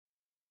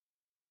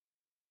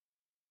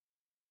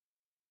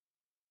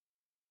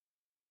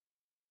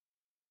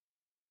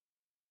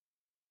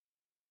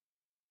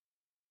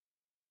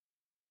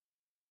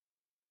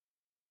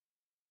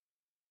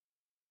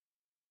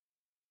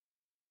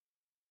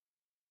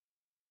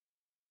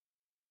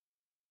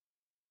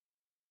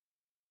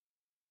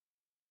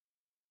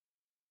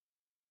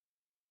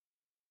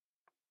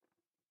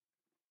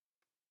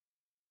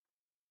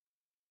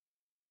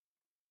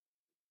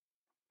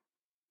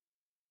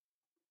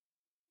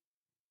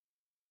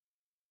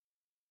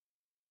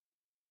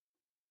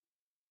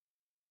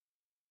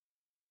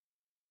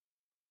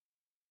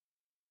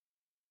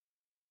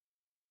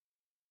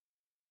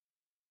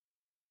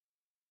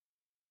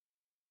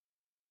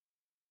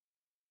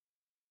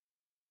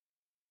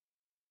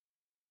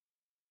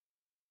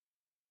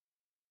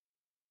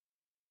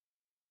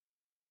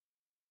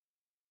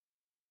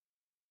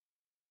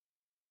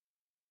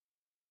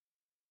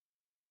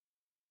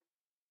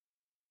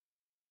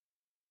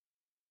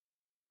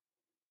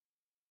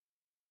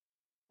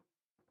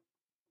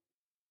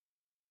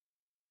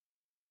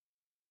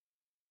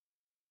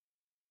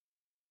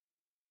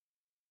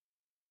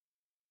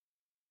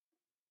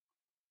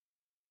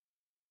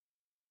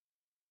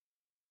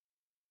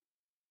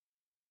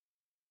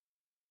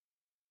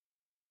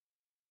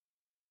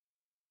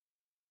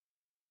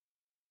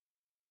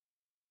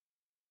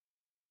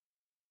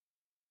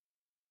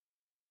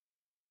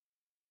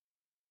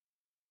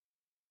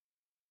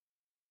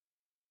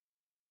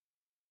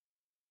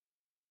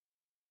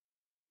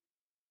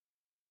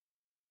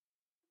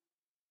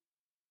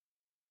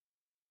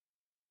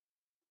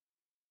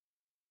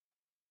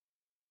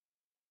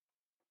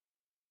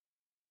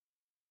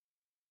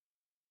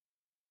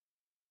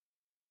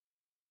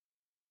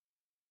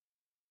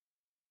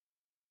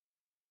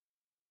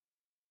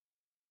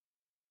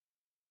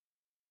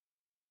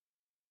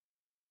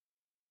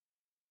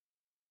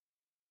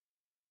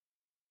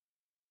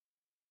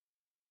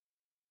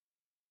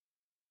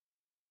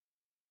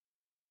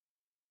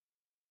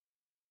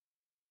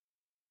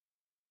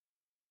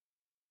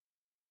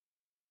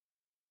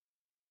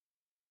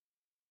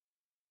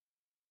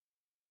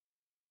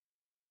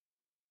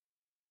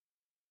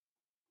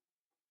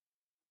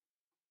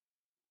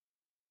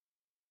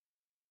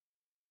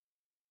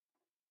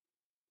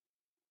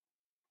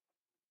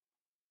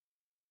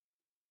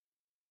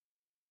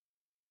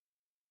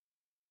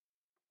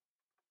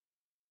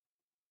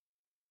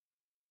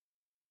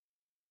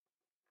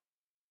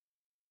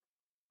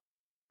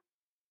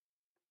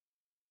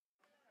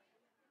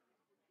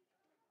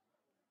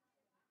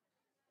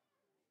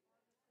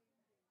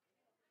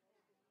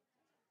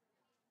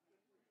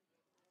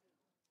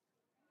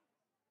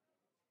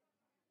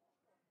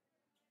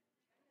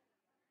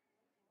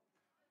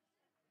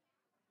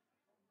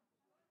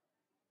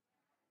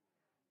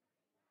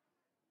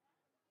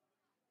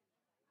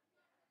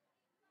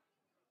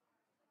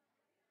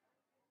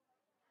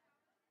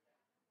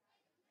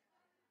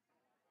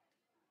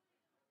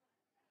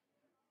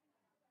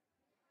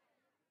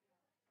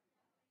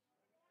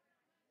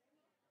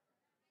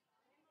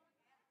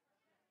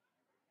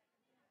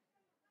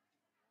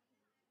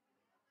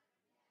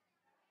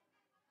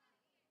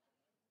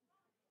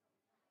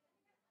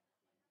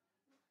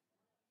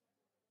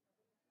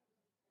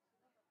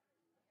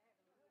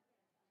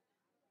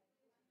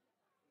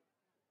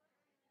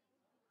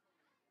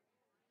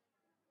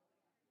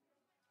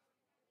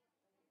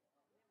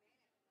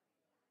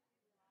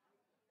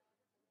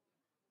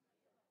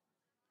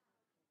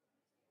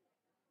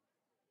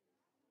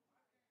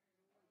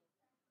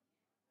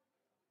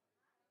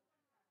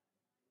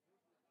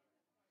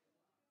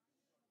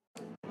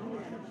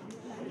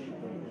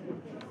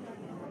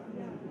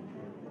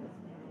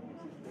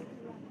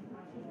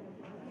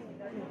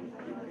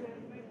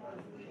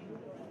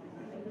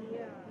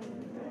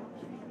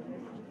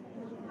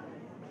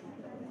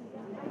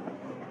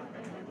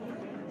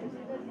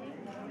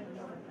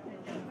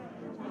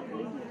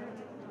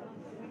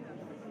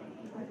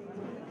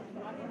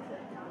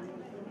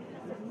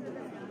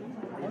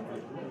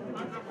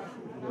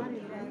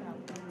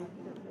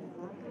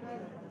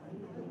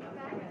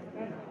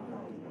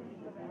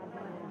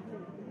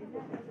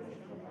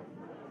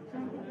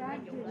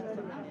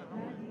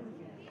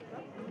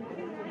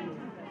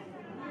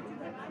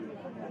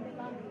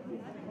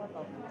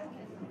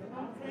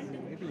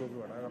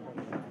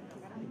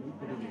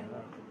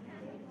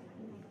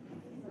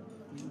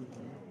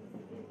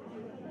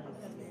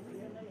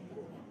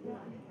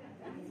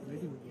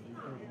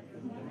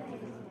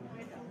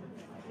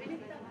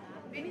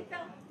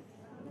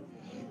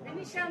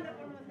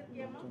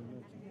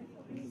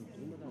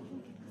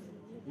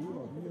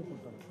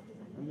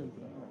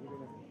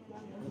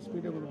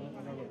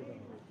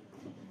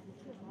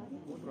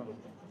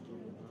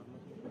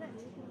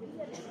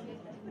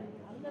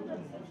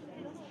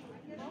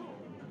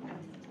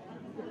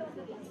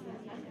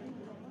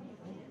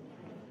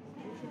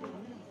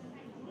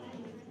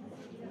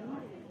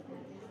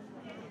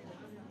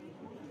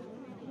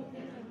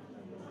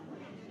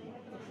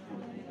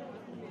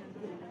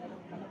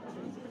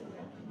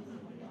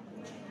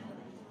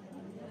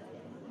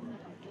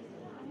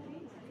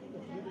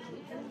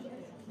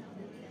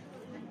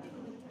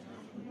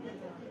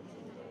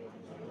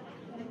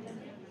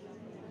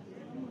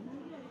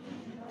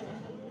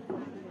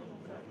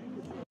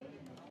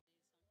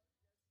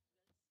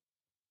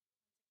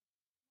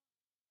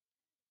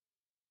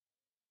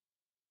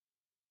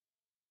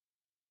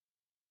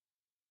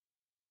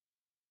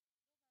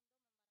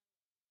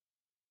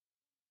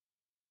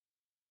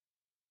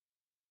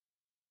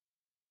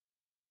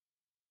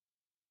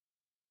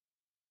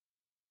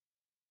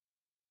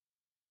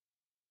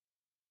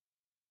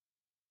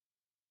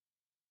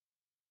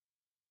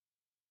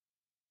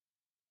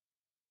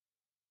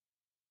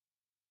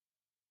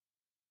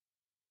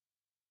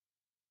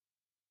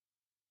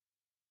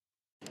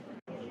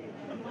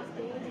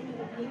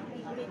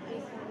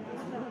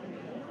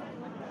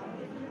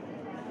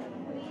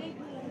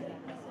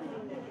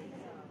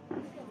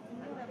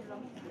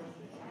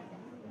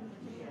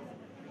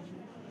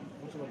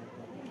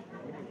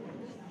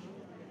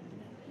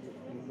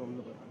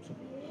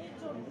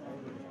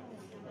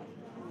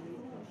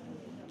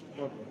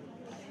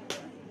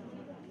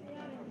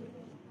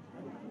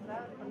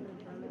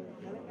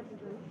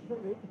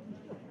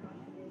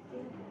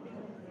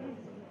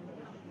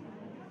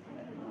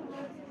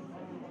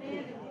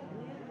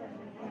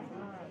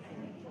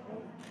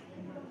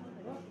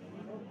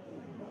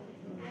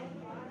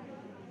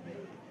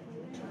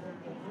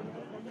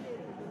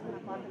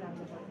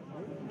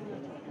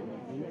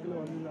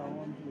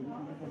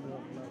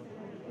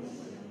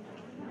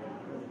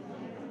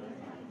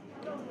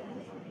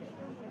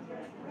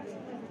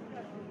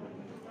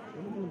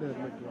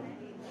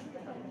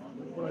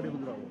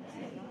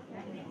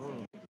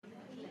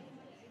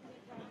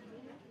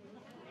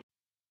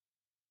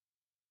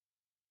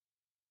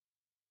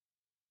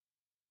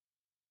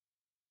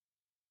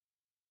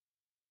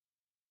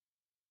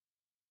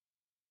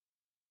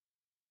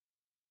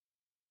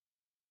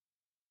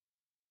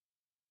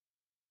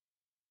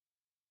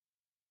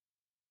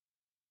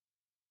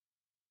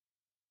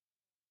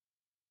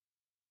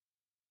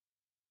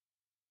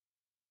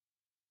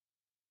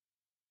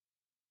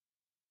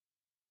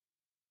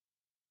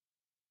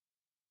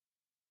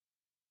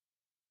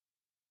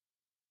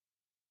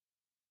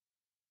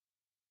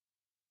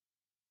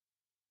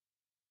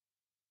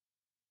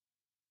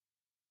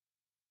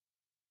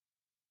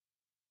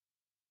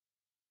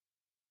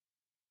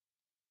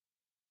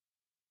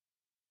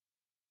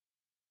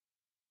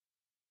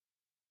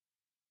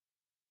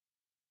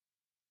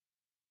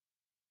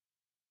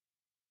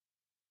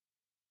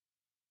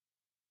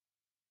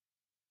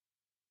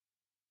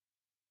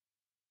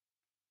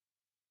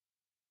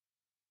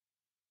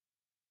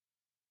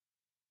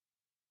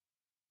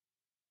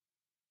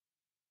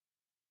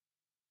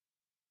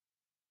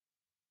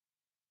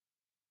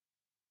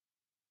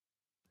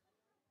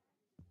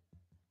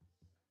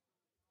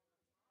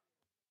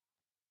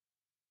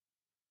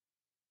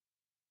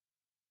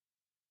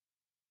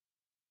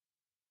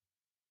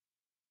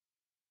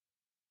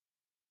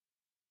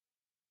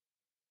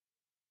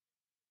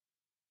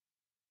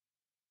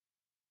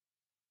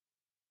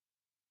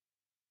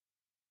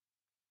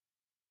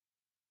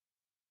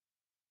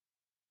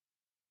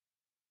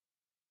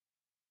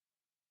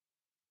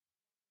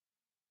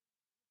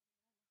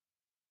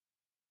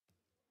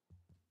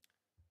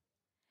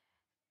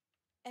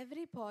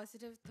Every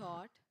positive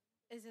thought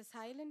is a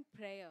silent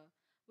prayer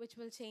which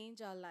will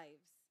change our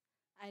lives.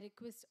 I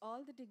request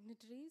all the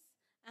dignitaries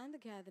and the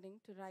gathering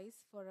to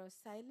rise for a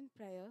silent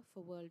prayer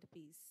for world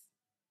peace.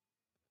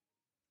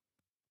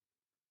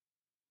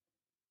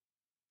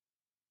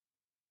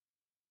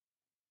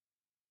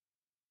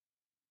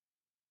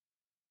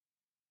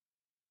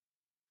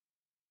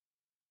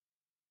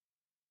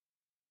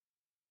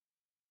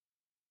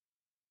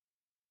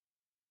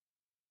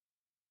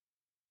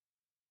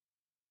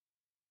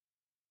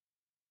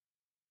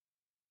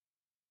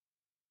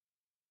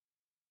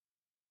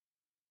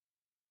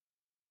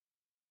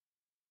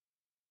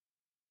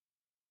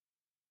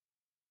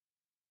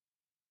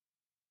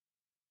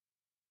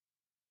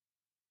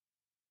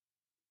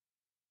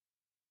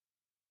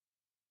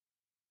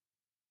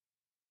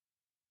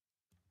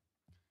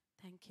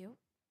 Thank you.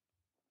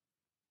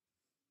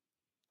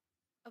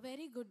 A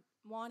very good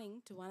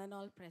morning to one and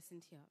all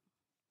present here.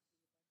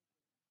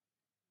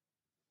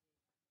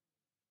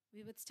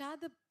 We would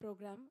start the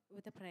program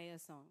with a prayer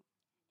song.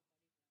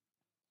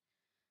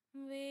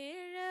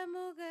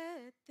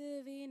 வேழமுகத்து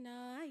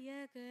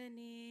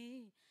விநாயகனே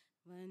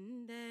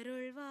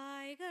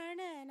வந்தருள்வாய்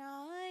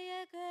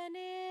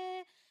கணநாயகனே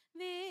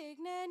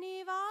விக்ன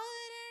நிவாரணதாயகனே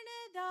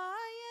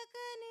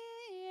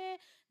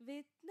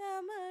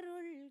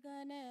வித்னமருள்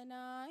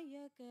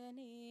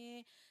கணநாயகனே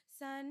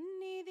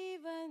சந்நிதி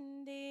வந்து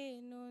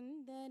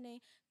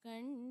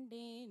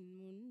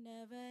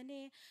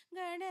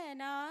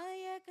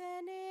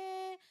கணநாயகனே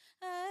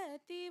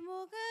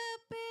அதிமுக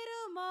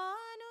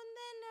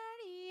பெருமானுந்தன்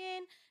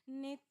அடியேன்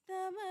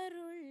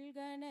நித்தமருள்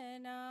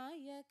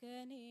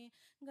கணநாயகனே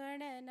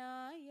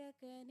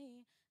கணநாயகனே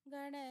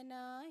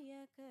கணநாயகனே.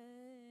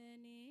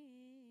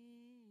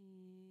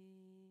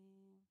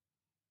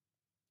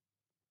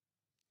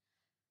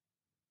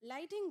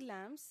 Lighting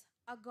lamps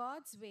are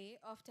God's way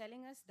of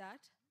telling us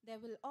that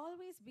there will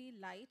always be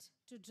light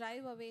to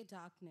drive away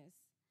darkness.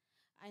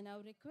 I now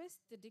request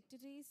the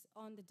dignitaries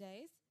on the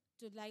dais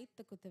to light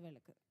the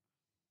Kuthavelakku.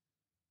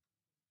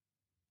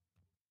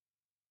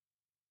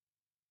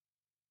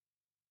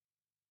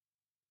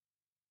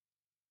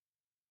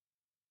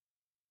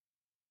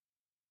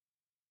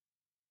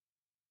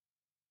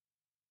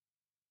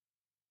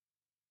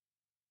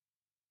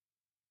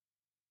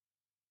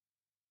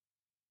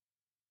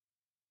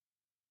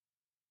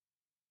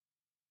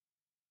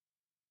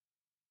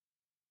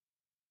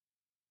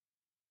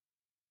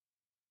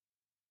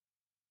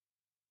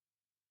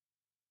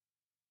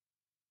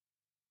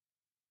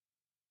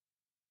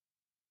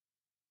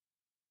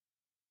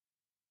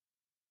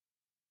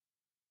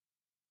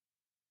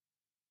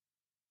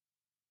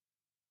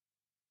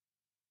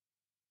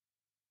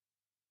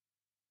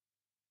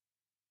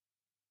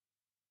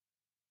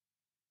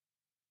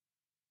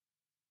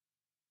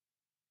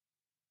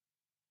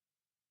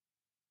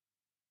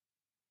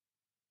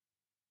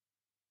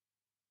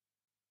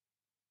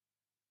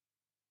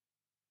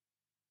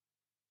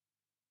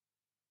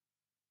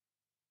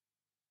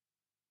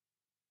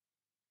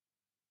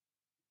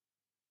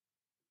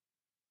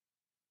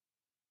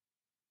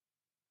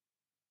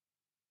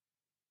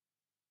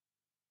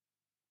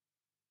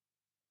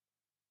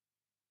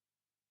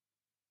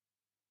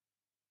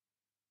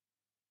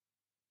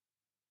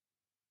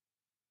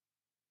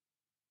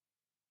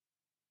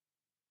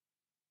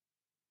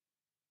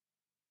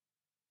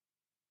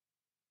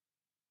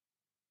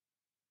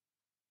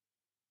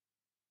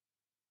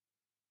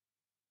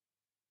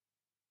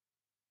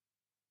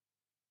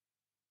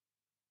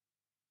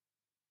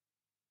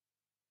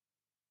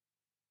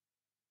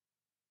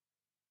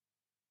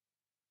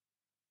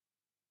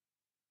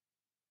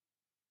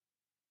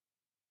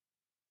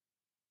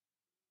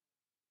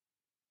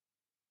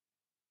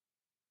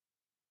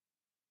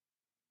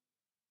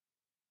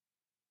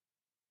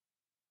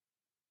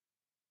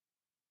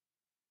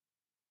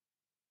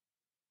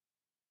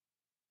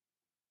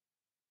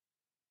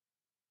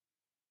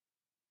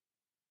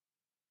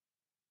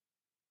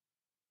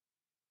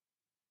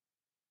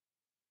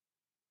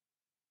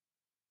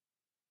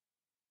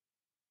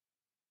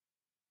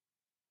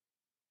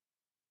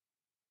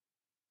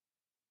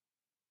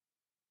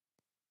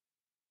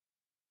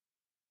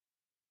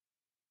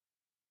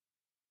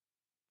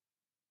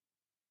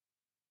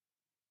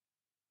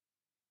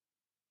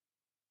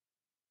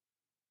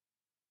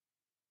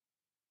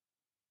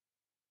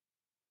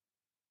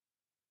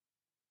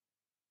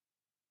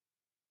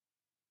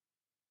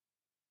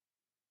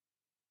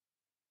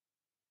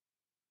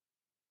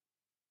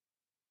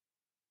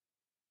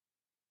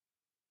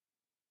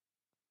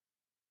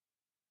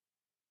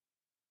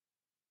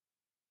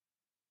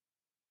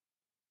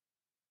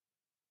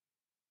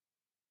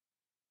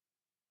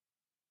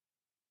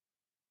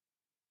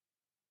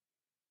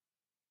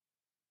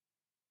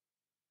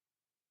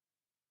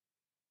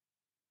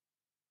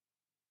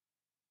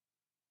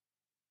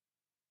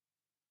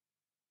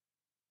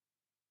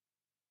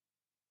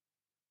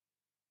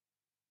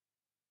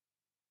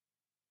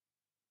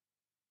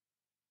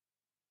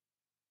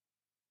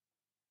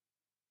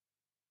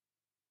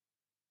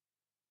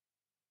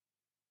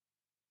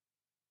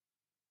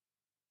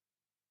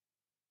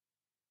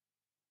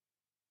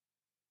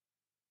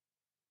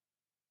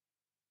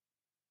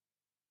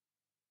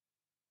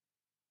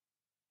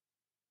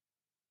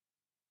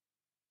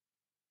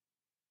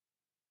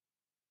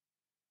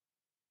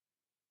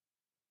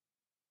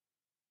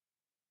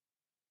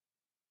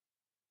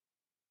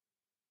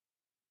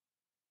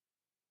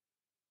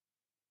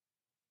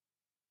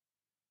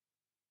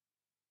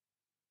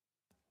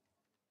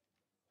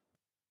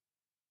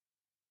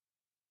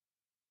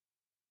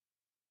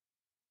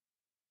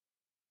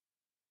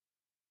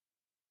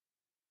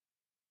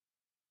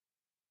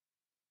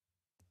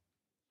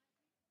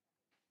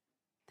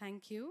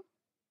 Thank you.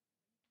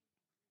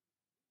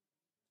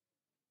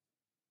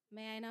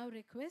 May I now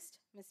request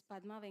Ms.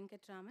 Padma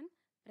Venkatraman,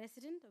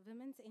 President of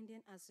Women's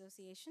Indian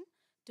Association,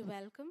 to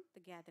welcome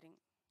the gathering.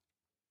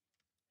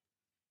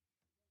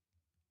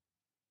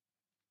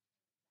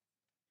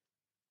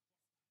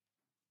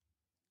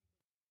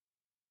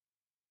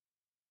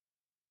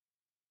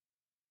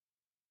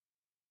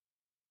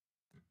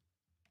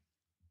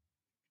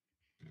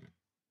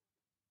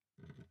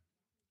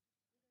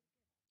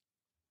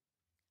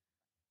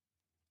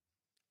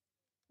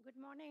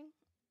 Good morning,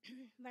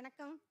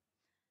 Vanakkam,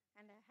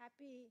 and a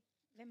happy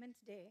Women's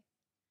Day.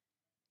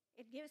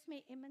 It gives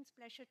me immense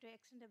pleasure to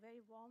extend a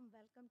very warm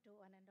welcome to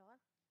one and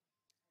all.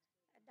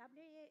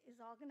 WA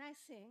is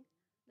organizing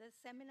the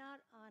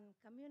seminar on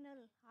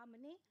communal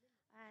harmony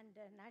and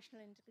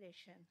national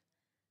integration.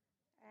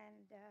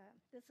 And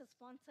this is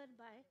sponsored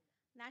by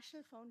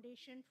National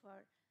Foundation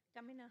for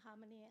Communal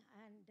Harmony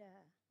and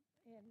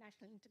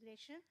National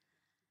Integration.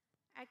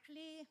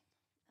 Actually,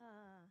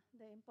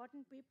 the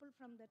important people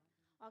from that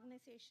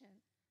organization,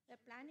 they're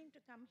planning to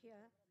come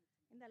here.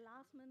 In the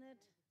last minute,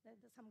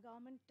 some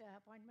government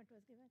appointment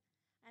was given,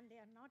 and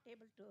they are not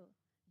able to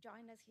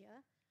join us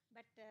here.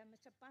 But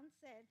Mr. Pant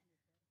said,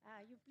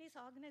 you please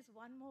organize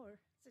one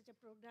more such a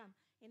program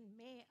in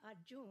May or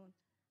June.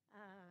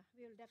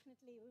 We would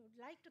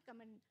like to come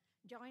and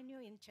join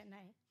you in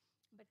Chennai.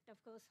 But of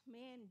course,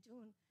 May and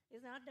June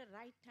is not the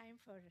right time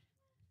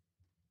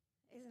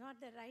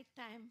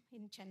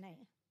in Chennai.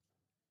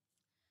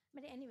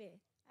 But anyway,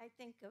 I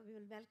think we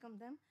will welcome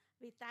them.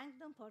 We thank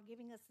them for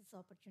giving us this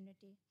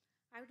opportunity.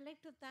 I would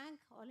like to thank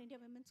All India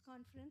Women's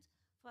Conference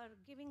for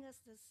giving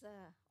us this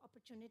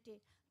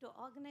opportunity to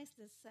organize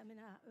this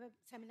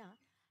seminar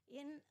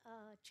in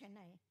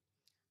Chennai.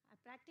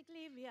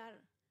 Practically,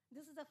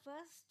 this is the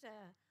first,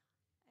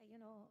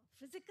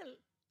 physical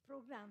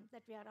program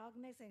that we are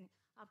organizing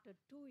after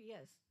 2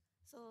 years.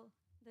 So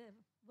the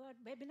word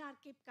webinar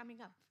keep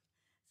coming up.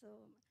 So,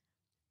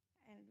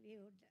 and we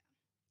would,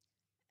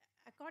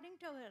 according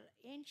to our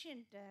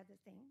ancient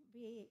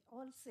we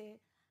all say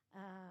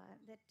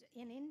that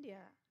in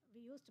India,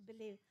 we used to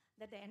believe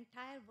that the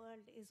entire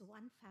world is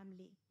one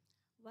family,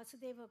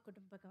 Vasudeva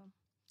Kutumbakam.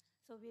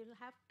 So we will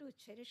have to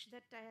cherish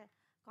that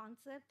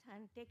concept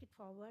and take it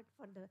forward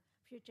for the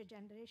future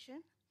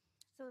generation.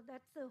 So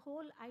that's the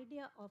whole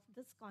idea of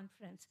this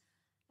conference,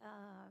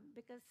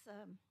 because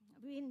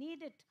we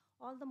need it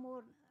all the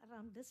more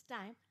around this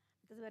time,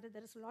 because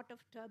there is a lot of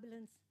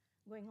turbulence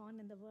going on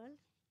in the world.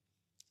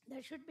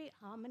 There should be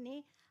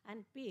harmony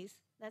and peace.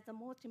 That's the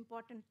most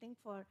important thing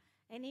for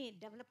any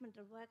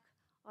developmental work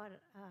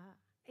or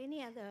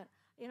any other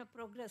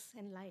progress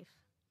in life.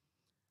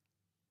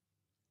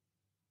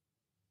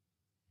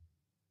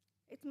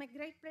 It's my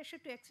great pleasure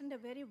to extend a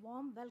very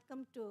warm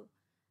welcome to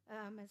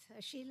Ms.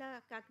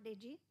 Sheila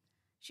Kakdeji.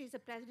 She's the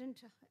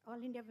president of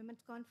All India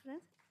Women's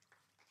Conference.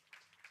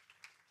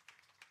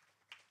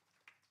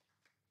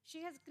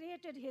 She has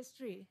created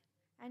history,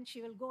 and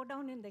she will go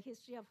down in the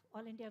history of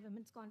All India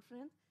Women's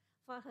Conference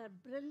for her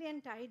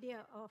brilliant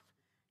idea of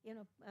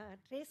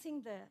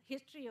tracing the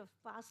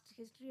past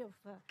history of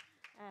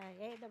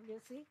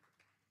AWC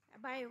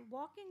by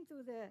walking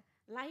through the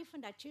life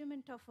and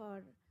achievement of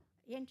our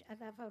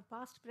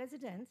past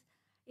presidents.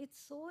 It's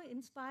so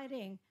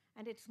inspiring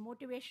and it's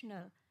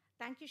motivational.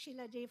 Thank you,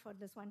 Sheila Ji, for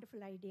this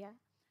wonderful idea.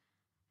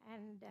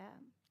 And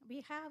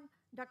we have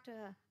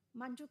Dr.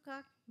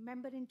 Manjuka,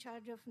 member in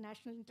charge of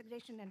National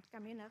Integration and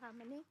Communal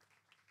Harmony.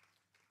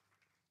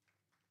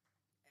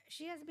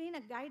 She has been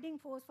a guiding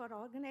force for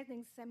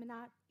organizing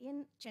seminar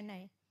in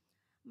Chennai.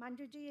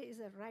 Manjuji is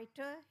a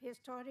writer,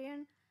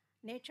 historian,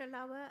 nature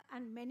lover,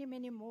 and many,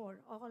 many more,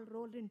 all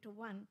rolled into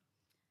one.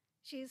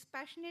 She is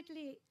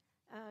passionately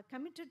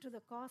committed to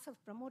the cause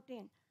of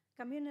promoting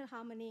communal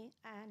harmony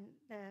and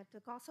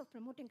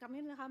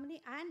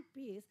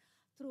peace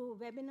through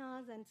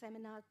webinars and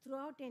seminars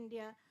throughout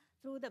India,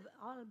 through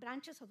all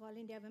branches of All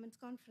India Women's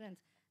Conference.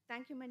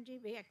 Thank you, Manji.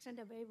 We extend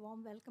a very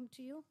warm welcome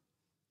to you.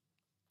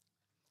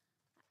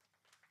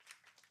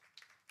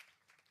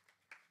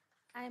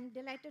 I am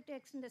delighted to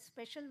extend a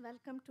special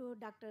welcome to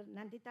Dr.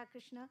 Nandita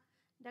Krishna.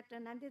 Dr.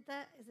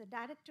 Nandita is the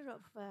director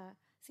of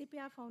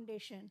CPR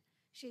Foundation.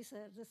 She's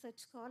a research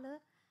scholar,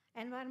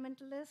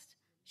 environmentalist.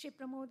 She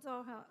promotes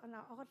art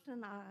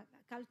and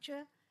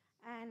culture,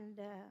 and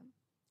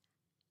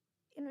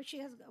she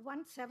has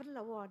won several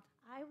awards.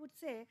 I would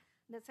say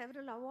the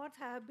several awards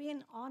have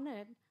been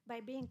honored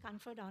by being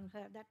conferred on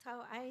her. That's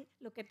how I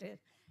look at it.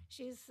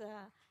 She's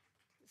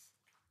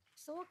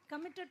so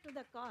committed to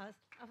the cause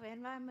of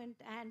environment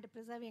and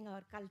preserving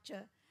our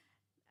culture.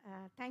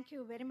 Thank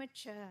you very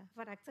much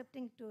for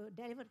accepting to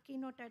deliver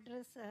keynote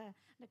address,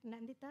 Dr.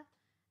 Nandita.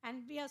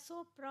 And we are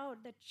so proud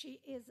that she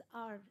is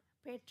our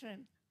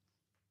patron.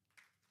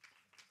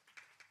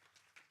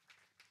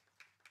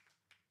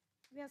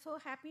 We are so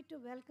happy to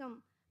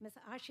welcome Ms.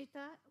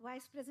 Ashita,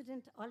 Vice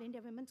President, All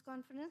India Women's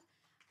Conference.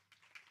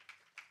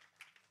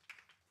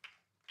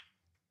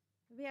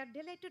 We are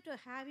delighted to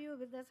have you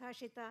with us,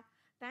 Ashita.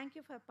 Thank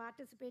you for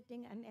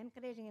participating and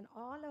encouraging in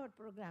all our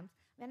programs.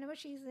 Whenever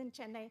she is in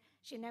Chennai,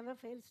 she never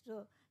fails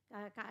to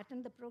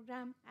attend the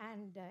program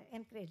and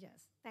encourage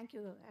us. Thank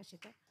you,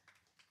 Ashita.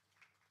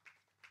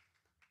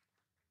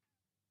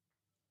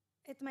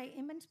 It's my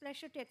immense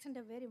pleasure to extend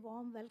a very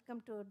warm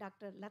welcome to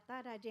Dr.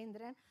 Lata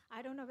Rajendran.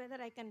 I don't know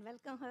whether I can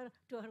welcome her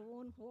to her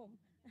own home.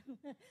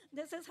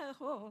 This is her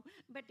home,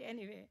 but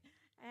anyway.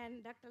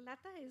 And Dr.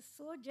 Lata is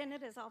so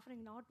generous,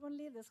 offering not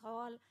only this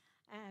hall,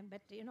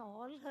 but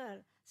all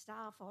her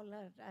staff, all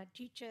her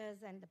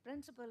teachers and the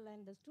principal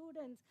and the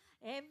students,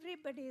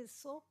 everybody is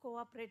so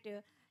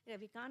cooperative.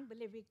 We can't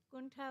believe we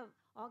couldn't have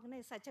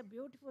organized such a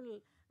beautiful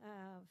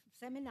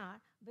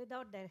seminar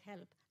without their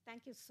help.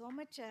 Thank you so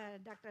much,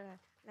 Dr.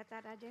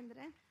 Lata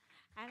Rajendran.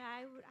 And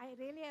I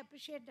really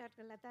appreciate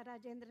Dr. Lata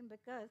Rajendran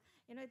because,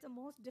 it's the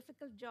most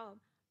difficult job.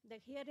 The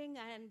hearing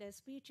and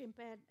speech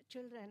impaired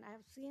children,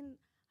 I've seen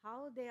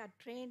how they are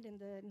trained in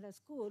the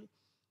school,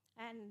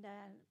 and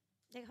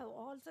they have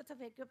all sorts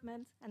of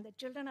equipments, and the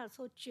children are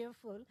so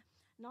cheerful.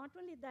 Not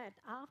only that,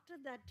 after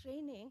that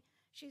training,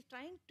 she's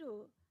trying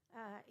to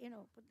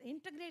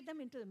integrate them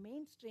into the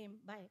mainstream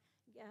by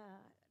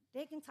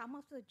taking some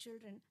of the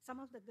children, some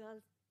of the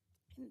girls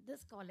in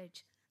this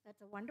college.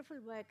 That's a wonderful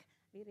work.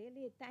 We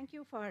really thank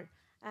you for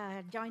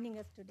joining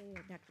us today,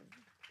 Dr.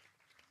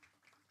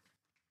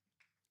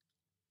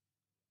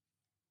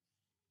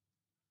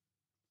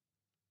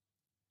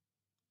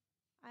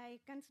 I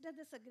consider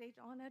this a great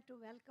honor to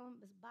welcome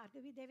Ms.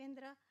 Bhargavi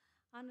Devendra,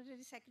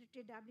 Honorary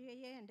Secretary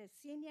WIA and a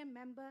senior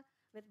member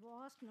with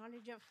vast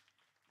knowledge of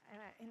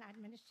in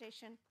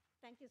administration.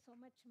 Thank you so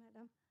much,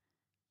 madam.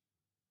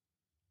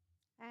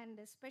 And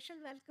a special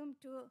welcome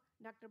to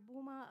Dr.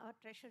 Booma, our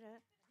treasurer.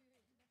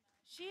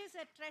 She is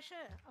a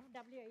treasurer of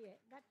WIA.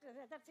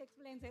 That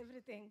explains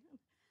everything.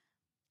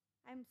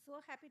 I'm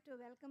so happy to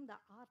welcome the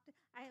art.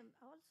 I am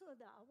also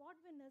the award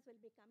winners will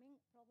be coming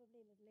probably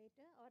a little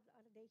later, or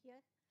are they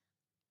here?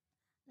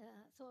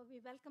 So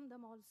we welcome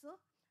them also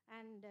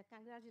and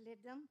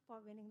congratulate them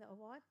for winning the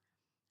award.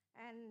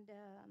 And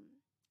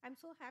I'm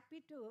so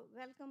happy to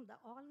welcome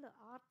all the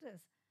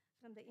artists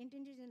from the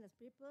indigenous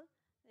people.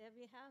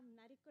 We have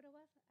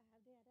Narikuravas.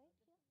 Have they arrived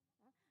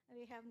here?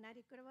 We have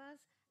Narikuravas,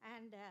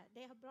 and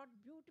they have brought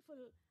beautiful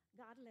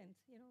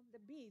garlands,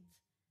 the beads.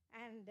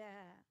 And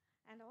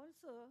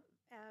also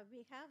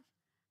we have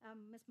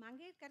Ms.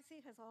 Mangai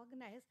Karsi has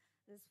organized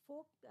this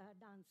folk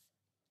dance.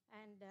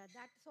 And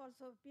that's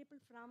also people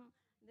from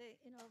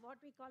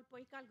what we call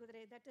Poikal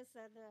Gudre. That is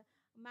the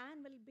man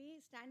will be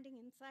standing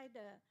inside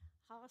a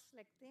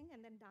horse-like thing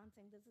and then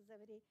dancing. This is a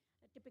very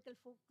typical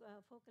folk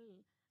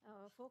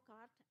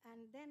art.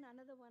 And then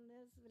another one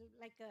is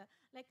like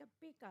a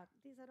peacock.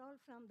 These are all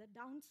from the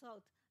down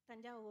south,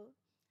 Tanjavur.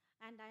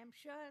 And I am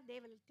sure they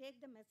will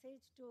take the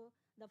message to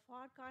the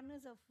far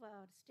corners of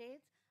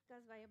states,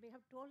 because we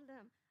have told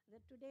them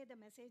that today the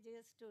message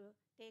is to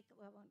take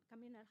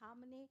communal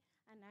harmony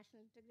and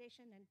national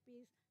integration and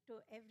peace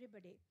to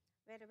everybody,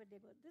 wherever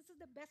they go. This is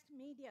the best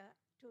media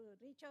to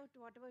reach out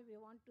to whatever we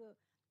want to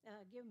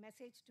give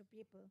message to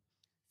people.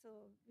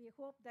 So we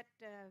hope that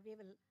we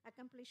will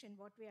accomplish in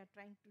what we are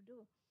trying to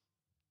do.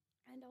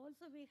 And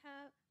also we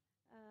have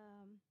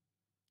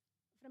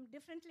from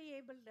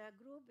differently abled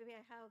group, we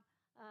have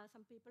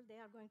some people,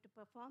 they are going to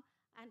perform.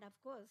 And of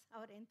course,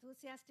 our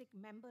enthusiastic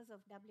members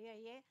of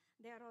WIA,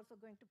 they are also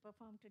going to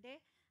perform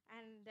today.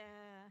 And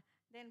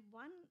then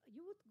one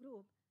youth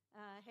group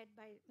head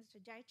by Mr.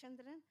 Jai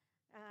Chandran,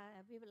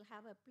 we will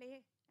have a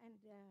play, and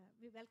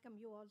we welcome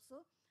you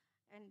also.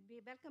 And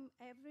we welcome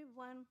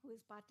everyone who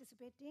is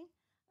participating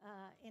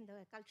in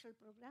the cultural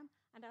program.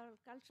 And our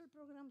cultural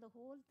program, the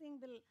whole thing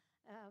will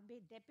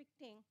be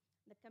depicting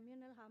the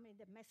communal harmony,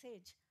 the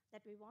message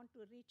that we want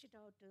to reach it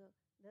out to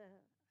the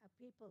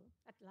people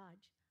at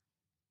large.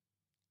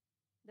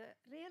 The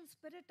real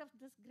spirit of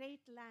this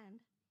great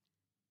land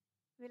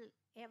will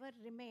ever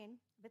remain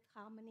with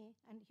harmony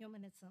and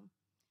humanism.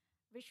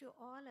 Wish you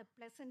all a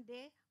pleasant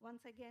day.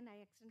 Once again,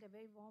 I extend a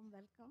very warm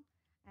welcome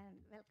and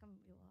welcome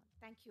you all.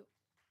 Thank you.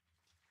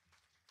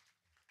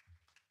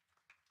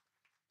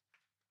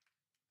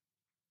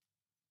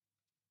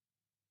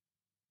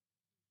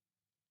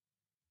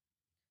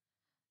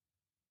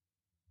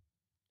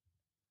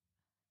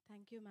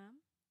 Thank you, ma'am.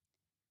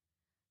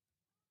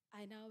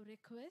 I now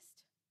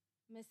request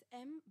Ms.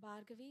 M.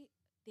 Bhargavi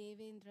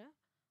Devendra,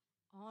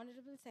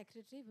 Honorable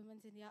Secretary,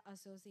 Women's India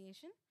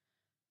Association,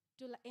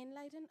 to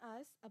enlighten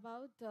us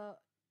about the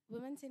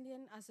Women's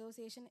Indian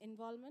Association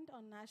involvement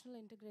on national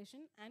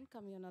integration and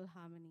communal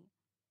harmony.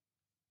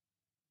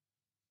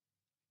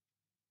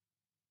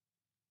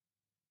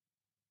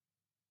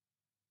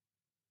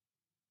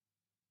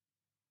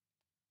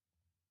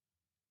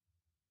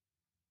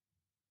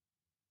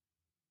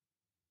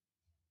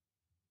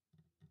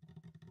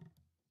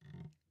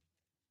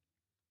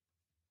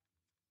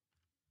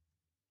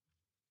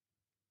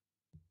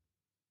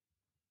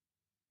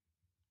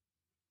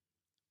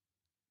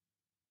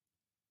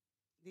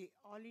 The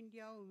All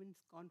India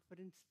Women's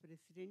Conference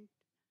President,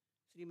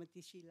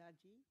 Srimati Sheila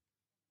ji,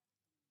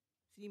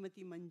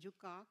 Srimati Manju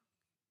Kak,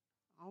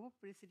 our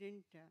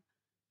President,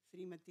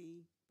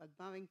 Srimati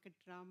Padma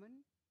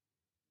Venkatraman,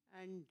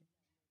 and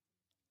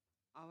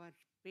our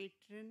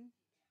patron,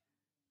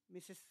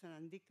 Mrs.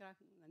 Nandita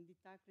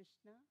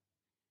Krishna,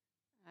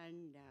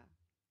 and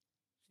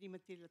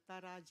Srimati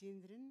Lata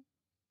Rajendran,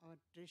 our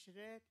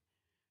treasurer,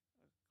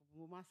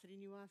 Uma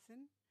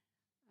Srinivasan,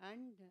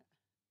 and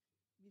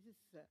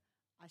Mrs.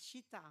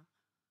 Ashita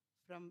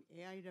from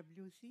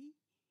AIWC,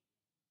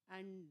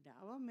 and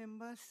our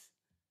members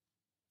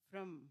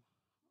from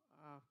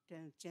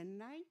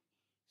Chennai,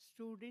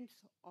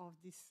 students of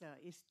this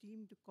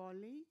esteemed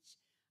college,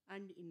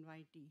 and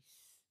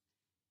invitees.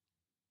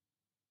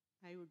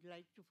 I would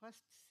like to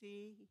first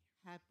say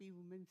Happy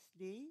Women's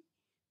Day,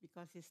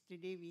 because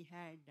yesterday we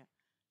had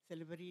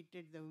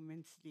celebrated the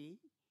Women's Day,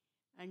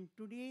 and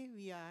today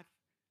we are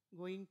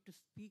going to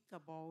speak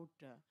about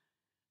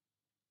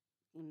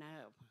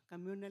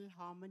communal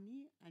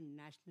harmony and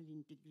national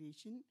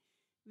integration,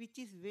 which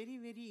is very,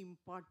 very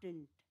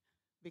important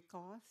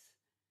because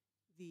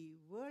the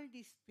world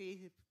is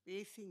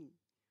facing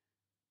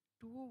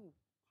two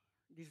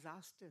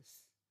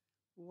disasters.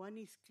 One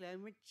is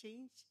climate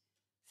change,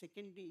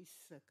 second is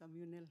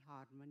communal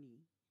harmony.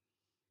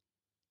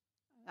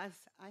 As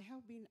I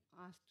have been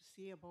asked to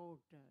say about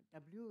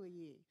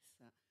WIA's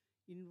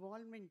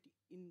involvement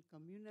in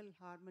communal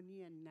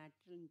harmony and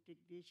natural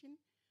integration,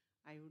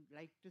 I would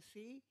like to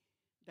say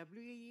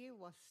WIA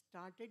was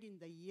started in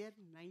the year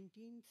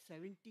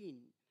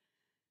 1917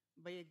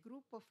 by a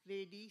group of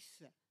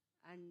ladies,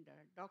 and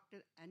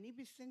Dr. Annie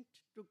Besant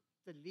took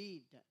the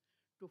lead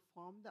to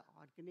form the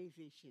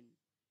organization.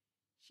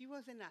 She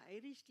was an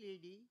Irish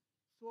lady,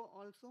 so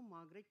also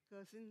Margaret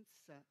Cousins,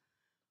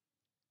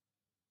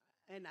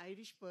 an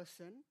Irish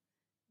person.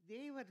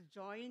 They were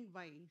joined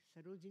by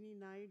Sarojini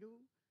Naidu,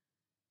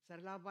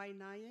 Sarlabai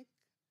Nayak,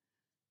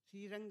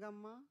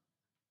 Srirangamma,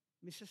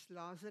 Mrs.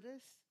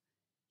 Lazarus,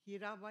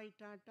 Hirabai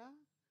Tata,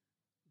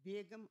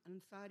 Begum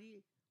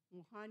Ansari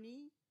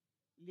Muhani,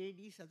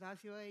 Lady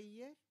Sadasiva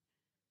Iyer,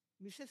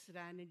 Mrs.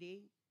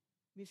 Ranade,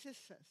 Mrs.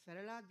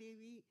 Sarala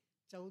Devi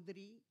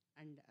Chowdhury,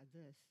 and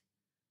others.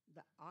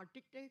 The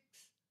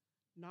architects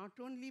not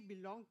only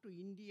belong to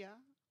India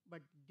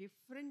but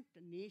different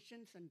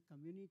nations and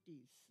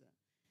communities.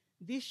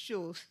 This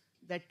shows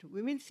that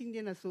Women's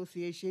Indian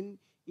Association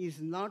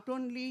is not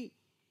only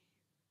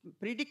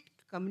predict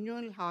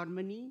communal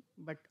harmony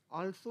but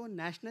also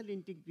national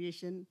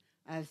integration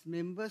as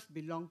members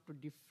belong to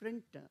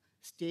different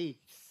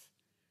states.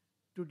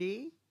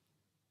 Today,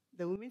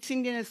 the Women's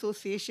Indian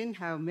Association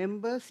have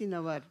members in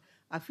our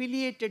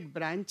affiliated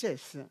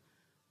branches.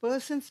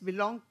 Persons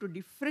belong to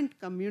different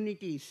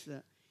communities.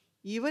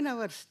 Even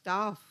our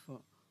staff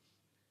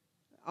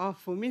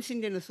of Women's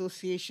Indian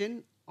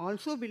Association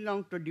also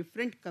belong to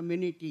different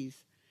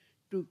communities.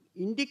 To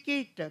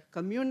indicate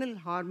communal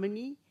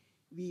harmony,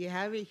 we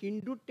have a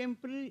Hindu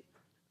temple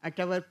at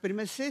our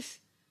premises,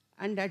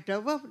 and at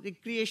our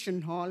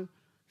recreation hall,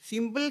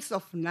 symbols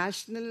of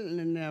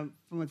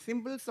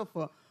symbols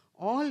of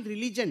all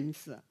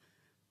religions.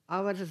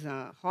 Our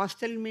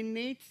hostel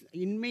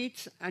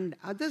inmates, and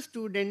other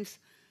students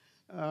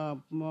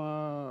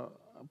offer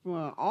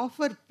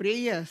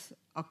prayers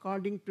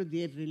according to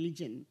their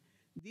religion.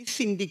 This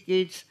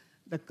indicates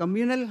the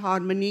communal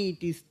harmony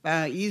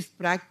is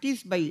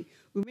practiced by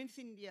Women's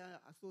India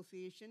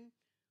Association,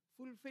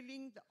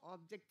 fulfilling the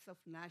objects of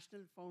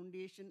National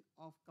Foundation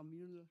of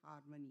Communal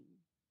Harmony.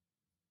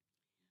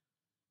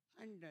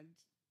 And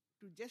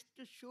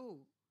to show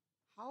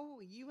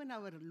how even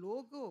our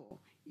logo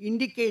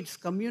indicates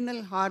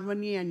communal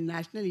harmony and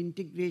national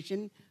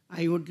integration,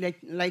 I would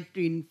like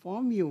to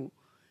inform you.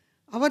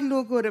 Our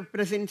logo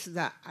represents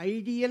the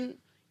ideal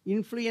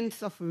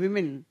influence of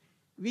women,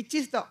 which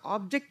is the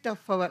object of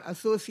our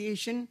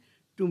association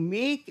to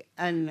make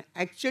an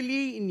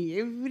actually in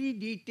every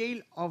detail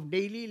of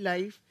daily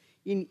life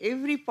in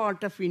every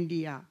part of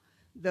India.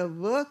 The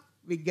work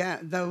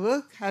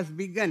has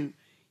begun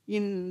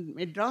in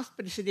Madras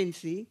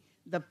Presidency,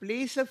 the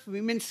place of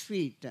women's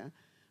feet,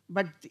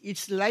 but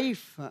its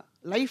life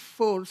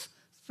force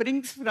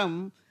springs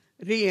from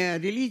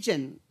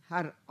religion.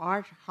 Her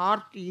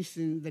heart is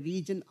in the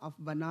region of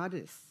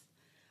Banaras,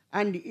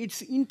 and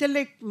its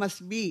intellect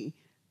must be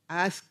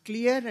as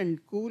clear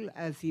and cool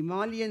as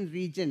Himalayan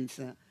regions,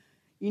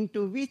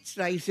 into which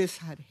rises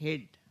her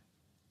head.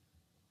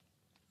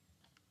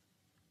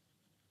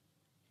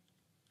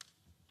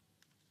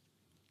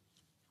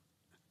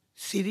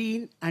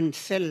 Serene and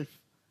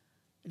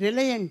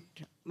self-reliant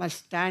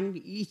must stand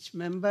each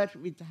member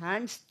with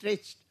hands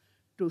stretched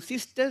to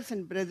sisters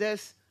and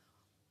brothers,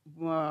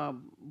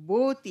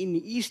 both in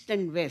east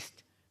and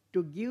west,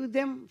 to give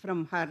them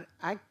from her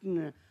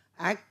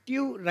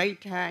active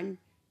right hand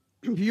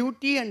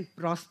beauty and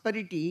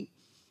prosperity,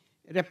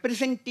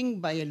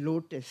 representing by a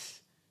lotus,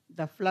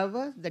 the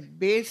flower that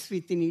bears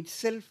within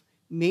itself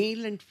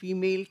male and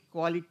female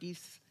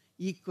qualities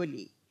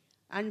equally,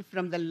 and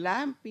from the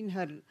lamp in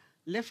her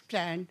left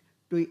hand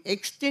to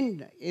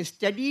extend a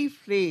steady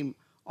flame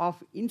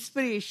of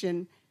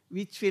inspiration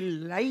which will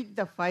light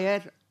the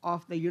fire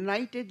of the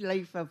united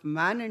life of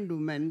man and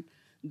woman,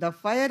 the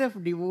fire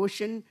of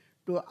devotion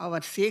to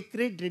our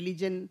sacred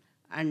religion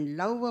and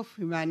love of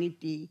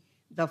humanity,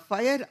 the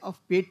fire of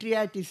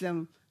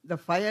patriotism, the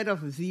fire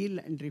of zeal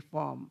and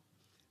reform.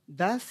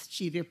 Thus,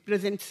 she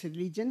represents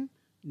religion,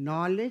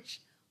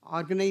 knowledge,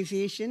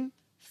 organization,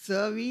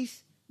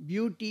 service,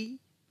 beauty,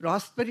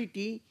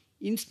 prosperity,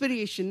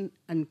 inspiration,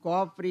 and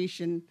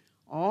cooperation,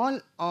 all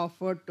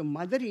offered to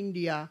Mother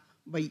India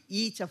by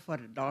each of her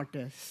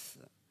daughters.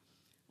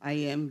 I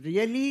am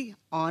really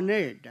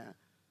honored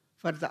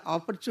for the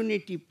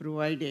opportunity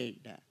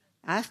provided.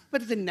 As per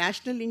the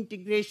National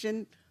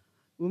Integration,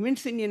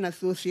 Women's Indian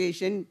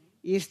Association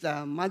is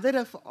the mother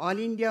of All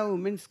India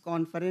Women's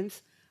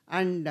Conference,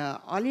 and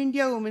All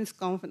India Women's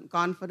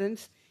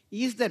Conference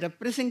is the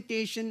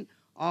representation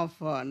of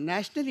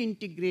national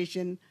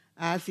integration,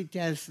 as it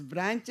has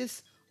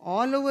branches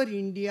all over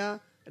India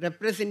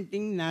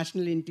representing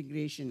national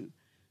integration.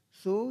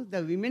 So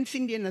the Women's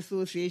Indian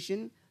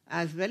Association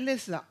as well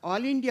as the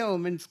All India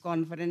Women's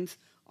Conference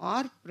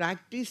are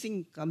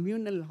practicing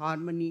communal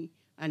harmony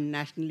and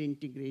national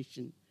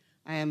integration.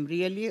 I am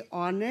really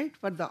honored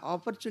for the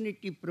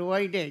opportunity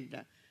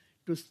provided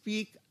to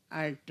speak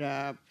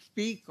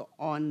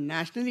on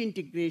national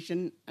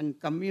integration and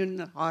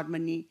communal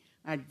harmony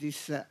at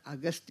this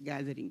August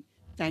gathering.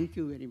 Thank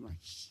you very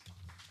much.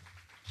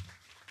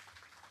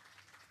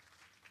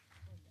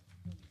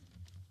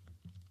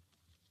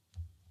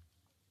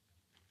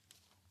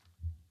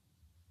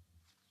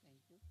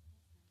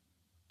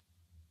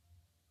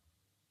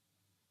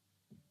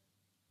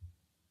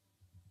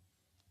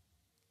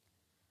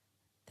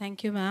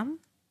 Thank you, ma'am.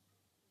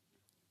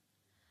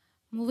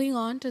 Moving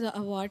on to the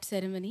award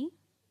ceremony,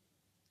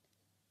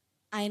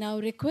 I now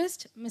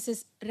request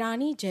Mrs.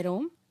 Rani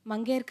Jerome,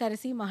 Mangair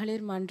Karasi Mahalir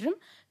Mandram,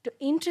 to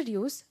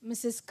introduce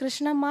Mrs.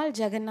 Krishnamal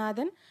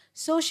Jagannathan,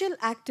 social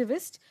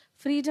activist,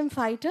 freedom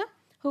fighter,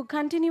 who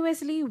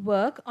continuously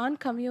work on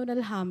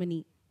communal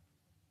harmony.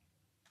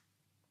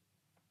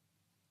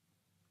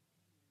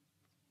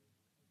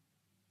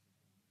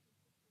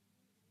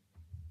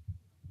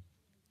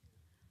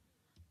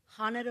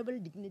 Honorable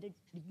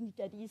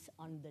dignitaries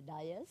on the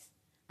dais,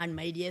 and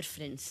my dear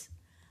friends,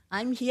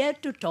 I'm here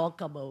to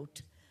talk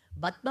about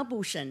Padma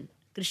Bhushan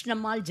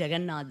Krishnamal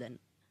Jagannathan.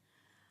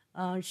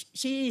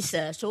 She is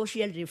a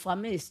social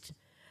reformist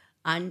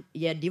and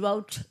a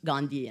devout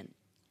Gandhian.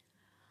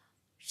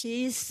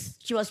 She's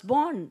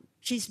born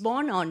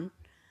on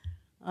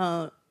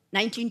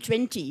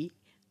 1920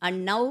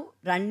 and now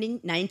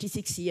running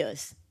 96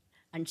 years.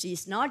 And she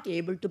is not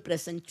able to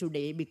present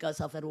today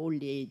because of her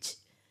old age.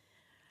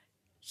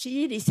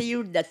 She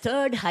received the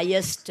third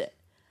highest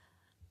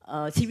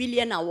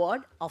civilian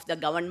award of the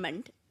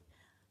government,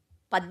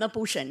 Padma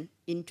Bhushan,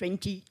 in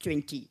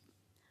 2020.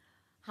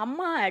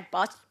 Amma had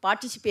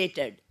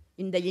participated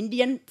in the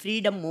Indian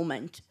freedom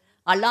movement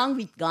along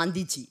with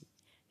Gandhiji.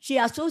 She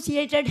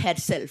associated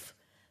herself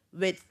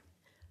with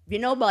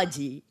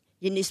Vinobaji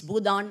in his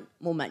Bhudan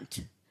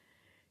movement.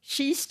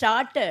 She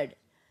started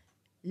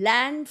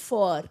Land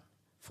for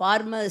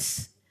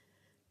Farmers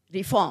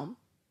Reform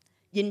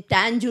in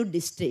Tanjore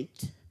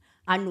district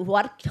and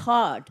worked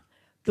hard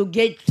to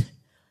get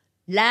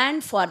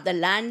land for the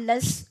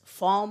landless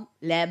farm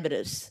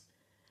laborers.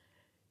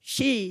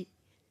 She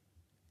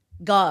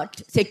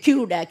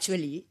secured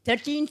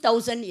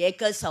 13,000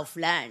 acres of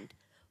land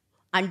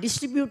and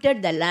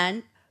distributed the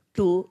land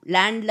to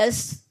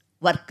landless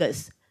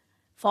workers,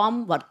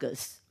 farm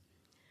workers.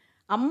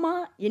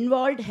 Amma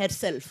involved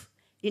herself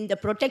in the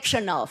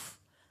protection of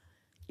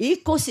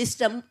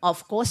ecosystem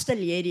of coastal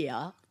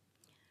area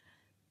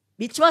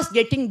which was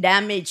getting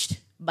damaged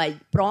by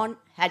prawn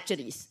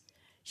hatcheries.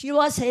 She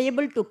was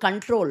able to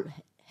control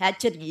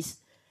hatcheries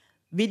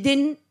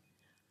within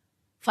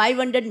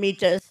 500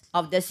 meters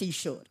of the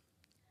seashore.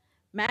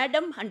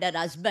 Madam and her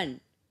husband,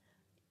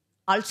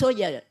 also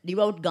a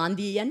devout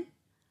Gandhian,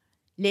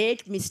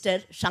 late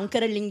Mr.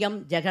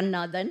 Shankaralingam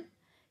Jagannathan,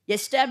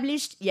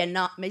 established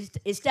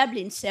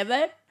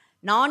several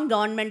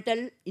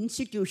non-governmental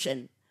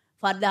institutions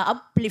for the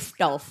uplift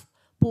of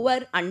poor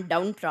and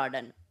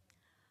downtrodden.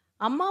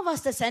 Amma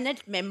was the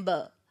Senate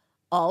member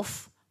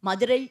of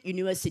Madurai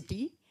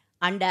University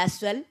and as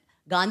well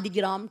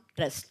Gandhigram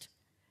Trust.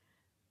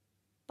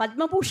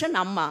 Padma Bhushan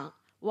Amma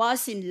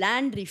was in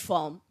Land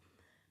Reform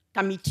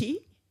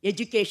Committee,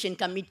 Education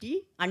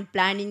Committee and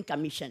Planning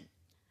Commission.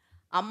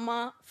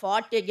 Amma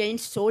fought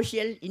against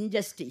social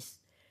injustice.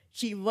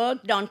 She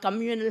worked on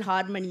communal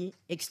harmony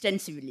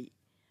extensively.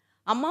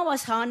 Amma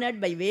was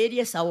honored by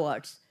various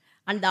awards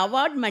and the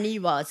award money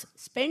was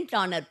spent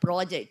on her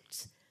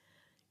projects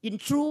in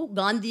true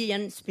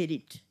Gandhian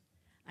spirit.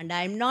 And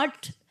I am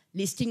not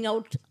listing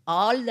out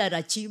all their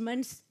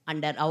achievements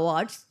and their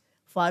awards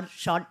for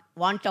short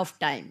want of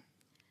time.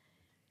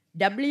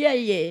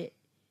 WIA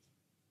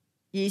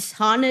is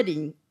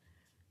honoring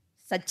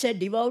such a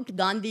devout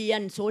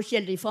Gandhian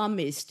social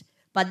reformist,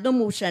 Padma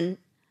Bhushan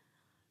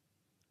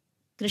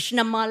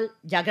Krishnamal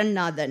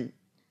Jagannathan,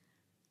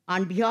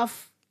 on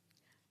behalf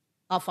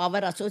of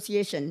our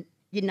association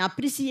in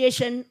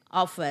appreciation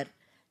of her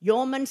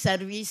yeoman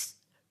service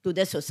to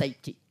the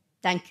society.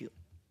 Thank you.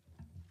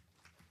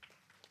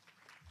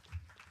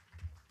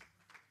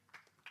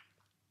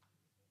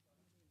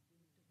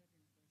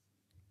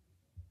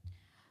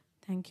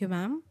 Thank you,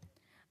 ma'am.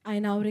 I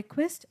now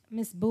request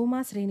Ms.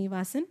 Bhuma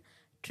Srinivasan,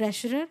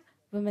 Treasurer,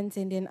 Women's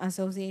Indian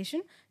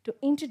Association, to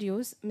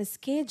introduce Ms.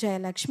 K.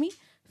 Jayalakshmi,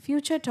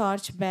 future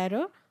torch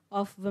bearer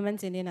of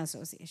Women's Indian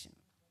Association.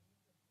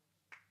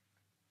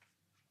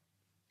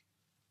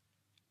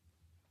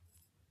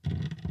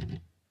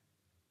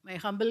 My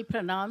humble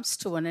pranams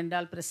to one and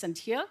all present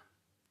here.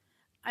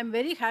 I'm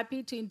very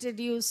happy to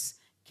introduce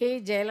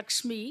K.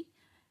 Jayalakshmi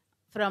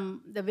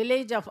from the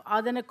village of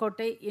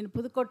Adanakote in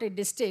Pudukkottai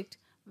district,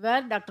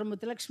 where Dr.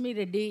 Muthulakshmi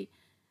Reddy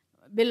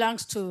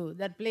belongs to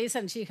that place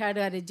and she had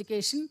her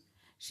education.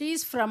 She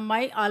is from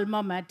my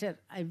alma mater.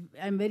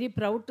 I'm very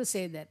proud to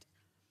say that.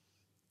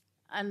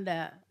 And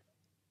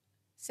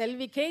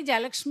Selvi K.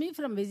 Jalakshmi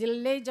from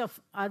village of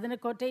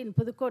Adanakote in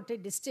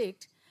Pudukkottai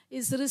district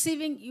is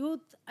receiving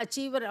Youth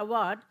Achiever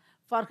Award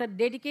for her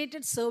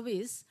dedicated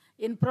service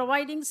in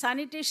providing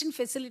sanitation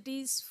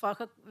facilities for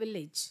her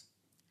village.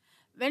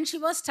 When she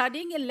was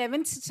studying in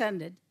 11th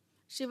standard,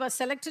 she was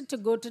selected to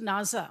go to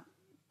NASA.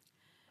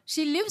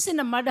 She lives in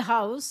a mud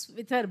house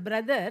with her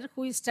brother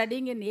who is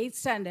studying in 8th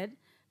standard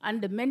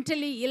and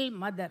mentally ill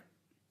mother.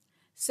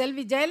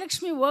 Selvi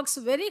Jayalakshmi works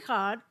very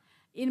hard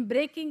in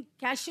breaking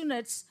cashew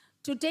nuts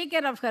to take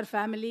care of her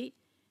family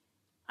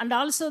and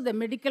also the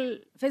medical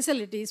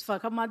facilities for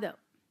her mother.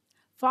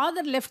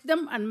 Father left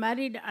them and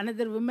married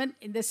another woman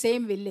in the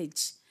same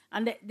village,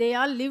 and they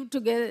all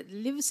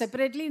live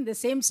separately in the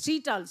same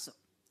street also.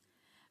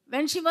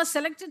 When she was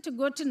selected to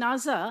go to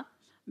NASA,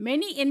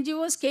 many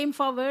NGOs came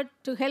forward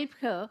to help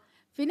her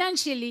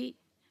financially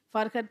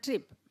for her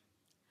trip.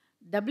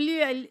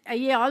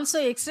 WIA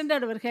also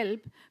extended our help.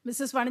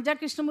 Mrs. Vanaja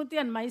Krishnamurthy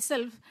and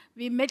myself,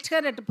 we met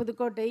her at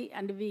Pudukkottai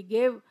and we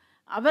gave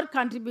our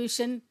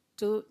contribution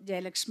to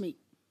Jayalakshmi.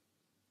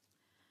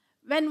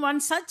 When one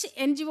such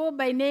NGO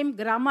by name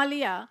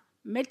Gramalia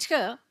met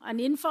her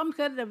and informed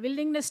her the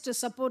willingness to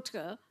support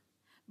her,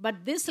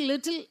 but this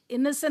little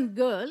innocent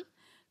girl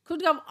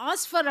could have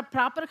asked for a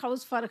proper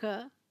house for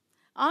her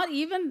or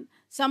even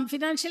some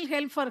financial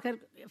help for her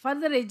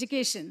further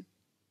education.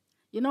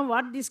 You know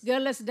what this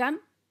girl has done?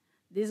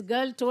 This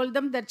girl told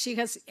them that she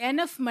has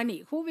enough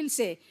money. Who will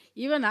say?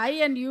 Even I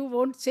and you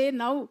won't say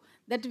now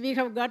that we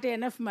have got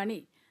enough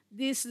money.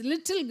 This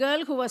little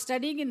girl who was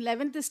studying in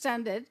 11th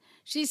standard,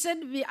 she said,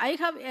 I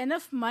have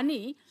enough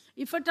money.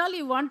 If at all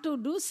you want to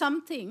do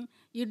something,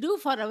 you do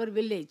for our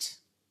village.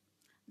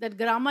 That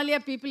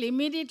Gramalia people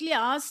immediately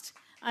asked,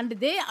 and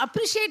they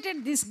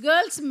appreciated this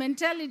girl's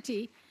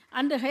mentality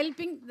and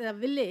helping the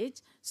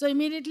village. So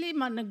immediately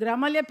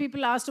Gramalia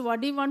people asked,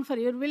 what do you want for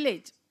your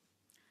village?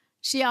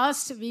 She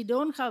asked, we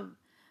don't have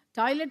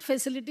toilet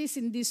facilities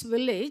in this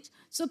village,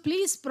 so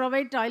please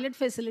provide toilet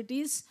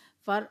facilities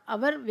for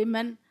our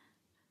women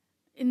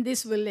in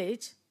this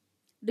village.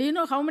 Do you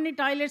know how many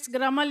toilets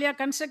Gramalia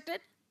constructed?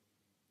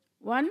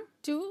 1,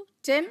 2,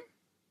 10,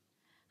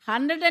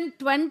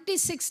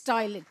 126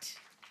 toilets.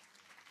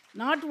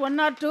 Not 1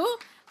 or 2,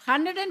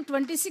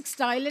 126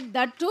 toilets,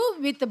 that too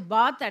with a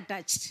bath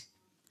attached.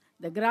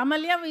 The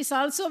Gramalia is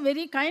also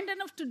very kind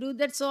enough to do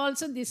that. So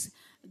also this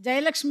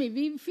Jayalakshmi,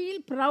 we feel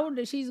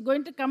proud. She is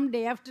going to come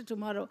day after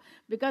tomorrow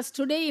because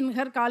today in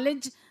her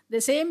college, the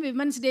same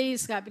Women's Day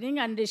is happening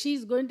and she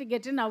is going to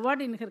get an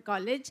award in her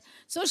college.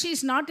 So she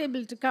is not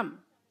able to come.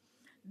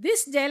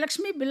 This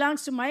Jayalakshmi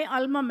belongs to my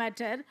alma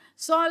mater.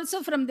 So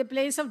also from the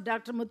place of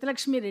Dr.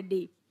 Muthulakshmi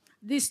Reddy.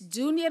 This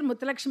junior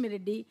Muthulakshmi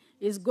Reddy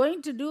is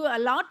going to do a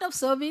lot of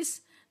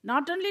service,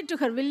 not only to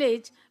her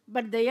village,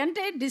 but the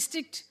entire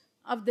district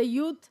of the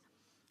youth.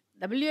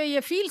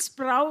 WIA feels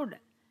proud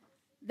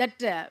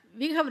that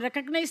we have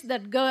recognized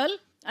that girl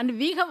and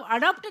we have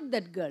adopted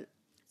that girl.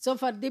 So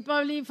for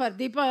Deepavali, for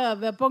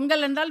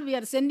Pongal and all, we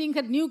are sending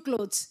her new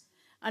clothes.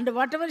 And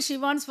whatever she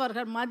wants for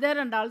her mother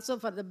and also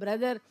for the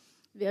brother,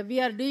 we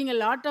are doing a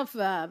lot of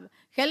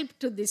help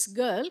to this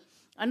girl.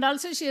 And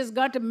also she has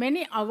got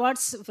many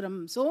awards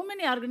from so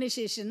many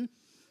organizations.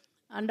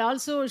 And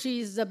also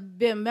she is a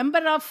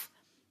member of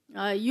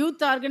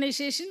youth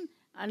organization.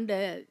 And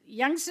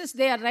youngsters,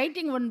 they are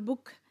writing one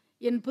book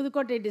in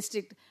Pudukkottai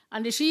district.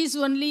 And she is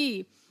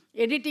only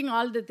editing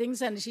all the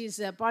things and she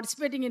is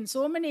participating in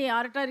so many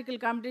oratorical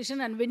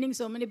competition and winning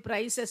so many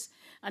prizes.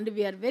 And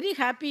we are very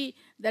happy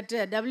that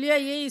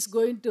WIA is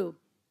going to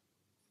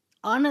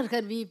honor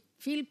her. We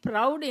feel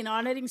proud in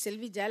honoring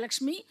Selvi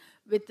Jayalakshmi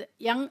with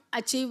Young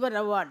Achiever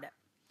Award.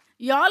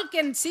 You all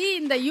can see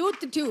in the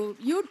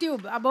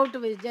YouTube about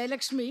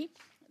Jayalakshmi,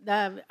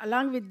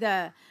 along with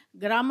the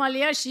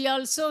Gramalia, she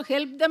also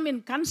helped them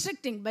in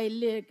constructing by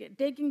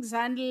taking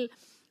sandal,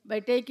 by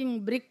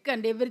taking brick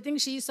and everything.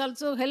 She has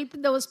also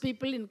helped those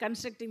people in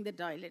constructing the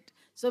toilet.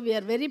 So we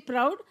are very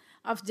proud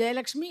of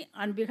Jayalakshmi.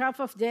 On behalf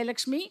of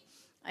Jayalakshmi,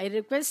 I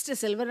request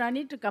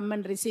Selvarani to come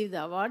and receive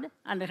the award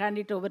and hand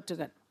it over to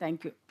her.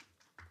 Thank you.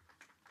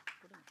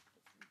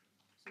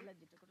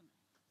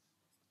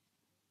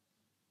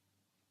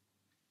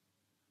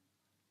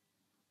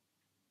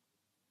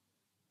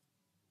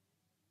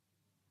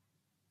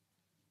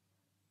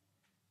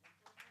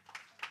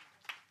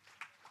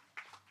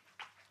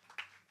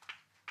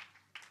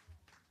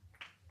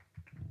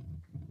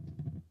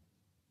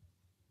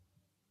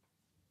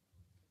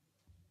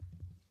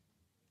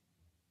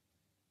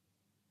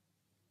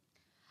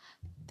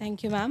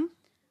 Thank you, ma'am.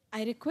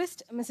 I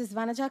request Mrs.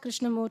 Vanaja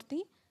Krishnamurthy,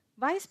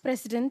 Vice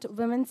President,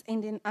 Women's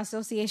Indian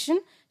Association,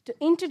 to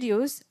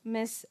introduce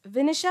Ms.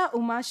 Vinisha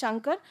Uma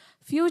Shankar,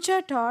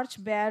 future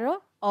torch bearer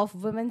of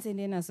Women's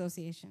Indian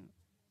Association.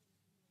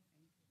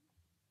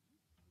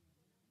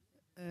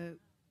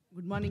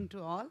 Good morning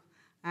to all.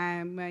 I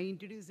am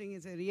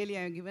introducing, I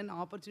am given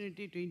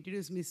opportunity to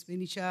introduce Ms.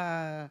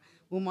 Vinisha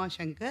Uma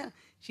Shankar.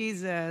 She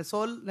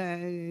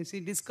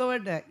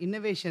discovered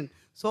innovation,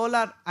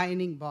 solar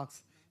ironing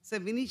box. So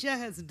Vinisha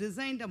has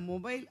designed a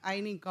mobile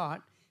ironing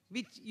cart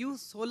which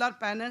use solar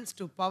panels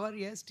to power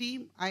a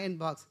steam iron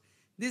box.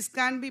 This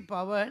can be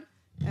powered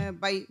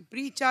by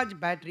pre-charged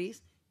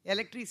batteries,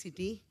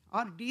 electricity,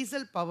 or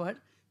diesel-powered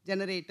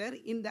generator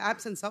in the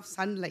absence of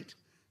sunlight.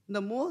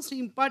 The most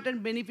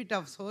important benefit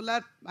of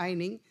solar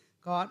mining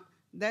car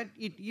that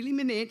it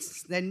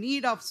eliminates the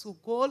need of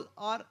coal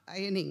or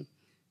ironing.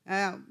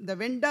 The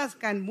vendors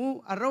can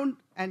move around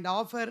and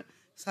offer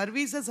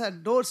services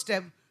at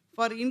doorstep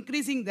for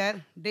increasing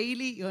their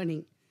daily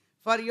earning.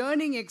 For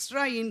earning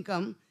extra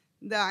income,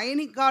 the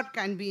ironing card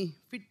can be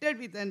fitted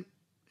with a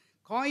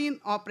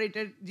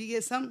coin-operated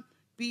GSM,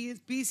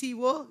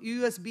 PCO,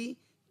 USB,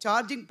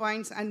 charging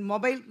points, and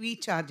mobile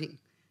recharging.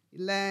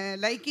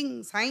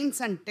 Liking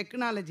science and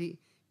technology,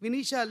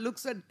 Vinisha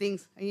looks at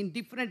things in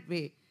different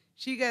way.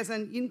 She has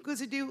an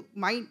inquisitive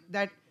mind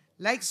that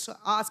likes to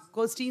ask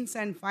questions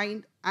and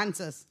find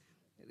answers.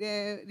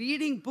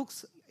 Reading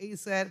books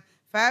is her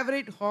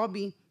favorite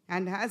hobby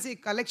and has a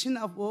collection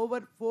of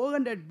over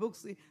 400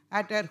 books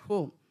at her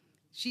home.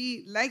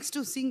 She likes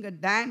to sing,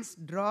 dance,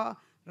 draw,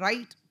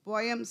 write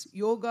poems,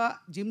 yoga,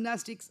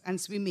 gymnastics, and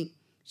swimming.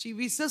 She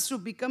wishes to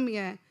become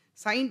a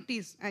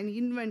scientist and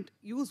invent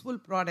useful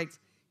products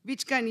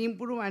which can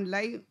improve and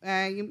life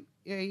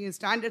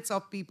standards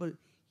of people,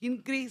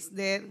 increase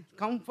their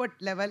comfort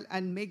level,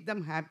 and make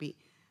them happy.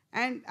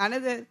 And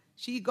another,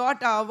 she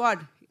got an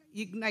award,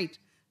 Ignite,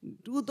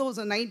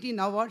 2019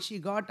 award. She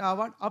got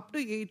award up to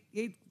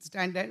 8th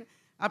standard,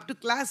 up to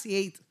class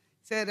 8th.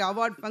 So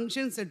award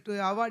functions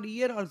to award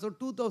year also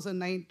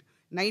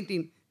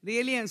 2019.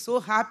 Really, I'm so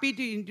happy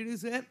to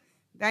introduce her.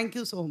 Thank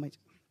you so much.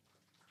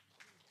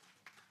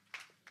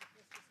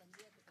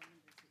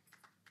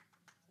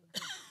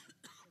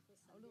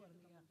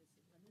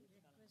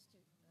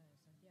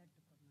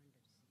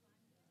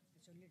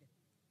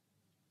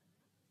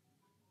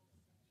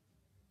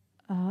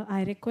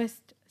 I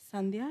request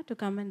Sandhya to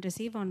come and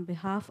receive on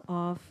behalf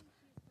of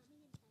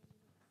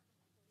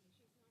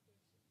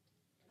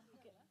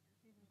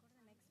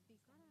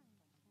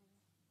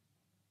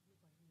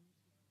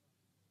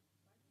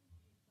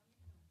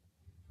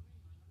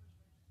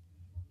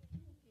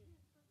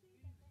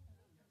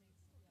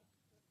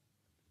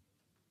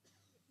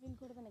We'll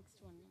go to the next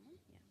one. Yeah.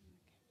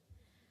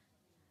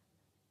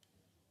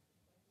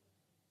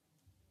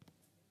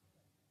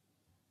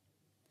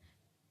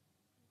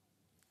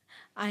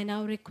 I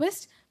now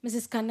request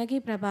Mrs.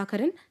 Kannagi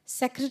Prabhakaran,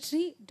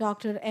 Secretary,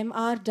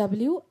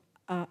 Dr.MRW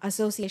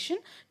Association,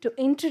 to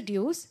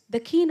introduce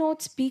the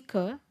keynote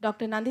speaker,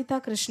 Dr.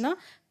 Nandita Krishna,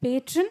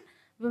 Patron,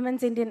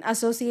 Women's Indian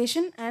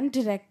Association and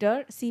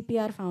Director,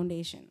 CPR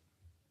Foundation.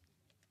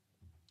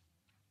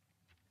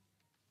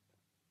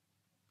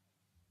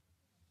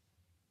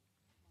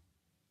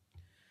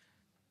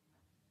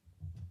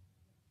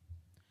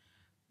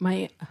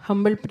 My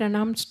humble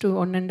pranams to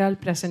one and all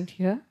present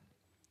here.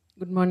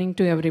 Good morning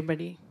to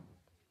everybody.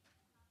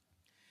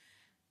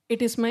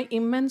 It is my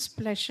immense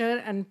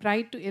pleasure and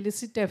pride to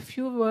elicit a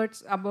few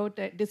words about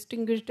a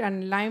distinguished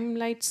and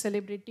limelight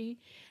celebrity,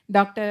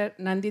 Dr.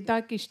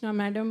 Nandita Krishna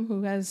Madam,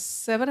 who has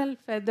several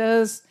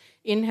feathers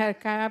in her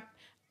cap,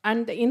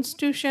 and the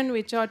institution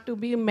which ought to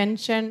be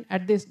mentioned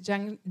at this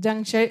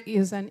juncture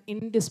is an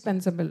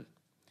indispensable.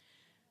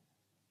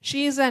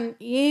 She is an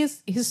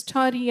ace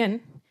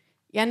historian,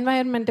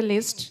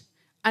 environmentalist,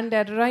 and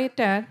a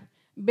writer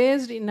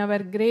based in our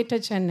greater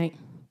Chennai.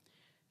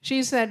 She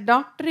is a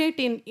doctorate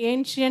in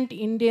ancient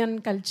Indian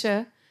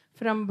culture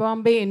from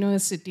Bombay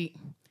University,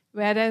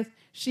 whereas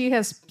she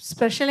has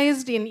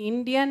specialized in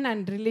Indian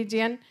and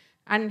religion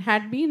and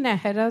had been a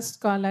Hera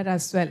scholar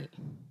as well.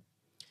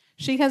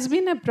 She has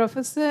been a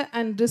professor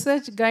and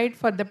research guide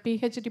for the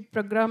PhD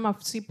program of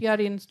CPR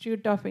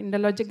Institute of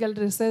Indological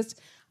Research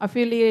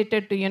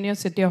affiliated to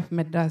University of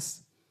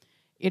Madras.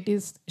 It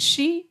is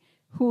she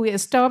who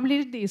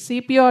established the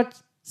CPR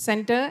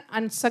Center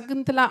and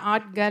Sakuntala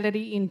Art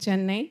Gallery in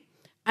Chennai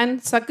and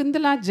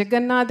Sakuntala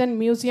Jagannathan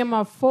Museum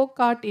of Folk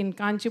Art in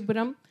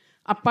Kanchipuram,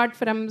 apart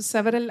from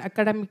several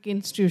academic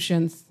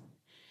institutions.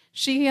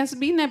 She has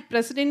been a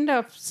president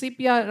of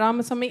CPR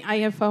Ramasamy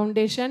Iyer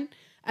Foundation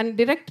and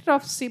director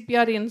of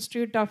CPR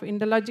Institute of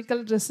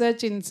Indological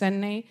Research in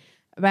Chennai,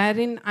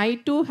 wherein I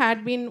too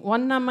had been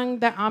one among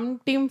the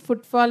umpteen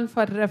footfall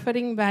for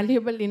referring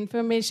valuable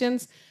information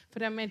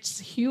from its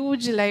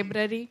huge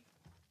library,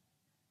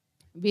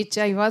 which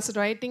I was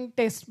writing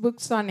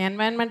textbooks on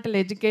environmental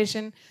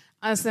education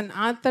as an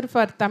author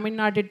for Tamil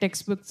Nadu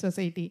Textbook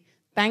Society.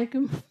 Thank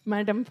you,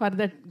 Madam, for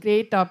that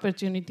great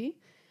opportunity.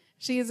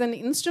 She is an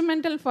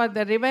instrumental for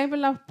the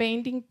revival of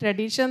painting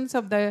traditions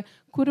of the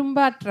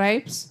Kurumba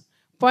tribes,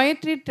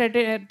 poetry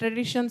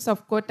traditions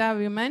of Kota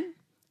women,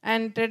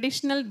 and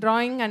traditional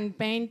drawing and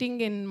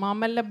painting in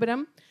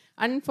Mamallapuram,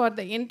 and for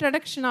the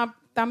introduction of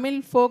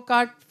Tamil folk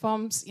art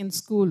forms in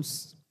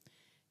schools.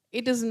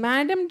 It is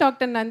Madam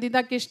Dr.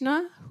 Nandita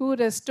Krishna who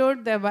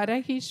restored the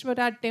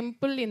Varahishwara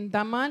temple in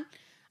Damal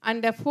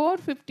and a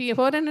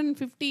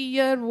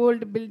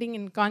 450-year-old building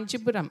in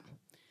Kanchipuram.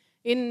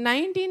 In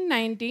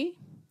 1990,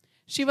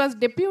 she was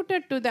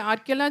deputed to the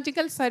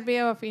Archaeological Survey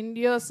of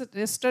India's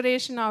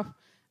restoration of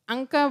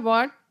Angkor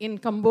Wat in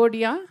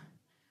Cambodia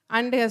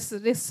and has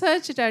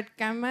researched at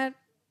Khmer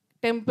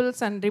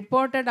temples and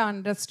reported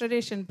on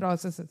restoration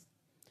processes.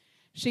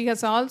 She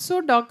has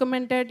also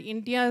documented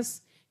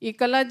India's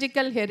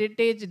ecological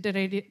heritage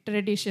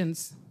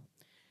traditions.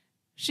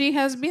 She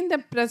has been the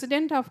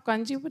president of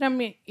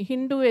Kanchipuram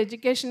Hindu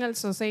Educational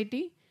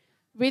Society,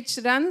 which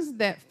runs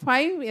the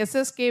 5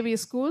 SSKV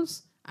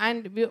schools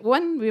and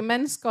 1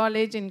 women's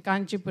college in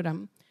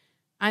Kanchipuram,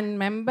 and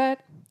member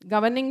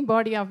governing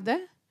body of the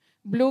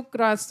Blue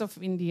Cross of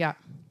India.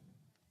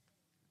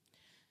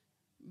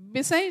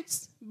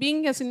 Besides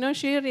being a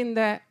sinoshare in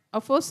the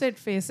aforesaid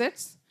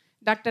facets,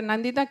 Dr.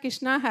 Nandita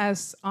Krishna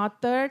has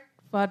authored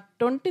for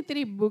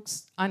 23 books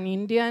on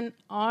Indian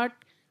art,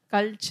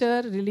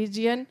 culture,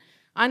 religion,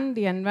 and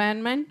the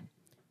environment,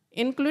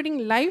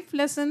 including life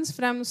lessons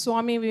from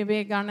Swami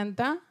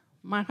Vivekananda,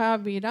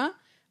 Mahavira,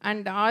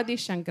 and Adi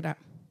Shankara.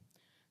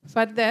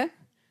 Further,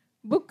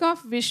 Book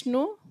of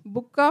Vishnu,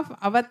 Book of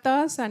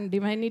Avatars and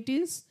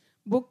Divinities,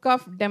 Book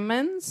of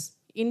Demons,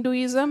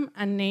 Hinduism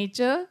and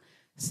Nature,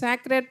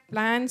 Sacred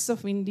Plants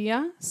of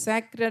India,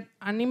 Sacred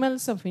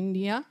Animals of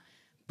India,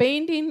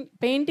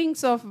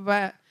 paintings of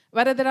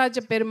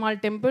Varadaraja Perumal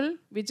Temple,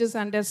 which is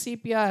under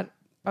CPR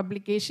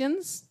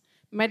Publications,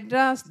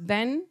 Madras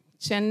then,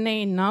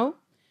 Chennai now,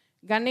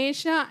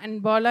 Ganesha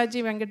and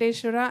Balaji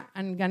Venkateshwara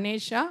and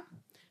Ganesha,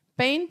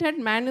 painted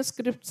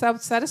manuscripts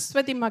of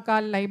Saraswati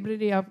Makal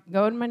Library of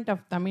Government of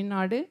Tamil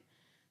Nadu,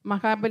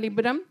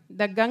 Mahabalipuram,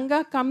 The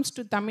Ganga Comes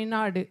to Tamil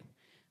Nadu,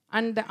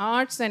 and the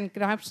Arts and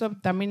Crafts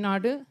of Tamil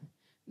Nadu,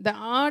 the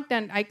Art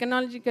and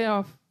Iconology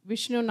of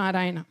Vishnu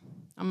Narayana,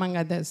 among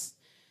others.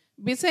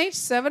 Besides,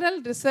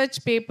 several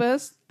research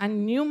papers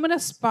and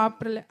numerous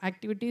popular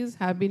activities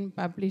have been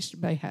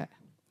published by her.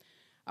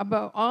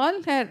 Above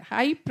all her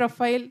high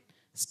profile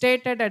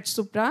stated at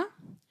Supra,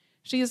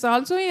 she is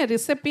also a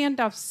recipient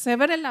of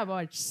several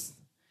awards,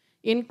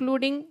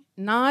 including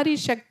Nari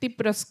Shakti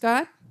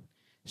Puraskar,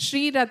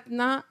 Sri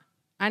Ratna,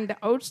 and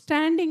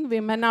Outstanding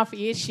Women of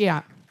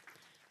Asia,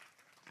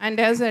 and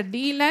as a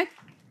DLED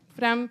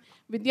from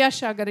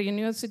Vidyasagar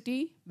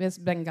University,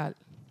 West Bengal.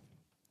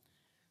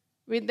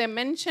 With the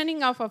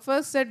mentioning of a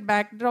first set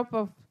backdrop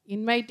of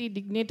invitee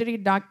dignitary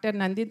Dr.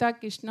 Nandita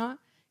Krishna,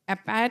 a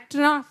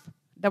patron of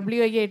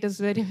WIA, it is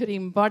very, very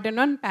important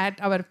one,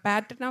 our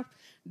patron of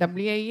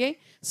WIA,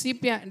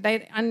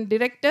 CPR, and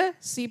director,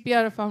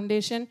 CPR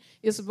Foundation,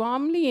 is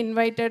warmly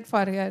invited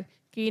for her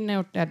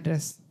keynote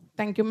address.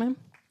 Thank you, ma'am.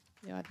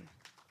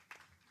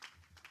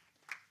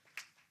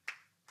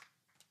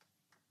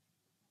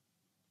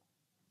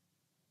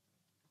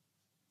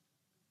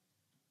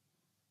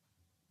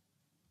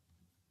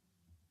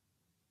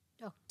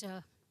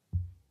 Dr.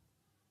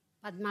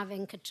 Padma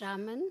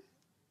Venkatraman,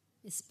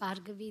 Ms.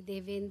 Bhargavi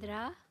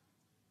Devendra,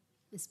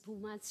 Ms.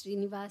 Bhuma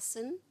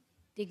Srinivasan,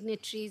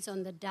 dignitaries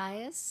on the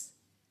dais,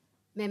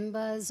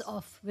 members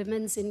of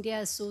Women's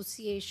India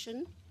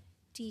Association,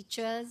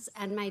 teachers,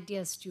 and my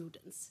dear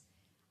students.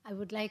 I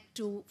would like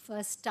to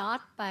first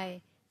start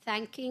by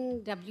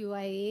thanking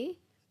WIA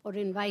for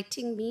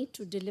inviting me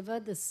to deliver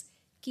this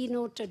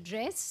keynote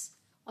address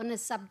on a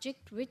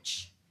subject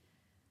which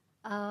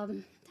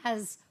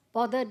has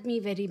bothered me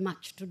very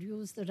much, to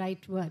use the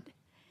right word.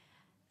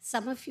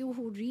 Some of you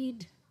who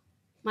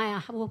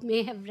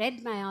may have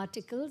read my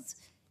articles.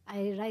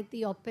 I write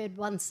the op-ed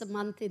once a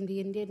month in the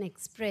Indian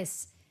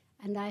Express,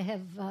 and I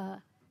have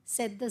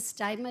said this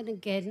time and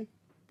again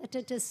that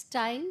it is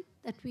time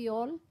that we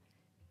all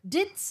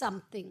did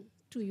something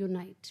to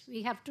unite.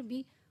 We have to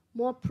be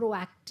more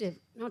proactive,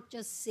 not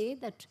just say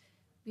that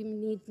we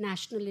need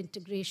national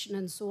integration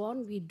and so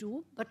on, we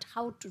do, but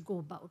how to go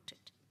about it.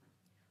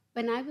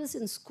 When I was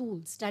in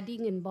school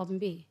studying in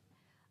Bombay,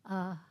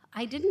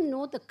 I didn't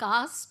know the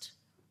caste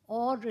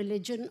or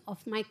religion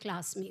of my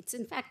classmates.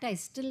 In fact, I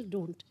still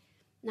don't.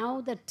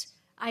 Now that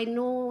I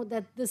know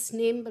that this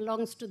name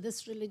belongs to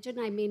this religion,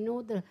 I may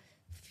know the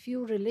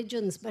few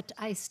religions, but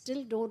I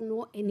still don't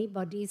know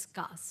anybody's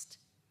caste.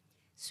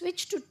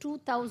 Switch to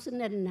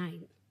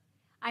 2009.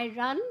 I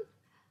run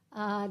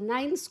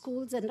 9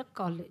 schools and a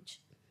college.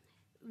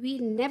 We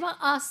never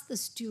asked the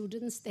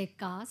students their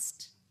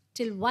caste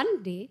till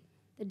one day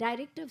the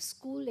Director of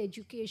School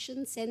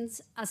Education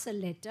sends us a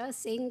letter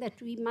saying that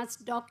we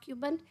must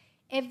document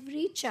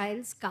every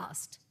child's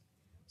caste.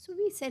 So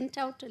we sent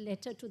out a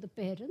letter to the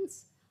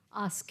parents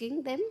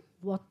asking them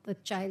what the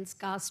child's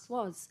caste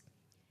was.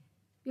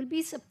 You'll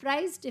be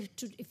surprised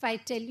if I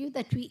tell you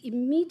that we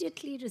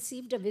immediately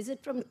received a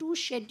visit from 2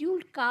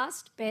 scheduled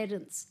caste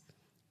parents,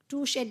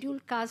 2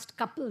 scheduled caste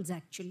couples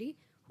actually,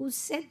 who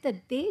said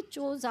that they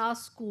chose our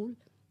school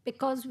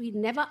because we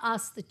never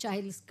asked the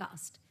child's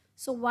caste.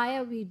 So why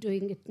are we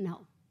doing it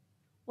now?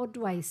 What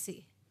do I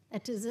say?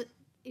 It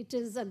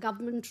is a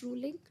government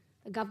ruling.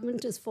 The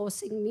government is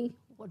forcing me.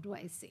 What do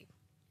I say?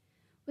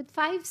 With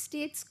 5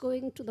 states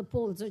going to the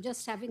polls, or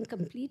just having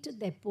completed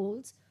their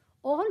polls,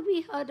 all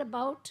we heard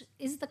about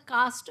is the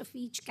caste of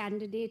each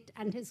candidate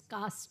and his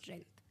caste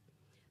strength.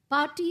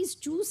 Parties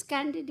choose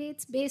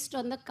candidates based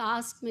on the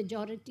caste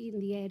majority in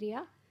the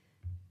area,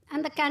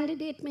 And the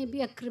candidate may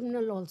be a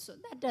criminal also.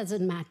 That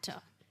doesn't matter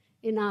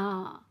in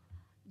our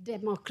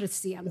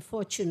democracy,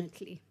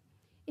 unfortunately.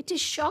 It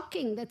is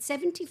shocking that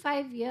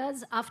 75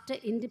 years after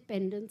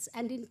independence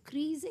and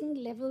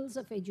increasing levels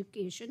of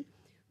education,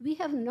 we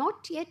have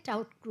not yet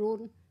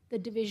outgrown the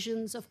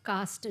divisions of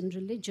caste and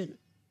religion.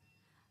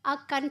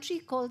 Our country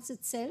calls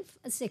itself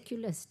a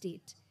secular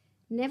state.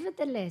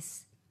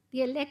 Nevertheless,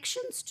 the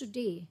elections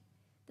today,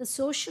 the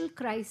social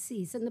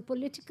crises, and the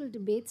political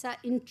debates are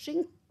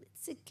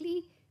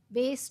intrinsically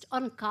based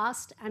on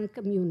caste and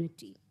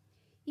community.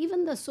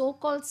 Even the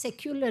so-called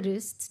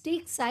secularists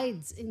take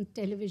sides in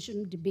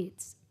television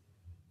debates.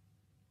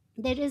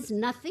 There is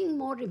nothing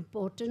more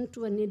important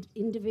to an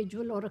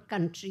individual or a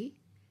country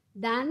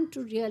than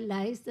to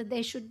realize that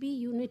there should be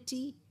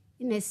unity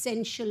in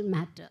essential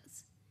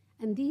matters.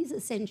 And these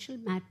essential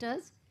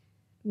matters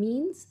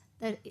means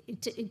that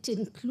it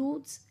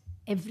includes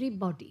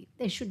everybody.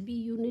 There should be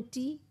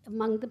unity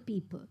among the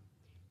people,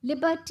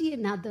 liberty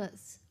in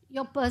others,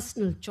 your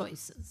personal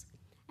choices,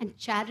 and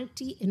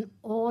charity in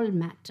all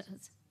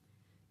matters.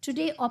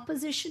 Today,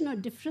 opposition or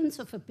difference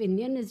of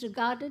opinion is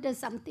regarded as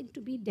something to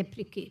be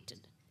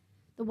deprecated.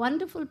 The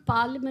wonderful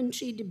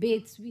parliamentary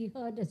debates we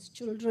heard as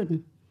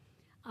children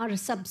are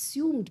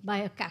subsumed by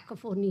a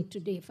cacophony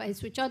today. If I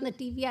switch on the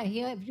TV, I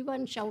hear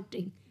everyone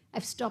shouting.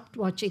 I've stopped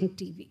watching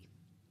TV.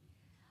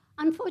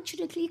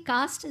 Unfortunately,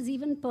 caste has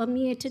even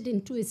permeated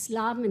into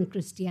Islam and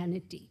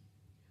Christianity.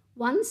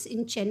 Once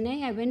in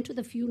Chennai, I went to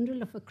the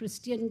funeral of a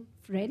Christian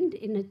friend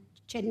in a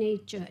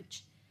Chennai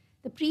church.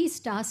 The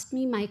priest asked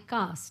me my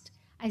caste.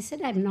 I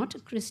said, I'm not a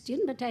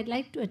Christian, but I'd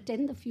like to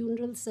attend the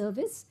funeral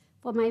service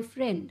for my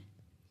friend.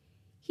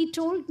 He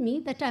told me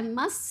that I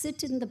must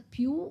sit in the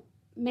pew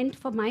meant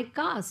for my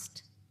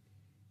caste.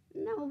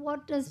 Now,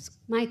 what does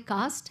my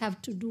caste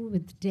have to do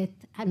with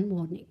death and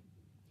mourning?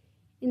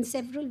 In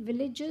several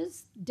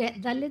villages,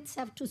 Dalits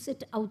have to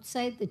sit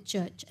outside the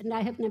church, and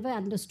I have never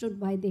understood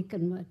why they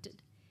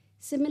converted.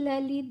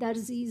 Similarly,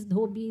 Darzis,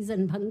 Dhobis,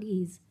 and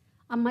Bhangis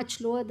are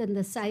much lower than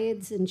the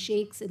Sayyids and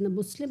Sheikhs in the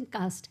Muslim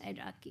caste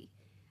hierarchy,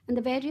 and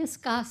the various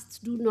castes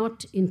do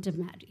not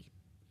intermarry.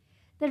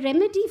 The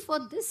remedy for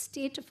this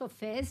state of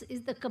affairs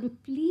is the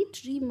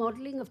complete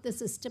remodeling of the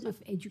system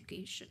of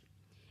education.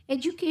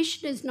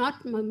 Education is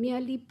not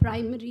merely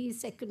primary,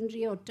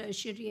 secondary, or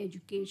tertiary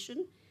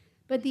education,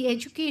 but the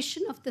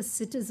education of the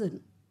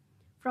citizen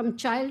from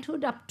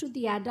childhood up to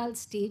the adult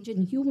stage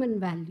in human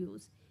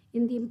values,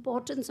 in the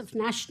importance of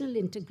national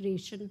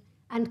integration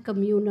and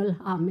communal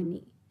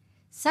harmony.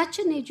 Such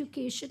an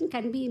education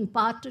can be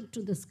imparted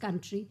to this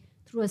country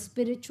through a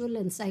spiritual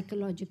and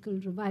psychological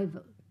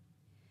revival.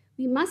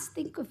 We must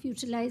think of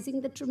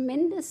utilizing the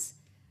tremendous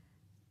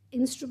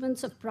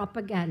instruments of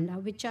propaganda,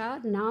 which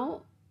are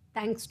now,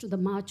 thanks to the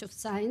march of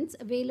science,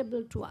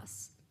 available to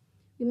us.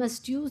 We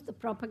must use the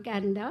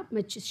propaganda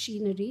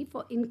machinery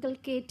for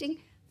inculcating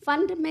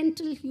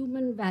fundamental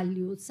human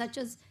values such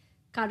as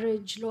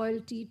courage,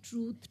 loyalty,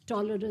 truth,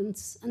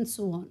 tolerance, and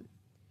so on.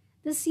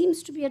 This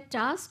seems to be a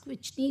task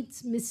which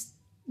needs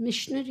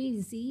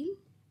missionary zeal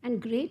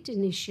and great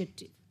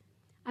initiative.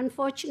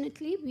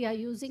 Unfortunately, we are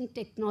using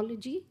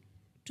technology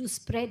to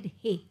spread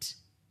hate,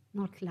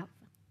 not love.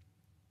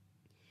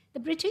 The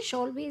British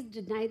always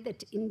denied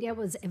that India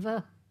was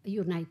ever a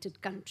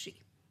united country,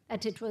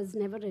 that it was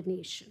never a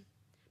nation.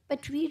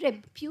 But we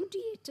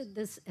repudiated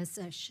this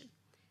assertion.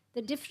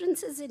 The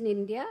differences in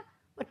India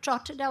were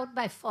trotted out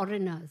by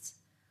foreigners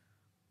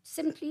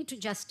simply to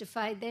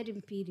justify their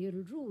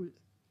imperial rule.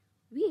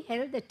 We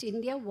held that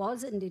India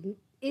was and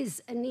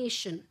is a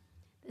nation.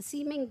 The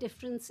seeming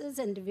differences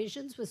and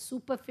divisions were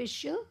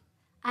superficial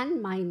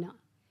and minor.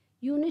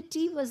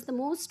 Unity was the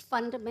most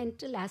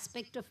fundamental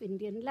aspect of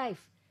Indian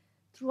life.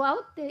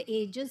 Throughout the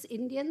ages,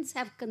 Indians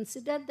have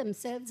considered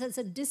themselves as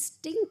a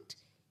distinct,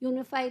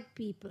 unified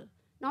people,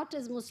 not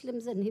as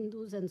Muslims and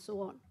Hindus and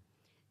so on.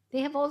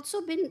 They have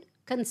also been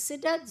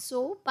considered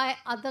so by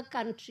other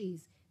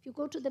countries. If you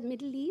go to the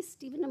Middle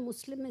East, even a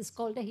Muslim is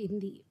called a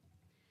Hindu,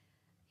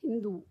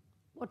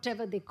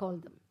 whatever they call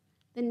them.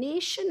 The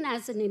nation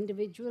as an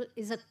individual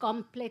is a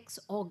complex,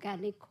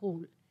 organic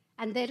whole,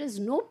 and there is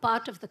no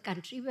part of the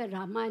country where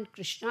Rama and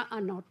Krishna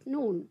are not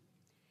known.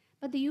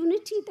 But the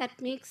unity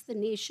that makes the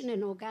nation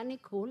an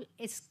organic whole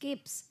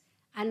escapes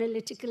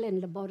analytical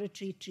and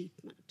laboratory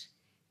treatment.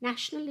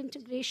 National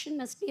integration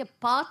must be a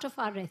part of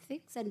our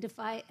ethics and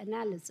defy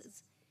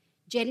analysis.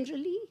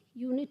 Generally,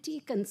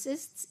 unity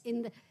consists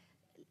in the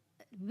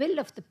will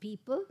of the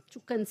people to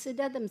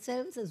consider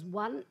themselves as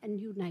one and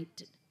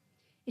united.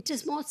 It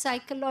is more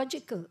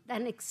psychological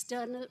than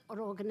external or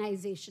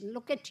organization.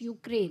 Look at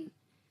Ukraine.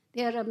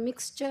 They are a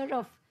mixture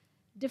of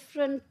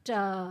different,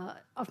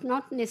 of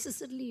not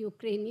necessarily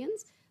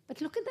Ukrainians,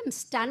 but look at them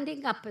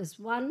standing up as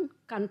one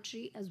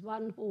country, as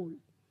one whole.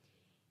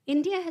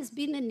 India has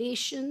been a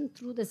nation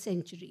through the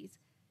centuries.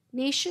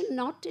 Nation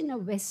not in a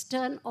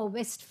Western or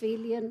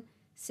Westphalian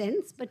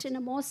sense, but in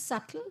a more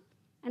subtle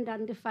and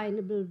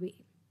undefinable way.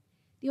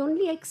 The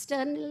only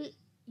external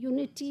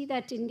unity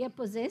that India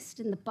possessed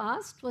in the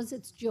past was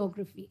its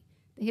geography.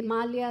 The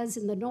Himalayas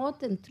in the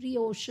north and 3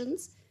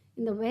 oceans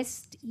in the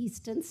west,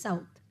 east, and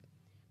south.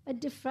 But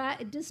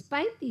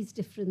despite these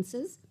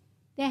differences,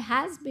 there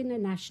has been a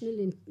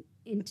national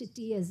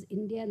entity as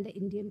India and the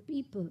Indian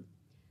people.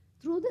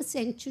 Through the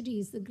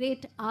centuries, the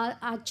great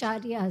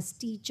acharyas,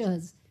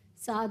 teachers,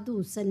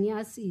 sadhus,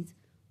 sannyasis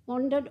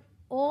wandered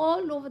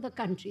all over the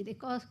country. They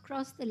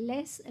crossed the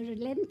length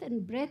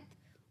and breadth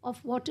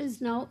of what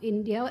is now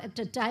India at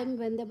a time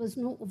when there was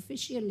no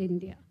official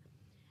India.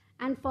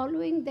 And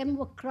following them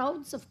were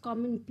crowds of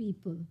common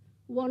people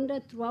who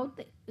wandered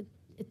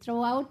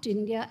throughout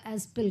India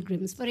as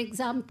pilgrims. For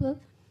example,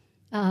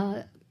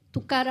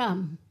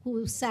 Tukaram,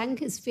 who sang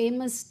his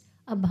famous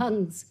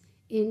abhangs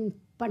in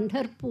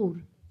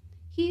Pandharpur,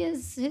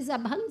 his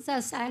abhangs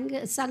are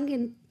sung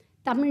in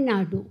Tamil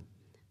Nadu,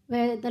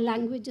 where the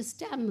language is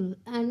Tamil,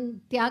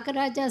 and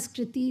Tyagaraja's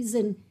kritis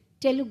in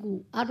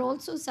Telugu are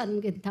also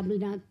sung in Tamil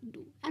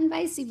Nadu, and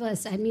vice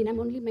versa. I mean, I'm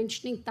only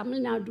mentioning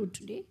Tamil Nadu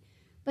today,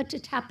 but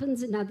it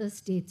happens in other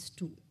states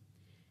too.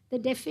 The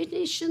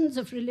definitions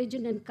of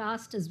religion and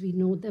caste as we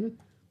know them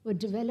were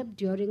developed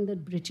during the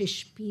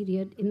British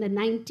period in the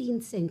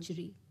 19th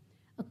century.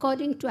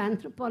 According to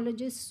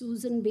anthropologist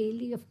Susan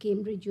Bailey of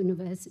Cambridge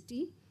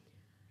University,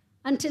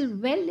 until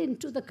well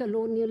into the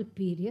colonial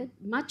period,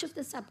 much of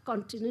the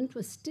subcontinent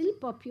was still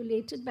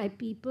populated by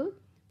people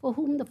for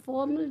whom the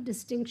formal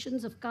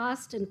distinctions of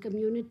caste and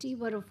community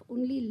were of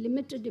only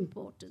limited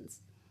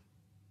importance,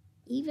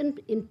 even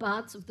in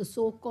parts of the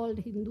so-called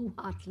Hindu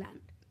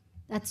heartland.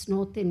 That's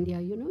North India,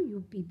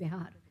 UP,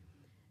 Bihar.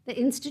 The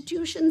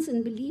institutions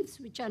and beliefs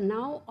which are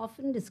now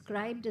often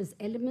described as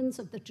elements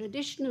of the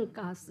traditional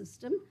caste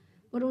system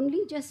were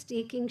only just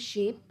taking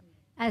shape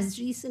as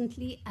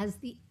recently as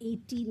the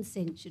 18th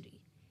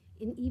century.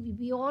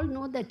 We all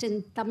know that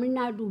in Tamil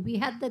Nadu, we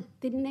had the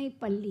Thinnai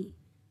Palli,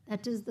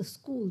 that is the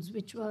schools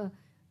which were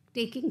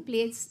taking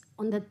place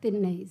on the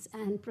Thinnais.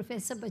 And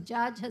Professor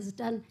Bajaj has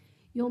done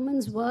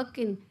yeoman's work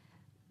in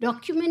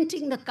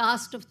documenting the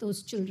caste of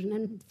those children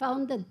and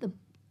found that the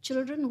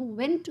children who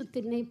went to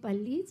Thinnai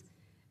Pallis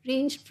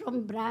ranged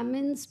from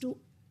Brahmins to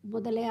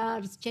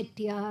Mudalayars,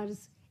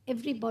 Chettiars,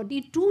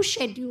 everybody, two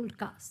scheduled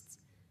castes.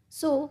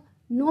 So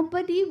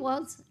nobody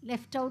was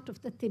left out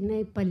of the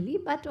Thinnai Palli,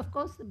 but of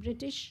course the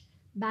British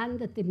banned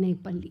the Thinnai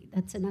Palli.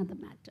 That's another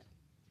matter.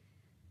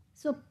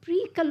 So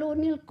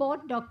pre-colonial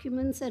court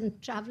documents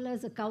and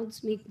travelers'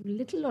 accounts make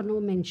little or no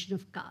mention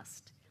of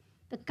caste.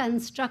 The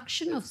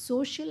construction of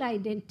social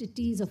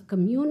identities, of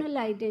communal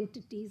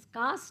identities,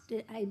 caste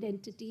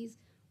identities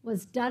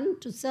was done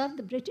to serve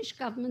the British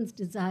government's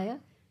desire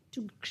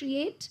to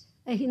create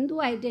a Hindu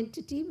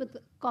identity with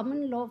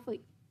common law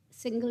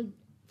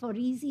for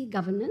easy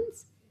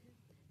governance.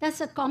 Thus,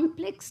 a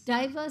complex,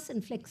 diverse,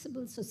 and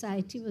flexible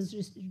society was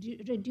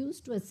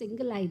reduced to a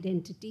single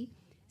identity,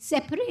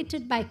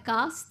 separated by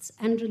castes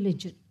and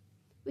religion,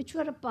 which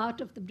were a part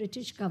of the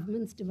British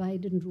government's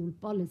divide and rule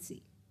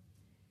policy.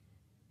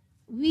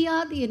 We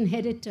are the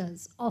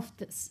inheritors of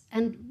this,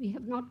 and we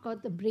have not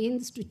got the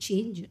brains to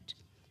change it.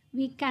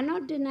 We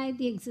cannot deny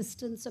the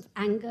existence of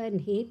anger and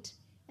hate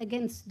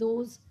against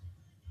those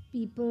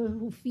people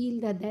who feel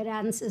that their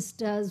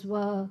ancestors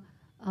were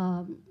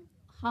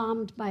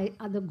harmed by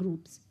other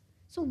groups.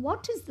 So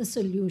what is the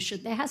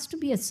solution? There has to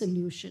be a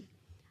solution.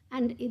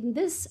 And in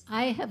this,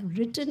 I have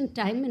written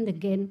time and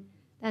again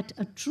that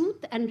a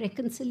Truth and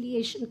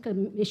Reconciliation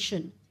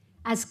Commission,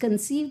 as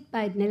conceived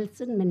by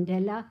Nelson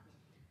Mandela,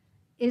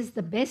 is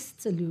the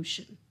best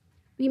solution.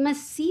 We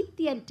must seat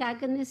the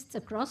antagonists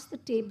across the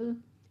table,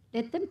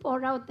 let them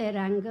pour out their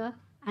anger,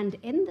 and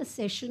end the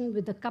session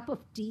with a cup of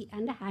tea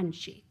and a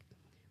handshake.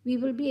 We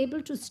will be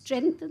able to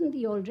strengthen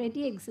the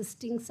already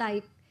existing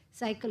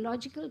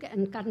psychological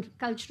and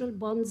cultural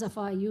bonds of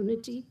our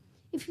unity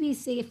if we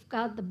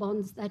safeguard the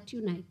bonds that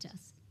unite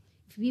us.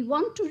 If we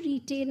want to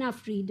retain our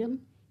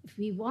freedom, if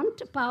we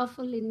want a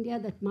powerful India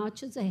that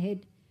marches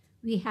ahead,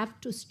 we have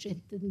to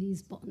strengthen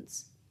these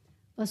bonds.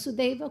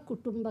 Vasudhaiva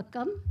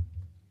Kutumbakam,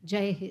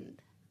 Jai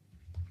Hind.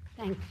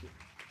 Thank you.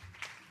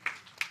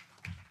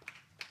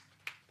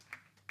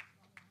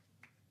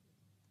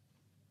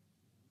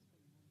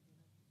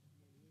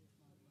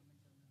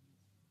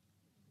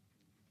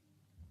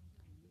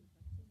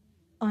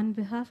 On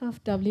behalf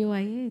of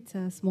WIA, it's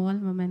a small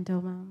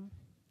memento, ma'am.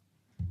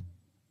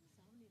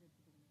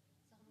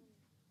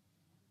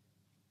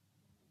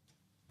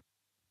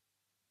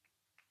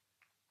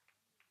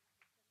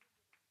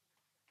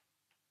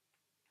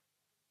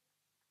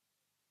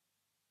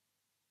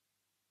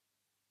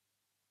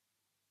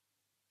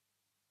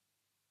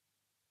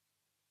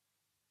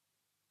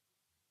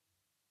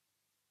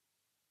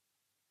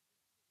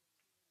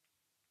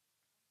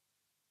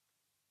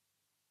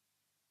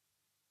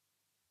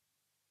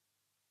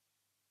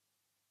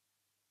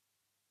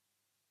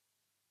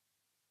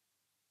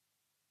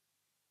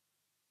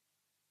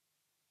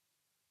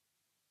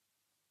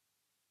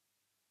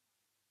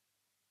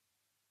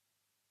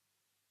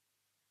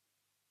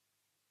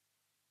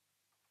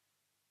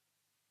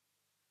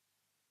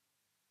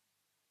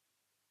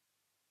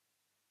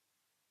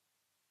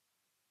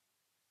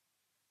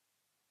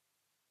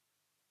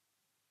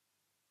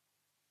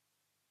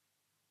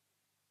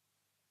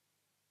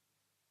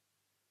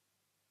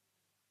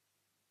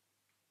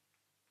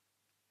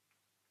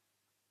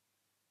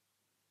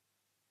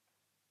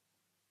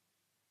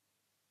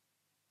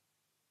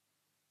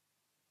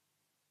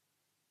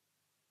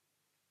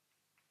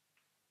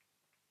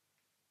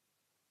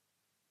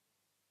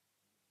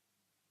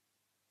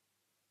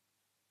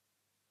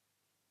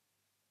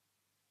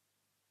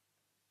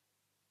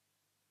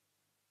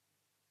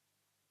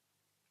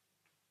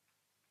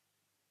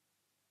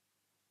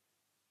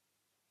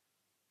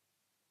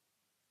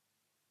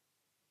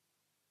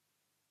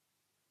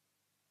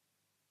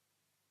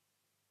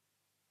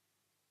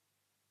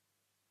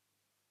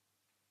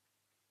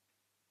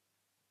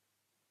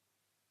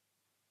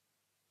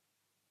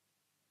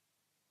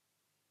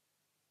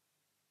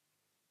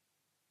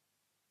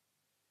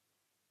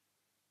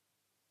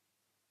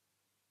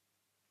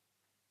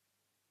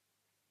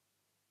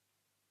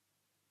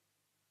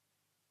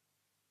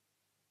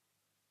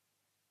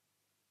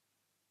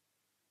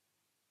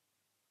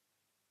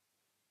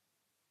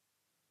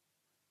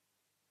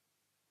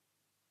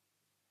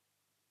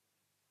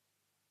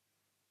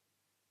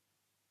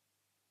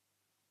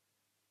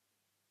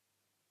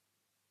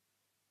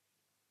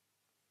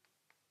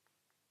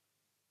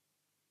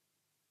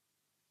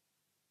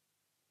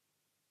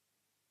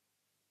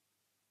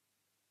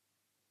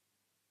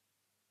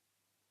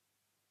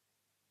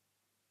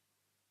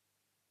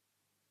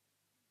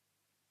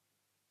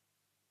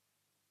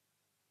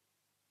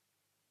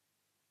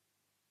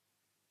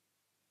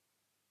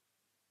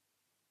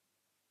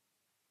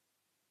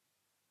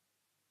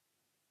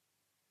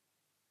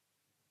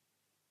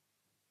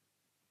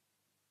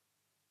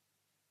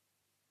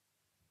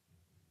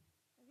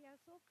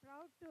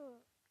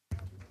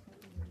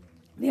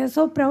 We are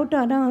so proud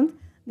to announce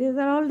these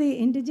are all the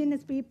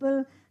indigenous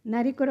people,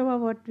 Narikurava,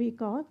 what we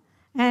call,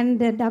 and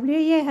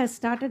WA has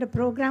started a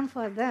program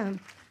for them.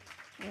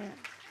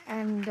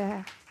 And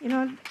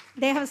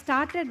they have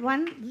started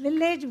one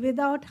village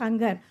without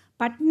hunger,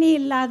 Patni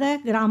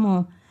Illada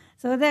Gramo,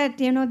 so that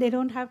they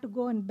don't have to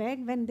go and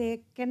beg when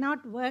they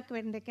cannot work,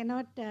 when they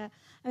cannot,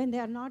 when they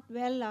are not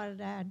well or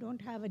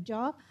don't have a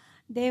job.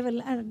 They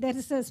will. There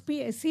is a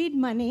seed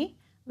money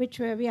which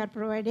we are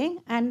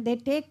providing, and they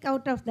take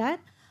out of that.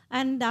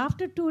 And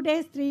after 2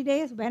 days, 3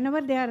 days, whenever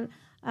they are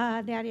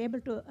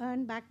able to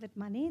earn back that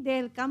money,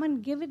 they'll come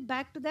and give it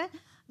back to them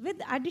with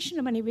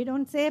additional money. We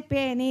don't say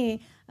pay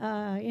any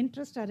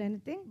interest or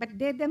anything, but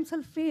they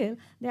themselves feel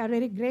they are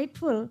very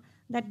grateful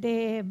that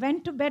they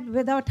went to bed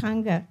without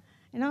hunger.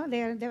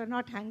 They were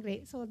not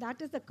hungry. So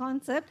that is the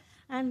concept,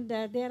 and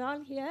they're all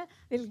here.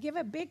 We'll give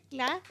a big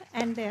clap,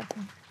 and thank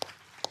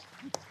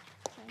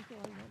you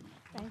all very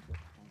much. Thank you.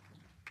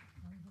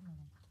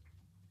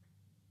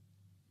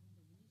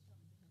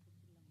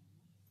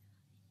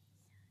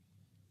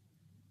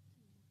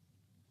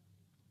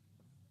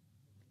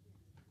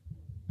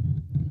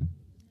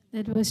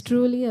 That was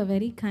truly a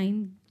very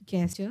kind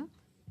gesture.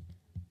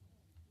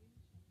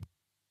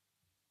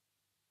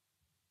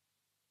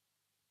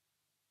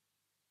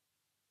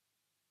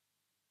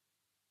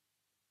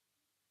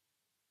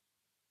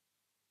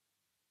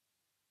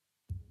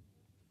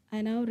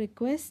 I now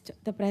request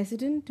the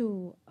President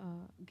to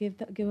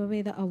give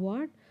away the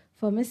award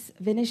for Miss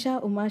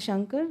Vinisha Uma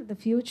Shankar, the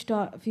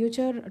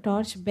future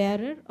torch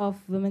bearer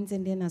of Women's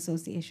Indian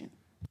Association.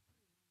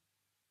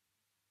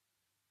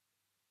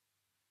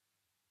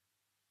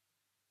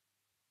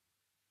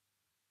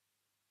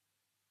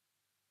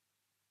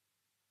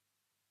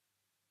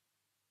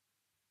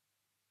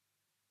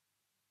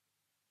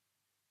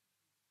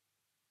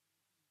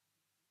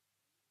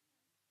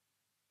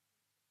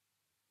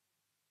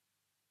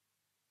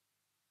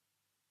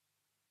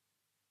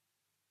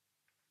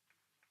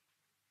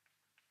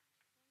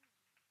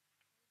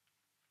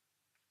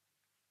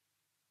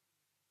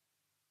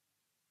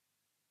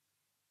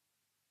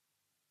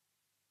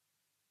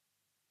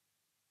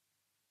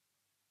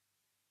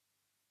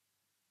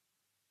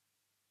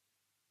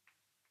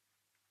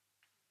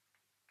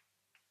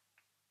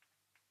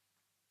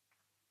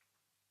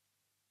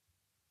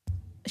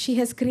 She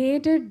has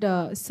created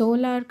a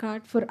solar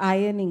cart for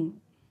ironing.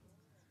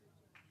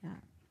 Yeah.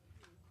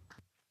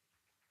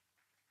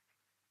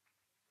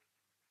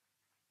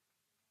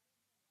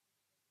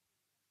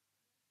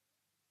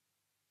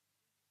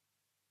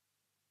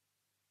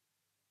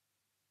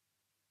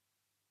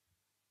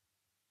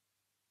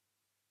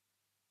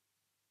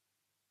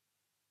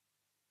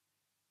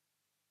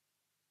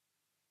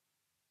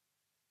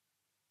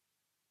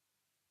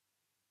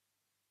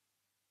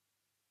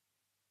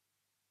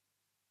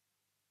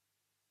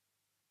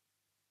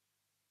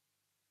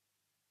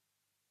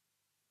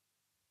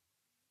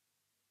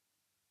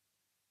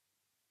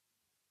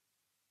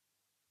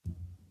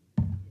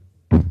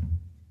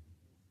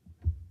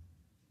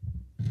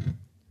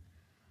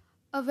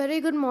 A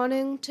very good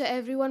morning to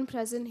everyone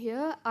present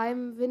here.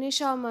 I'm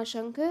Vinisha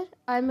Mashankar.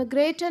 I'm a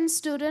grade 10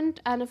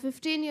 student and a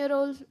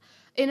 15-year-old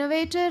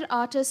innovator,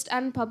 artist,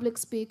 and public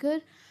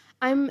speaker.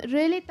 I'm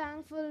really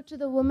thankful to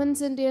the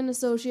Women's Indian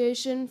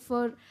Association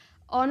for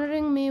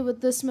honoring me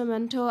with this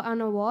memento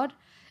and award.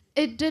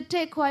 It did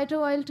take quite a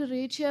while to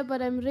reach here, but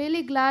I'm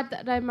really glad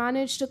that I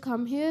managed to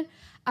come here.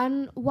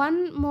 And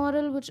one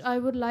moral which I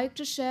would like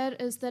to share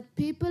is that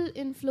people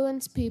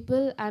influence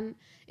people, and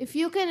if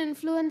you can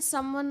influence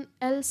someone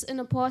else in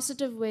a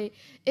positive way,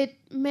 it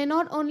may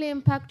not only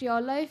impact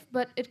your life,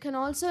 but it can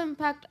also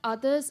impact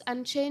others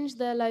and change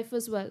their life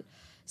as well.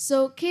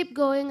 So keep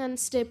going and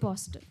stay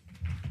positive.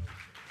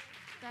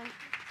 Thank you.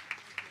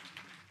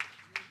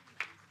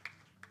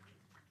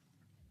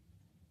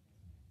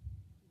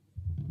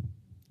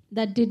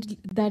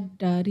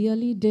 That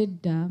really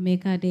did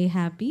make our day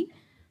happy.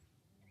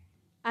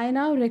 I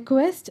now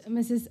request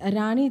Mrs.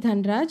 Rani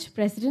Dhanraj,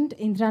 President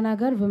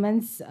Indranagar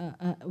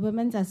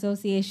Women's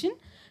Association,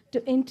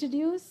 to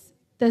introduce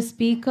the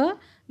speaker,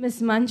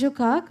 Ms. Manju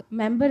Kak,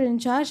 Member in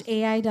Charge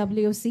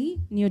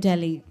AIWC, New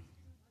Delhi.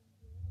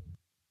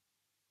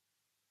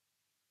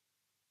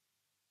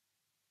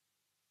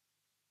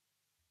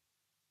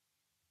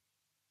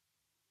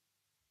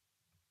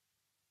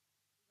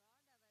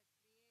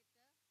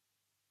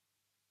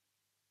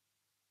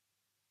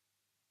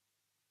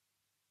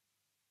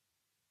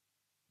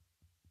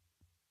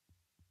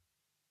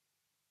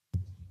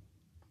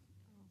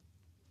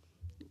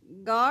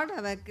 God,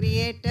 our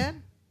Creator,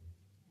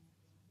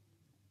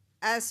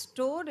 has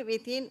stored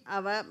within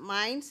our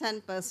minds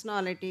and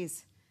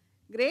personalities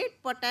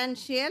great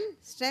potential,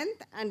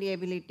 strength, and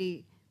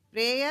ability.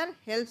 Prayer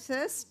helps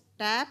us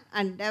tap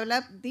and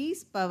develop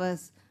these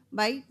powers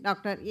by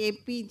Dr.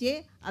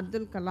 APJ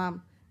Abdul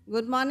Kalam.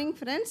 Good morning,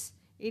 friends.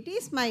 It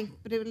is my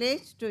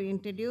privilege to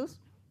introduce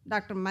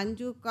Dr.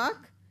 Manju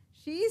Kak.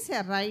 She is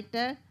a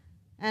writer,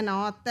 an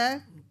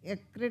author, a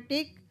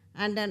critic,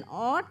 and an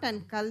art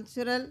and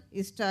cultural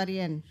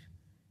historian.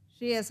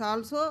 She has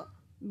also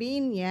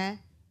been a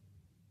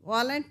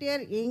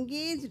volunteer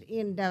engaged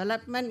in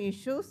development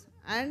issues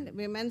and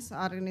women's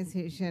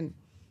organization.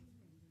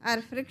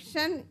 Her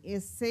friction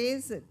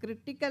essays,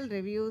 critical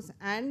reviews,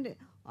 and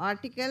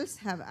articles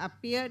have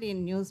appeared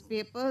in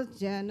newspapers,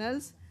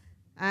 journals,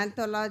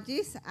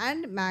 anthologies,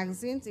 and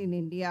magazines in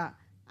India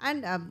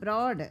and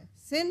abroad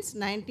since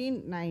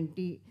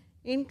 1990,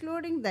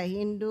 including the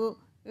Hindu,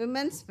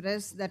 Women's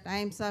Press, The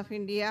Times of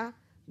India,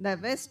 the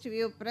West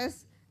View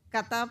Press,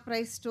 Katha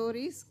Prize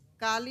Stories,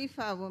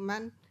 Khalifa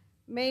Woman,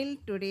 Mail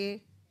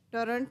Today,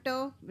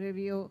 Toronto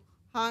Review,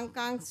 Hong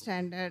Kong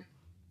Standard,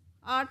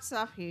 Arts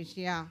of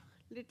Asia,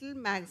 Little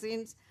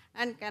Magazines,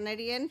 and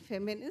Canadian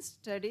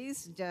Feminist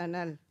Studies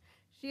Journal.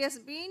 She has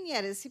been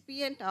a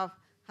recipient of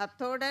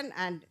Hathodan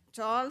and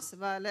Charles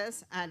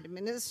Wallace and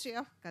Ministry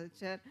of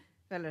Culture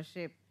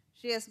Fellowship.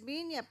 She has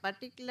been a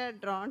particular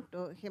drawn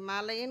to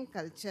Himalayan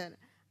culture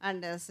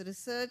and has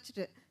researched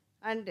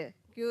and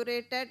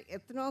curated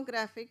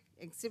ethnographic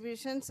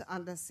exhibitions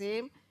on the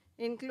same,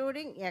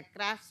 including a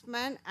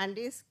craftsman and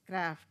his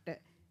craft.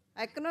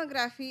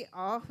 Iconography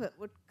of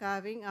wood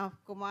carving of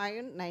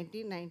Kumaun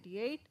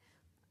 1998,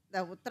 the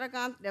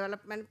Uttarakhand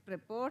Development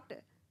Report,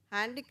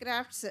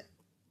 Handicrafts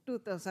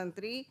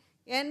 2003,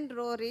 N.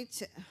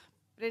 Rorich,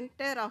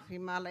 Printer of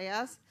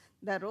Himalayas,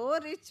 the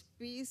Rorich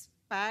Peace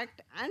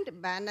Pact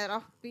and Banner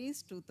of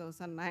Peace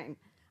 2009,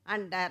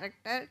 and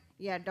directed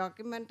a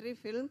documentary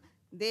film,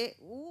 They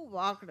Who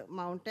Walked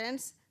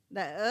Mountains,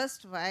 the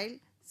erstwhile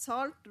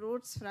salt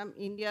routes from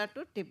India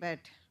to Tibet.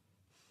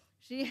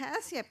 She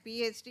has a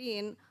PhD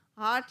in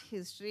art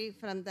history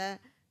from the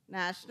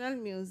National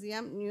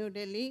Museum, New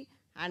Delhi,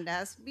 and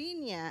has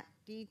been a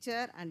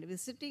teacher and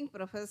visiting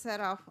professor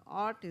of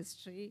art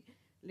history,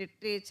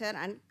 literature,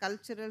 and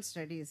cultural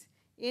studies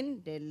in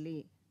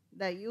Delhi,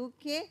 the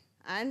UK,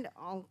 and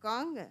Hong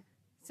Kong,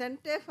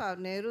 Center for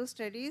Nehru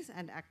Studies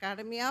and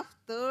Academy of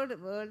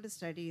Third World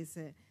Studies,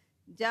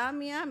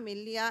 Jamia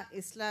Millia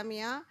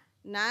Islamia,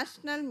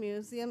 National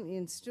Museum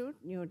Institute,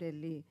 New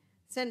Delhi,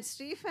 St.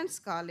 Stephen's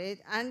College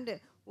and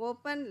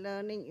Open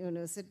Learning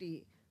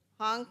University,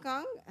 Hong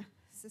Kong,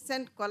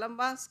 St.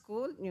 Columba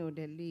School, New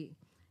Delhi.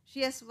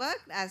 She has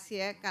worked as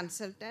a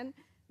consultant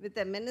with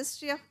the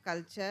Ministry of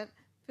Culture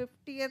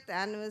 50th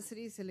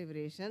anniversary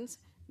celebrations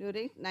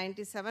during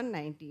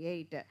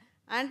 97-98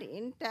 and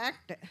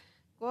Intact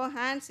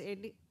Cohan's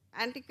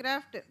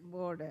Anti-Craft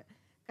Board.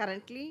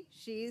 Currently,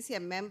 she is a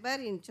member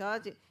in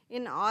charge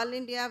in All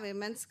India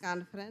Women's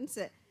Conference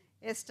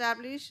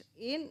established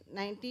in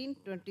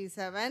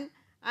 1927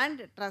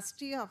 and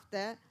trustee of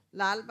the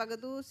Lal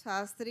Bahadur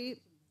Shastri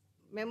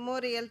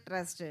Memorial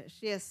Trust.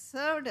 She has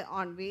served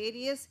on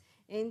various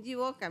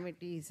NGO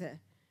committees.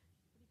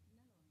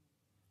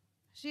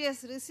 She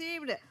has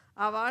received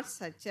awards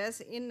such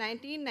as in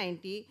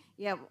 1990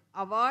 a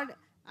award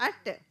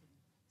at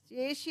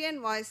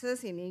Asian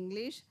Voices in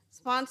English,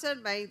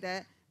 sponsored by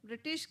the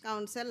British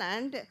Council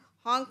and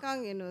Hong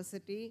Kong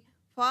University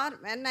for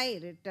When I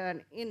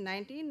Return. In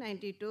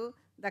 1992,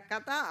 the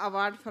Katha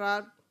Award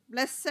for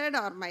Blessed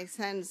Are My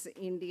Sons,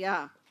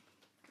 India.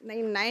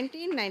 In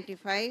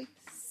 1995,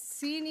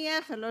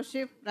 Senior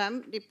Fellowship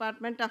from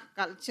Department of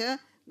Culture,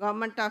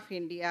 Government of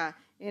India.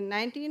 In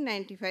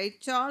 1995,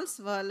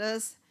 Charles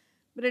Wallace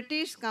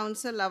British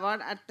Council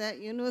Award at the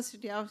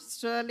University of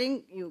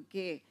Stirling,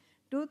 UK.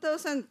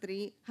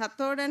 2003,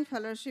 Hathodan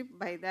Fellowship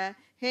by the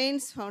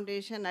Haynes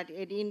Foundation at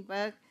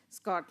Edinburgh,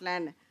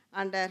 Scotland.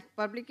 And her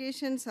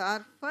publications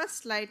are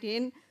First Light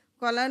in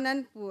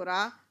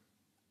Kolananpura,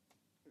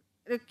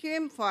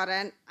 Requiem for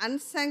an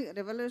Unsung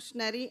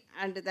Revolutionary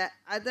and the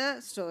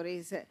Other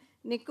Stories.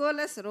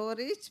 Nicholas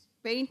Rorich,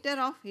 Painter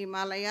of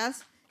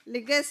Himalayas,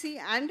 Legacy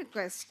and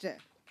Quest.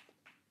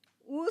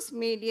 Whose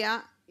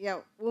Media, a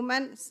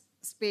Woman's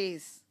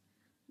Space.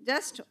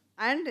 Just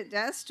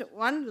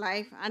One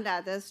Life and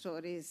Other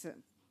Stories.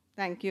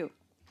 Thank you.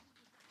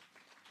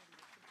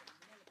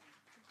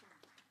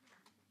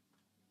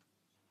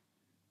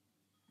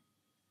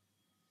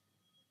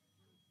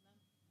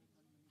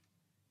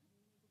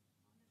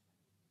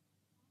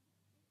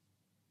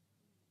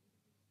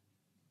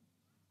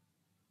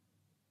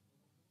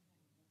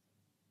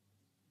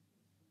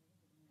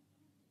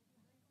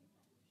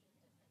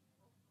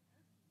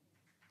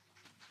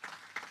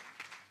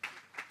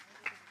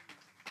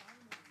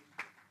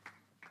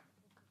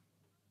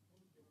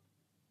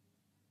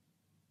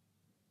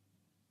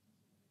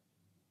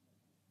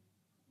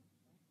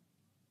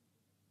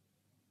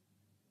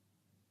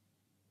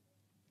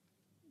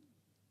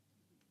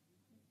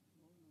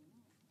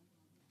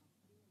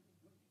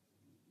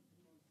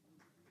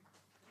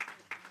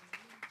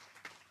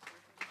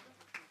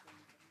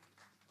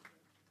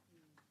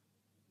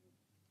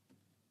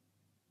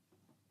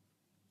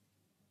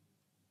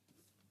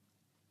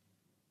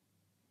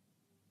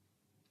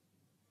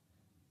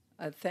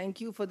 Thank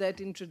you for that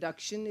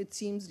introduction. It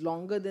seems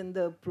longer than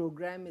the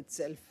program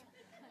itself.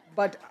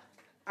 But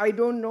I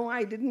don't know,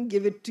 I didn't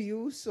give it to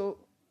you, so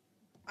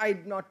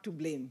I'm not to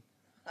blame.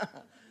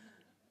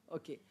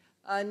 Okay.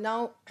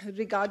 Now,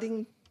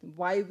 regarding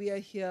why we are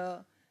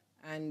here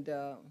and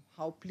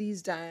how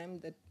pleased I am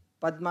that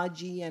Padma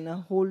ji and her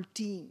whole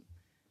team,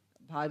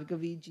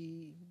 Bhargavi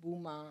ji,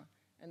 Bhuma,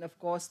 and of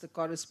course the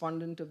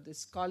correspondent of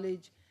this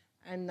college,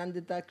 and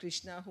Nandita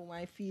Krishna, whom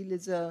I feel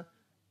is a,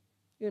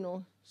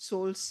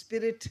 soul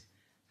spirit,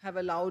 have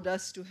allowed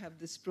us to have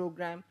this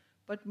program.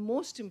 But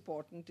most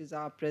important is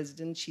our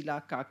president,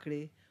 Sheila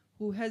Kakre,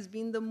 who has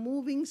been the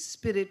moving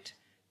spirit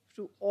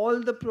through all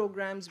the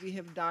programs we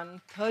have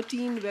done,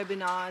 13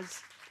 webinars,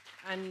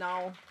 and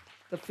now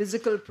the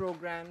physical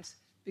programs,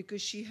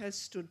 because she has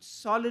stood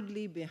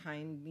solidly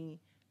behind me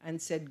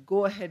and said,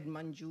 go ahead,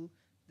 Manju,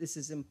 this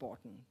is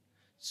important.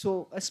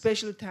 So a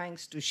special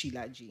thanks to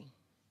Sheila ji.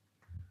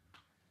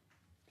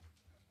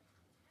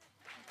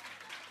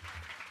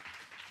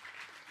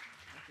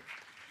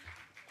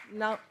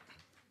 Now,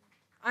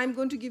 I'm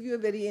going to give you a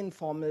very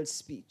informal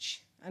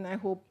speech, and I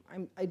hope,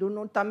 I don't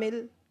know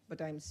Tamil,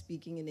 but I'm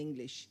speaking in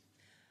English.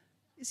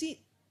 You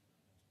see,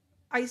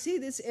 I say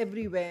this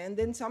everywhere, and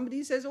then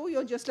somebody says, oh,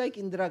 you're just like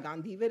Indira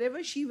Gandhi.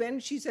 Wherever she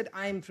went, she said,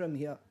 I'm from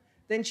here.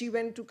 Then she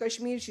went to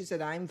Kashmir, she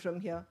said, I'm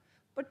from here.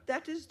 But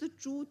that is the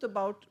truth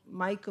about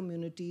my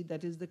community,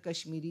 that is the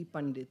Kashmiri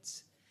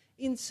Pandits.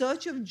 In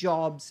search of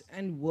jobs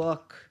and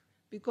work,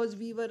 because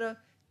we were a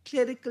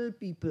clerical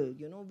people,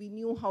 we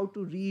knew how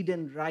to read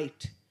and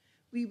write.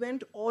 We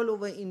went all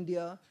over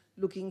India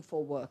looking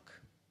for work.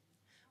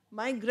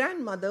 My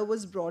grandmother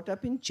was brought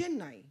up in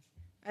Chennai.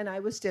 And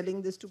I was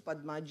telling this to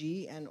Padma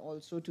ji and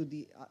also to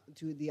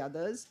the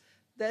others,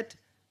 that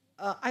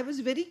I was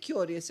very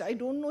curious. I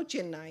don't know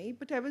Chennai,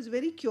 but I was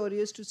very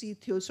curious to see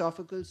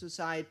Theosophical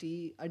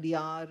Society,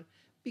 Adyar,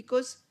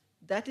 because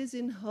that is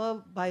in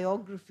her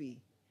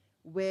biography,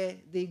 where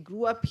they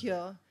grew up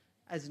here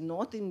as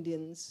North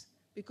Indians,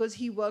 because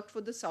he worked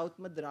for the South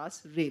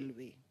Madras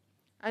Railway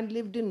and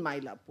lived in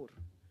Mylapore.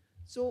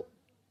 So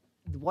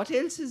what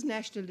else is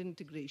national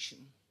integration?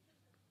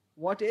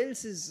 What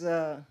else is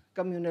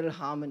communal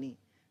harmony?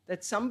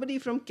 That somebody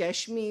from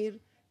Kashmir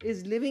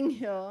is living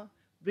here,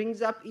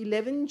 brings up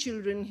 11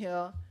 children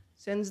here,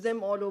 sends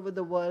them all over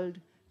the world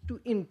to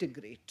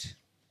integrate.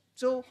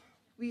 So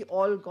we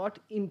all got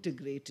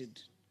integrated.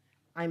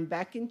 I'm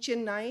back in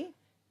Chennai,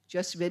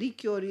 just very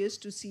curious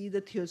to see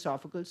the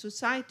Theosophical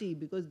Society,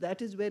 because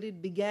that is where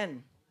it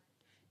began.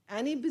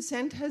 Annie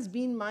Besant has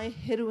been my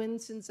heroine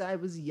since I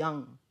was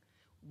young.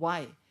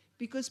 Why?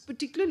 Because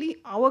particularly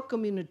our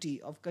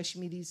community of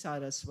Kashmiri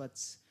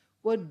Saraswats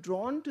were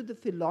drawn to the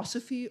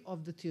philosophy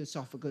of the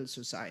Theosophical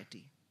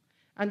Society.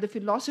 And the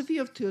philosophy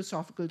of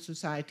Theosophical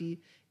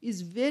Society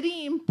is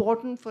very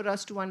important for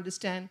us to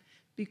understand,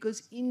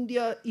 because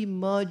India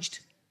emerged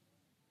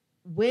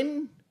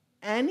when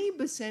Annie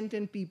Besant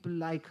and people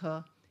like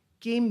her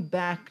came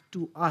back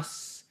to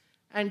us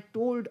and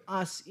told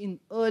us in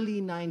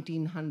early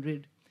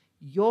 1900,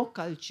 your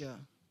culture,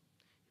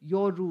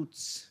 your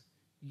roots,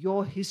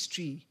 your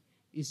history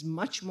is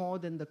much more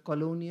than the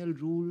colonial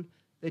rule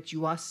that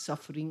you are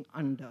suffering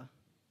under.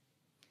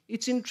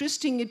 It's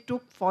interesting, it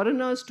took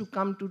foreigners to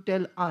come to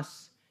tell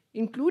us,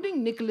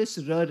 including Nicholas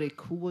Roerich,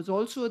 who was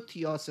also a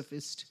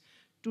theosophist,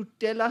 to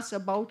tell us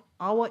about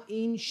our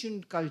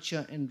ancient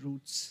culture and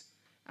roots,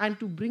 and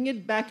to bring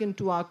it back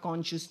into our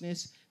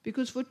consciousness,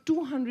 because for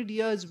 200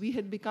 years we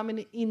had become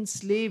an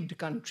enslaved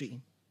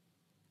country.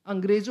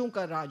 Angrezon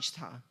ka raj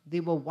tha. They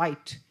were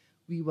white,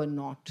 we were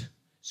not.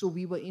 So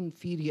we were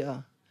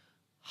inferior.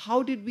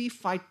 How did we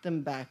fight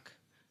them back?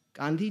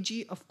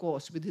 Gandhiji, of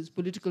course, with his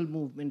political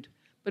movement.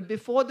 But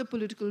before the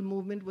political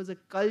movement was a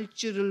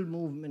cultural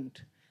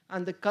movement.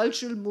 And the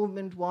cultural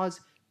movement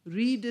was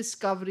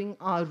rediscovering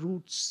our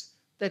roots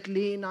that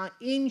lay in our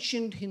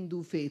ancient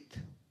Hindu faith.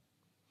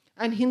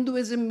 And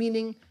Hinduism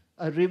meaning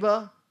a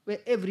river where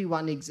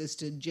everyone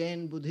existed,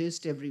 Jain,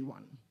 Buddhist,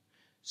 everyone.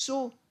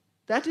 So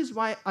that is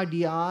why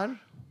Adyar,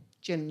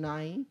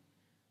 Chennai,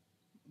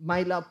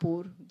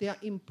 Mylapore, they are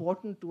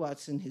important to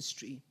us in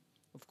history.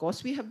 Of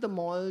course, we have the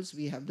malls,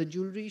 we have the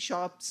jewelry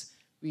shops,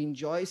 we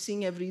enjoy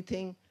seeing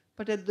everything,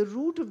 but at the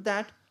root of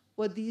that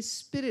were these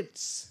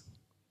spirits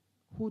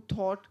who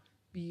thought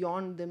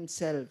beyond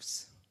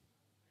themselves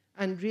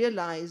and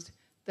realized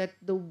that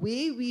the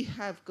way we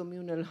have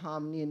communal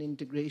harmony and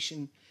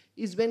integration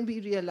is when we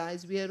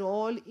realize we are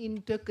all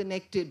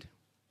interconnected.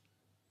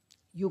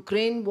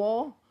 Ukraine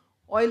war,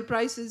 oil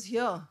prices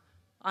here.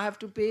 I have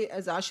to pay,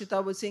 as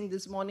Ashita was saying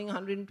this morning,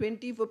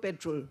 120 for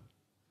petrol.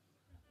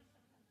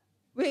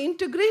 We're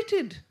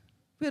integrated.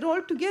 We're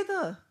all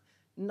together.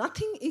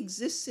 Nothing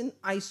exists in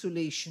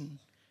isolation.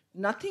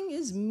 Nothing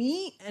is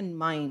me and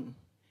mine.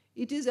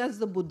 It is as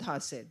the Buddha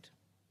said.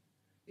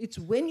 It's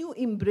when you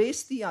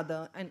embrace the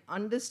other and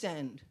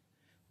understand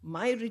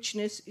my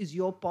richness is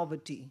your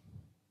poverty.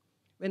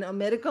 When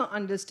America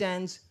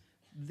understands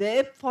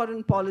their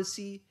foreign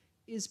policy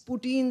is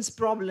Putin's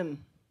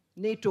problem,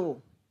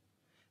 NATO,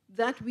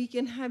 that we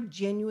can have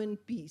genuine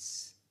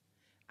peace.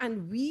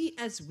 And we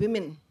as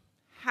women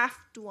have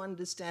to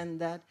understand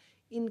that,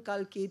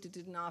 inculcate it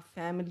in our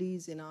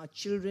families, in our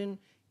children,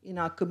 in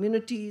our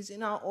communities,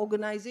 in our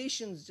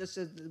organizations, just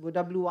as the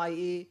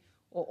WIA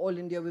or All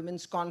India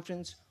Women's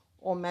Conference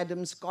or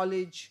Madam's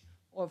College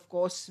of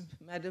course,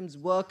 Madam's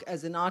work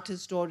as an art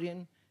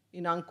historian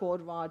in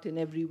Angkor Wat and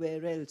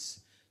everywhere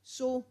else.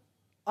 So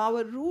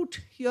our route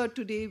here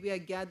today, we are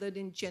gathered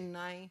in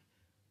Chennai,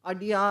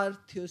 Adyar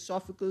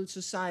Theosophical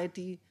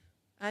Society.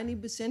 Annie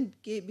Besant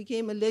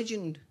became a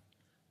legend.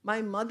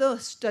 My mother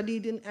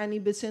studied in Annie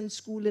Besant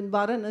School in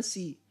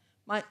Varanasi.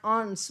 My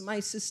aunts, my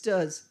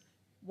sisters.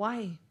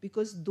 Why?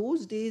 Because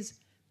those days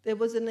there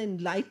was an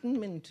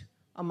enlightenment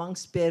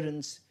amongst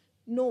parents.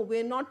 No,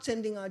 we're not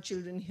sending our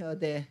children here,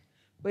 there.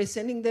 We're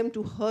sending them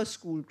to her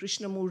school,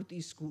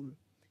 Krishnamurti School,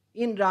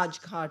 in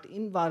Rajghat,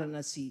 in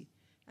Varanasi.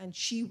 And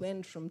she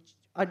went from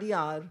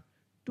Adyar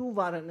to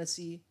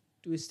Varanasi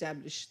to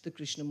establish the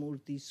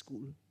Krishnamurti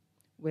School,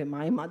 where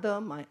my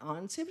mother, my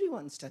aunts,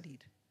 everyone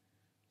studied.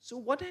 So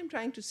what I'm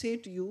trying to say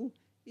to you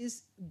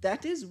is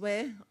that is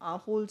where our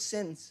whole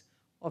sense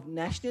of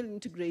national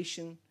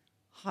integration,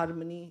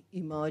 harmony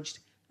emerged.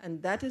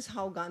 And that is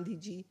how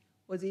Gandhiji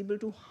was able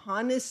to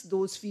harness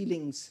those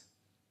feelings.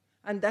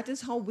 And that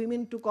is how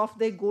women took off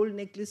their gold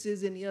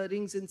necklaces and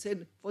earrings and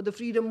said, for the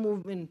freedom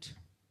movement.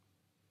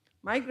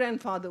 My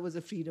grandfather was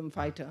a freedom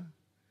fighter.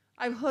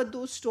 I've heard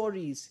those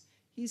stories.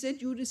 He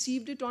said, you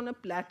received it on a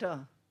platter.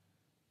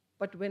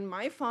 But when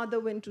my father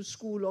went to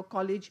school or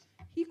college,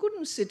 he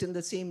couldn't sit in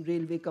the same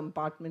railway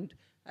compartment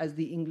as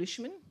the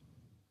Englishman.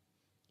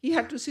 He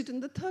had to sit in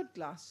the third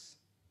class.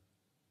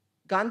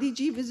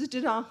 Gandhiji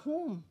visited our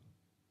home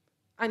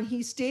and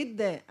he stayed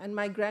there. And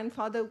my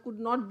grandfather could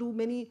not do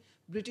many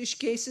British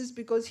cases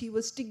because he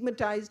was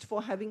stigmatized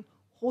for having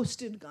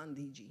hosted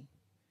Gandhiji.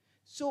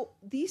 So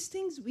these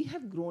things we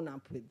have grown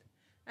up with.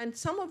 And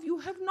some of you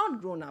have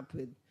not grown up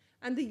with.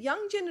 And the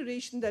young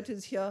generation that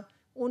is here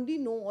only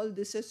know all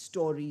this as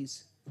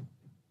stories.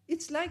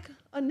 It's like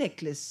a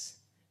necklace.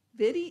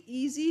 Very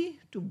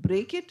easy to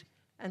break it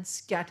and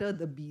scatter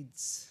the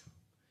beads.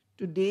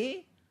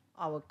 Today,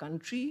 our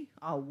country,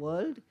 our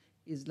world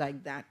is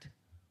like that.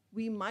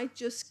 We might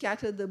just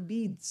scatter the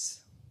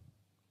beads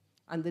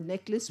and the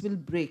necklace will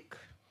break.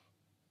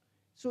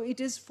 So it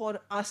is for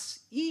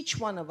us, each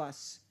one of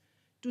us,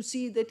 to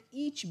see that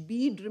each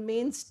bead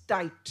remains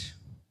tight.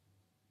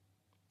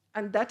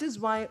 And that is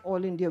why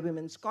All India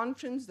Women's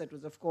Conference, that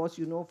was, of course,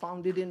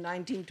 founded in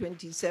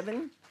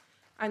 1927.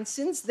 And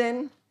since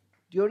then,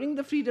 during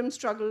the freedom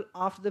struggle,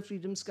 after the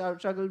freedom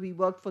struggle, we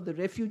worked for the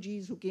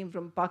refugees who came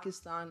from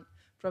Pakistan,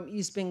 from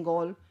East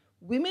Bengal.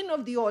 Women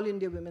of the All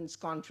India Women's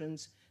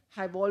Conference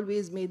have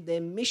always made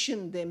their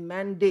mission, their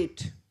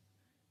mandate,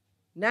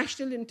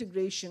 national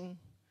integration,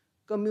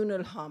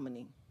 communal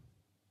harmony,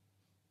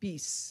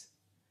 peace.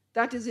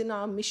 That is in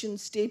our mission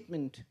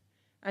statement,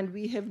 and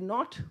we have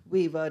not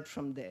wavered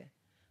from there.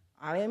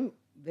 I am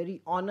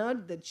very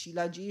honored that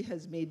Sheila ji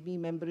has made me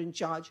member in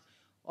charge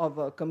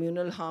of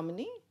Communal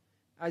Harmony.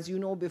 As you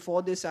know,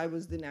 before this, I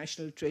was the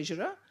national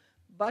treasurer.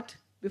 But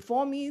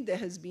before me, there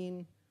has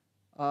been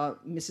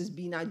Mrs.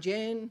 Beena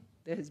Jain,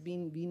 there has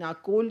been Veena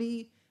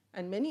Kohli,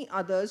 and many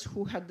others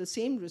who had the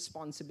same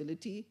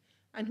responsibility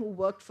and who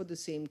worked for the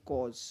same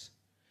cause.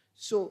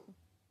 So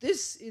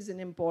this is an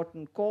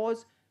important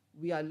cause.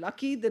 We are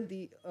lucky that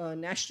the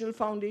National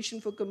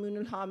Foundation for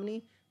Communal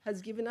Harmony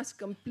has given us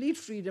complete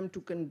freedom to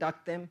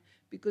conduct them,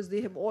 because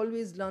they have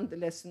always learned the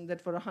lesson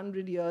that for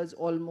 100 years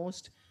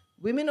almost,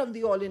 women of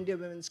the All India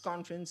Women's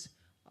Conference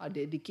are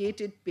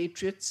dedicated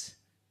patriots,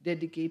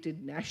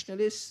 dedicated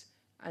nationalists,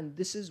 and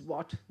this is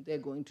what they're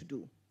going to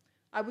do.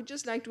 I would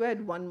just like to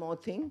add one more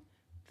thing.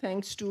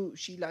 Thanks to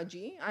Sheila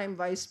ji, I am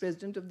Vice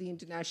President of the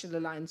International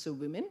Alliance of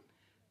Women,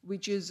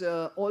 which is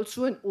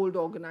also an old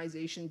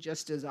organization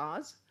just as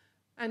ours.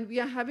 And we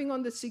are having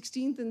on the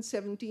 16th and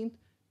 17th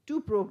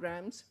 2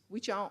 programs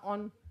which are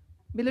on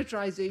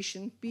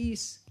militarization,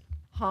 peace,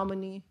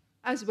 harmony,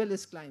 as well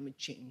as climate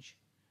change.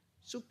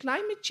 So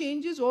climate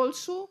change is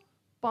also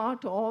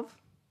part of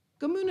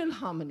communal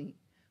harmony,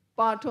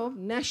 part of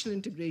national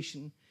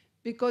integration,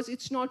 because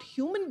it's not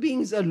human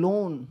beings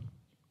alone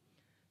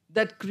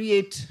that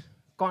create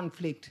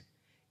conflict.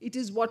 It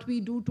is what we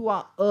do to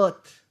our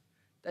earth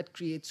that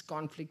creates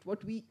conflict,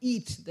 what we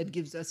eat that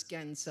gives us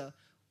cancer,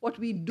 what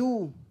we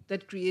do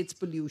that creates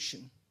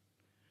pollution.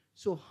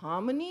 So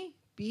harmony,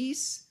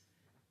 peace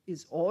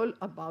is all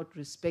about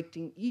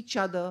respecting each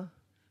other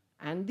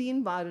and the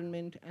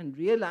environment and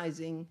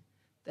realizing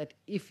that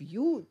if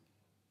you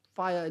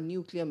fire a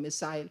nuclear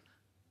missile,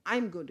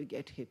 I'm going to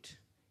get hit.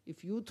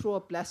 If you throw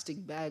a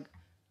plastic bag,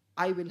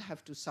 I will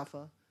have to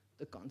suffer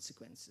the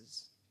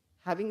consequences.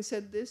 Having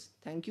said this,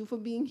 thank you for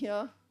being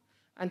here.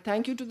 And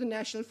thank you to the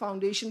National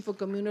Foundation for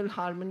Communal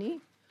Harmony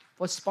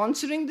for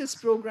sponsoring this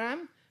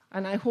program.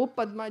 And I hope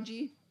Padma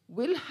ji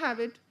will have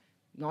it,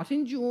 not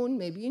in June,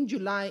 maybe in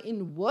July,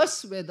 in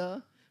worse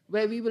weather,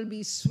 where we will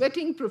be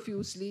sweating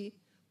profusely,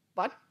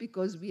 but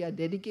because we are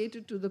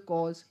dedicated to the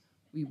cause,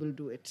 we will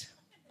do it.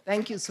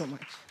 Thank you so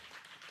much.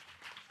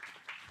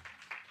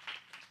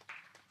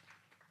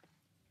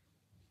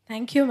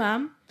 Thank you,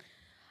 ma'am.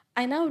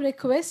 I now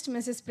request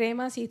Mrs.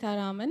 Prema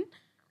Sitaraman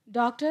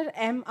Dr.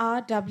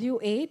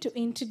 MRWA to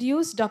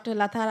introduce Dr.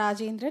 Lata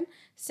Rajendran,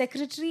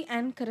 Secretary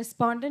and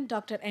Correspondent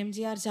Dr.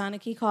 MGR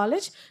Janaki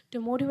College, to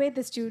motivate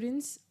the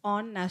students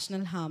on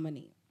national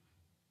harmony.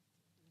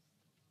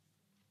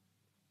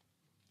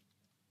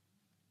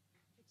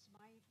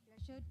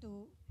 Pleasure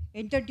to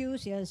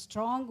introduce a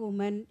strong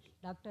woman,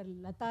 Dr.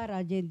 Lata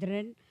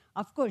Rajendran.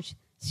 Of course,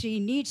 she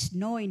needs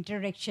no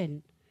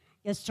introduction.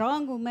 A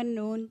strong woman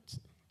knows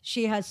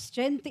she has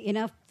strength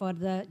enough for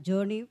the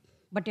journey,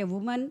 but a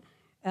woman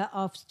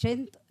of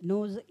strength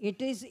knows it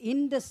is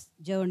in this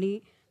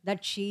journey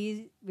that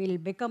she will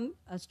become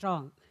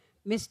strong.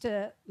 Miss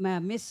Dr.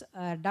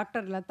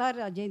 Lata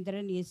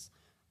Rajendran is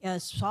a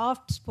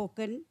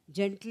soft-spoken,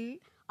 gentle,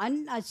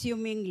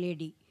 unassuming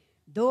lady.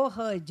 Though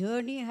her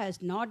journey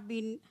has not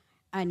been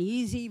an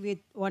easy with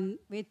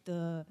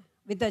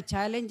the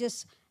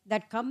challenges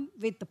that come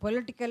with the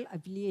political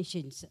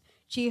affiliations,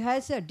 she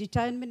has a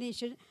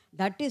determination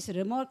that is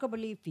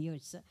remarkably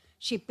fierce.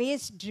 She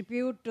pays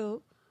tribute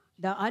to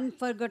the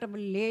unforgettable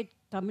late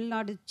Tamil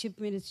Nadu Chief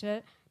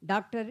Minister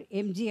Dr.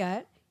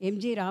 MG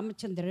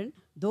Ramachandran,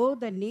 though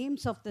the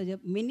names of the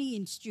many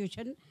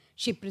institutions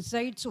she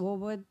presides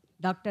over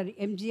Dr.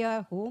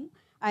 MGR Home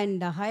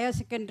and the Higher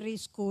Secondary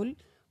School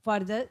for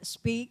the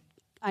speak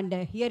and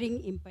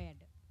hearing impaired.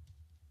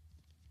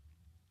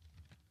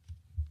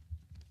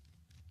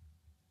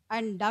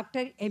 And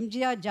Dr.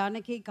 MGR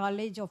Janaki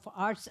College of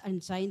Arts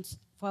and Science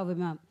for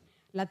Women.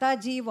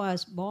 Lataji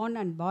was born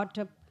and brought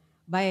up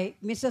by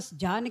Mrs.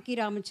 Janaki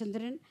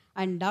Ramachandran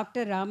and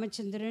Dr.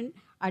 Ramachandran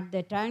at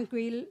the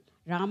tranquil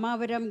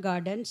Ramavaram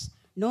Gardens,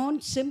 known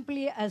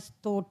simply as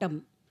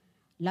Thotam.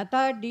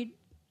 Lata did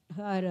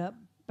her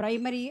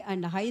primary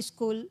and high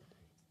school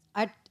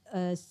at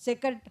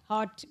Sacred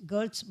Heart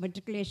Girls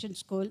Matriculation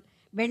School,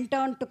 went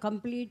on to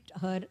complete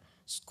her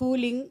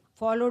schooling,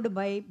 followed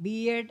by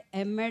B.Ed,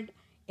 M.Ed,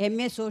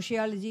 MA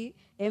Sociology,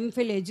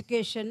 MPhil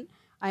Education,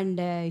 and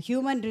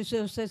Human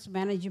Resources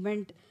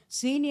Management,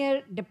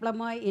 Senior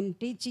Diploma in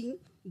Teaching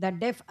the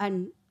Deaf,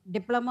 and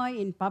Diploma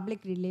in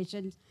Public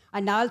Relations,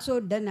 and also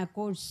done a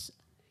course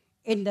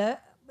in the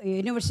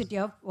University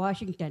of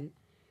Washington.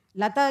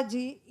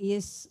 Lataji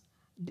is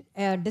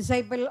a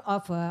disciple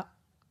of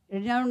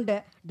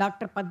renowned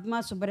Dr. Padma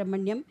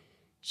Subramaniam.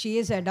 She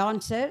is a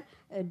dancer.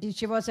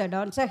 She was a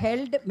dancer,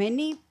 held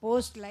many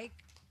posts like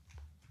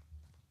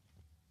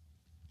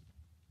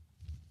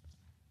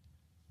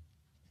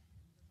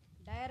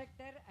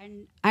director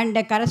and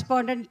a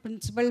correspondent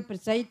principal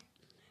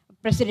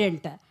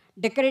president,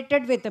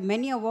 decorated with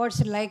many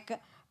awards like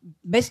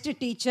Best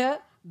Teacher,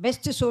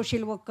 Best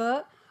Social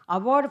Worker,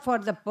 Award for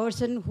the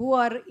Person Who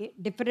Are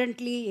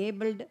Differently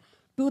Abled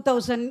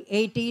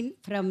 2018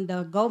 from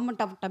the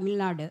Government of Tamil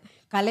Nadu,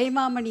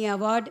 Kalaimamani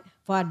Award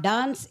for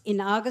Dance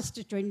in August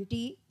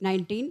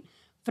 2019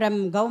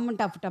 from Government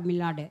of Tamil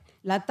Nadu.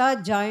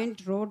 Lata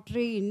joined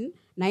Rotary in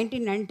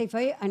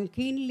 1995 and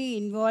keenly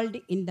involved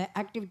in the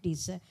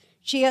activities.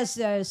 She has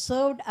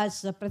served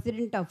as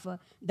president of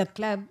the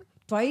club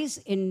twice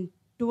in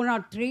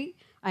 203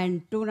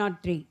 and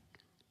 203,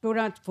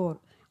 204,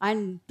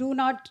 and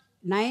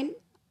 209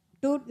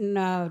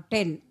 to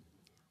 10.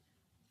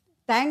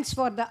 Thanks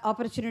for the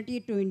opportunity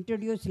to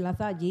introduce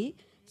Lataji.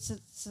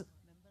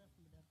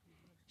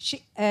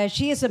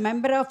 She is a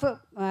member of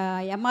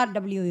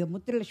MRW,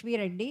 Muthulashmi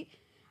Reddy,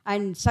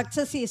 and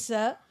success is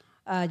a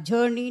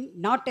journey,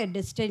 not a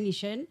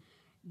destination.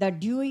 The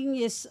doing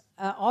is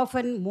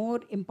often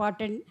more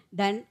important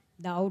than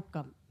the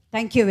outcome.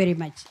 Thank you very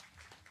much.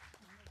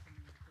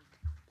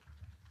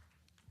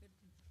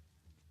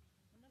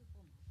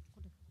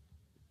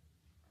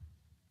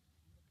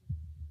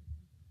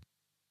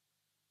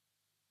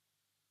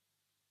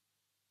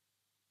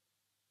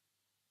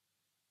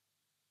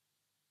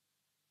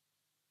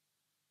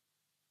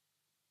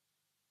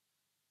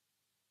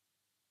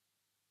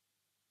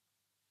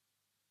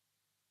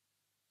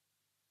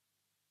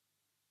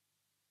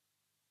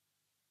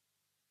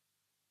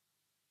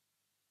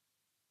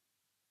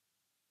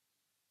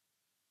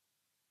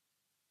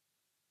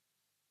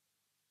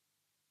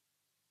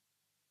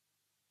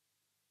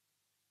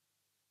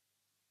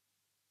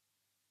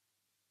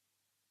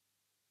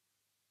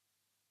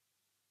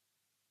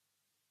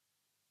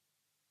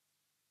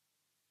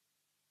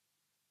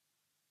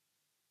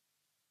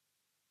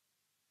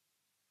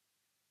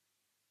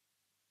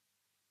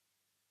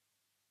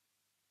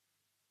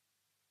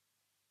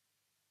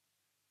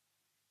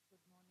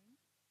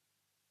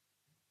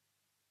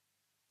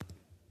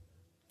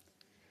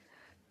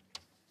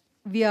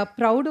 We are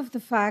proud of the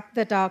fact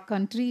that our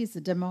country is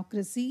a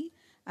democracy,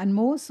 and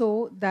more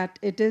so that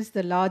it is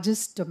the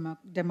largest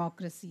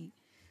democracy.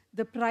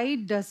 The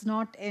pride does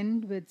not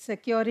end with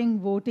securing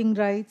voting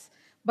rights,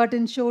 but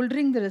in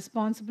shouldering the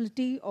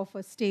responsibility of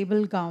a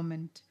stable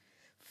government.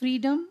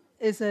 Freedom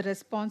is a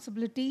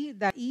responsibility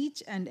that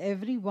each and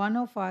every one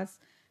of us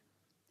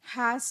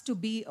has to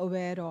be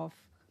aware of.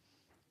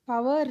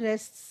 Power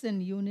rests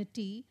in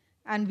unity,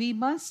 and we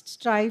must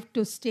strive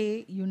to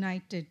stay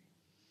united.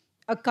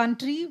 A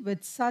country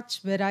with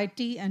such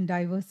variety and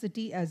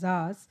diversity as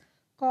ours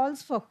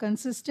calls for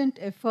consistent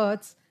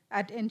efforts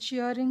at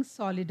ensuring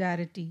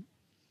solidarity.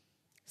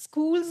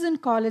 Schools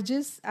and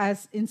colleges,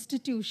 as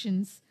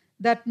institutions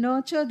that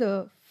nurture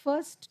the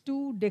first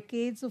 2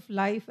 decades of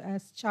life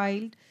as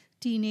child,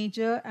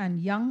 teenager, and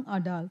young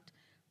adult,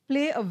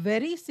 play a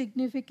very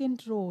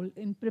significant role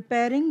in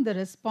preparing the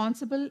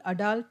responsible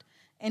adult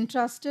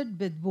entrusted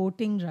with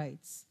voting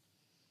rights.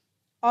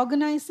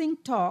 Organizing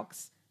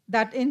talks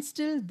that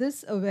instill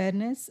this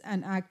awareness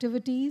and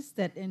activities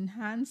that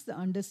enhance the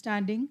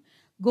understanding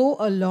go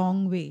a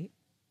long way.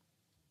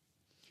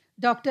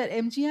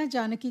 Dr.MGR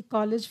Janaki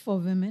College for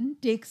Women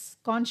takes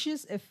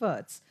conscious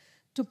efforts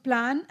to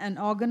plan and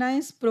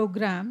organize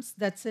programs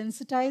that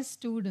sensitize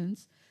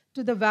students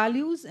to the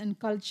values and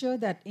culture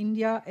that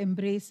India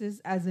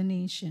embraces as a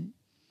nation.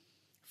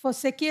 For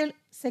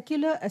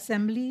secular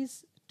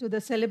assemblies to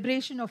the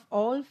celebration of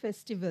all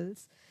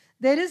festivals,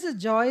 there is a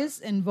joyous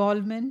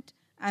involvement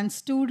and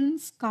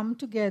students come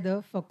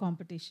together for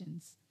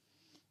competitions.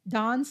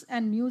 Dance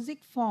and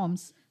music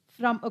forms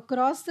from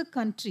across the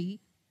country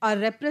are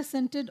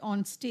represented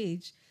on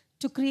stage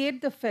to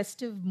create the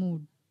festive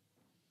mood.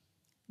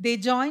 They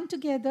join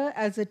together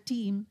as a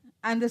team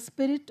and the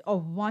spirit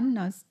of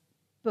oneness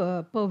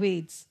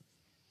pervades.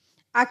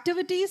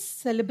 Activities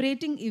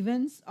celebrating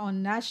events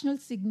on national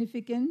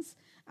significance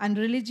and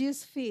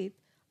religious faith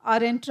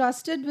are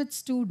entrusted with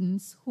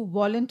students who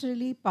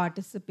voluntarily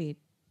participate.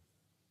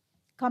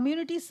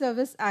 Community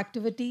service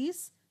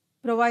activities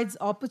provides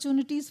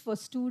opportunities for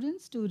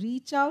students to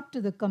reach out to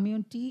the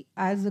community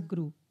as a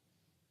group.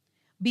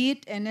 Be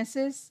it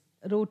NSS,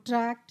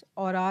 Rotract,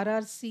 or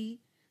RRC,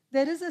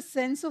 there is a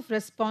sense of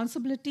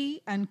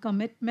responsibility and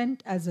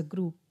commitment as a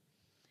group.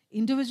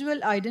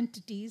 Individual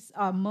identities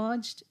are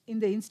merged in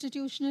the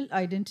institutional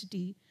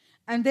identity,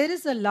 and there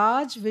is a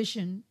large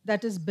vision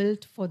that is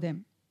built for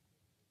them.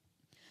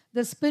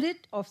 The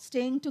spirit of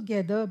staying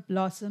together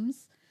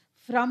blossoms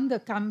from the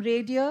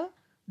camaraderie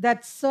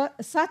that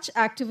such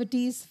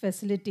activities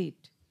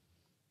facilitate.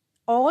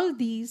 All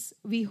these,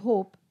 we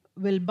hope,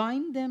 will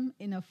bind them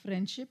in a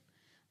friendship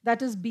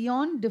that is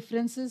beyond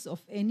differences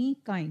of any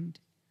kind.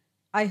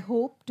 I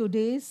hope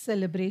today's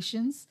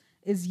celebrations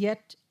is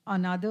yet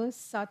another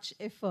such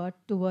effort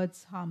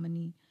towards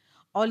harmony.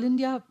 All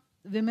India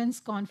Women's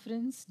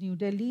Conference, New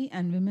Delhi,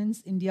 and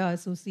Women's India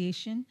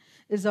Association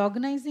is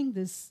organizing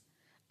this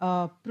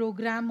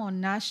program on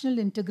national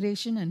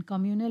integration and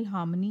communal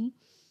harmony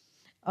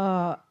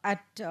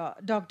at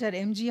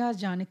Dr.MGR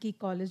Janaki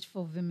College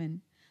for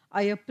Women.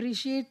 I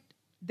appreciate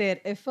their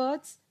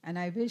efforts and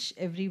I wish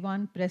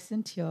everyone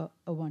present here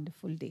a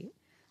wonderful day.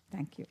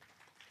 Thank you.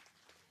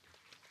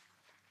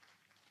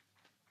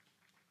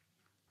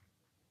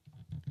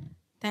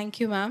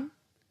 Thank you, ma'am.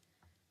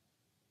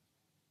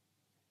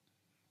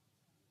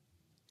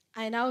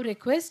 I now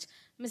request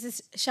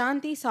Mrs.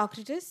 Shanti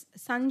Socrates,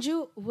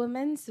 Sanju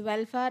Women's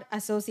Welfare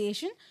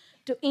Association,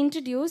 to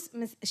introduce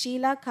Ms.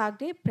 Sheila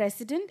Kagde,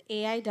 President,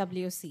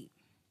 AIWC.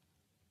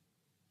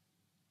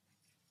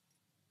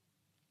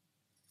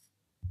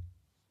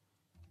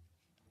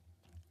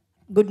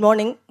 Good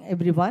morning,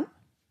 everyone.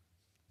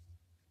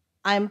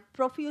 I am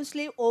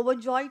profusely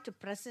overjoyed to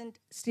present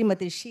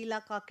Srimati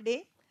Sheila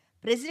Kakde,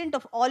 President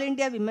of All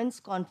India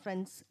Women's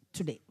Conference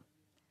today.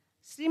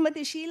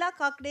 Srimati Sheila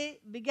Kakde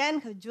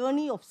began her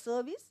journey of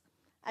service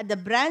at the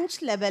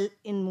branch level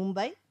in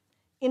Mumbai.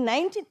 In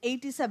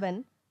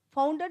 1987,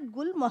 founded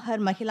Gul Mohar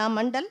Mahila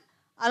Mandal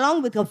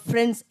along with her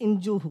friends in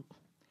Juhu.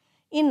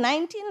 In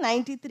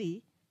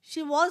 1993,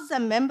 she was a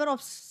member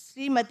of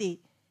Srimati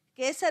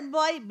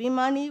Kesarboy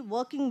Bhimani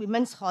Working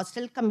Women's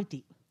Hostel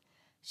Committee.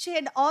 She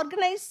had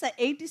organized the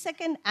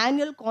 82nd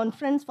annual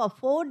conference for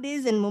 4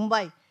 days in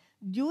Mumbai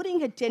during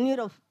her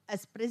tenure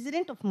as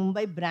president of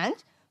Mumbai branch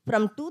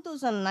from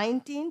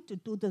 2019 to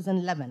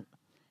 2011.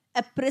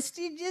 A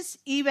prestigious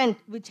event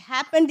which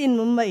happened in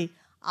Mumbai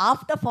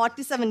after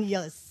 47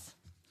 years.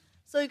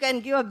 So you can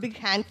give a big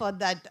hand for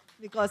that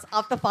because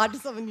after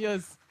 47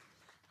 years.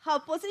 Her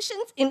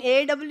positions in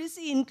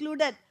AWC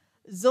included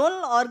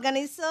zonal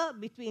organizer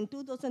between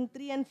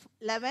 2003 and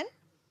 11,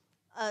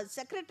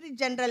 Secretary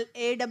General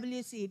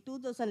AWC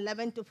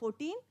 2011 to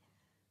 14,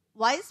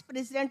 Vice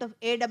President of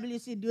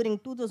AWC during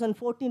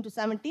 2014 to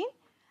 17,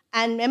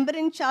 and member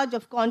in charge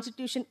of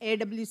Constitution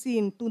AWC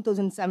in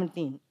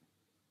 2017.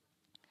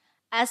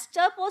 As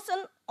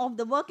chairperson of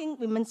the Working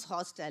Women's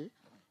Hostel,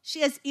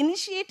 she has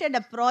initiated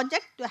a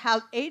project to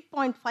have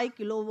 8.5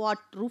 kilowatt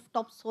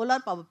rooftop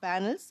solar power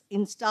panels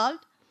installed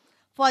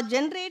for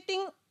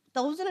generating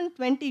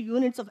 1,020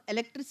 units of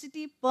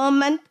electricity per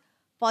month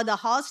for the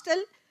hostel,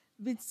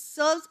 which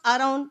serves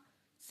around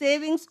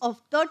savings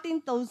of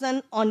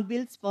 13,000 on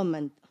bills per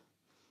month.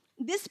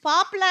 This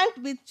power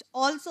plant, which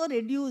also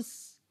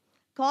reduces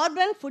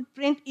carbon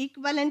footprint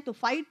equivalent to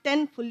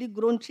 510 fully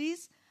grown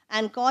trees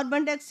and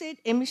carbon dioxide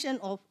emission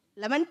of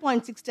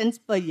 11.6 tons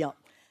per year.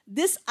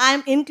 This I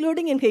am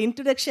including in her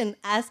introduction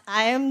as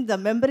I am the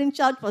member in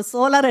charge for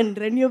solar and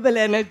renewable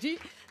energy.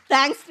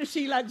 Thanks to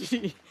Sheila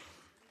ji.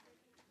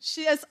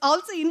 She has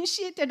also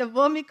initiated a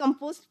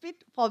vermicompost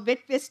pit for wet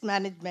waste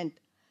management,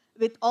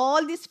 With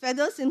all these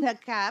feathers in her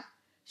cap,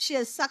 she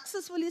has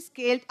successfully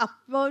scaled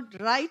upward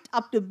right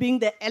up to being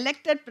the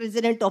elected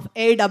president of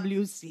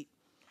AWC.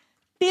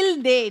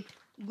 Till date,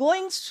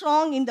 going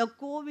strong in the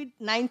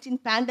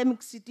COVID-19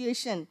 pandemic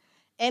situation,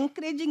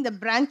 encouraging the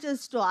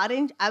branches to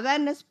arrange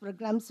awareness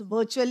programs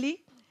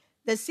virtually,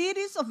 the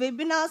series of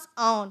webinars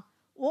on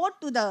Ode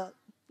to the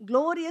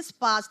Glorious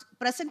Past,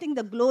 presenting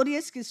the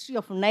glorious history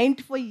of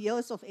 94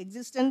 years of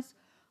existence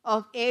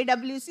of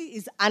AWC,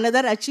 is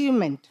another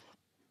achievement.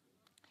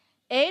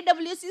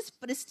 AWC's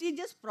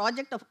prestigious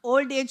project of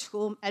old age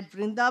home at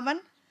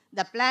Vrindavan,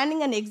 the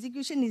planning and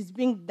execution is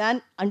being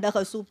done under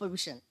her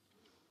supervision.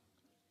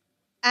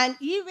 An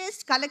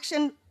e-waste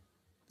collection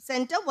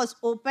center was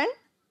opened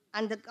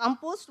and the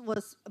campus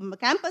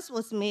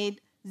was made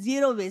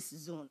zero waste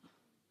zone.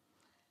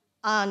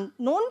 And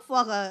known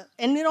for her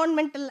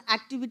environmental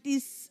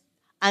activities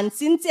and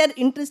sincere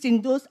interest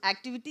in those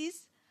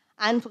activities,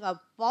 and for her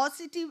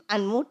positive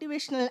and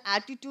motivational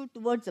attitude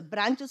towards the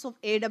branches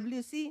of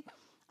AWC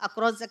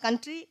across the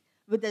country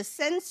with a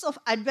sense of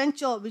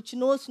adventure which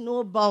knows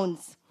no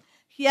bounds.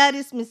 Here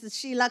is Mrs.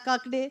 Sheila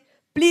Kakde.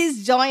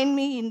 Please join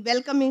me in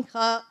welcoming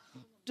her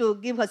to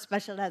give her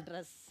special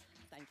address.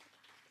 Thank you.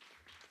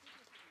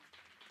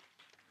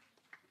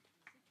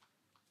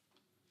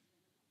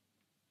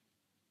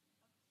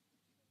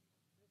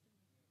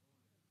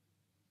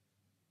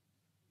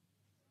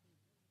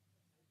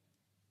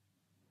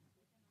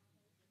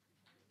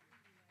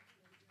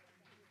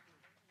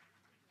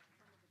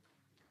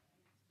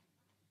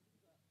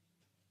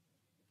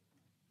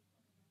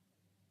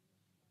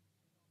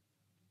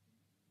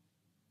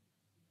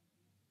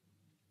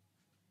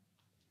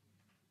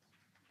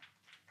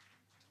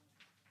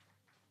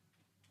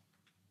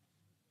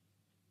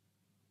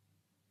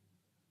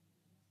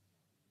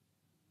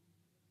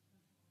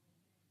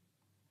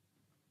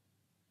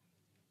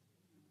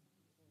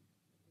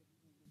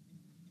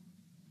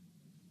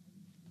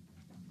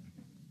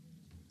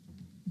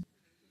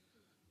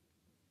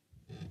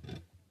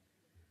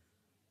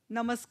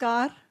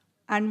 Namaskar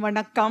and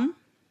Vanakkam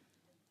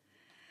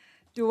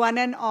to one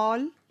and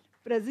all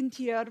present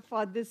here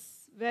for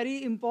this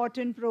very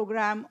important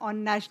program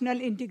on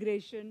national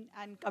integration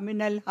and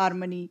communal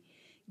harmony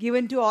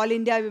given to All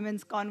India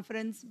Women's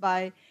Conference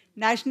by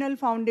National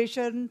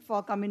Foundation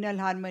for Communal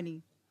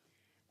Harmony.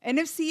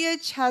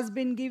 NFCH has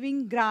been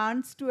giving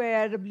grants to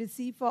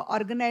ARWC for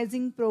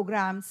organizing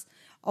programs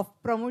of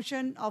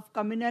promotion of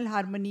communal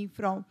harmony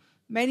from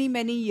many,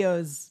 many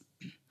years.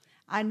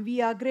 And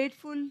we are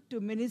grateful to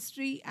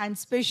Ministry and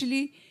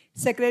especially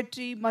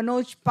Secretary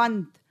Manoj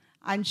Pant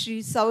and Shri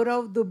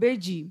Saurav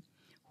Dubeji,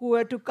 who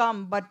were to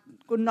come but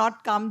could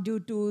not come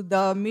due to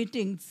the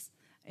meetings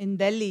in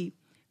Delhi,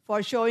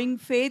 for showing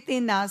faith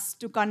in us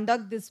to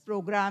conduct these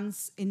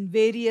programs in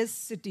various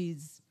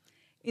cities.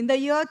 In the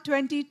year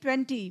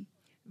 2020,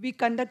 we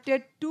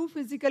conducted 2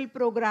 physical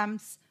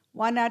programs,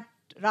 one at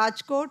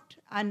Rajkot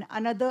and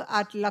another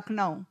at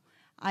Lucknow,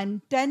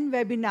 and 10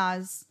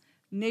 webinars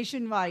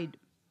nationwide.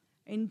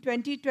 In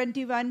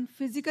 2021,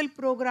 physical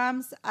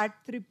programs at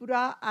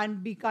Tripura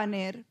and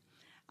Bikaner,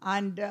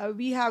 and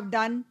we have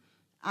done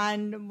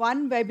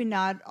one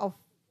webinar of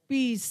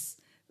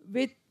peace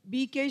with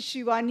BK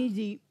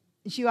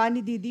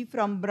Shivani Didi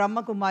from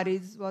Brahma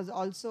Kumaris was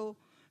also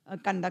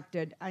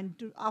conducted.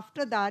 And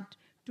after that,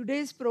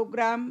 today's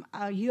program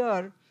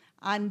here,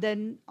 and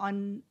then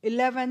on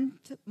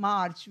 11th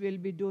March, we'll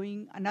be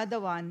doing another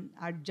one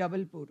at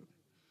Jabalpur.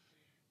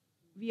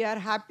 We are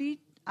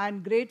happy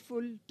and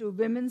grateful to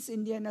Women's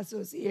Indian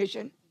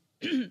Association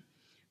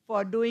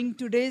for doing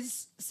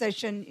today's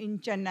session in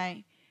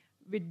Chennai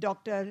with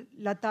Dr.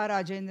 Lata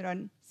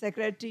Rajendran,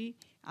 Secretary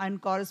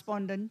and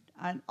Correspondent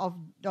of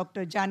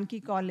Dr. Janaki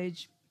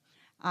College,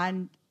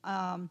 and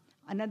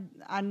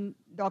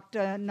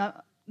Dr.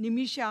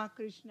 Nimisha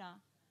Krishna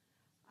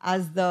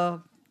as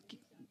the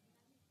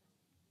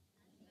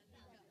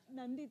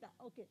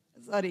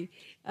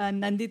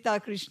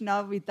Nandita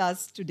Krishna with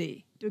us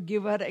today to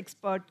give her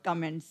expert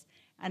comments.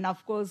 And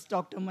of course,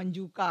 Dr.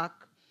 Manju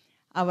Kak,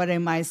 our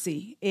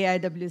MIC,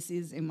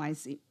 AIWC's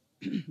MIC.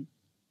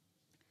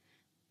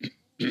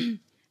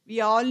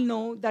 We all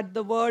know that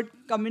the word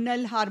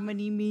communal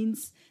harmony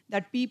means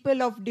that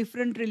people of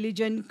different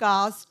religion,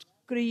 caste,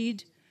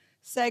 creed,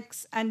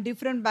 sex, and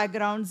different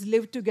backgrounds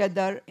live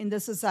together in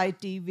the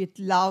society with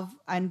love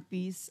and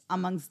peace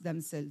amongst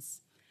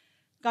themselves.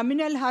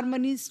 Communal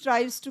harmony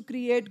strives to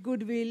create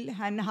goodwill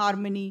and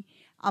harmony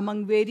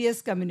among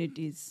various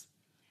communities.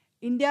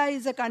 India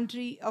is a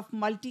country of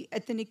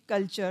multi-ethnic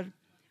culture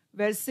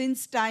where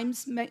since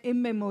times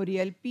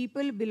immemorial,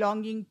 people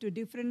belonging to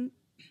different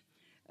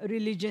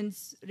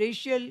religions,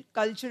 racial,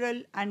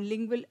 cultural, and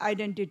lingual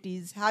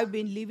identities have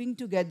been living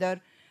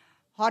together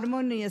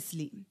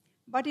harmoniously.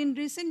 But in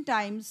recent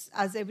times,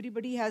 as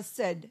everybody has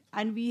said,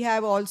 and we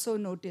have also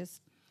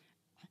noticed,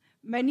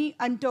 many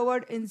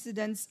untoward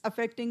incidents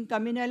affecting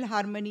communal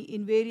harmony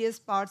in various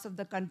parts of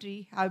the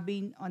country have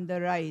been on the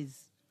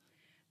rise.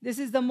 This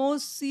is the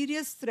most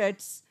serious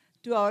threats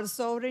to our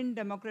sovereign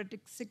democratic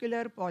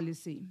secular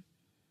policy.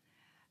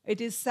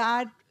 It is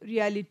sad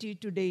reality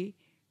today.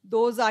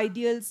 Those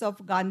ideals of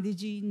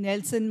Gandhiji,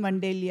 Nelson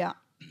Mandela,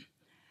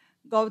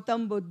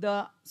 Gautam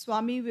Buddha,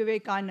 Swami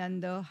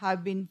Vivekananda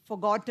have been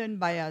forgotten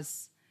by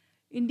us.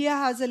 India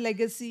has a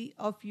legacy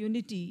of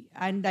unity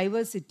and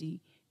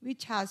diversity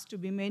which has to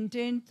be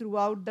maintained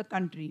throughout the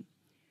country.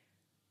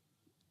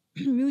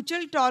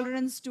 Mutual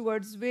tolerance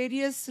towards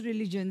various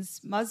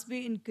religions must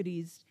be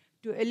increased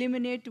to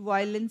eliminate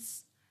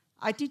violence,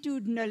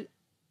 attitudinal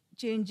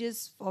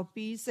changes for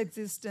peace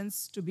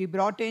existence to be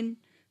brought in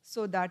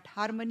so that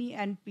harmony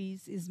and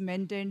peace is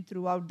maintained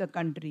throughout the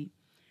country.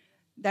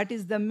 That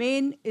is the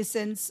main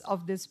essence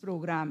of this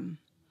program.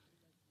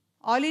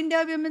 All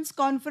India Women's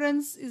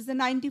Conference is the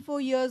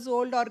 94 years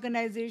old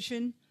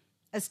organization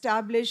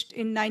established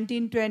in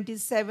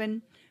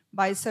 1927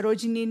 by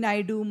Sarojini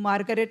Naidu,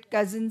 Margaret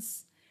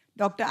Cousins,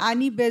 Dr.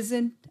 Annie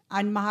Besant,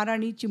 and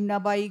Maharani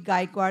Chimnabai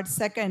Gaikwad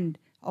II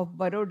of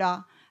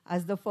Baroda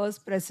as the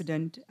first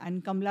president,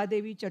 and Kamla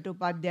Devi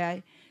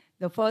Chattopadhyay,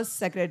 the first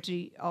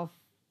secretary of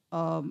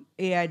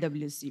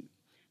AIWC.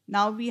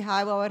 Now we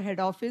have our head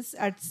office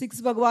at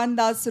 6 Bhagwan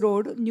Das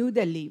Road, New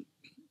Delhi.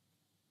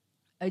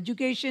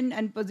 Education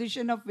and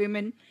position of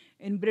women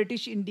in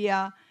British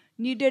India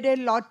needed a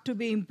lot to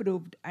be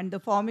improved, and the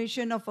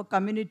formation of a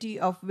community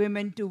of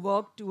women to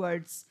work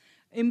towards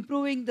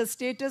improving the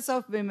status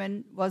of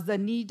women was the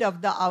need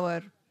of the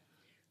hour.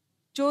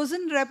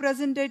 Chosen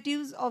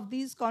representatives of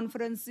these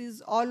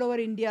conferences all over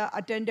India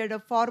attended a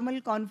formal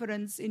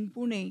conference in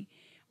Pune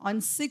on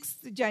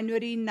 6th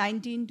January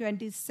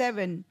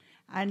 1927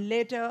 and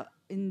later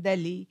in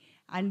Delhi,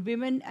 and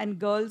women and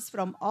girls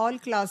from all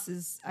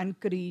classes and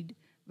creed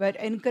were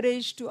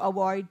encouraged to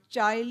avoid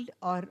child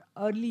or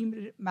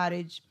early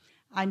marriage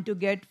and to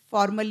get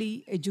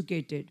formally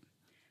educated.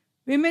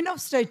 Women of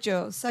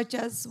stature such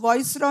as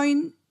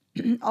Viceroy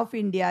of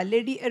India,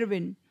 Lady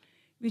Irwin,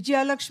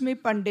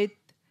 Vijayalakshmi Pandit,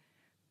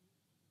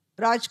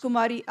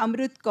 Rajkumari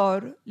Amrit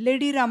Kaur,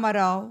 Lady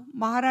Ramarao,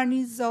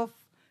 Maharanis of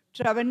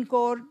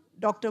Travancore,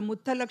 Dr.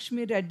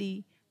 Muthalakshmi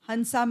Reddy,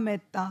 Hansa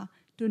Mehta,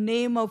 to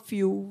name a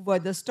few, were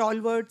the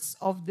stalwarts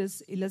of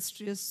this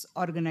illustrious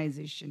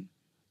organization.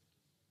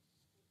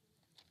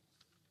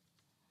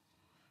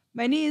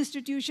 Many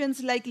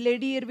institutions like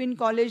Lady Irwin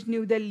College,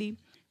 New Delhi,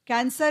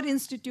 Cancer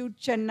Institute,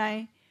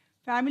 Chennai,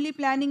 Family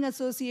Planning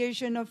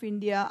Association of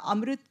India,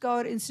 Amrit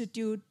Kaur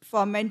Institute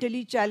for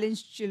Mentally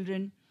Challenged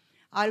Children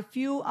are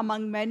few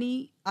among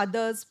many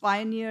others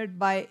pioneered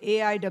by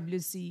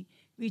AIWC,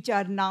 which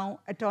are now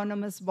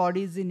autonomous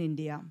bodies in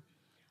India.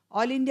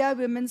 All India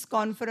Women's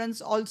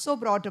Conference also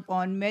brought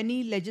upon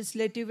many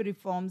legislative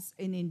reforms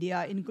in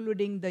India,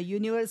 including the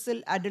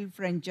Universal Adult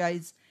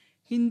Franchise,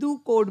 Hindu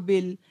Code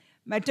Bill,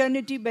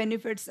 Maternity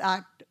Benefits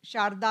Act,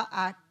 Sharda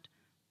Act,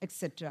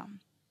 etc.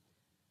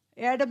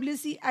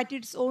 AIWC at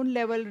its own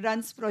level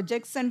runs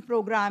projects and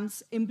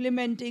programs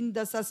implementing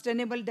the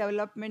Sustainable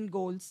Development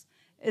Goals.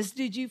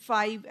 SDG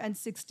 5 and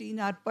 16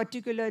 are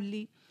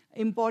particularly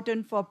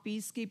important for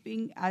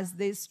peacekeeping as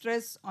they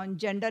stress on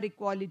gender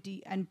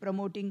equality and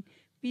promoting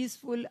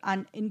peaceful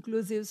and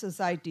inclusive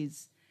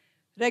societies.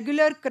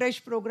 Regular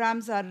creche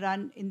programs are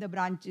run in the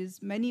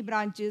branches. Many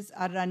branches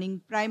are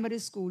running primary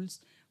schools.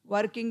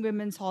 Working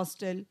women's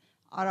hostel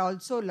are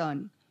also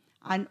run.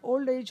 An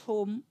old age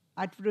home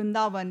at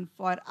Vrindavan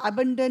for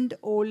abandoned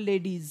old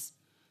ladies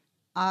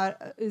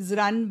is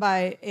run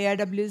by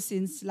AIW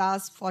since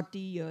last 40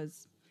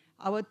 years.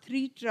 Our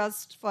 3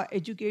 trusts for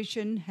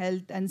education,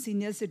 health, and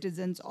senior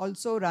citizens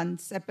also run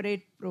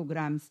separate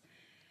programs.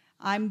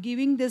 I'm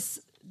giving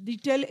this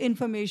detailed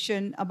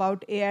information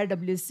about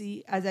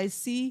AIWC as I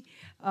see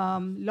a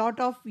lot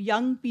of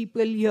young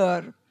people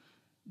here.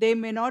 They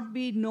may not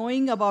be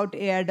knowing about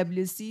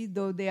AIWC,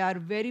 though they are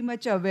very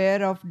much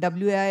aware of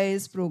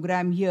WIA's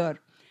program here.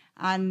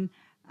 And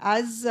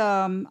as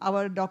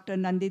our Dr.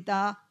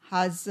 Nandita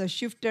has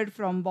shifted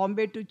from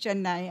Bombay to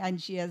Chennai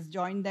and she has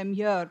joined them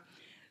here,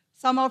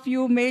 some of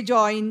you may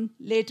join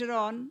later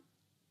on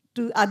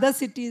to other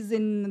cities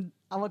in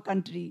our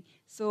country.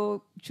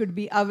 So should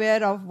be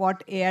aware of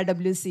what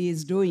AIWC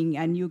is doing,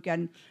 and you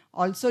can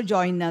also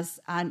join us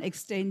and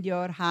extend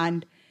your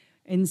hand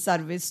in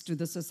service to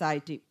the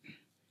society.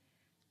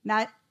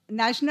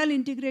 National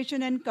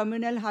integration and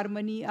communal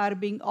harmony are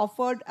being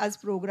offered as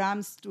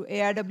programs to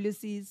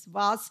AIWC's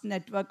vast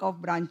network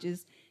of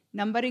branches,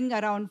 numbering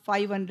around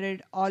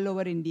 500 all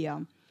over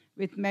India,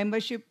 with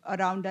membership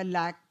around 1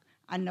 lakh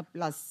and a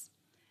plus.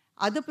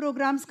 Other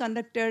programs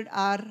conducted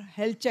are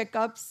health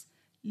checkups,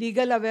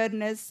 legal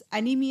awareness,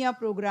 anemia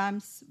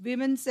programs,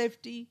 women's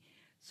safety,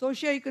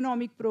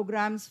 socio-economic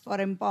programs for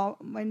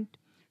empowerment,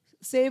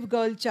 Save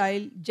Girl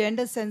Child,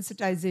 gender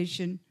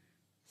sensitization,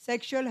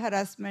 sexual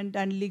harassment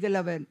and legal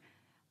awareness,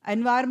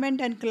 environment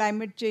and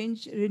climate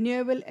change,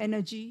 renewable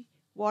energy,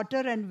 water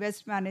and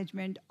waste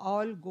management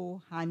all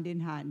go hand in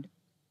hand.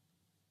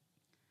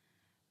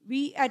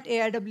 We at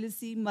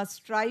AIWC must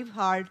strive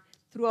hard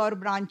through our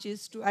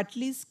branches to at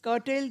least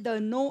curtail the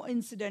no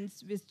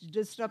incidents which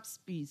disrupts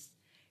peace.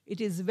 It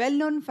is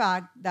well-known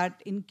fact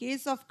that in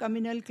case of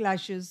communal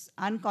clashes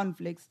and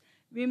conflicts,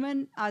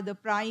 Women are the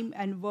prime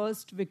and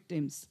worst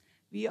victims.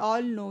 We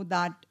all know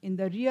that in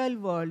the real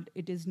world,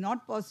 it is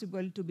not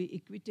possible to be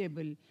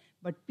equitable,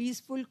 but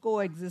peaceful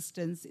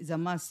coexistence is a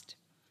must.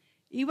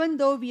 Even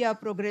though we are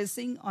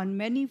progressing on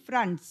many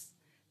fronts,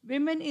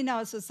 women in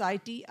our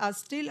society are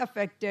still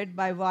affected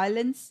by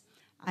violence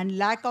and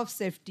lack of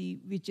safety,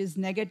 which is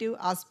negative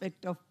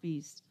aspect of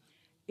peace.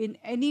 In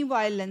any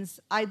violence,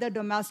 either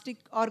domestic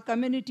or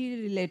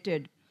community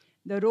related,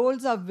 the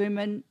roles of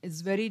women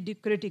is very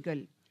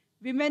critical.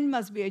 Women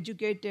must be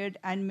educated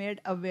and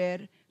made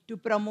aware to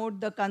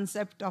promote the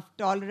concept of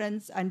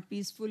tolerance and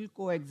peaceful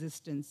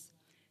coexistence.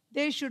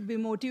 They should be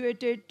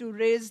motivated to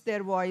raise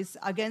their voice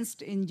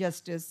against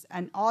injustice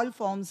and all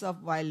forms of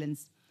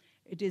violence.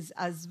 It is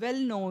as well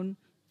known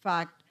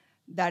fact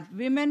that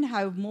women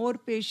have more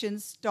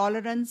patience,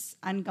 tolerance,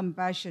 and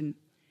compassion.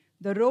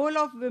 The role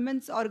of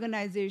women's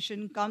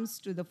organization comes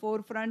to the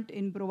forefront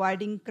in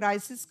providing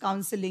crisis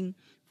counseling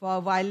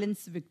for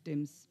violence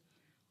victims.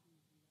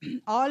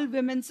 All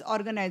women's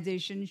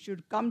organizations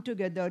should come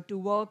together to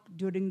work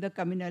during the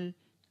communal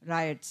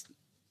riots.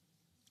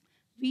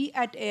 We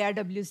at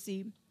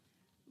AIWC,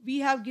 we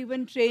have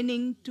given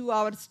training to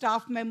our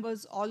staff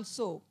members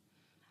also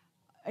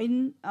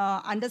in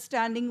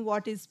understanding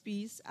what is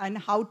peace and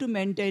how to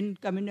maintain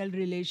communal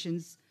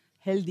relations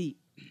healthy.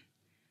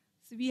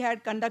 So we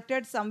had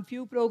conducted some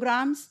few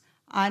programs,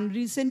 and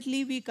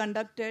recently we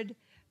conducted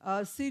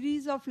a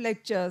series of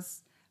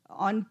lectures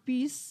on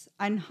peace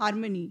and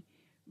harmony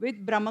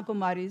with Brahma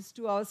Kumaris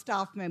to our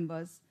staff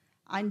members,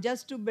 and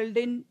just to build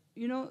in,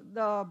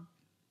 the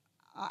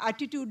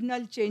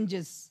attitudinal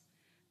changes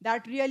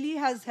that really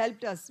has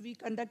helped us. We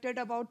conducted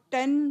about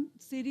 10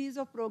 series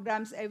of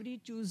programs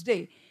every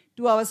Tuesday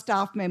to our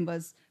staff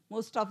members.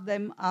 Most of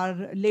them are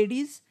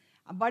ladies,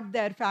 but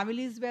their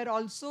families were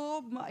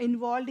also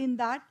involved in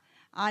that,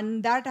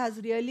 and that has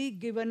really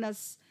given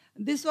us,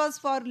 this was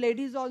for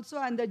ladies also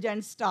and the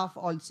gent staff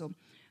also.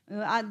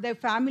 And their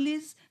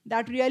families,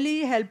 that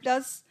really helped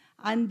us,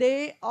 and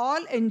they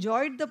all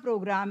enjoyed the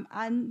program,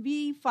 and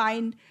we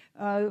find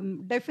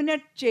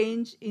definite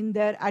change in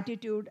their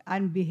attitude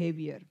and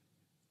behavior.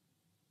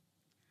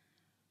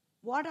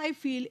 What I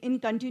feel in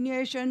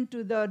continuation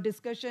to the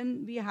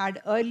discussion we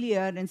had earlier,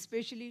 and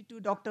especially to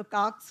Dr.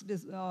 Kak's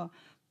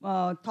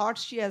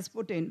thoughts she has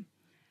put in,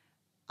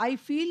 I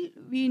feel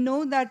we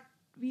know that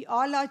we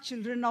all are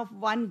children of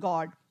one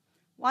God,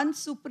 one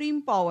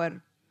supreme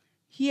power.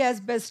 He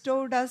has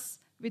bestowed us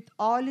with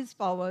all his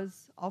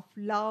powers of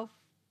love,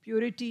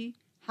 purity,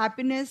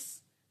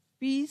 happiness,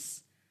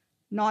 peace,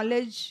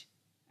 knowledge,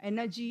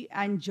 energy,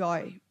 and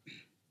joy.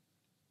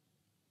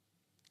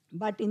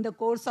 But in the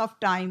course of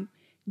time,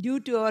 due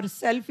to our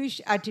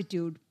selfish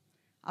attitude,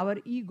 our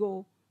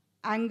ego,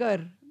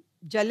 anger,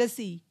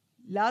 jealousy,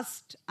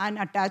 lust, and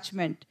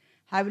attachment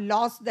have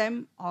lost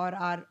them or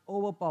are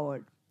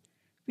overpowered.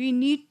 We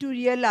need to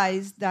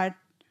realize that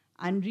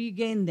and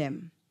regain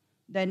them.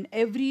 Then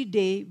every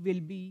day will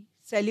be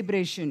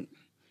celebration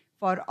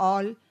for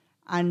all,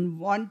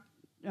 and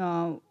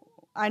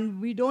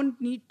and we don't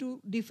need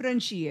to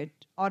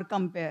differentiate or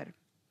compare.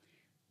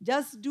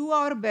 Just do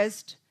our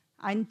best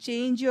and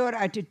change your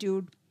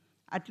attitude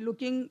at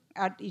looking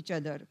at each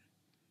other.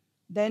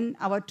 Then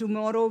our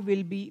tomorrow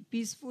will be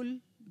peaceful,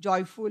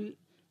 joyful,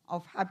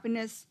 of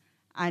happiness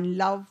and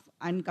love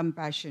and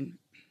compassion.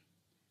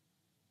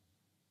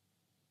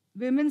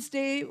 Women's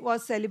Day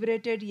was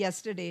celebrated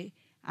yesterday,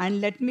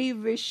 and let me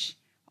wish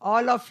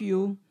all of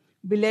you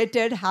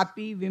belated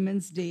Happy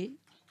Women's Day.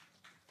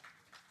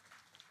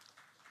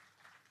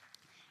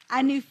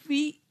 And if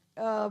we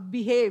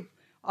behave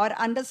or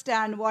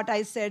understand what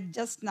I said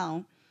just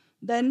now,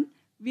 then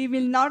we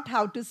will not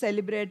have to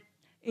celebrate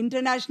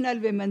International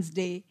Women's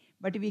Day,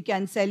 but we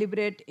can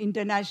celebrate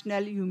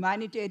International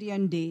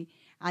Humanitarian Day,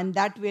 and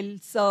that will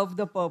serve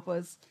the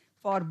purpose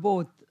for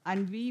both.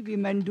 And we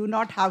women do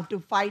not have to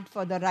fight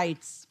for the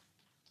rights.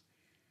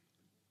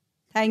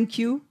 Thank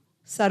you.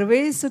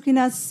 Sarve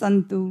Sukhinas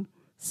Santu,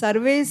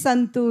 Sarve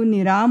Santu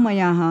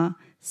Niramayaha,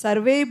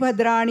 Sarve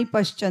Bhadrani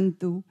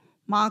Paschantu,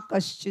 Ma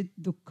Kaschit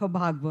Dukkha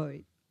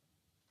Bhagvai.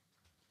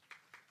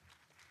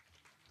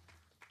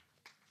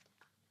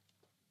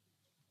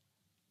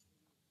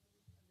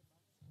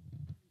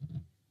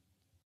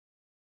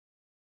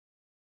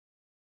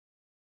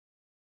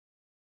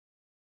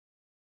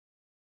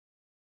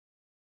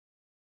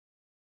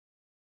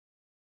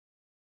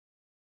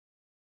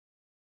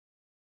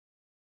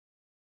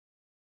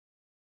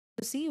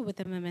 To see you with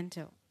a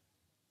memento.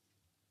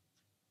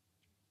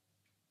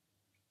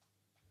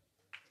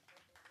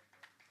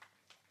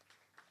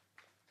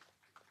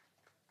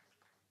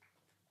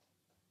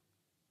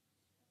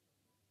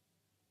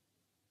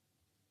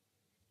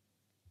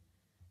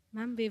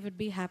 Ma'am, we would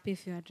be happy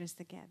if you address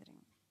the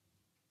gathering.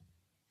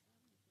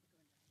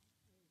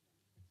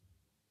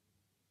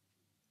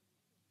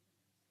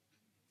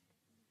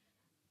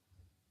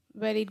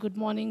 Very good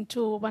morning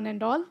to one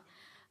and all.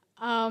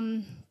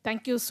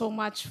 Thank you so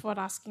much for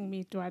asking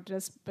me to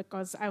address,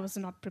 because I was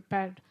not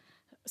prepared.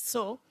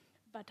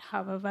 But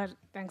however,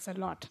 thanks a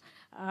lot.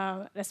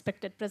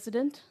 Respected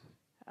President,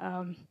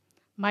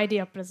 my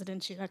dear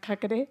President Sheila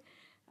Kakade,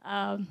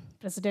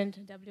 President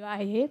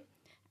WIA,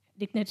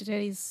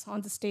 dignitaries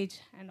on the stage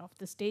and off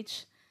the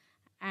stage,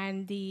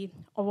 and the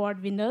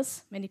award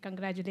winners. Many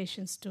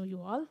congratulations to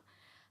you all.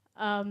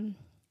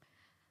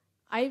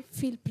 I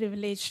feel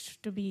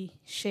privileged to be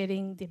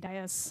sharing the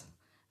dais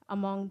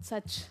among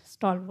such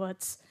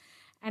stalwarts.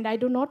 And I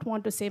do not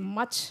want to say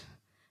much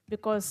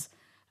because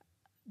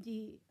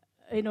the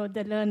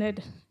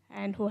learned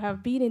and who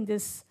have been in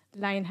this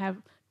line have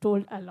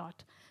told a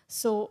lot.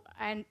 So,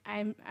 and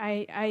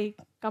I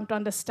come to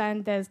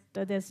understand there's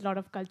a lot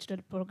of cultural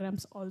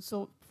programs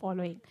also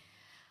following.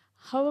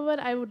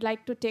 However, I would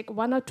like to take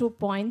 1 or 2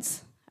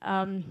 points.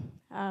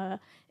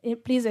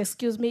 Please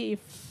excuse me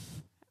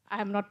if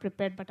I am not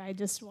prepared, but I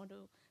just want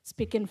to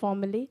speak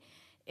informally.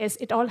 Yes,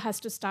 it all has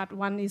to start.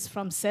 One is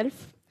from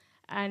self.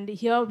 And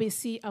here we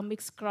see a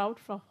mixed crowd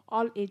from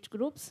all age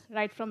groups,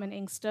 right from an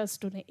youngsters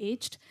to the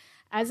aged.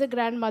 As a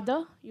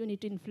grandmother, you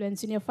need to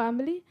influence in your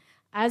family.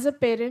 As a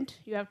parent,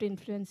 you have to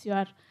influence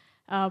your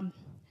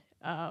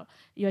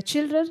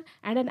children.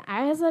 And then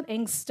as a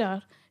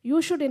youngster,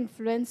 you should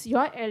influence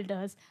your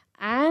elders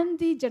and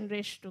the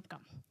generation to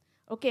come.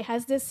 Okay,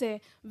 as they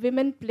say,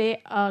 women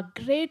play a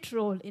great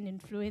role in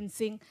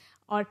influencing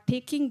or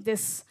taking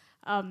this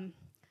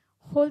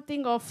whole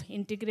thing of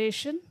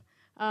integration.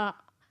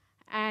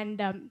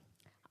 And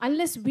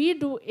unless we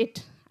do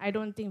it, I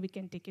don't think we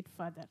can take it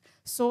further.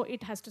 So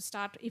it has to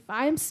start. If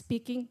I am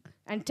speaking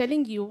and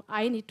telling you,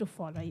 I need to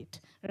follow it,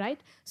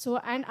 right? So,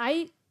 and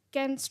I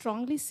can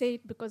strongly say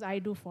it because I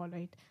do follow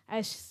it.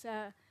 As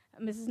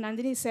Mrs.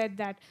 Nandini said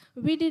that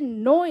we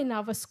didn't know in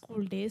our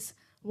school days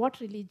what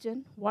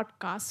religion, what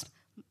caste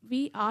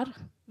we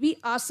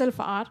ourselves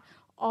are,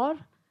 or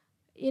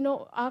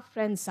our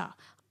friends are.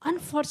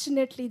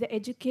 Unfortunately, the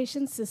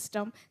education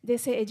system, they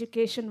say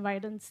education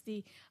widens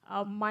the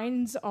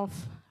minds of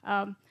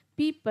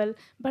people,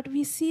 but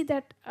we see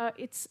that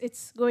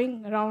it's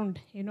going round.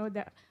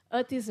 The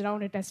earth is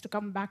round, it has to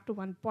come back to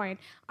one point.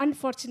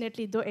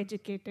 Unfortunately, though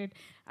educated,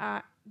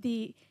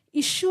 the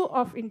issue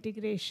of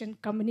integration,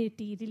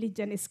 community,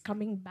 religion is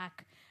coming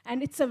back.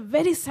 And it's a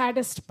very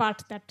saddest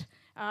part that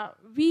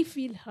we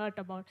feel hurt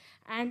about.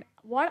 And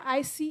what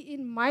I see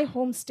in my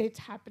home state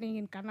happening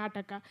in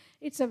Karnataka,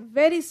 it's a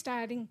very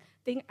staggering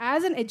thing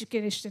as an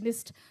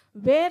educationist,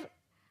 where,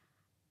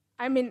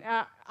 I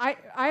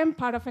am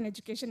part of an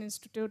education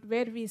institute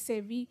where we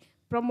say we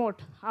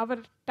promote, our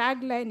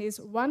tagline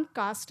is one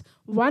caste,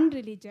 one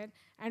religion,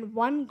 and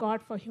one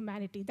God for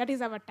humanity. That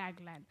is our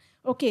tagline.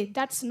 Okay,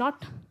 that's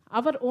not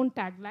our own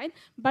tagline,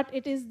 but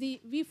it is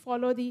we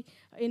follow the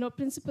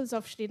principles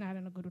of Sri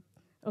Narayana Guru.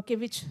 Okay,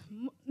 which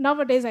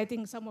nowadays I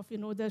think some of you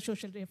know, the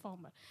social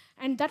reformer.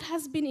 And that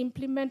has been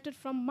implemented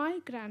from my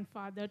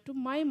grandfather to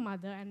my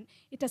mother, and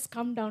it has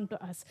come down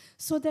to us.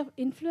 So the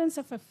influence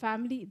of a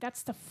family,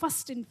 that's the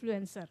first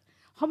influencer.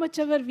 How much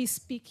ever we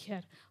speak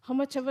here, how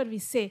much ever we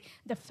say,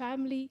 the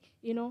family,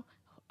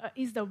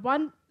 is the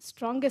one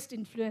strongest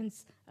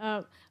influence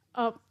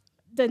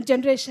the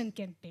generation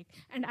can take.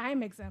 And I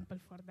am example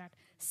for that.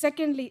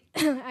 Secondly,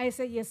 I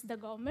say, yes, the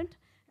government,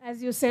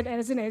 as you said,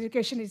 as an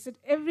educationist,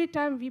 every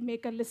time we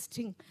make a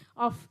listing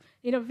of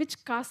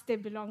which caste they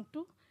belong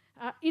to,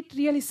 it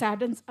really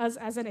saddens us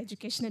as an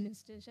educational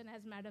institution,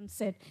 as Madam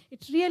said.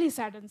 It really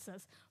saddens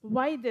us.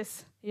 Why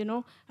this?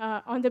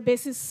 On the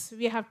basis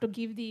we have to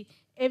give the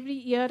every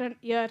year and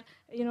year,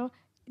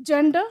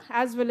 gender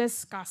as well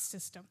as caste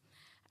system.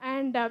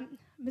 And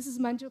Mrs.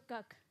 Manju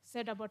Kak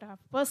said about our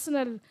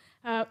personal,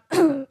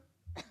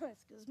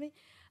 excuse me,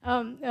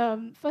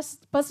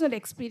 first personal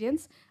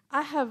experience.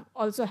 I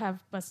also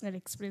have personal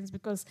experience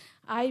because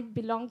I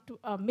belong to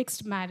a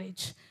mixed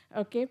marriage.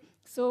 Okay,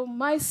 so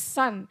my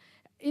son,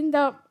 in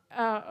the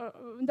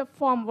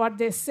form what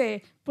they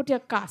say, put your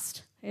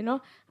caste.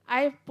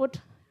 I put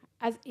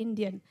as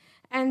Indian,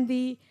 and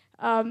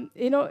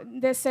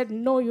they said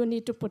no, you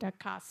need to put a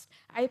caste.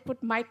 I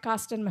put my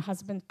caste and my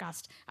husband's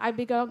caste. I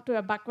belong to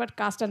a backward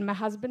caste, and my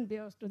husband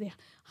belongs to the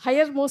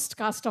highermost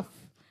caste of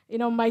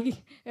my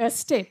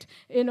state,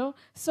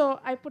 So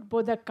I put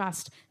both the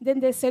caste. Then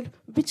they said,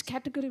 which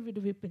category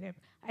do we belong?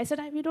 I said,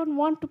 we don't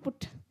want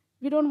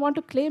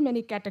to claim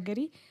any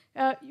category.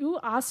 You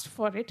asked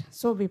for it,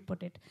 so we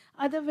put it.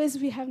 Otherwise,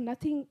 we have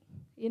nothing,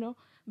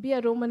 be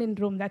a Roman in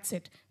Rome, that's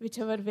it,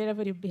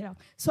 wherever you belong.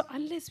 So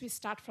unless we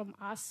start from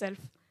ourselves,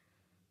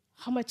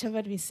 how much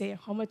ever we say,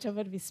 how much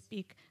ever we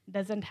speak,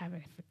 doesn't have an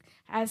effect.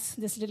 As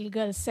this little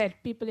girl said,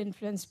 people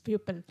influence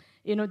people.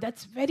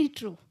 That's very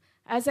true.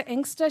 As a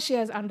youngster, she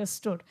has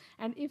understood.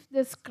 And if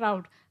this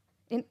crowd,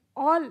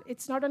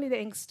 it's not only the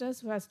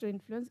youngsters who has to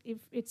influence, if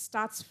it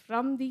starts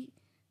from the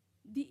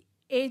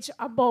age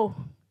above,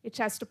 it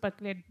has to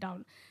percolate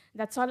down.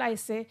 That's all I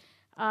say.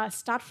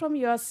 Start from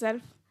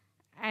yourself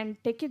and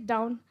take it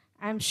down.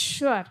 I'm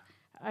sure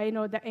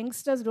the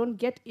youngsters don't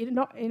get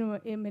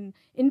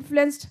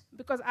influenced,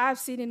 because I've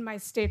seen in my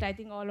state, I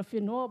think all of you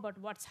know about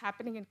what's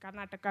happening in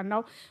Karnataka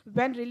now.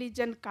 When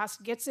religion,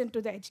 caste gets into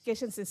the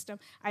education system,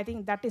 I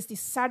think that is the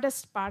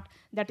saddest part.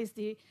 That is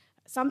the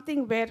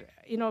something where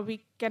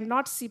we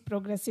cannot see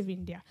progressive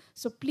India.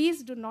 So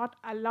please do not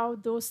allow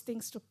those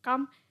things to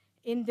come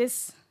in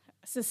this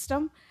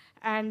system,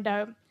 and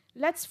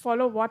let's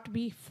follow what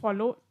we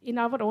follow in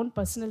our own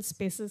personal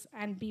spaces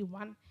and be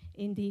one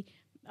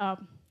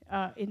um,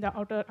 in the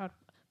outer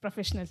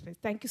professional space.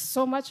 Thank you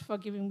so much for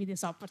giving me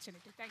this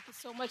opportunity. Thank you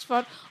so much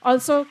for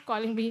also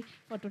calling me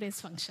for today's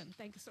function.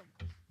 Thank you so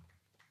much.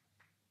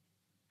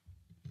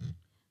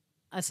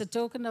 As a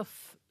token of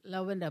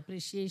love and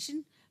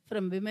appreciation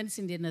from Women's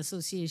Indian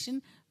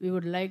Association, we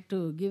would like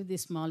to give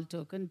this small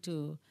token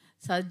to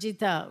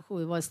Sajita,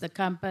 who was the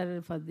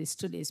camper for this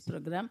today's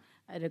program.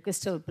 I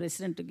request our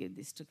president to give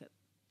this to her.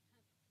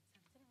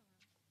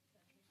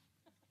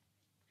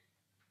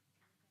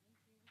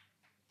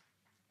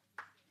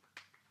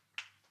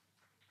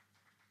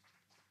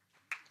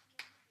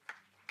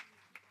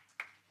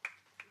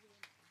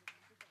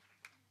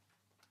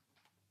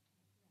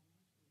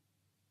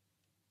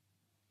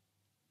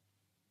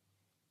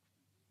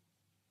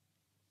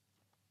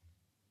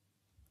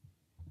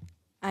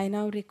 I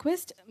now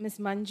request Ms.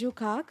 Manju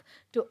Kak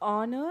to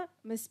honor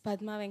Ms.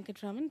 Padma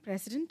Venkatraman,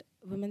 President,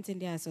 Women's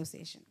India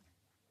Association.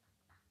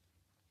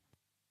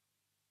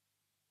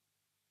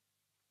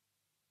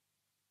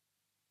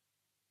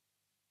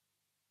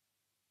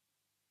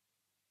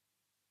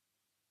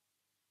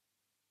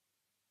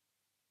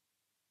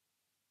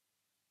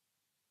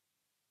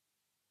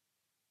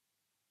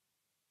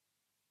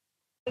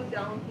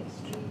 Down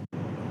history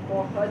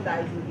for her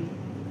library,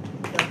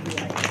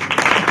 WI.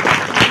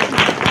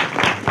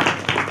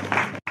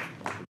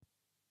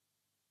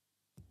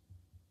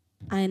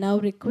 I now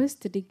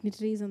request the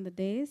dignitaries on the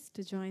dais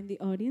to join the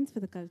audience for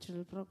the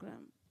cultural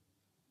program.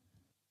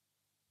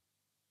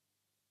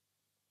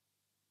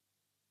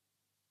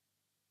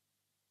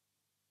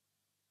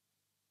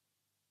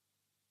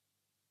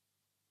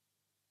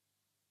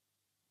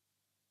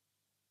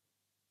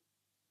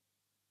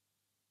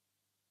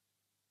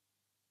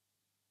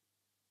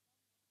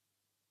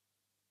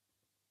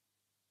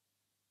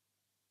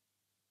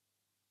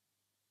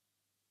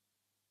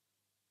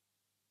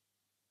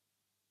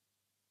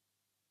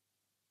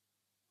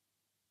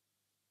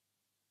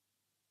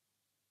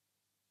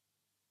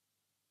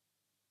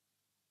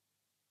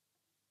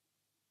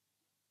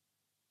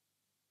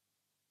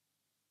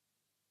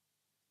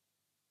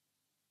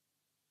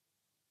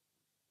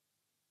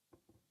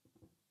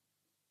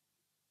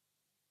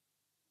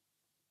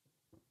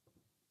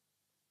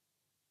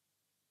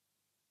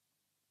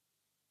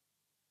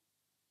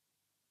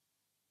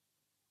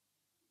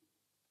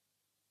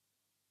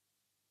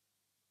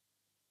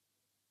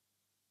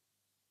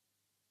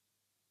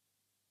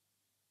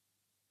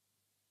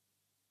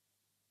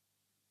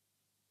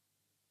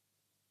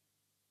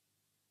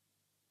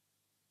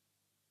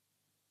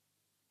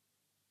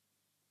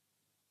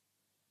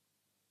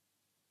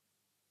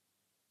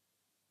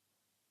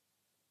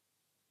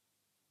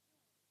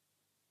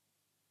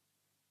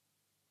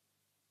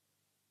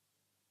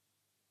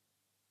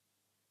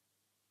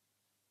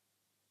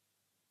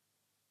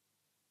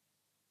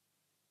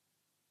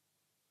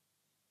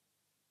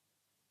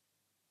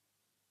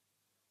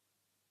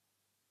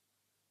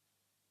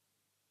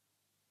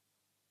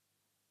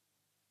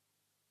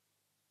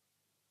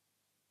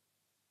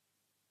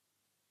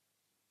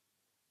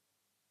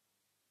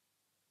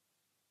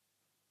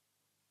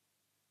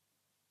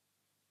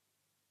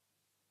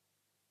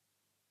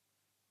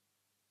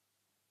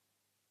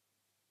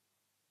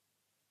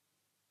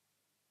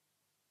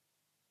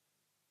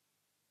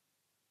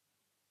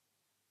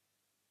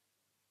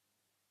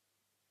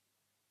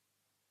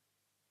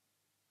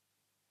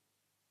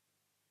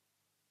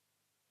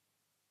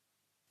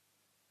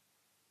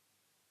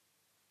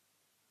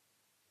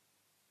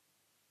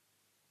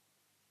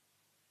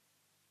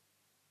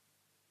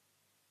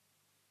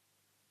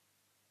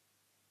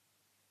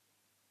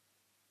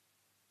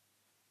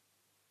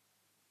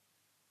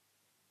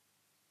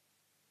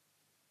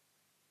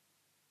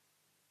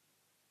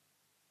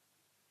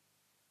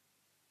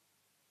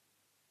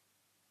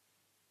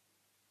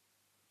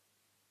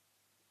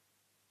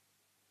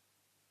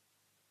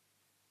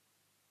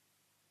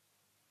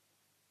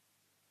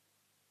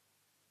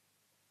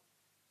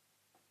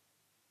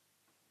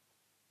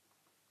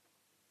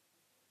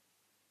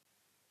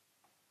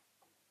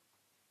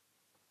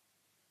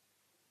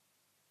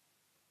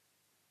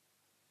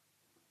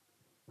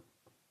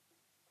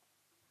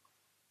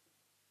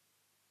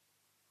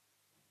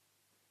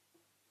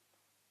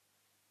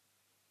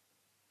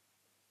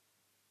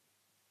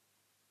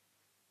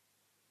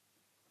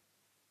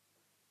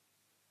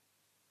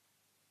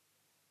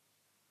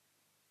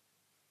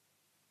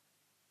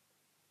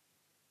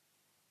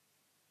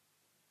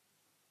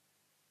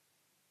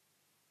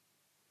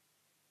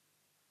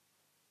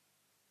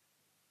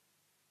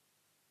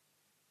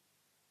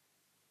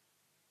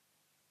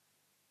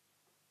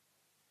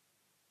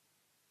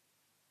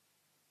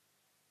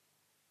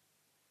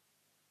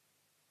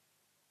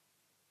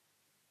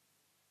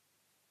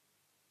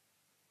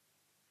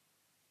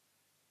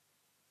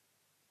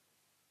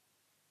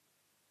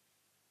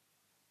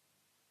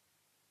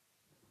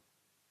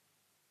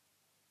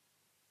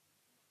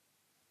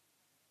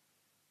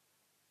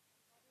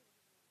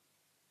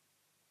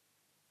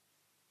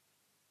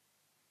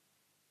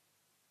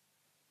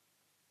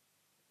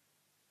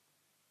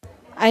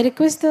 I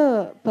request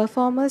the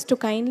performers to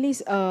kindly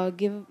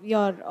give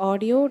your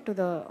audio to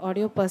the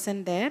audio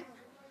person there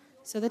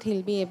so that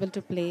he'll be able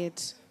to play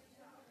it.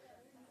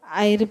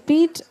 I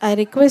repeat, I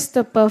request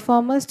the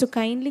performers to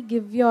kindly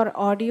give your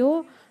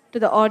audio to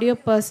the audio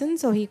person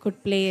so he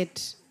could play it.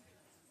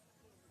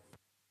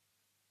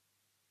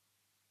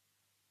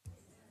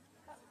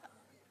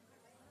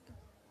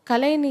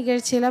 கலை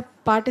நிகழ்ச்சியில்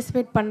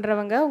participate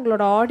பண்ணுறவங்க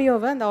உங்களோட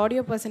ஆடியோவை அந்த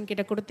audio person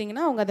கிட்ட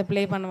கொடுத்தீங்கன்னா அவங்க அதை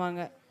play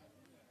பண்ணுவாங்க.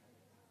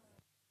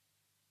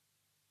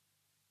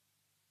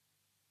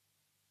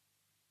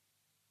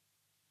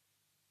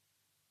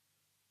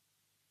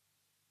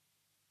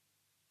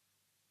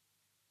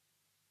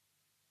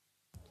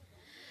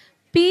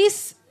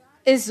 Peace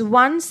is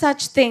one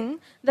such thing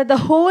that the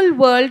whole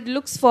world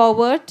looks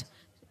forward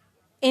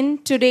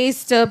in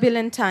today's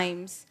turbulent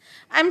times.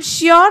 I'm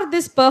sure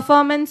this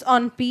performance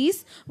on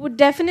peace would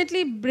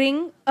definitely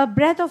bring a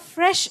breath of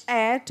fresh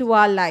air to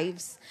our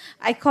lives.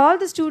 I call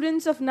the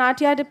students of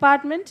Natya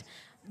department,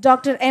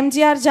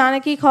 Dr.MGR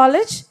Janaki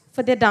College,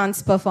 for their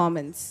dance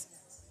performance.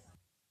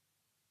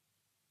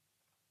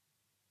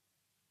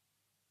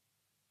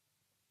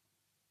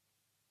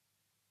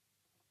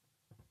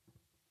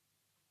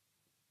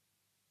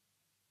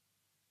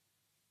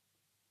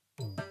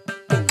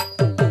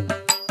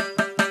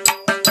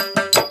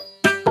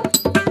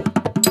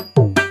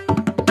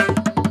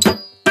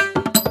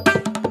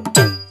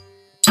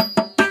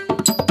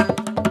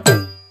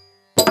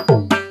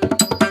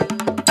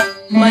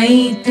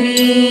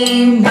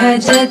 मैत्रीं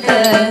भजत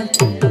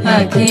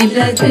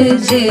अखिलत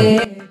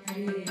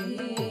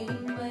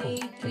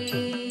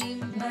मैत्रीं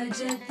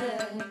भजत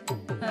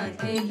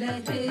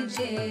अखिलत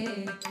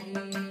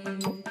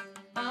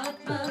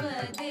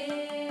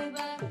आत्मवदेव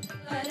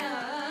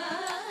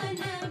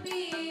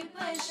परानपि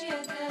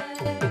पश्यत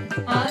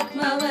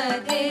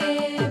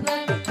आत्मवदेव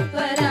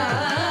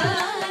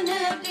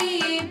परानपि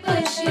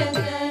पश्यत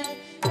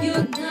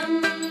युद्धं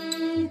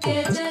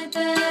त्यजत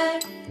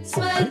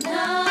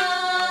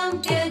स्पर्धां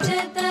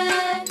त्यजत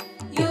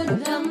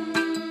युद्धं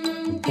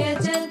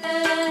त्यजत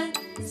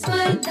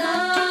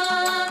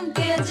स्पर्धां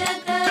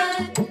त्यजत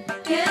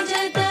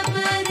त्यजत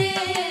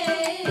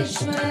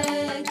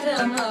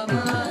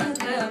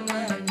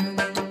परेष्वक्रममाक्रमणं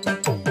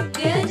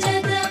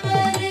त्यजत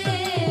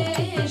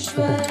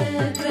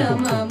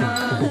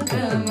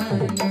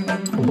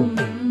परेष्वक्रममाक्रमणं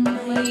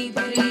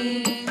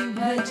मैत्रीं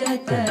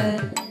भजत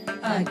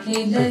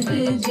अखिल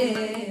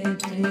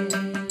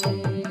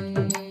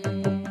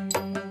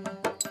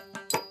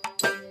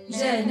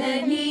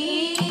जननी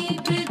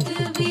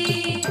पृथ्वी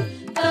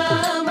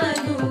कामधुगास्ते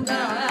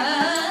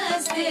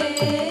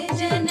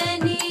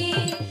जननी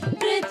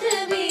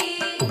पृथ्वी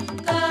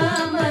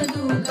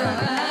कामधुगास्ते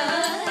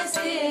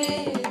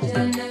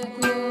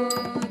जनको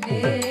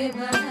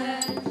देवः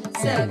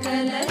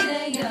सकल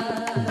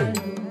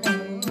दयालु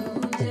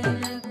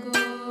जनको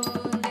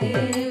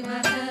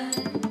देवः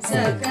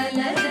सकल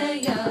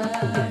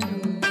दयालु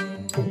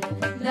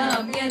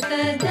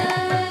नाम्यतद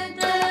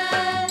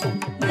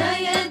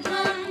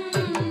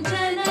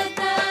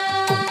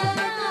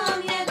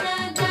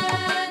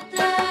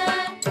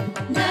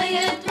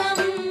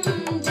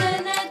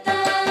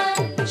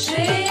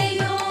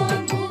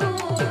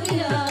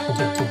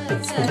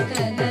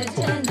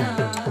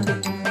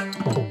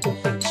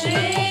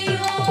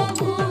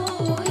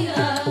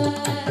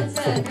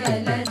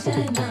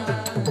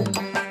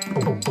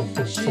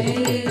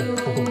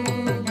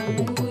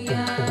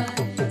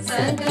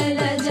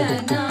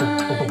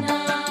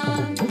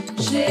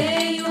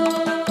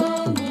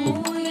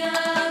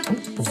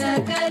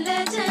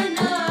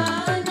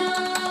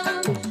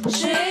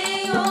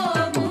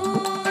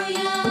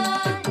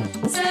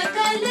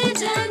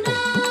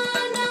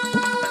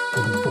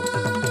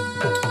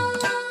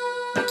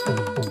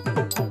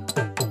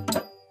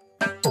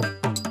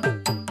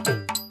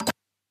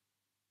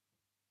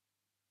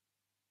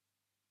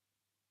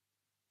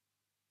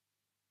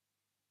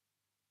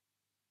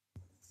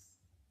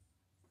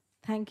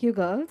Thank you,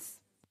 girls.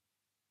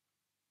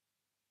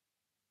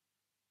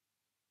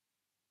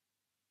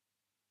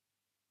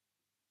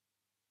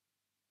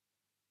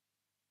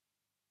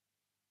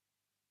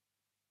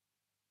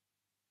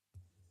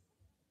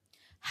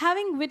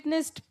 Having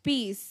witnessed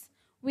peace,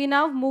 we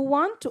now move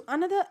on to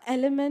another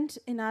element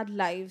in our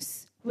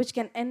lives which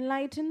can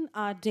enlighten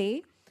our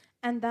day,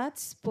 and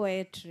that's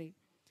poetry.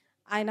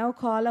 I now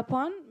call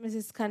upon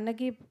Mrs.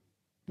 Kannagi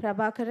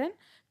Prabhakaran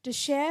to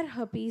share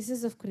her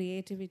pieces of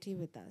creativity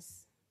with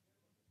us.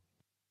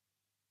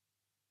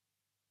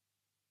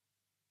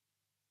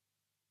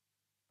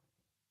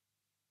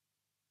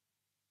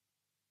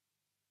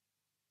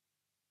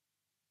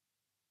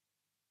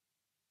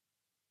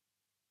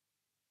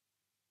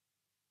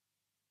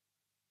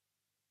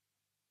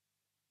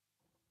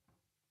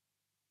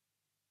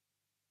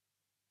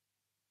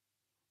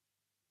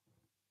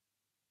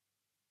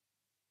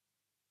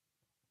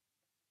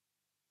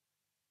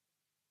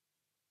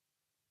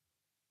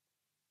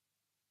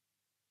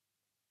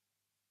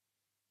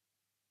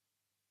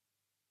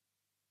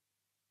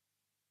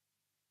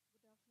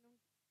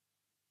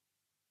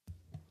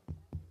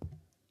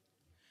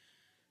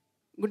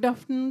 Good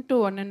afternoon to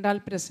one and all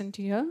present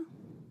here.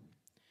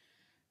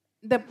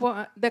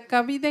 The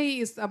Kavida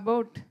is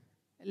about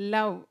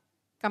love,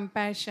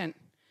 compassion,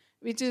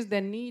 which is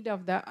the need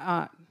of the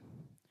art.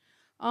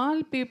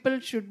 All people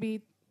should be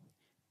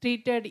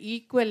treated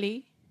equally,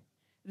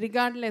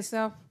 regardless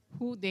of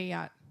who they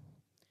are.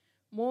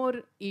 More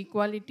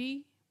equality,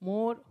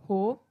 more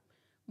hope,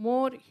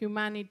 more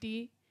humanity,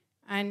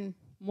 and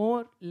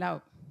more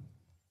love.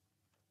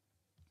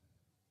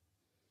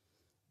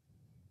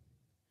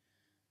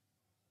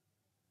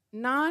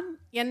 நான்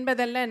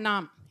என்பதல்ல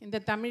நாம். இந்த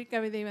தமிழ்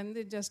கவிதை வந்து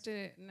just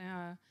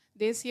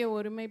தேசிய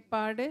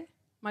ஒருமைப்பாடு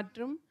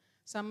மற்றும்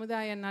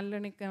சமுதாய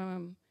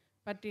நல்லிணக்கம்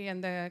பற்றி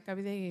அந்த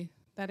கவிதை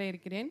தர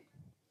இருக்கிறேன்.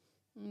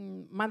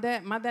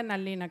 மத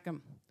நல்லிணக்கம்.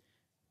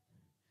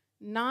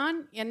 நான்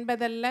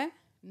என்பதல்ல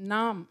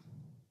நாம்,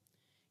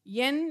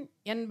 என்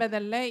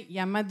என்பதல்ல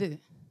எமது.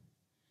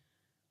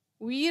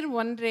 உயிர்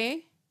ஒன்றே,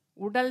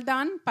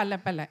 உடல்தான் பல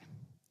பல.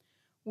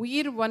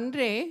 உயிர்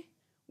ஒன்றே,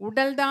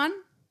 உடல்தான்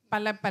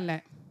பல பல.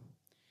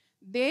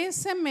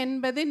 தேசம்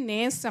என்பது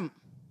நேசம்,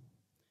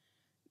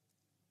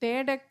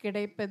 தேடக்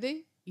கிடைப்பது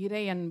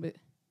இறையன்பு.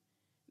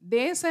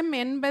 தேசம்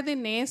என்பது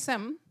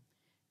நேசம்,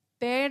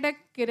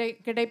 தேடக்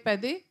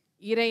கிடைப்பது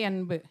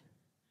இறையன்பு.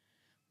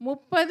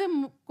 30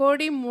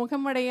 கோடி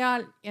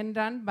முகமுடையாள்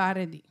என்றான்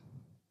பாரதி.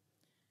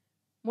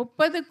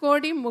 30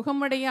 கோடி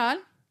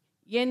முகமுடையாள்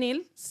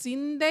எனில்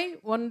சிந்தை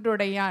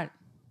ஒன்றுடையாள்.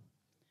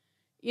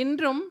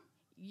 இன்றும்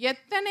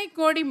எத்தனை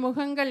கோடி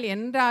முகங்கள்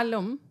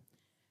என்றாலும்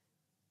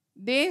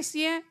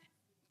தேசிய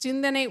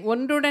சிந்தனை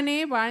ஒன்றுடனே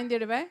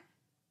வாழ்ந்திடுவ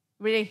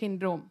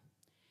விழைகின்றோம்.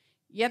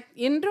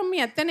 இன்றும்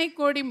எத்தனை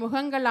கோடி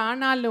முகங்கள்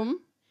ஆனாலும்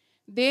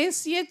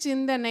தேசிய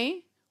சிந்தனை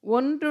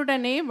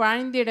ஒன்றுடனே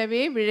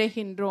வாழ்ந்திடவே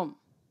விழைகின்றோம்.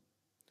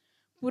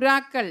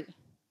 புறாக்கள்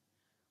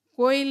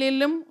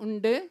கோயிலிலும்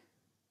உண்டு,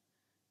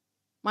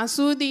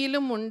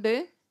 மசூதியிலும் உண்டு,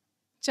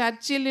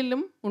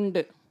 சர்ச்சிலும்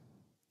உண்டு.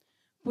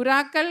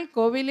 புறாக்கள்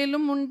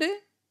கோவிலிலும் உண்டு,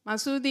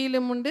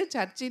 மசூதியிலும் உண்டு,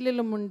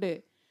 சர்ச்சிலும் உண்டு.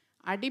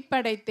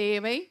 அடிப்படை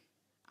தேவை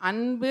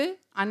அன்பு,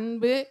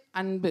 அன்பு,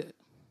 அன்பு.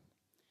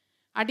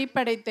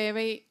 அடிப்படை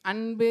தேவை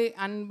அன்பு,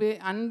 அன்பு,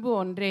 அன்பு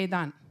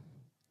ஒன்றேதான்.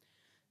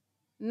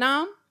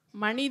 நாம்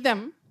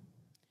மனிதம்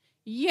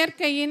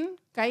இயற்கையின்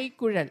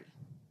கைக்குழல்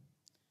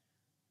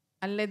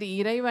அல்லது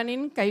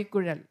இறைவனின்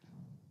கைக்குழல்.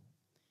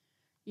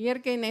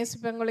 இயற்கை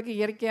நேசிப்பவங்களுக்கு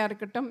இயற்கையாக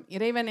இருக்கட்டும்,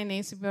 இறைவனை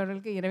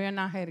நேசிப்பவர்களுக்கு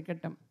இறைவனாக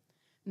இருக்கட்டும்.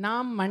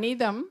 நாம்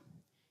மனிதம்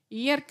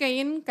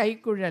இயற்கையின்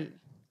கைக்குழல்.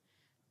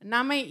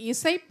 நம்மை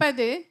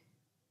இசைப்பது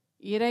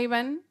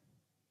இறைவன்,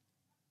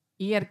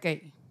 இயற்கை.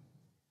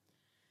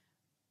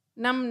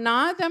 நம்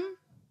நாதம்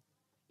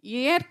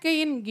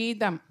இயற்கையின்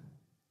கீதம்,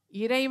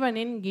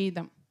 இறைவனின்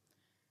கீதம்.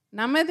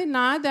 நமது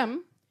நாதம்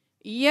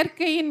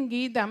இயற்கையின்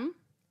கீதம்,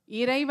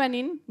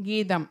 இறைவனின்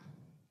கீதம்.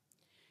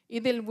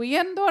 இதில்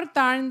உயர்ந்தோர்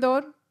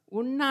தாழ்ந்தோர்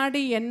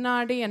உன்னாடு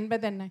என்னாடு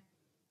என்பதென்ன?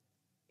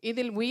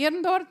 இதில்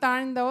உயர்ந்தோர்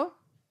தாழ்ந்தோர்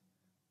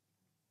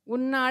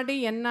உன்னாடு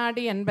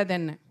என்னாடு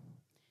என்பதென்ன?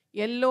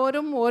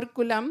 எல்லோரும்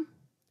ஓர்குலம்,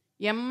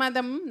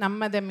 எம்மதம்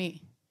நம்மதமே.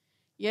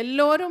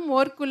 எல்லோரும்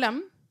ஓர்குலம்,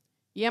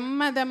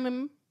 எம்மதமும்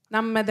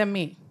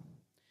நம்மதமே.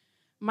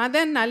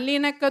 மத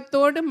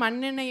நல்லிணக்கத்தோடு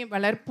மண்ணினை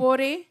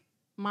வளர்ப்போரே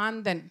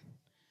மாந்தன்.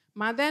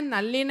 மத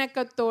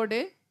நல்லிணக்கத்தோடு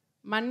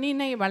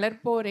மண்ணினை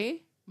வளர்ப்போரே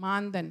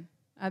மாந்தன்,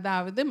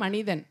 அதாவது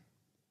மனிதன்.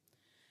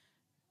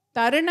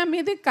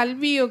 தருணமிது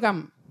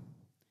கல்வியுகம்,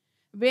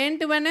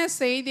 வேண்டுவன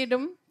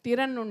செய்திடும்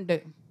திறன் உண்டு.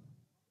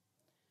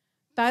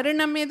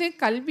 தருணமிது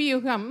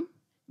கல்வியுகம்,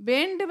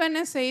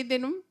 வேண்டுவன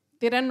செய்திடும்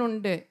திறன்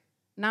உண்டு.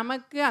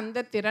 நமக்கு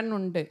அந்த திறன்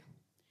உண்டு.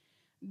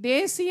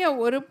 தேசிய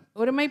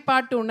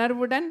ஒருமைப்பாட்டு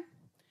உணர்வுடன்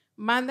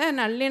மத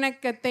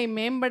நல்லிணக்கத்தை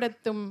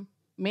மேம்படுத்தும்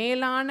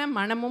மேலான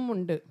மனமும்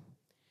உண்டு.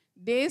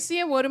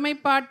 தேசிய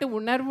ஒருமைப்பாட்டு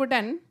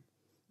உணர்வுடன்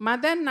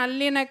மத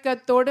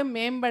நல்லிணக்கத்தோடு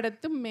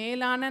மேம்படுத்தும்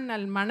மேலான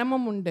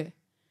மனமும் உண்டு.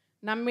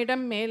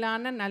 நம்மிடம்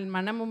மேலான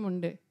மனமும்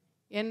உண்டு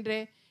என்று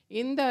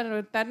இந்த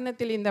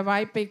தருணத்தில் இந்த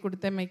வாய்ப்பை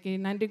கொடுத்தமைக்கு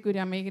நன்றி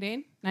கூறி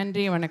அமைகிறேன்.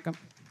 நன்றி, வணக்கம்.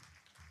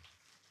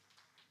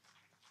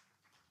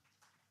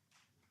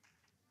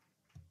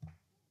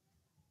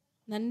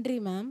 Nandri,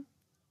 ma'am.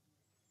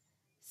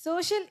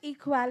 Social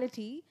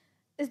equality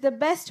is the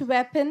best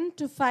weapon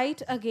to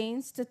fight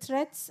against the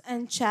threats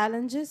and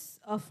challenges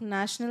of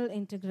national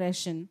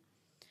integration.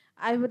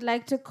 I would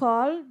like to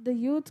call the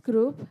youth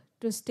group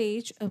to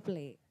stage a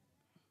play.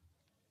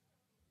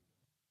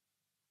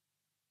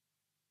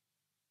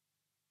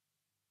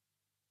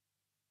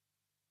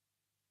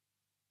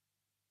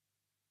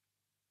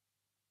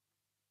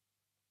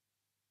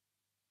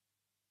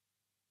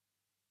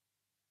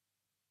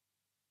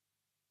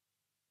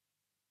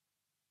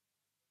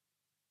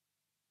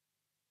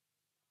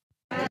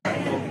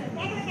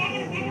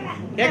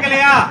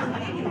 கேட்கலையா?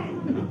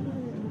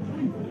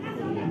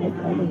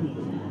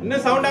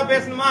 இன்னும் சவுண்டா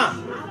பேசணுமா?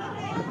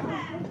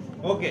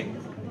 ஓகே,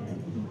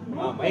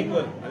 மைக்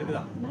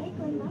அதுக்குதான்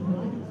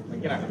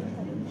வைக்கிறாங்க.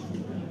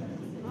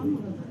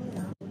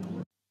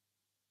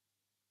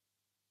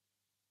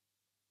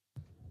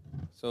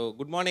 So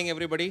good morning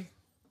everybody.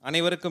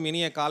 அனைவருக்கும்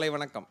இனிய காலை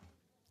வணக்கம்.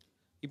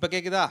 இப்போ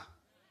கேட்குதா?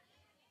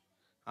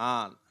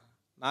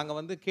 நாங்கள்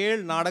வந்து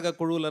கேள் நாடக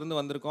குழுவிலேருந்து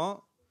வந்திருக்கோம்.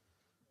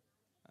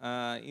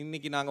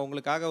 இன்றைக்கி நாங்கள்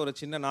உங்களுக்காக ஒரு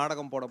சின்ன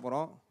நாடகம் போட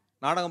போகிறோம்.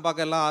 நாடகம்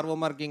பார்க்க எல்லாம்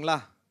ஆர்வமாக இருக்கீங்களா?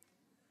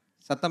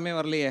 சத்தமே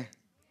வரலையே.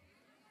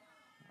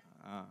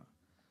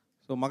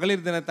 ஸோ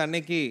மகளிர் தினத்தை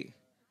அன்னைக்கு,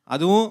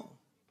 அதுவும்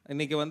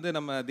இன்றைக்கி வந்து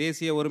நம்ம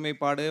தேசிய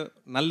ஒருமைப்பாடு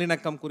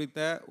நல்லிணக்கம் குறித்த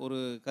ஒரு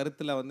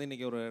கருத்தில் வந்து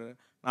இன்றைக்கி ஒரு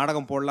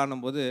நாடகம்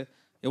போடலான்னும் போது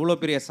எவ்வளோ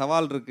பெரிய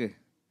சவால் இருக்குது.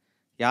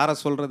 யாரை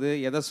சொல்கிறது,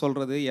 எதை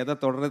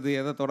தொடர்றது,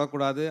 எதை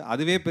தொடக்கூடாது,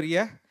 அதுவே பெரிய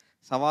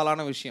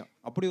சவாலான விஷயம்.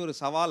 அப்படி ஒரு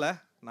சவாலை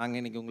நாங்கள்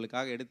இன்றைக்கி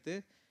உங்களுக்காக எடுத்து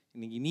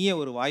இன்றைக்கி இனிய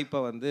ஒரு வாய்ப்பை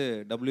வந்து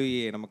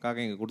WA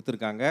நமக்காக இங்கே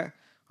கொடுத்துருக்காங்க.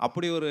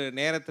 அப்படி ஒரு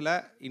நேரத்தில்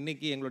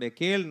இன்றைக்கி எங்களுடைய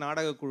கேள்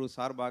நாடக குழு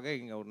சார்பாக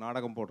இங்கே ஒரு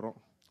நாடகம் போடுறோம்.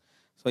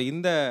 ஸோ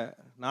இந்த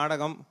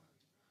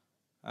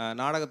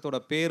நாடகத்தோட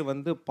பேர்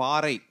வந்து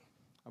பாறை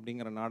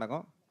அப்படிங்கிற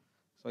நாடகம்.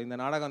 ஸோ இந்த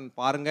நாடகம்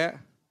பாருங்கள்.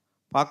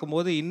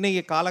 பார்க்கும்போது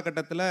இன்றைய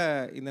காலகட்டத்தில்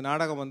இந்த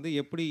நாடகம் வந்து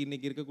எப்படி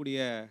இன்றைக்கி இருக்கக்கூடிய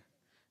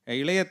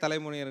இளைய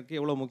தலைமுறையினருக்கு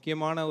எவ்வளோ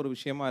முக்கியமான ஒரு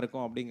விஷயமா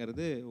இருக்கும்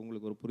அப்படிங்கிறது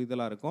உங்களுக்கு ஒரு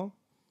புரிதலாக இருக்கும்.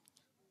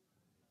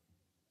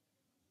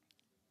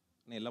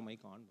 எல்லாம்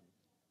மைக் ஆன்ல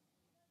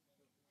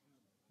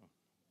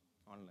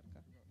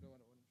இருக்கா?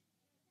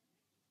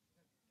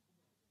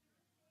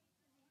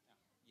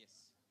 Yes.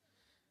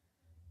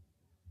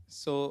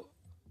 So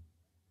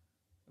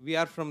we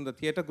are from the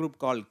theatre group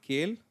called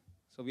Kale.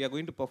 So we are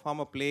going to perform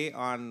a play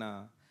on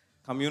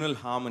communal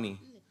harmony.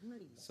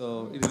 So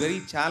it is very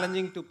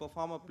challenging to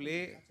perform a play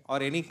or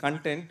any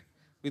content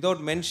without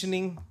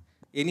mentioning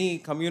any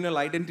communal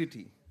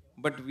identity.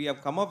 But we have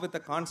come up with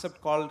a concept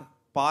called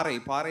Parai.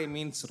 Parai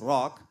means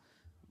rock,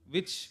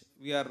 which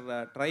we are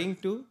trying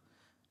to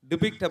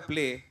depict a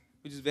play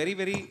which is very,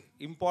 very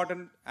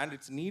important, and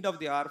it's need of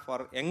the hour for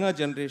younger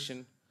generation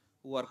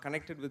who are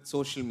connected with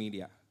social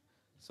media.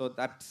 So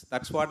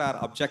that's what our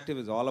objective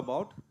is all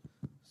about.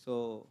 So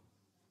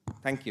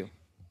thank you.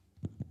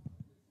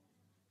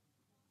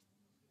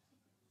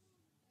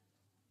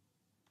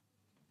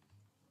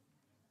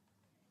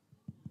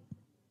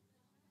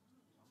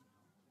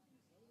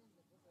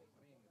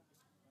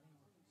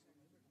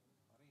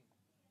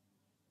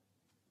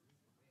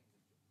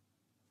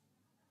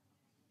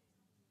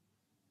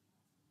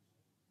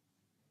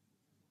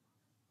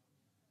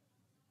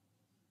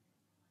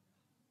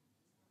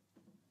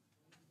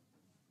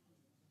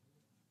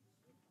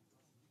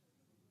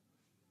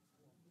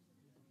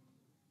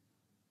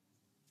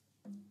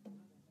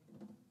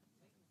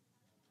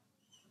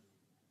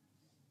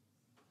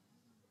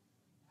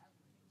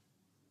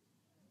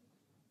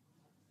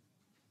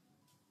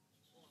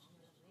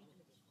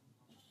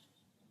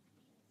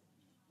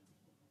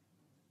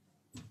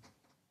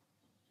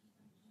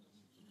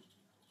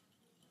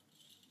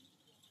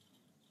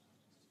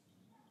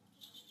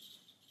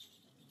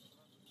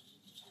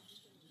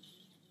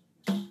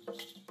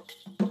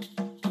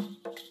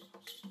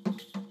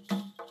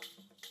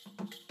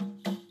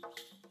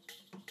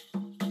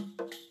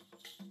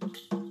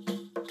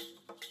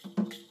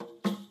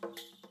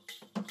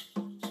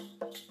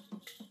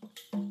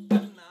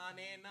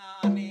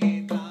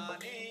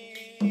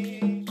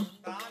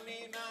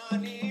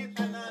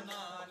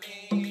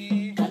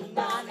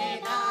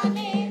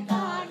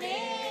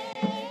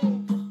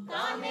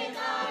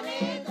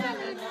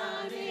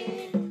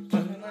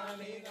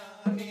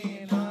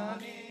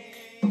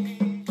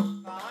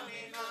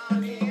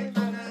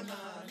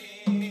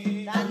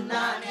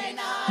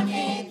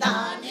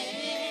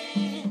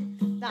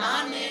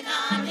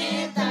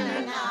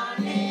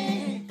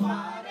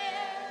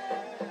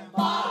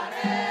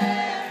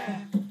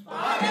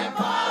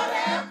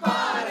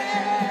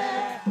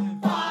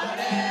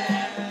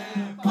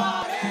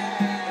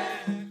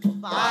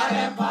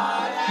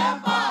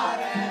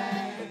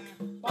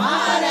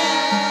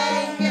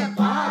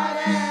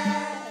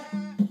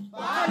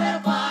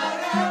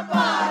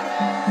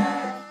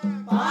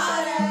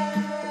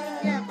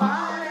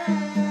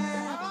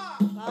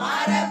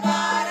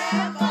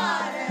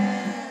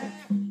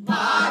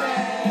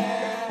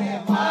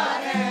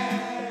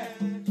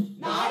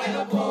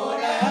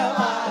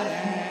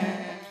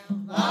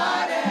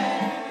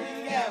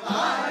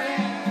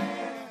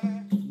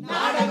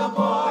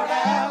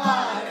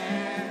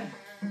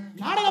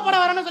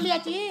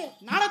 சொல்லியாச்சு.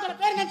 நாடகத்தோட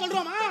பேர் என்ன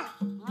சொல்றோமா?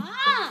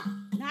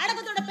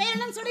 நாடகத்தோட பேர்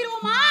என்னன்னு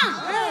சொல்லிடுவோமா?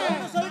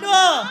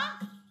 சொல்லிடுவோம்.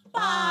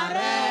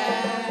 பாறை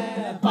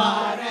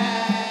பாறை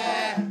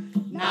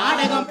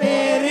நாடகம்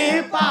பேரு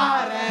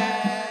பாறை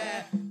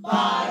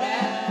பாறை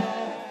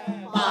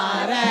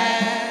பாறை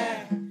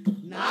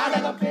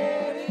நாடகம்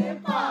பேரு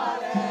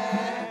பாறை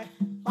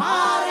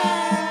பாறை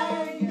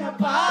இந்த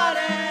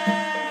பாறை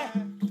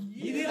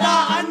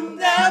இதுதான்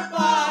அந்த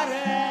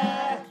பாறை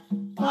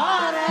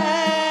பாறை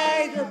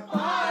இது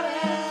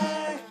பாறை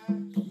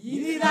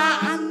இதுதான்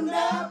அந்த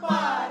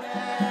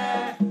பாறை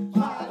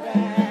பாறை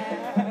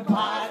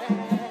பாறை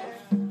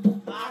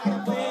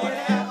நாடகம்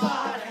பேரு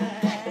பாறை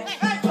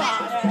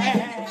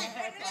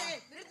பாறை.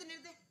 நிறுத்து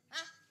நிறுத்து.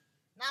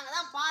 நாங்க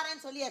தான்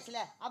பாறைன்னு சொல்லியாச்சுல,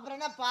 அப்புறம்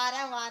என்ன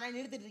பாறை வாரை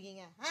நிறுத்திட்டு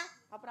இருக்கீங்க?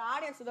 அப்புறம்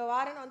ஆடியன்ஸ் இதோ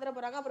வாரேன்னு வந்துட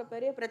போறாங்க, அப்புறம்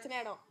பெரிய பிரச்சனை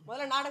ஆயிடும்.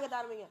 முதல்ல நாடகத்தை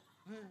ஆரம்பிங்க.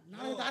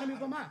 நாடகத்தை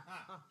ஆரம்பிப்போமா?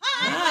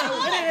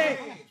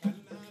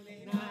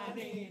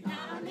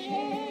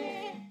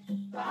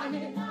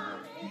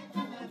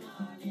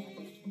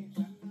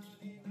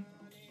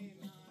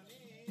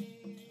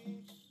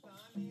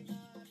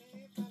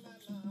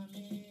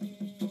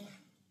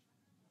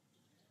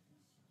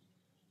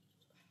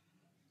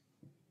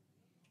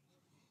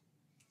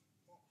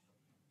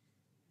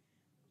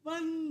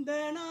 வந்த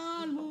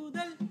நாள்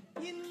முதல்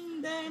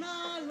இந்த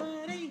நாள்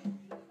வரை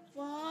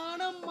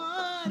வானம்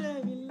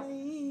மாறவில்லை,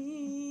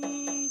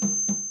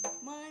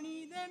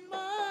 மனிதன்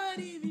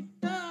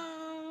மாறிவிட்டான்.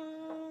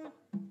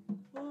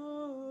 ஓ,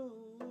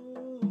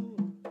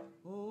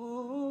 ஓ,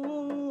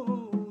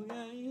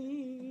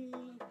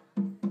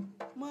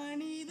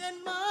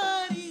 மனிதன்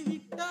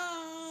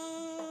மாறிவிட்டான்,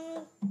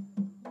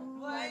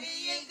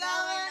 வழியில்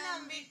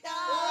கவனம்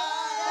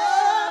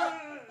விட்டார்.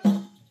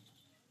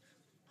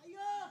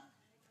 ஐயோ,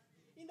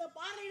 இந்த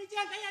பாறை இடிச்சு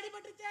என் கை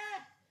அடிபட்டுருச்சே,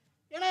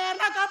 என்ன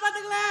யாருன்னா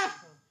காப்பாத்துக்கல.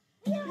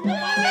 இந்த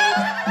பாறை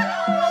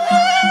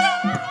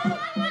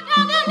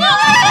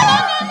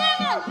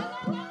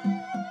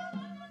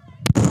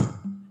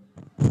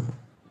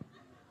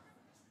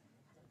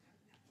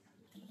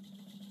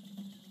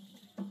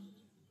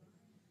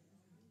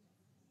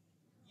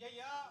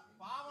ஐயா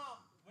பாவம்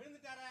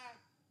விழுந்துட்டாரே.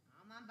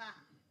 ஆமாம்பா,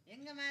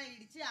 எங்க மேல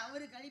இடிச்சு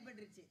அவரு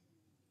கழிப்பட்டுருச்சு.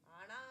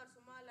 ஆனா அவர்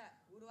சும்மா இல்ல,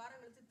 ஒரு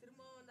வாரம் கழிச்சு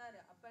திரும்பவும் வந்தாரு.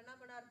 அப்ப என்ன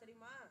பண்ணாரு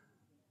தெரியுமா?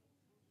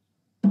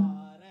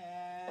 பாறை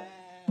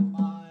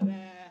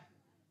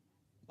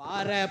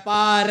பாறை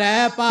பாறை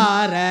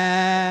பாறை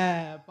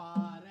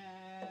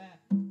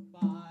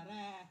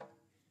பாறை,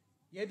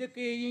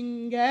 எதுக்கு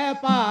இங்க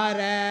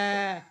பாறை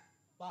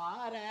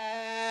பாறை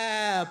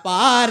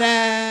பாறை,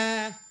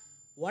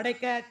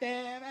 உடைக்க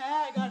தேவை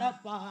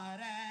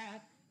கடப்பாறை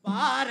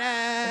பாறை,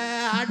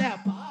 அட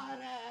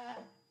பாறை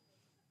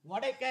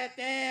உடைக்க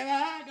தேவை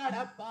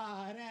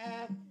கடப்பாறை.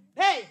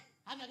 டேய்,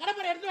 அங்க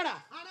கடப்பாறை எடுத்து வாடா.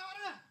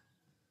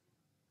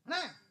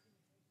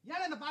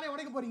 ஏன் இந்த பாறையை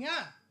உடைக்க போறீங்க?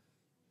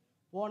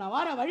 போன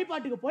வாரம்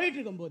வழிபாட்டுக்கு போயிட்டு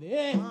இருக்கும்போது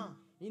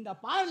இந்த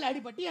பாறையில்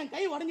அடிபட்டு என்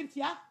கை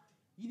உடஞ்சிருச்சியா.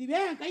 இதுவே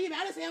என் கை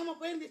வேலை செய்யாம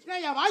போயிருந்துச்சுன்னா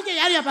என் வாழ்க்கையை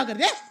யாரையா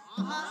பாக்குறது?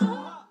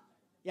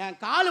 என்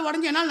கால்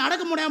உடஞ்சி என்னால்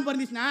நடக்க முடியாம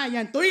போயிருந்துச்சுன்னா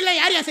என் தொழிலை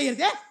யாரையா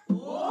செய்யறது?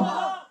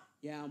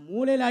 என்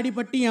மூளையில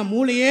அடிபட்டு என்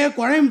மூளையே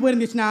குழம்பு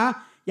போயிருந்துச்சுன்னா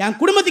என்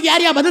குடும்பத்துக்கு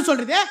யாரையா பதில்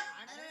சொல்றது?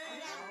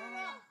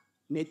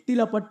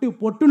 நெத்தில பட்டு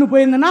பொட்டுன்னு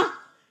போயிருந்தேன்னா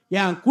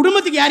என்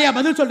குடும்பத்துக்கு யாரையா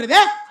பதில்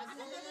சொல்றது?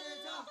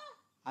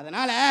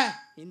 அதனால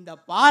இந்த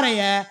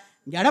பாறைய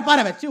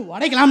எடப்பாறை வச்சு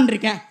உடைக்கலாம்னு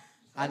இருக்கேன்.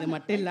 அது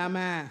மட்டும் இல்லாம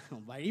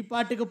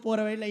வழிபாட்டுக்கு போற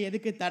வழியில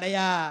எதுக்கு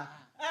தடையா?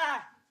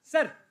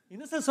 சார்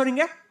என்ன சார்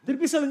சொன்னீங்க?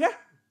 திருப்பி சொல்லுங்க.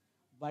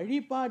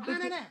 வழிபாட்டு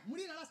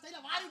முடி நல்லா ஸ்டைலா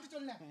வாரி விட்டு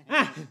சொல்லுங்க.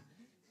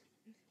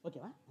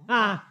 ஓகேவா?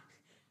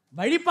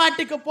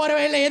 வழிபாட்டுக்கு போற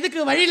வழியில எதுக்கு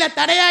வழியில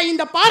தடையா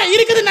இந்த பாறை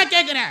இருக்குதுன்னு நான்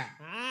கேக்குறேன்.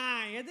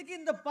 எதுக்கு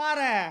இந்த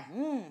பாறை?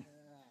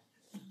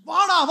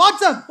 போடா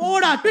வாட்ஸ்அப்,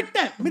 போடா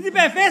ட்விட்டர்,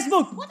 மிதிப்பே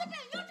ஃபேஸ்புக்,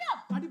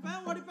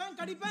 அடிப்பேன் ஒடிப்பேன்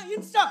கடிப்பேன்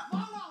இன்ஸ்டா,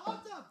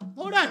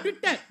 போடா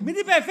ட்விட்டர்,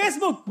 மிதிப்பே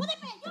ஃபேஸ்புக்,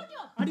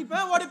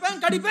 அடிப்பேன்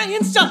ஒடிப்பேன் கடிப்பேன்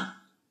இன்ஸ்டா.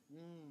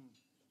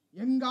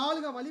 எங்க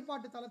ஆளுங்க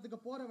வழிபாட்டு தலத்துக்கு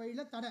போற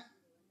வழியில தடை.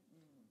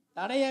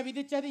 தடைய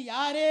விதிச்சது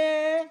யாரு?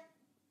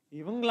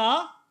 இவங்களா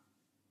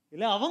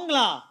இல்ல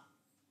அவங்களா?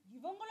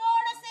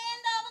 இவங்களோட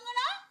சேர்ந்து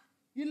அவங்களா?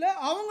 இல்ல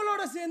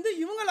அவங்களோட சேர்ந்து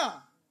இவங்களா?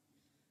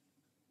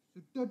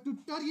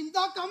 ட்விட்டர் இந்த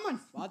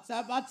கமெண்ட்ஸ்,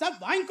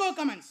 வாட்ஸ்அப் வாங்கிக்கோ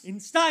கமெண்ட்ஸ்,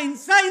 இன்ஸ்டா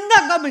இந்த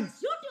கமெண்ட்ஸ்,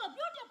 யூடியூப்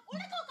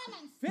உனக்கு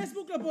கமெண்ட்ஸ்,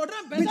 ஃபேஸ்புக்ல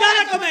போடுறேன் பெஜார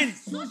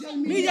கமெண்ட்ஸ்.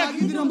 சோஷியல் மீடியா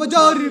இது ரொம்ப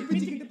ஜோரு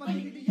பிச்சிக்கிட்டு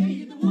பத்திக்கிட்டு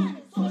ஏறிது ஊரு.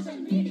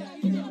 சோஷியல் மீடியா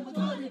இது ரொம்ப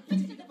ஜோரு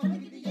பிச்சிக்கிட்டு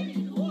பத்திக்கிட்டு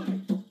ஏறிது ஊரு.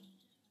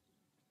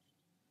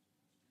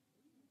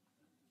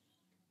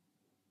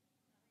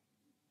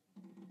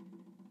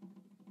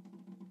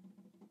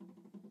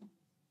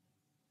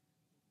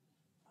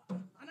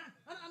 அண்ணா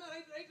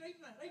ரைட்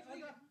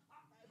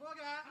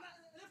போகவா? அண்ணா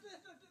லெஃப்ட்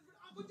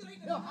கொஞ்சம் ரைட்.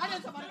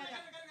 ஆடியன்ஸ் பாருங்க.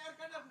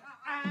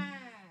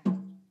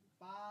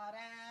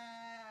 பாறை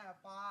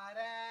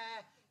பாறை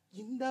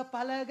இந்த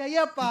பலகைய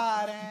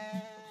பாறை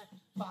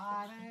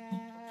பாறை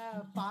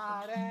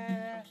பாறை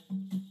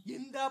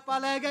இந்த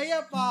பலகைய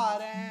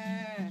பாறை.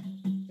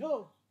 யோ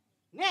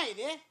என்ன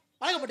இது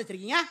பலகை போட்டு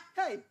வச்சிருக்கீங்க?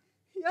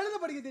 எழுத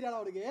படிக்க தெரியாதா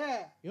அவருக்கு?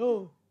 யோ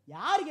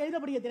யாருக்கு எழுத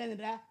படிக்க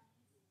தெரியாதுன்ற?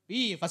 B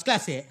first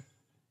class.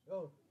 யோ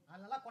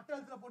அதெல்லாம் கொட்டை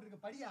எழுத்துல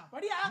போட்டுருக்கு.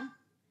 படியா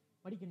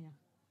படிக்கணியா?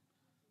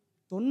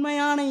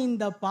 தொன்மையான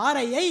இந்த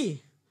பாறையை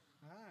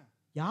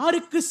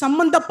யாருக்கு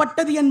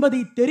சம்பந்தப்பட்டது என்பதை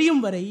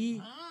தெரியும் வரை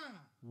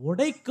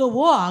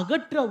உடைக்கவோ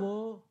அகற்றவோ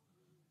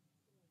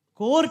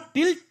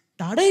கோர்ட்டில்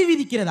தடை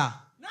விதிக்கிறதா?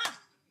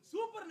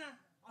 சூப்பர்ண்ணா,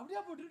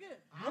 அப்படியே போட்டுருக்கு.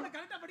 ஆனா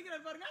கரெக்டா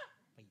படிக்கிறாரு பாருங்க.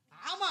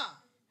 ஆமா,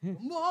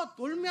 ரொம்ப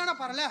தொன்மையான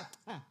பாறைல.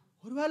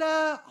 ஒருவேளை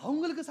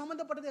அவங்களுக்கு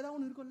சம்பந்தப்பட்டது ஏதாவது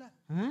ஒன்று இருக்கும்ல?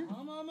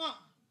 ஆமா ஆமா,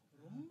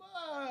 ரொம்ப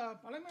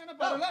பழமையான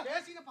பாறைல.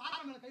 பேசின பாறை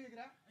மேல கை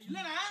வைக்கிற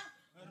இல்லனா?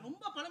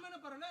 ரொம்ப பழமையான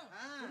பாறைல.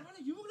 ஒருவேளை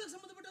இவங்களுக்கு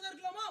சம்பந்தப்பட்டதா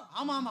இருக்கலாமா?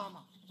 ஆமா ஆமா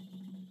ஆமா.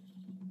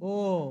 ஓ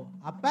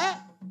அப்ப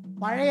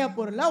பழைய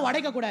பொருளை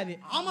உடைக்க கூடாது.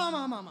 ஆமா ஆமா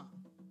ஆமா ஆமா.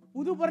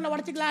 புது பொருளை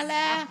உடைச்சுக்கலாம்ல?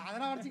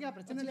 அதெல்லாம் உடைச்சிக்க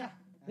பிரச்சனை இல்லையா?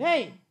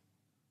 டேய்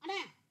அண்ணே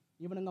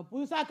இவனுங்க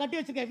புதுசா கட்டி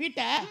வச்சிருக்க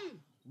வீட்டை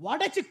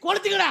உடைச்சு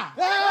கொளுத்துக்கடா.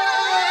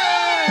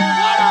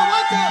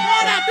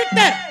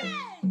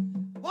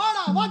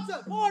 போடா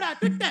வாட்ஸ்அப், போடா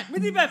ட்விட்டர்,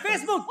 மிதிப்பேன்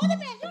ஃபேஸ்புக்,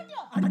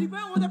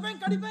 அடிப்பேன்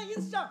உதப்பேன் கடிப்பேன்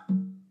இன்ஸ்டா.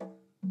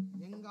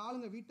 எங்க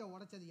ஆளுங்க வீட்டை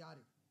உடைச்சது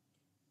யாரு?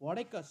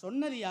 உடைக்க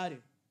சொன்னது யாரு?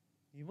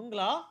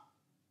 இவங்களா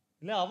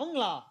இல்ல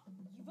அவங்களா?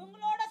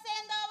 இவங்களோட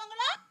சேர்ந்து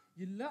அவங்களா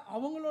இல்ல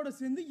அவங்களோட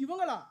சேர்ந்து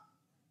இவங்களா?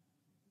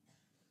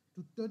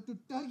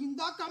 ட்விட்டர்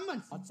இந்த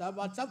கமெண்ட்ஸ்,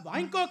 வாட்ஸ்அப்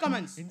வாங்கிக்கோ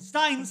கமெண்ட்ஸ்,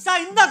 இன்ஸ்டா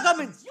இந்த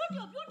கமெண்ட்ஸ்,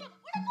 யூடியூப் உனக்கு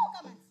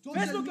கமெண்ட்ஸ்,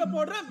 ஃபேஸ்புக்ல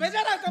போடுறேன்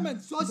பெஜாரா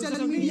கமெண்ட்ஸ், சோஷியல்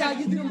மீடியா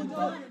இது நம்ம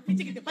ஜோர்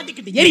பிச்சிக்கிட்டு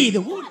பத்திக்கிட்டு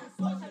எரியுது ஊர்.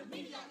 சோஷியல்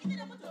மீடியா இது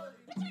நம்ம ஜோர்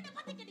பிச்சிக்கிட்டு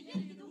பத்திக்கிட்டு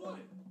எரியுது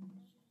ஊர்.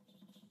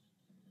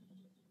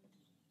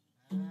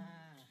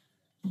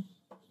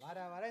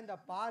 வர வர இந்த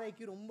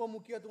பாறைக்கு ரொம்ப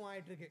முக்கியத்துவம்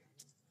ஆயிட்டு இருக்கு.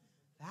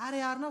 வேற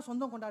யாருன்னா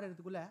சொந்தம்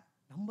கொண்டாடுறதுக்குள்ள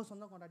நம்ம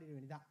சொந்தம் கொண்டாடிட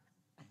வேண்டியதான்.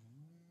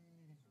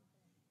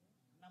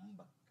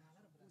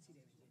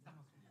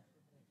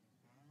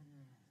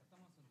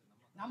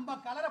 நம்ம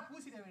கலரை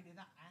பூசிட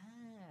வேண்டியதான்.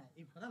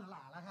 இப்பதான் நல்லா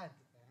அழகா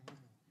இருக்கு.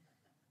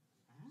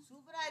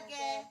 சூப்பரா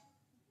இருக்கே.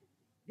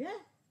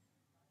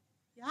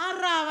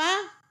 யாரா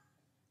அவன்?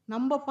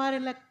 நம்ம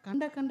பாறையில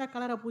கண்ட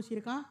கலரை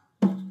பூசியிருக்கான்.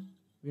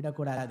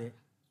 விடக்கூடாது,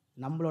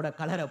 நம்மளோட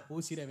கலரை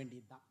பூசிட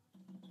வேண்டியதுதான்.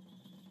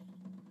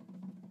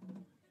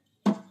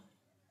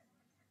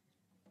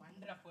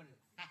 வண்டர்ஃபுல்.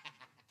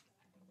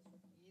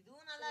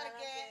 இதுவும் நல்லா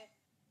இருக்கே.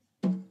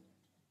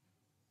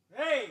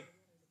 ஏய்,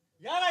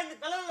 யாரா இந்த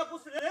கலர்ல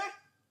பூசுது?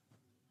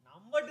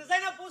 நம்ம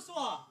டிசைனா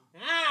பூசுவோம்.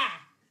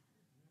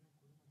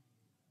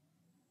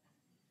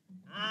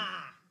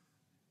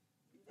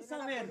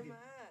 செமையா இருக்கு.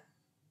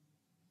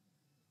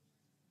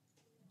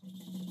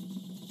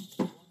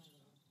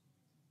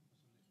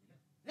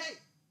 ஏய்,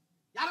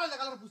 யாரா இந்த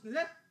கலரை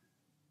பூசுது?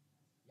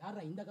 யாரா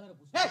இந்த கலரை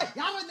பூசு? ஏய்,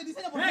 யாரா இந்த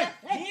டிசைனை போடுது?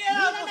 நீ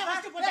ஏன்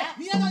ஃபர்ஸ்ட் போட்ட?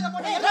 நீ ஏன் இத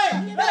போட்ட?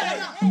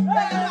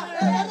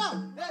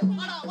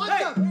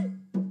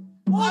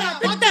 போடா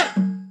ட்விட்டர்,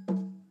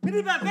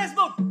 மிதிப்பேன்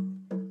ஃபேஸ்புக்,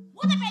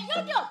 உதப்பேன்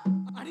யூடியூப்,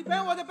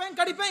 அடிப்பேன் உதப்பேன்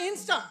கடிப்பேன்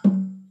இன்ஸ்டா.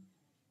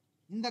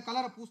 இந்த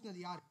கலரை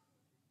பூசுனது யாரு?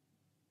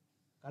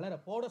 கலரை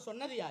போட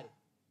சொன்னது யாரு?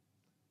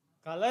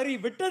 கலரி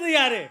விட்டது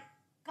யாரு?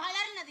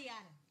 கலர்னது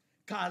யாரு?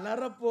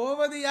 கலர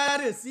போவது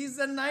யாரு?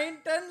 சீசன் 9,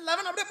 10,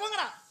 11 அப்படியே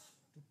போங்கடா.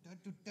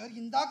 ட்விட்டர்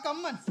இந்த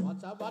கமெண்ட்ஸ்,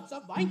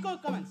 வாட்ஸ்அப் வாங்கிக்கோ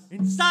கமெண்ட்ஸ்,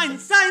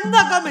 இன்ஸ்டா இந்த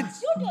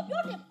கமெண்ட்ஸ், யூடியூப்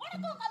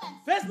உனக்கு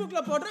கமெண்ட்ஸ்,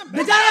 ஃபேஸ்புக்ல போடுறேன்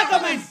பெஜாரா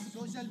கமெண்ட்ஸ்,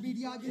 சோஷியல்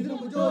மீடியா இது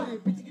நம்ம ஜோர்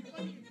பிச்சிக்கிட்டு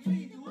பத்திக்கிட்டு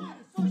எரியுது ஊர்.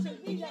 சோஷியல்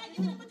மீடியா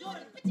இது நம்ம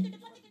ஜோர் பிச்சிக்கிட்டு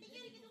பத்திக்கிட்டு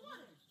எரியுது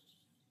ஊர்.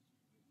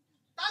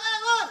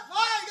 தலைவர்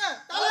வாழ்க,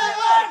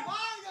 தலைவர்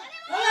வாழ்க,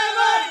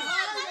 தலைவர்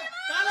வாழ்க,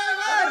 தலைவர்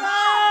வாழ்க.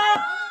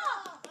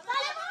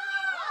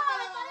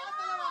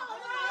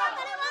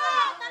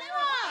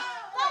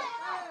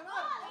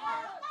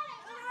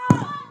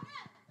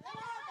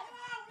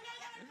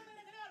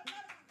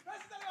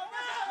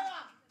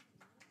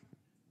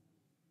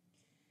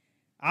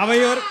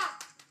 அவையோர்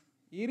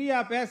இரியா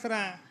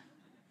பேசுறேன்.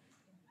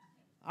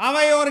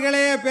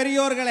 அவையோர்களே,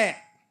 பெரியோர்களே,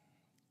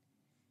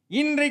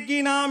 இன்றைக்கு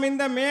நாம்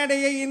இந்த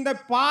மேடையை இந்த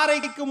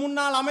பாறைக்கு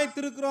முன்னால்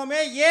அமைத்திருக்கிறோமே,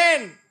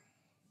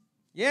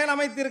 ஏன்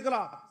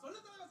அமைத்திருக்கிறோம்?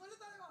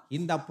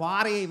 இந்த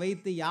பாறையை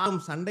வைத்து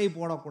யாரும் சண்டை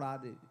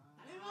போடக்கூடாது,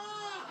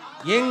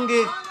 எங்கு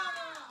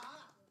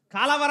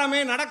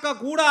கலவரமே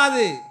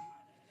நடக்கக்கூடாது.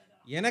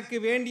 எனக்கு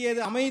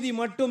வேண்டியது அமைதி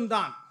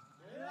மட்டும்தான்.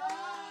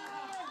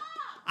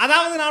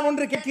 அதாவது நான்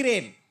ஒன்று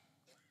கேட்கிறேன்,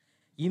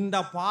 இந்த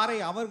பாறை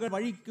அவர்கள்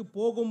வழிக்கு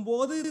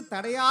போகும்போது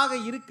தடையாக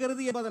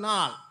இருக்கிறது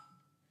என்பதனால்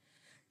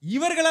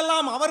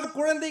இவர்களெல்லாம் அவர்கள்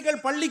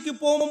குழந்தைகள் பள்ளிக்கு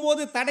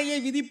போகும்போது தடையை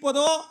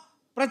விதிப்பதோ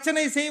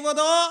பிரச்சனை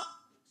செய்வதோ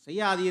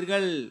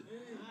செய்யாதீர்கள்.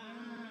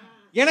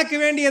 எனக்கு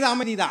வேண்டியது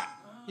அமைதிதான்,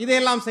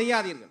 இதையெல்லாம்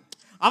செய்யாதீர்கள்.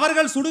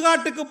 அவர்கள்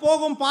சுடுகாட்டுக்கு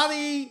போகும்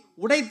பாதையை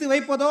உடைத்து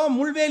வைப்பதோ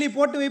முள்வேலி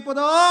போட்டு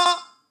வைப்பதோ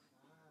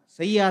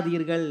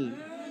செய்யாதீர்கள்.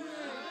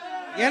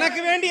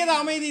 எனக்கு வேண்டியது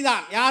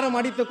அமைதிதான், யாரும்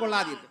அடித்துக்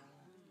கொள்ளாதீர்கள்.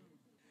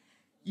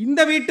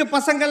 இந்த வீட்டு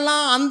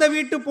பசங்கள்லாம் அந்த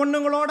வீட்டு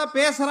பொண்ணுங்களோட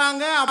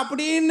பேசுறாங்க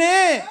அப்படின்னு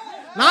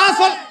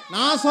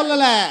நான்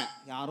சொல்லல,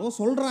 யாரோ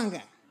சொல்றாங்க.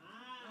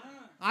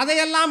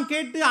 அதையெல்லாம்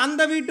கேட்டு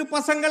அந்த வீட்டு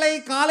பசங்களை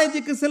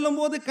காலேஜுக்கு செல்லும்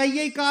போது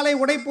கையை காலை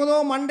உடைப்பதோ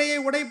மண்டையை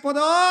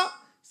உடைப்பதோ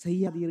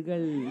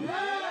செய்யாதீர்கள்.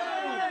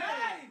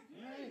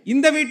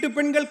 இந்த வீட்டு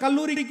பெண்கள்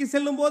கல்லூரிக்கு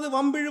செல்லும் போது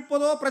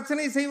வம்பிழுப்பதோ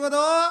பிரச்சனை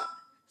செய்வதோ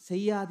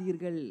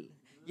செய்யாதீர்கள்.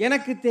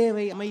 எனக்கு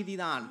தேவை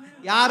அமைதிதான்,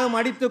 யாரும்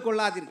அடித்துக்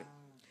கொள்ளாதீர்கள்.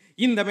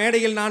 இந்த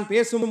மேடையில் நான்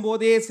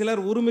பேசும்போதே சிலர்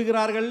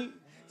உருமுகிறார்கள்,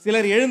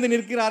 சிலர் எழுந்து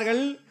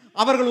நிற்கிறார்கள்.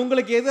 அவர்கள்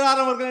உங்களுக்கு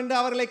எதிரானவர்கள் என்று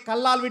அவர்களை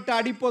கல்லால் விட்டு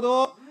அடிப்பதோ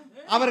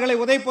அவர்களை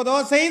உதைப்பதோ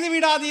செய்து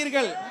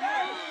விடாதீர்கள்.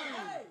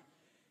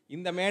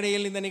 இந்த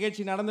மேடையில் இந்த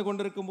நிகழ்ச்சி நடந்து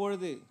கொண்டிருக்கும்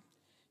பொழுது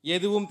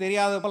எதுவும்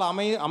தெரியாத போல்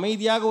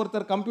அமைதியாக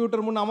ஒருத்தர்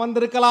கம்ப்யூட்டர் முன்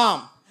அமர்ந்திருக்கலாம்.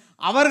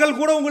 அவர்கள்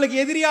கூட உங்களுக்கு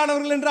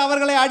எதிரியானவர்கள் என்று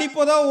அவர்களை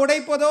அடிப்பதோ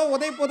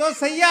உதைப்பதோ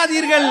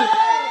செய்யாதீர்கள்.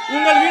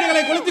 உங்கள்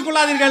வீடுகளை கொளுத்திக்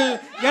கொள்ளாதீர்கள்.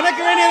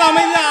 எனக்கு வேண்டியது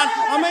அமைதிதான்,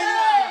 அமைதி.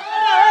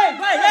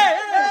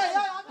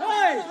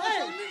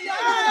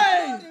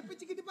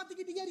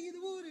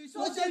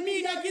 சோஷியல்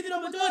மீடியா இது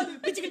நம்ம ஜோர்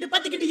பிச்சிக்கிட்டு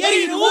பத்திக்கிட்டு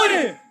எரியுது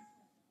ஊரு.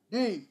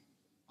 டேய்,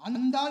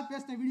 அந்த ஆள்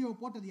பேசின வீடியோ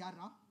போட்டது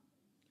யாரா?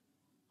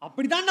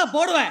 அப்படிதான் நான்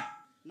போடுவேன்.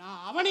 நான்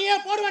அவனையே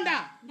போடுவேன்டா.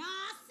 நான்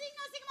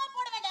அசிங்கமா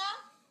போடுவேன்டா.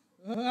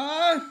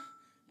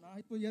 நான்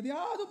இப்போ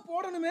எதையாவது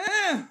போடணுமே.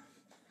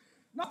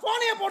 நான்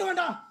போனையே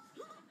போடுவேன்டா.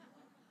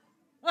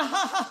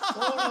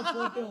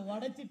 போட்டு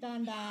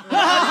உடைச்சிட்டான்டா.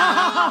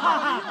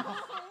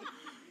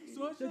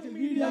 சோஷியல்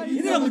மீடியா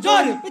இது நம்ம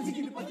ஜோரு.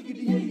 பிச்சிக்கிட்டு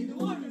பத்திக்கிட்டு இது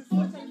ஒரு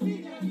சோஷியல்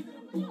மீடியா இது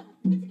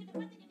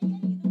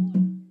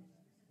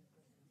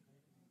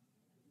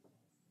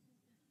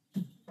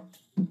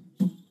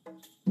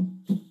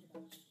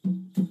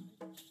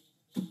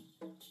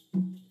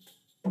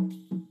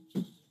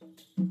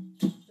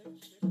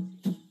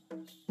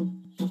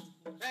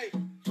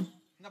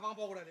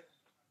போக கூடாது.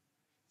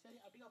 சரி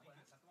அப்படியே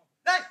போறேன்.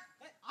 டேய்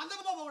அந்த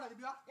பக்கம் போக கூடாது.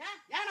 இப்படியா?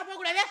 ஏன் நான் போக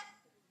கூடாது?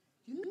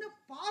 என்ன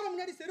பாறை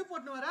முன்னாடி செருப்பு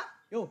போட்டு வர?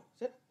 யோ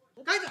சரி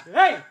கைடா.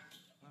 ஏய்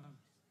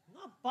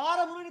நான்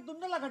பாறை முன்னாடி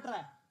துண்டல கட்டற.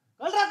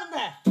 கல்றா துண்ட.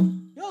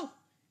 யோ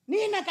நீ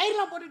என்ன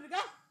கயிறுலாம் போட்டுட்டு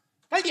இருக்க?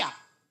 கழட்டியா?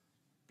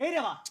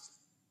 கயிறே வா.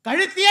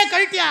 கழுத்தியே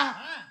கழட்டியா?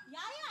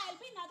 Yeah, I'll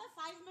be another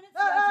 5 minutes.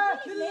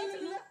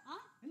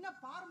 என்ன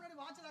பாறை முன்னாடி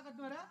வாட்ச்ல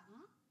கட்டு வர?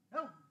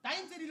 யோ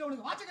டைம் சரியில்லை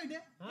உனக்கு. வாட்ச் கழட்டு.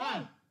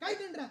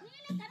 கைட்டுன்ற. நீ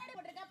என்ன கண்ணாடி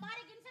போட்டுருக்க?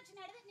 பாறைக்கு இன்ஃபெக்ஷன்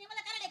ஆயிடுது. நீ வல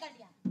கண்ணாடி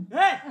கழட்டியா?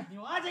 ஏய் நீ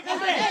வாட்ச்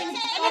கழட்டு.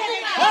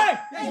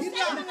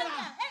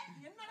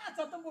 என்னடா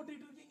சத்தம்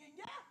போட்டுட்டு இருக்கீங்க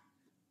இங்க?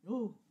 யோ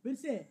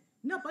பெருசே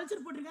என்ன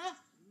பல்சர் போட்டுருக்க?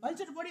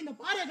 பல்சர் போடி இந்த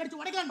பாறையை கடிச்சு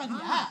உடைக்கலாம்னு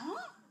பாக்கறியா?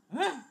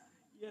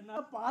 என்ன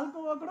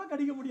பால்கோவா கூட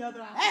கடிக்க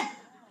முடியாதுடா.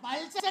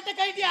 பல்சர் சட்டை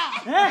கழட்டியா?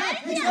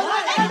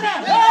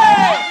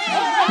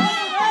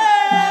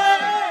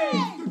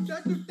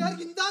 ட்விட்டர்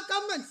இந்த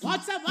கமெண்ட்ஸ்.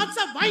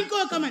 வாட்ஸ்அப் வாங்கிக்கோ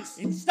கமெண்ட்ஸ்.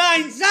 இன்ஸ்டா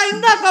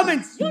இந்த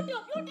கமெண்ட்ஸ்.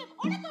 யூடியூப்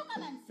உனக்கு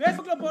கமெண்ட்ஸ்.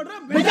 ஃபேஸ்புக்ல போடுற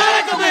பெஜார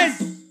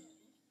கமெண்ட்ஸ்.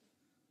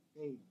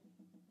 ஏய்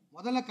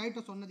முதல்ல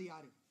கைட்ட சொன்னது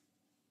யாரு?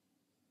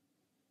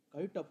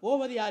 கைட்ட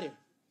போவது யாரு?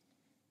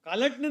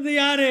 கலட்னது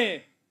யாரு?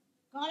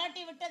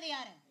 கலட்டி விட்டது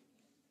யாரு?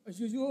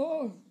 ஐயோ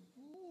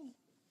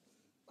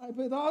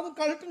இப்போ ஏதாவது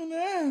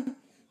கழட்டணுமே.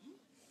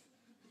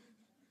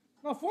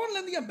 நான் போன்ல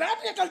இருந்து என்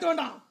பேட்டரியை கழட்ட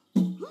வேண்டாம்.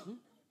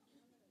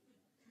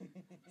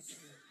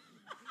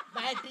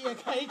 பேட்டரியை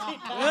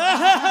கழட்டிட்டா.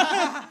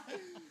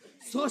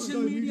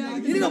 சோஷியல் மீடியா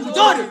இது நம்ம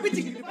ஜோர்.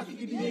 பிச்சிக்கிட்டு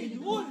பத்திக்கிட்டு இது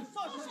ஊர்.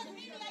 சோஷியல்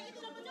மீடியா இது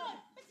நம்ம ஜோர்.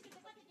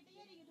 பிச்சிக்கிட்டு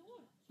பத்திக்கிட்டு இது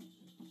ஊர்.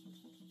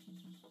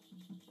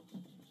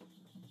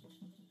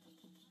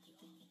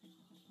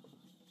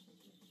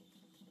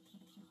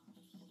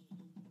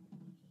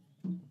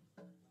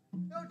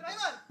 யோ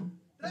டிரைவர்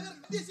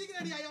கத்தி சீக்கிரம்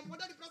ரெடி ஆயா.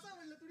 பொண்டாட்டி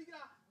பிரசவம் இல்ல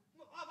துடிக்குறா.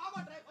 வாமா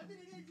டிரைவர் வண்டி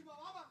ரெடி ஆயிடுச்சு.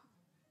 வாமா.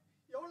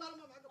 எவ்வளவு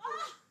நேரமா மேக்கப்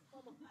போடு.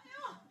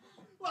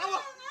 வாமா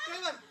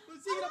டிரைவர்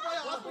சீக்கிரம் போய்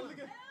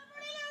ஹாஸ்பிடலுக்கு.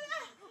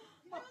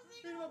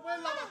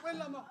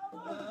 போயிடலாமா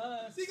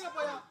சீக்கிரம்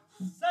போயா.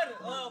 சார்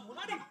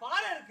முன்னாடி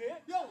பாறை இருக்கு.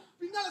 யோ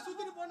பின்னால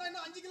சுத்திட்டு போனா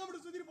இன்னும் 5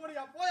 கிலோமீட்டர் சுத்திட்டு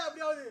போறியா? போய்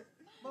அப்படியாவது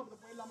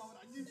போயிடலாமா? ஒரு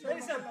 5 நிமிஷம்.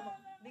 சரி சார்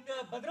நீங்க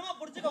பத்திரமா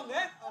புடிச்சுக்கோங்க.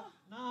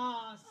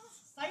 நான்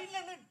சைடுல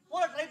இருந்து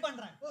போற ட்ரை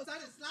பண்றேன். ஓ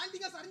சார்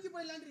ஸ்லாண்டிங்கா சரிஞ்சு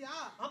போயிடலாம்ன்றியா?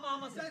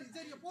 ஆமா சரி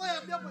சரி போய்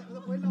அப்படியே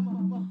போயிடலாமா?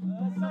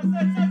 சார்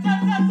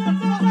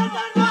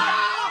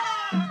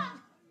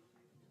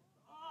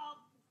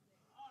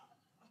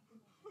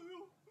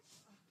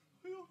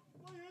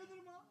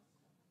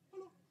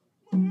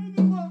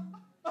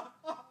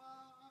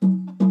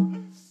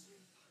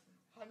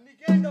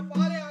அன்னைக்கே இந்த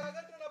பாறையை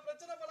அகற்ற நான்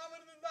பிரச்சனை பண்ணாம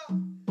இருந்தா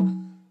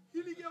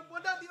இன்னைக்கு என்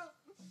பொண்டாட்டியும்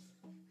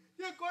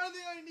என்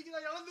குழந்தையும் இன்னைக்கு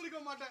நான் இழந்திருக்க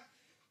மாட்டேன்.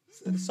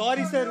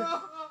 சாரி சார்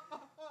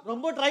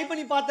ரொம்ப ட்ரை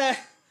பண்ணி பார்த்தேன்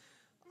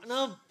ஆனா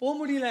போக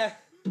முடியல.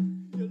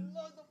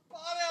 எல்லாம் இந்த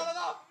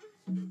பாறையாலதான்.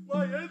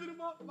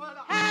 எழுதுருமா.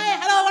 ஹாய்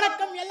ஹலோ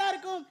வணக்கம்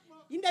எல்லாருக்கும்.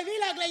 இந்த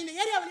வீலாக்ல இந்த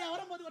ஏரியா வழியா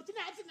வரும்போது ஒரு சின்ன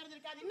ஆக்சிடென்ட்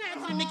நடந்திருக்கு. என்ன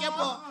ஆக்சிடென்ட்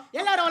கேப்போம்.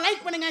 எல்லாரும்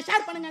லைக் பண்ணுங்க,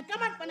 ஷேர் பண்ணுங்க,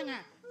 கமெண்ட் பண்ணுங்க.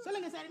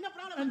 சொல்லுங்க சார் என்ன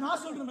ப்ராப்ளம்?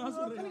 நான்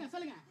சொல்றேன்.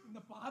 சொல்லுங்க. இந்த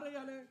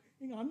பாறையால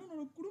எங்க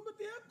அண்ணனோட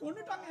குடும்பத்தையே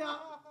கொன்னுட்டாங்கயா.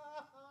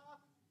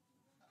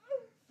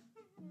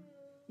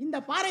 இந்த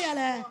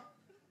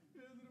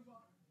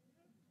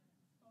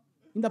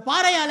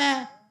பாறையால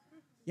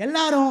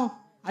எல்லாரும்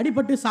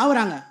அடிபட்டு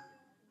சாவுறாங்க.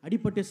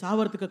 அடிபட்டு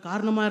சாவறதுக்கு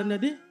காரணமா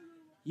இருந்தது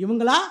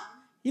இவங்களா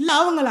இல்ல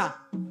அவங்களா?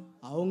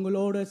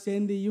 அவங்களோட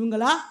சேர்ந்து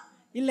இவங்களா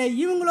இல்ல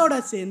இவங்களோட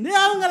சேர்ந்து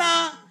அவங்களா?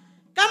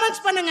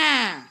 கமெண்ட்ஸ் பண்ணுங்க.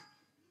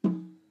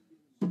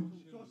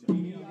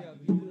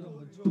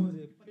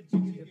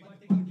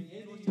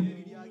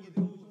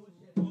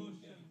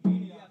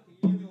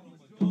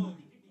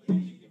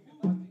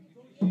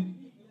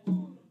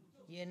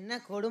 என்ன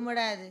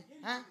கொடுமைடா இது?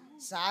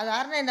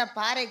 சாதாரண இந்த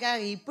பாறைக்காக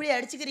இப்படி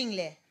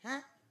அடிச்சுக்கிறீங்களே.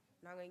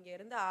 நாங்கள் இங்கே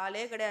இருந்த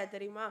ஆளே கிடையாது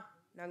தெரியுமா?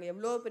 நாங்கள்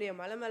எவ்வளோ பெரிய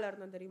மலை மேலே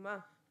இருந்தோம் தெரியுமா?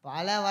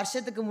 பல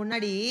வருஷத்துக்கு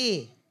முன்னாடி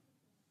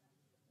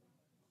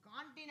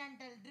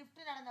கான்டினென்டல்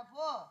ட்ரிஃப்ட்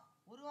நடந்தப்போ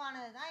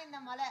உருவானது தான் இந்த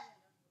மலை.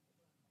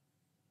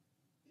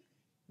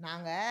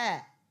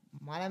 நாங்கள்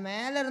மலை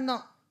மேலே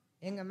இருந்தோம்.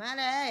 எங்கள்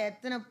மேலே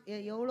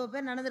எவ்வளோ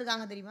பேர்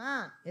நடந்திருக்காங்க தெரியுமா?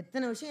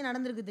 எத்தனை விஷயம்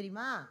நடந்திருக்கு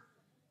தெரியுமா?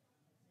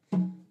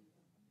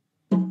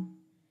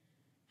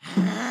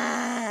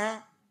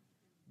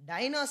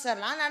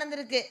 டைனோசர்லாம்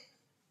நடந்திருக்கு.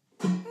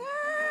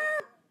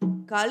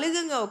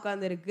 கழுகுங்க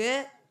உட்காந்துருக்கு.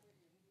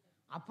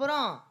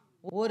 அப்புறம்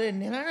ஒரு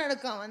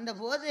நிலநடுக்கம் வந்த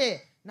போது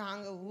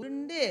நாங்கள்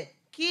உருண்டு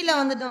கீழே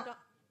வந்துட்டோம்.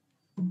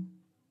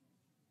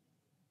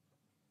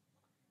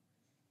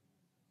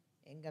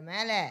 எங்கள்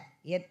மேலே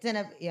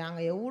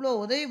நாங்கள் எவ்வளோ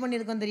உதவி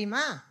பண்ணியிருக்கோம்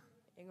தெரியுமா?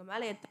 எங்கள்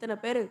மேலே எத்தனை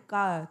பேர்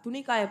துணி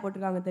காய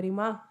போட்டிருக்காங்க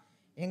தெரியுமா?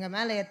 எங்கள்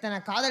மேலே எத்தனை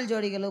காதல்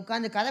ஜோடிகள்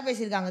உட்காந்து கதை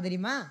பேசியிருக்காங்க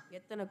தெரியுமா?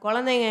 எத்தனை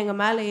குழந்தைங்க எங்கள்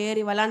மேலே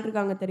ஏறி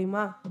விளாண்டுருக்காங்க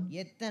தெரியுமா?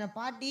 எத்தனை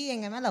பாட்டி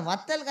எங்கள் மேலே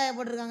வத்தல் காய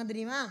போட்டிருக்காங்க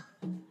தெரியுமா?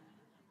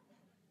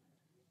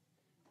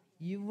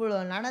 இவ்வளோ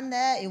நடந்த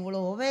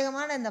இவ்வளோ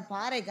உபயோகமான இந்த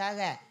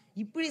பாறைக்காக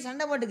இப்படி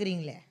சண்டை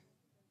போட்டுக்கிறீங்களே.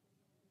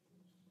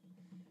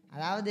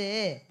 அதாவது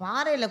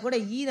பாறையில் கூட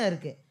ஈரம்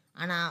இருக்குது,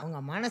 ஆனால்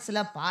உங்கள்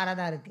மனசில் பாறை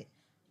தான் இருக்குது.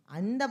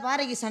 அந்த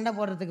பாறைக்கு சண்டை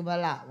போடுறதுக்கு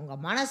பதிலாக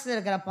உங்கள் மனசில்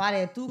இருக்கிற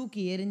பாறையை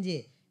தூக்கி எரிஞ்சு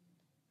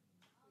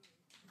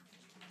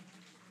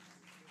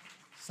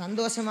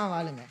சந்தோஷமாக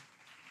வாழுங்க.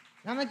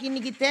 நமக்கு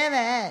இன்னைக்கு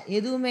தேவை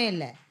எதுவுமே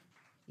இல்லை.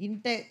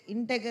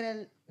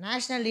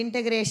 National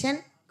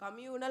integration,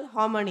 communal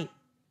harmony.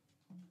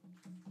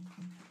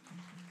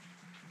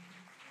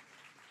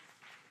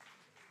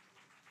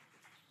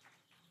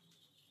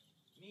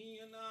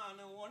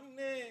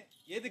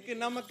 எதுக்கு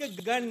நமக்கு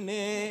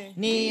கண்ணு,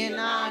 நீ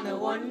நானு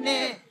ஒண்ணு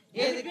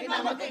எதுக்கு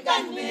நமக்கு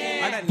கண்ணு,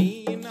 அட நீ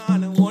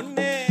நானு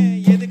ஒண்ணு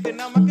எதுக்கு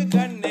நமக்கு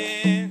கண்ணு,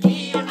 நீ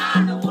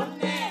நானு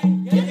ஒண்ணு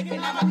எதுக்கு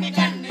நமக்கு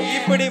கண்ணு,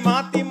 இப்படி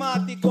மாத்தி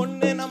மாத்தி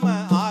கொண்டு நம்ம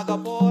ஆக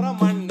போற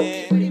மண்ணு,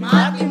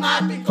 மாத்தி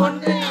மாத்தி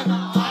கொண்டு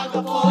நம்ம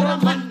ஆக போற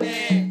மண்ணு,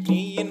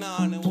 நீ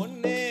நானு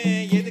ஒண்ணு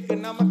எதுக்கு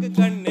நமக்கு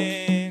கண்ணு,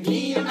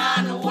 நீ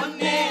நானு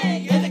ஒண்ணு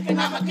எதுக்கு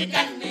நமக்கு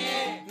கண்ணு,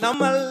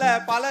 நம்மள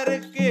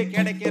பலருக்கு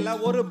கிடைக்கல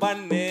ஒரு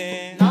பண்ணு,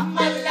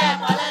 நம்மள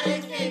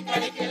பலருக்கு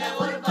கிடைக்கல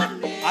ஒரு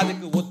பண்ணு,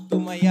 அதுக்கு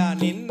ஒத்துமையா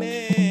நின்னு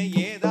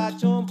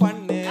ஏதாச்சும்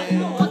பண்ணு,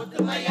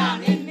 ஒத்துமையா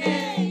நின்னு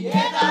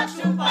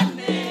ஏதாச்சும்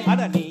பண்ணு,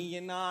 அட நீ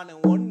நானு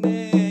ஒண்ணு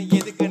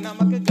எதுக்கு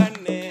நமக்கு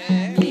கண்ணு,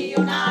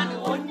 நீயும் நானு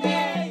ஒண்ணு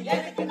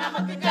எதுக்கு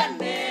நமக்கு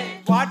கண்ணு,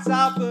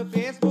 வாட்ஸ்அப்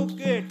ஃபேஸ்புக்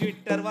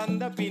ட்விட்டர்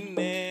வந்த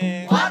பின்னு,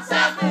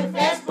 வாட்ஸ்அப்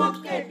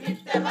ஃபேஸ்புக்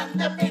ட்விட்டர்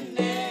வந்த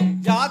பின்னு,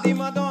 ஜாதி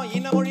மதம்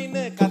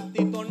இனமொழின்னு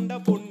கத்தி தொண்ட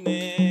புண்ணு,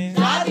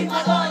 ஜாதி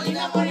மதம்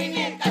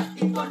இனமொழின்னு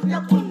கத்தி கொண்ட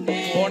புண்ணு,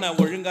 போன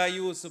ஒழுங்கா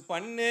யூஸ்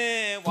பண்ணு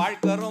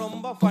வாழ்க்கை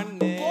ரொம்ப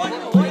ஃபன்னு,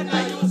 ஒழுங்கா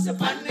யூஸ்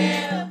பண்ணு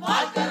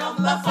வாழ்க்கை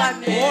ரொம்ப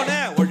ஃபன்னு, போன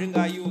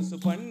ஒழுங்கா யூஸ்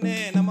பண்ணு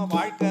நம்ம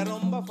வாழ்க்கை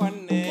ரொம்ப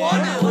ஃபன்னு,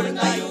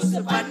 ஒழுங்கா யூஸ்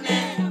பண்ணு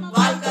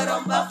வாழ்க்கை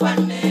ரொம்ப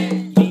ஃபன்னு,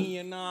 நீ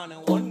நானு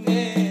ஒண்ணு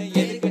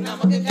எதுக்கு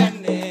நமக்கு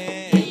கண்ணு,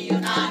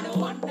 நீயும் நானு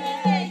ஒண்ணு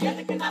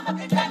எதுக்கு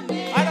நமக்கு கண்ணு,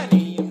 அட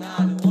நீ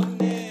நானு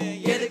ஒண்ணு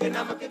எதுக்கு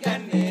நமக்கு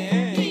கண்ணு.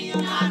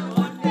 நீயும் நானு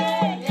ஒண்ணு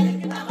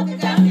எதுக்கு நமக்கு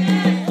கண்ணு.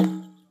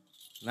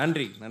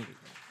 நன்றி நன்றி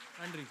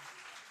நன்றி.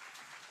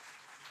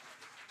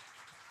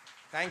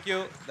 Thank you.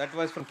 That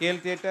was from KL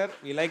Theatre.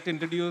 We like to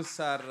introduce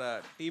our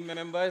team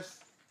members.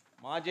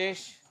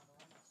 Majesh.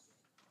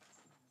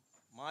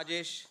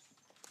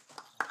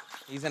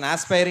 He's an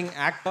aspiring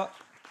actor.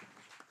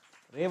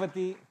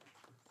 Revati,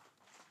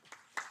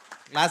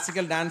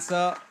 classical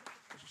dancer,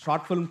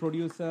 short film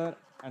producer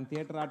and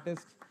theatre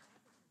artist.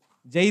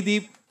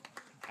 Jaideep,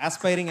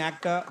 aspiring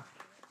actor.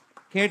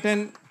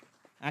 Ketan,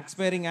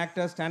 aspiring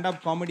actor, stand-up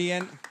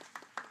comedian.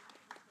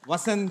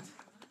 Vasant,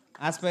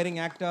 aspiring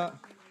actor.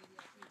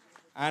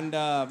 And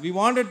we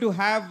wanted to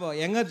have a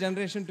younger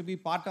generation to be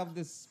part of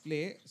this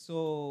play. So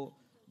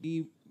we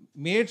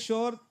made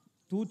sure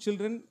 2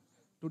 children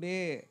today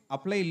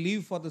apply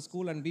leave for the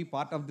school and be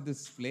part of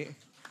this play.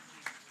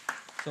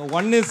 So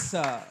one is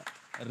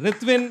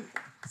Rithwin,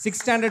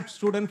 6th standard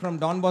student from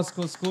Don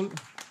Bosco School.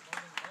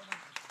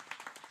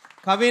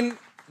 Kavin,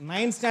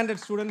 9th standard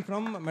student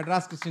from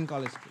Madras Christian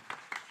College School.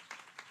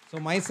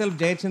 So myself,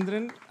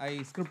 Jayachandran, I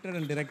scripted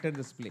and directed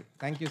this play.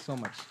 Thank you so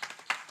much.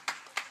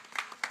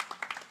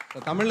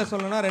 தமிழில்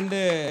சொல்லணும்னா 2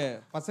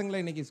 பசங்களை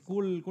இன்றைக்கி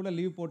school கூட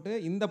leave போட்டு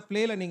இந்த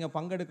பிளேயில் நீங்கள்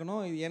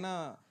பங்கெடுக்கணும். இது ஏன்னா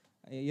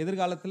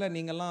எதிர்காலத்தில்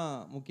நீங்கள்லாம்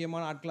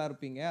முக்கியமான ஆட்களாக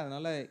இருப்பீங்க.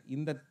 அதனால்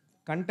இந்த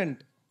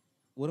கண்டென்ட்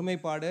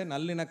ஒருமைப்பாடு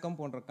நல்லிணக்கம்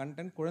போன்ற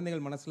கண்டென்ட்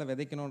குழந்தைகள் மனசில்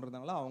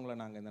விதைக்கணுன்றதுனால அவங்கள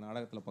நாங்கள் இந்த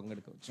நாடகத்தில்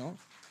பங்கெடுக்க வச்சோம்.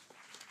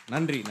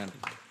 நன்றி நன்றி.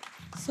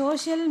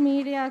 சோஷியல்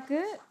மீடியாவுக்கு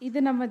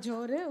இது நம்ம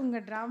ஜோரு,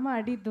 உங்கள் ட்ராமா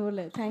அடி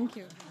தோல்.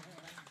 Thank you.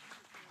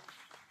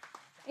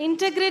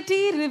 Integrity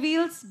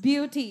reveals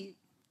beauty.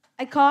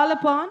 I call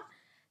upon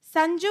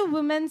Sanju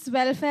Women's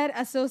Welfare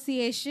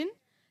Association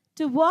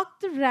to walk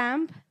the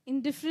ramp in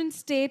different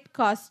state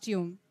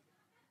costume.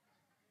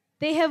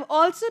 They have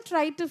also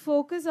tried to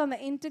focus on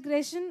the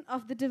integration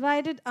of the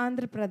divided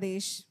Andhra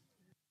Pradesh.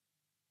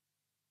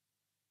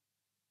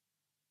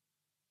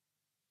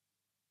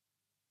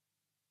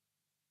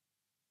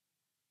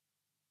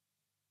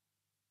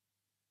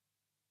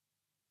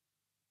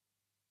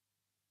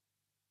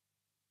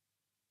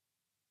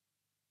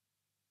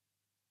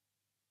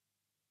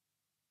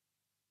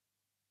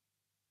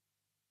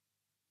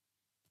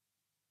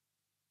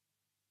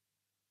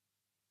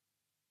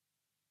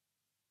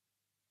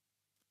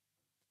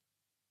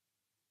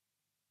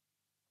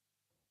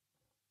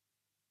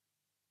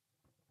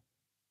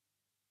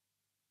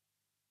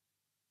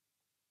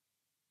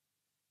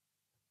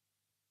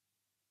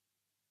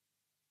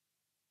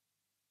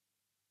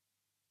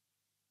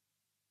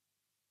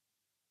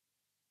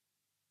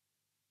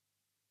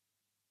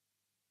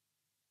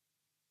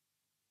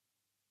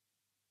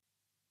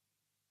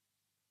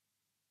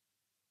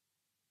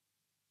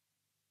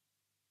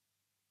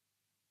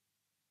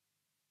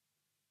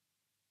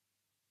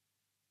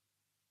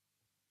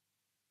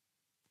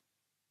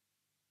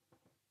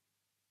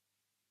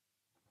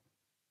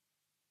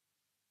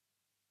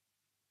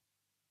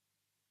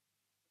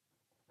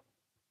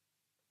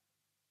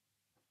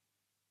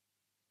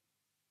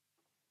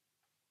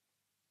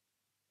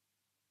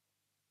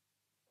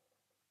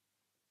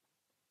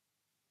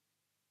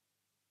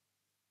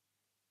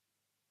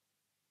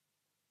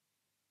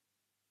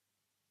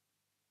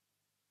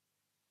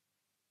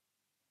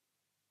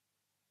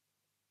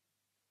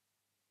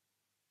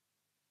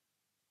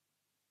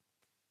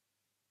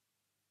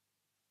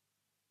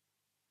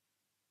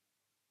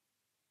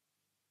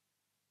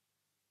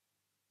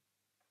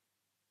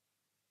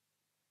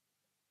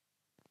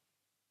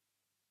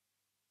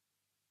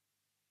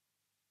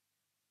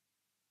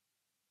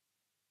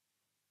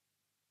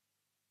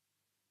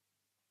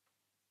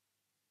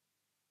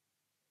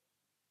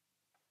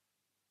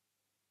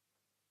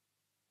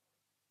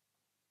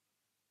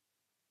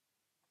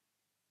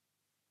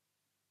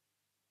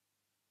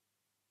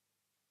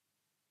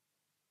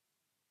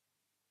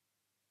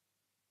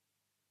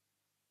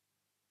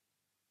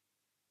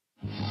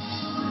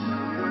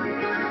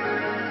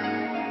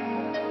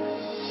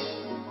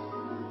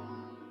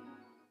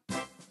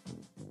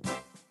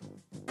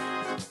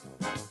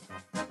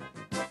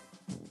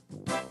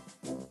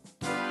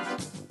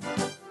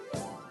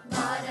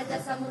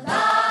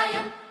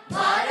 சமுதாயம்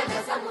பாரத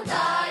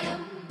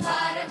சமுதாயம்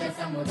பாரத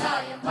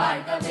சமுதாயம்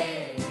வாழ்கவே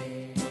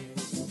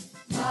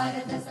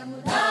பாரத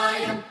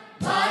சமுதாயம்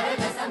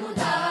பாரத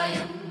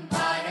சமுதாயம்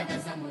பாரத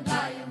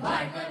சமுதாயம்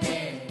வாழ்கவே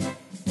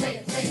ஜெய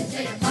ஜெய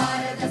ஜெய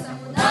பாரத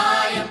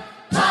சமுதாயம்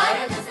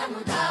பாரத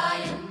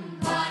சமுதாயம்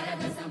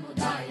பாரத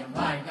சமுதாயம்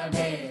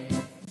வாழ்கவே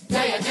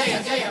ஜெய ஜெய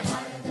ஜெய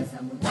பாரத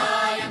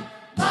சமுதாயம்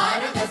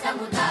பாரத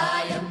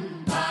சமுதாயம்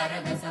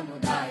பாரத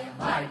சமுதாயம்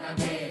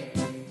வாழ்கவே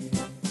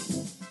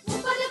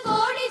 30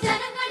 கோடி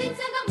ஜனங்களின்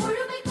சங்கம்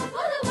முழுமைக்கும்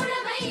பொது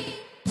உடைமை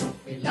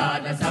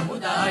இல்லாத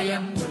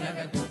சமுதாயம்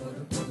உலகத்துக்கு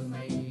ஒரு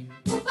புதுமை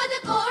 30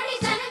 கோடி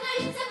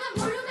ஜனங்களின் சங்கம்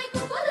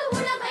முழுமைக்கும் பொது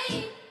உடைமை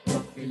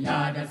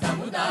இல்லாத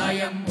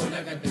சமுதாயம்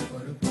உலகத்துக்கு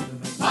ஒரு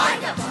புதுமை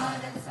வாழ்க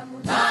பாரத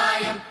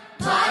சமுதாயம்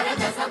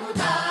பாரத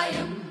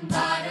சமுதாயம்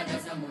பாரத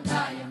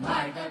சமுதாயம்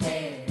வாழ்கவே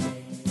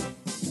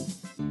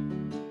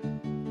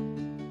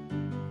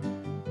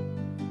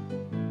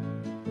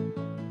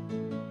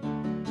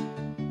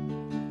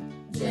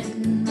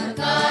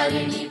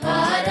जन्मकारिणि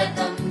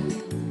भारतम्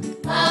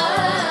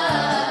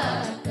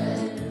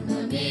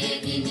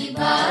कर्ममेदिनि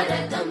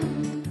भारतम्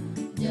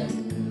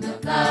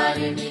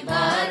जन्मकारिणि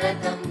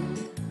भारतम्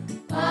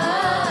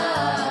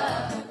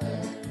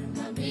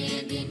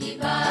कर्ममेदिनि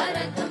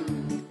भारतम्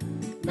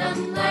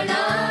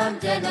नम्मणां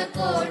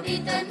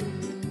जनकोटितन्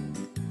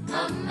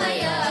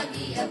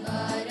अम्मयागिय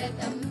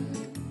भारतम्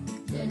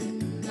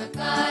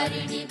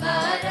जन्मकारिणि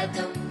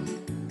भारतम्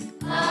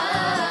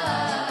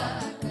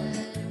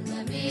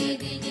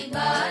कर्ममेदिनि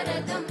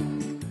भारतम्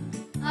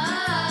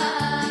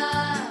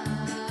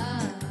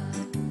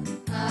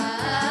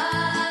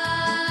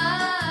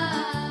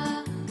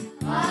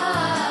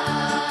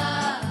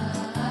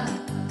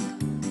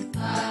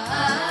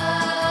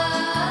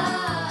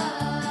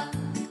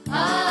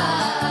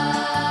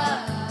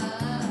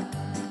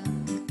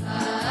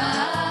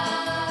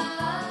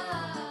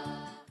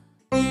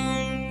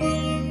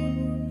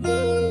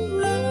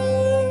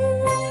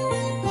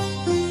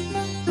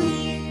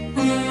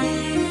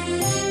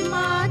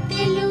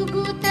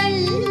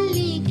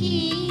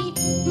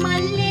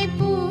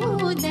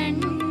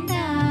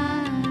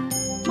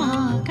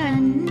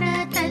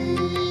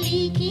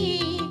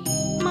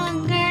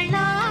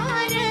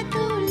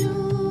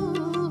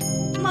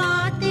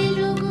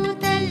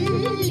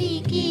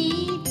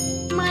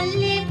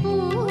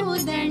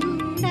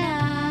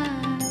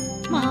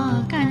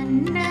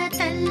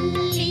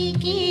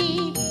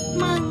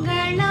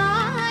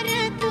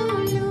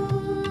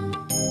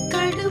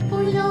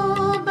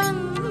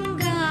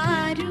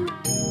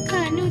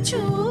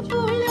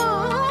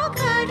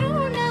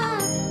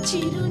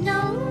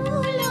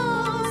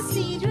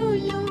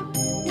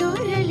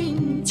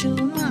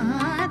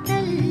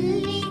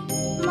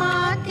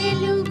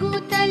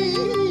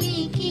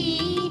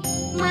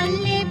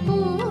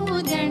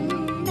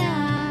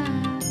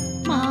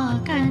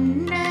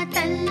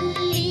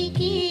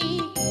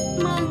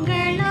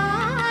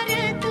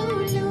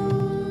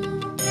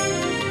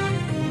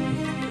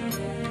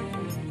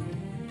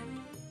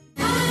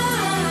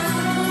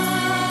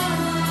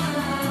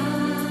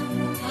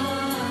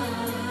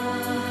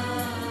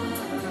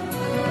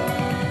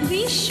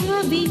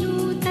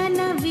विश्वविनूतन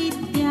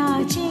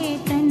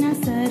विद्याचेतन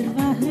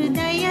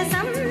सर्वहृदय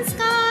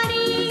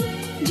संस्कारी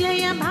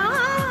जय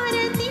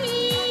भारती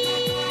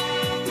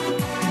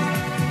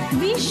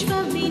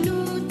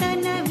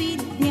विश्वविनूतन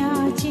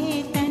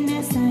विद्याचेतन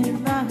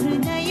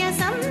सर्वहृदय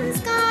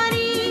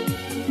संस्कारी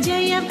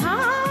जय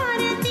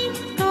भारती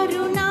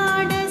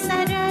करुनाड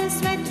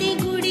सरस्वती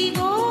गुडी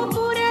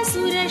गोपुर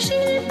सुरशिल्पकलाकृति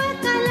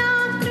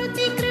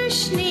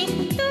कृष्णे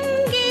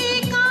तुंगे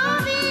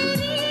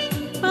कावेरी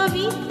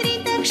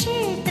पवित्रित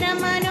क्षेत्र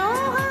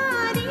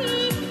मनोहारी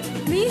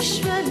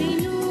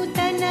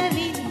विश्वविनूतन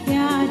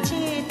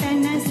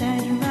विद्याचेतन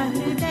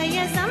सर्वहृदय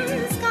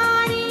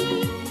संस्कारी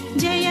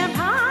जय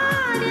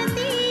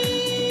भारती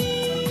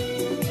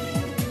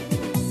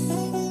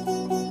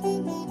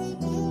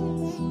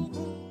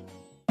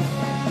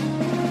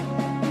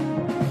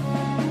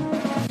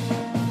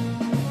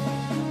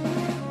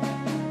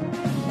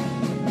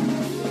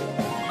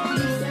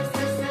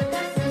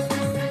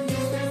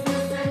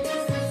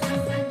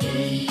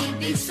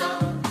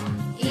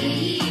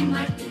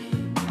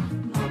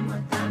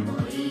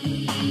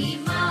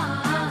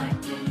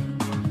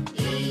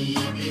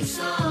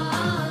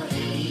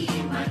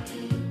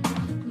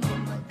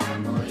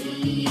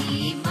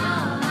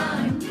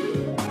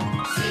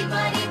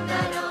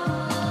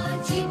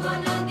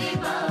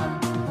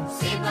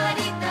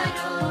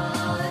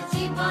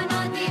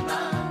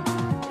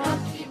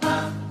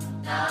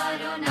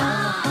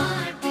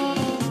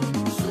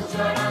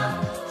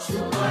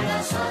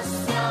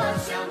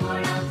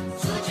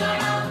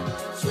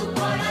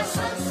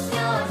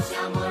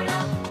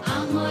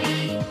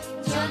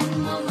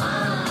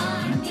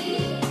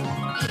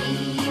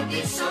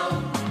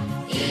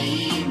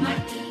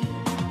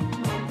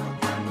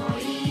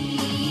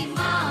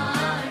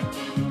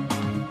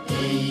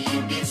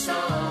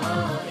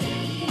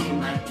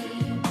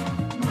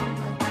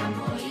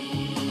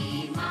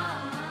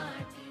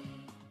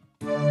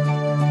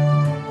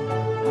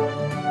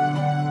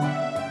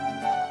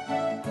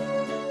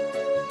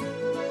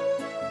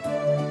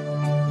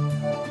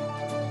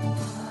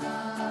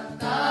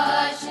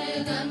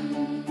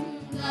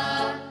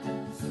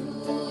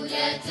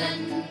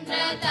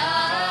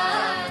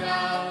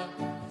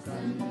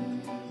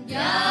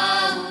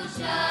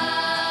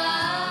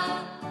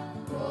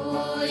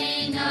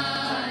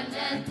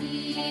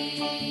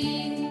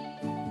नदी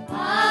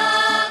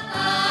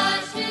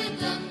आकाश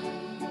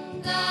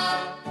गंगा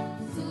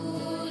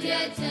सूर्य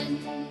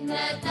चंद्र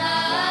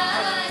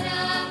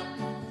तारा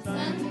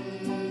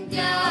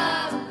संध्या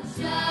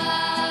उषा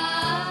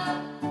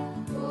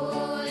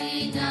कोई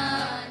ना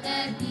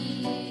नदी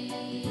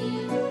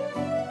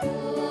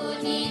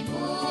कोनी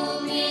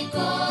भूमि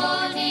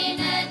कोनी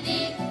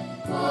नदी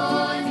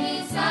कोनी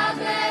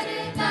सागर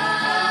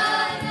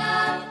तारा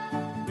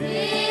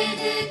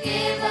वेद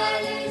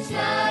केवल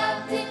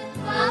शब्द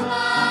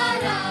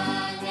हमारा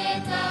ने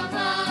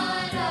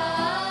तुम्हारा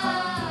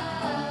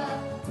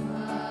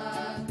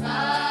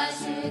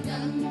आकाश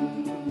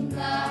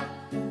गंगा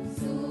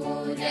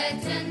सूर्य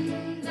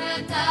चंद्र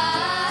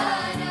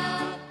तारा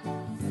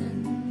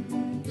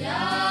संध्या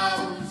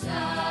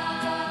उषा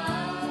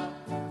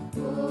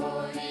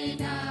कोई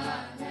ना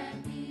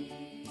नदी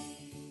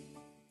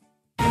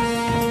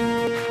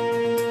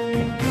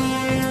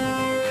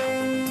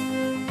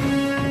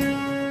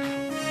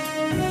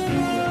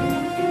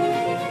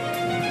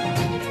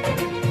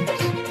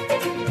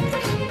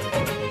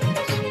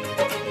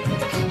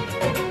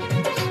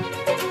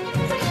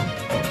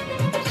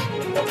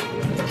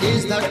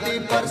इस धरती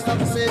पर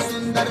सबसे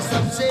सुंदर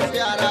सबसे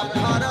प्यारा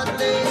भारत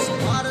देश,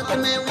 भारत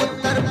में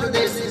उत्तर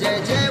प्रदेश, जय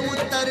जय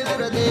उत्तर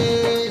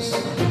प्रदेश।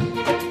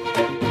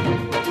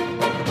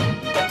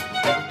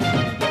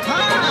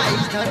 हाँ,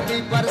 इस धरती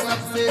पर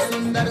सबसे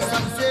सुंदर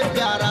सबसे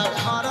प्यारा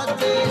भारत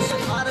देश,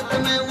 भारत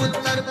में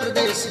उत्तर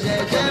प्रदेश,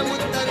 जय जय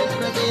उत्तर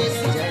प्रदेश,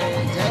 जय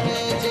जय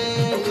जय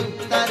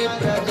उत्तर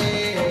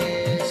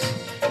प्रदेश,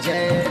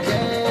 जय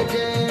जय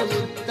जय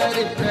उत्तर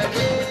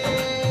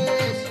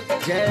प्रदेश,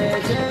 जय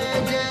जय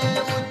जय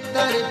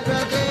उत्तर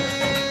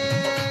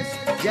प्रदेश,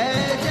 जय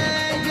जय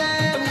जय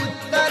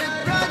उत्तर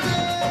प्रदेश।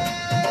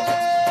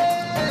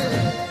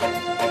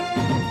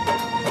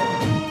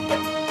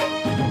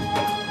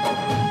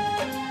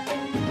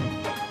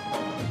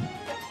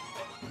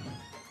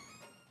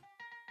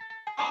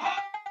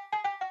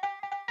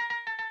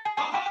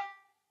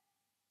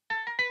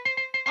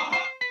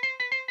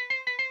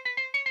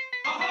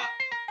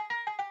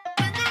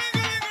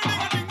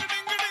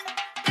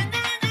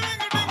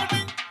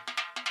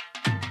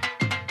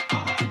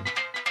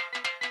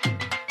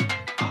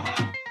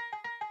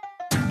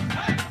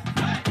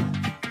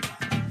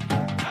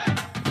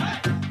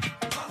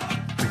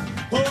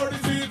 थोड़ी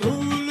सी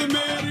धूल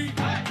मेरी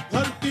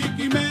धरती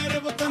की मेरे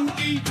वतन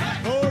की,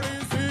 थोड़ी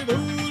सी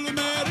धूल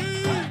मेरी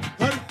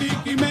धरती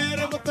की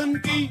मेरे वतन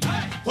की,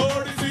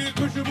 थोड़ी सी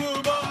खुशबू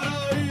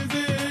बाराई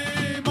से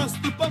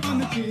मस्त पवन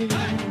की,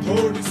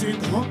 थोड़ी सी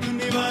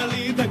धोखने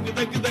वाली धक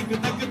धक धक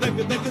धक धक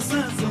धक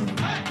सांसें,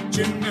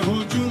 जिनमें हो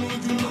जुनू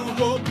जुनू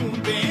वो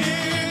बूंदे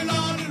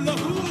लाल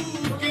लहू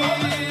की,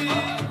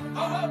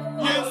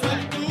 ये सब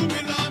तू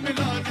मिला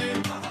मिला ले,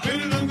 फिर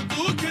रंग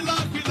तू खिला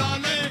खिला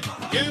ले,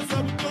 ये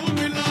सब तू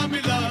मिला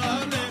मिला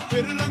ले,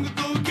 फिर रंग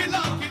तू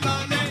खिला खिला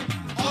ले,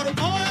 और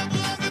मोह तू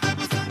रंग दे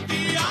बसंती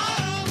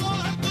यारो,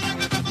 मोह तू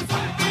रंग दे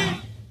बसंती।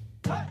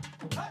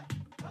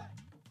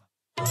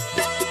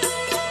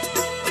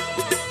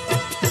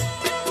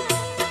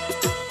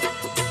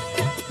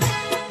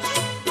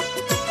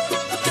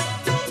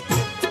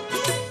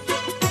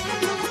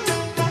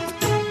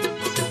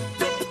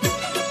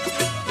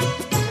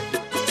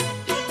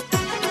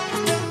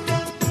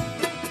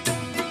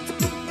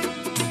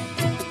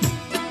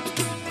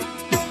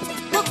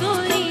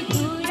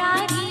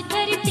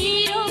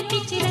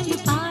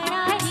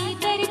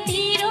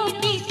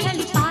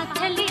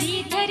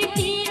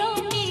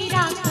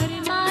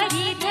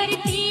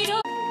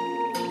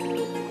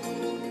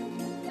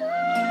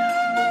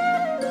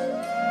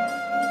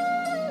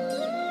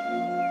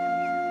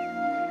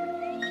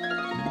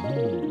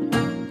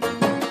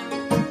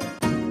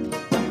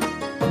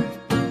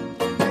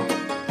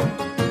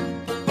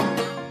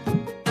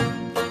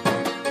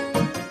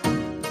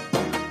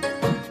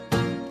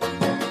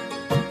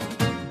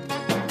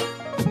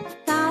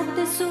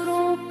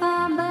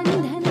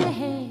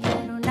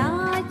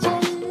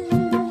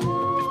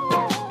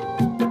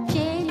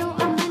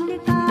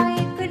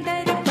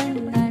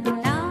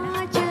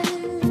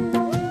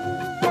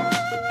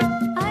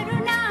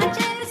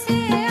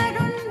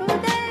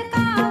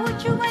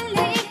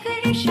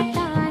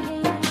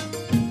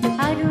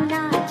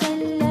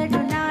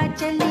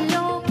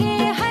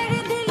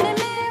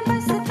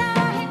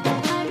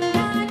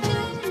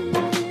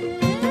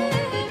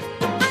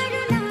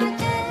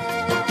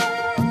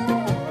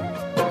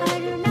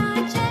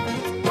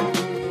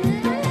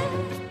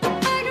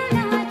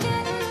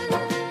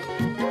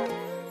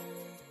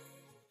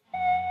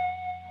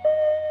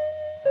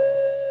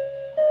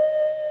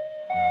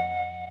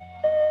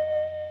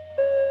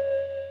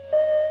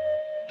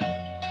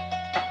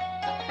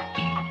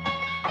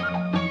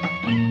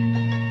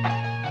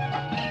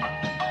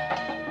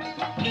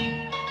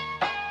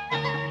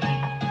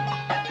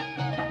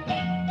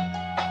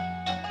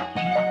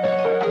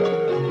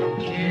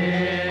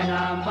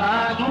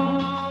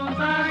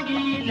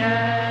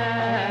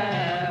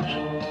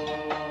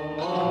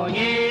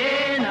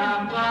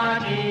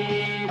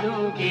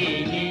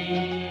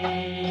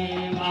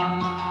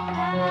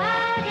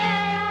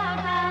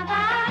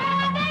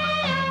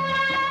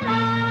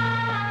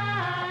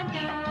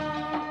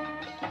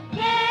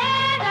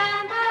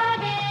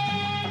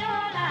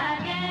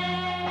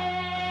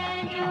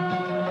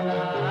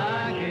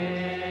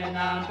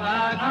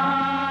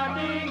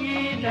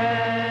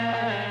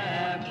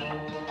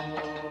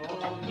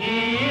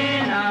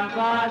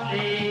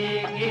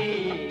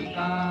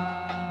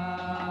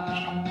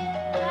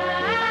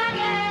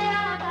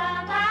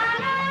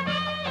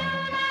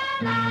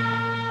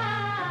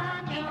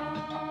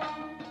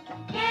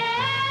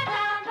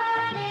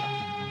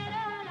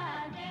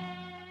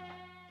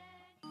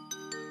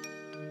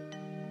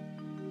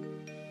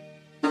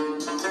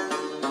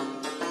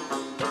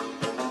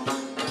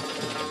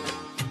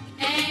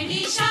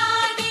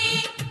 निशाने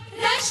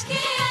रश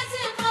के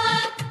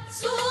अज़मत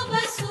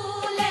सुबह सू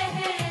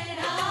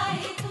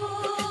लहराए तू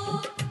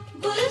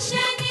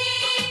गुलशने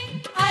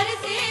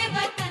अर्ज़े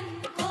वतन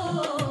को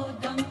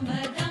दम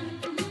बदम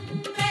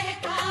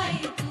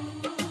महकाए तू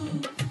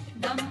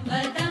दम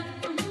बदम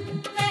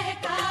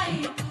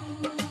महकाए तू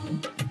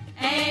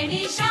ऐ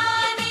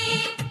निशाने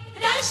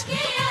रश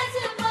के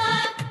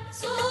अज़मत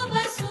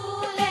सुबह सू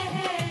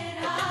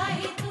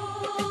लहराए तू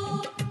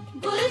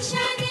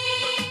गुलशने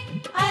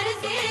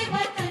अर्ज़े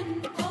वतन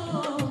को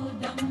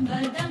दम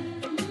बदम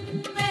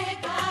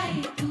महकाए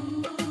तू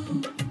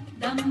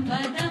दम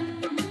बदम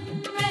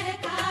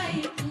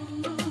महकाए तू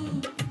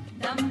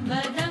दम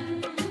बदम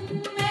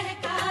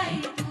महकाए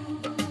तू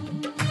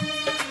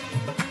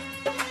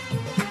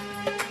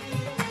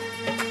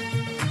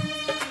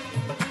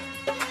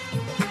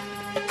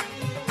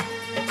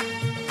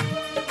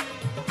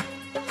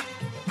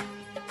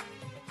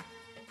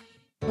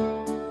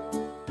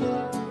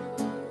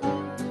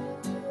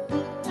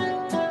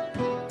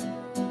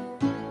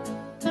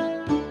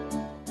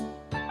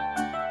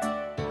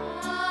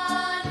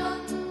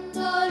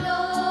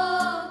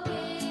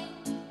আনন্দলোকে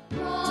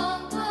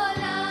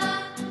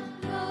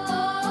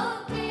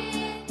মঙ্গলালোকে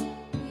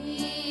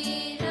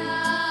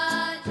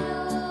বিরাজ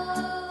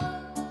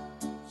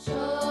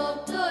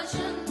শব্দ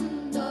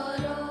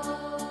সুন্দর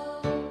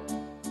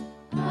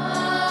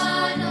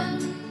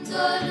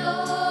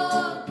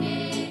আনন্দলোকে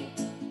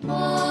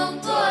মঙ্গলালোকে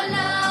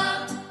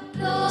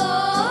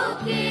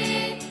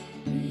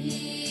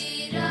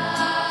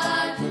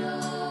বিরাজ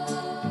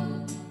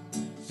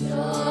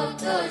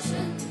শব্দ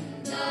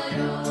সুন্দর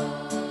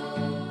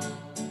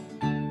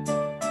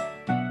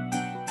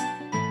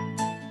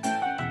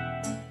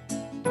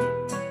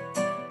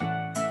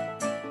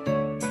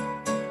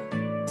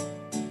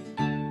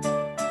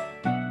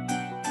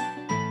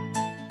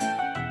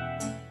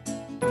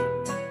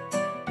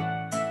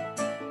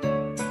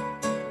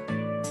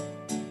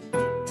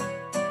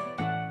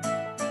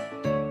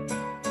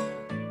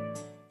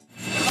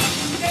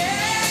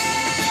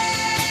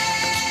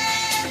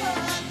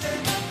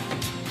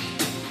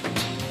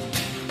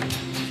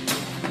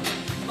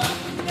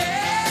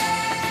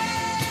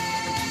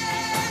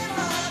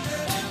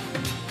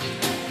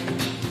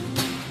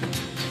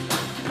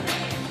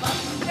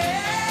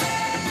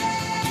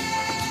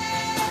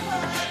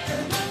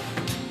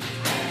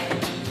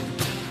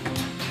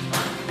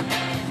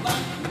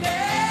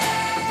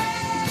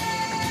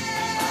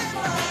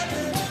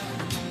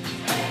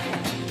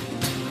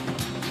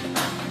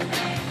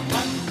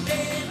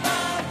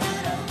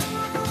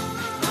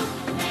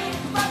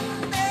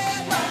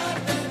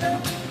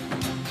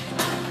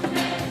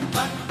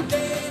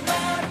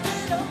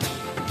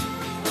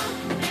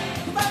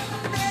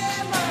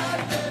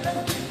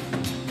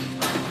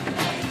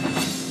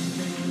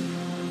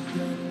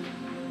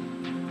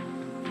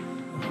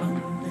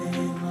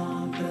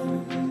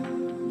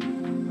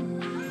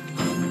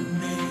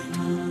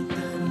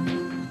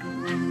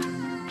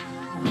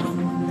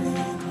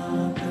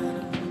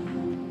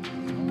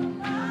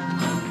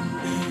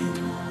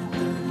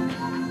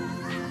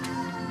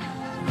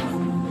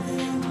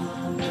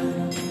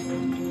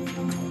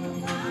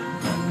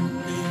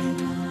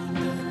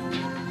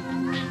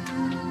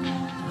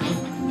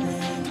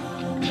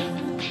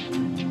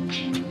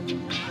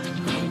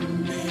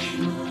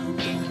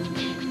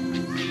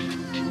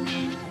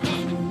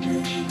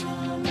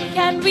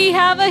Can we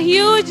have a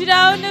huge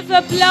round of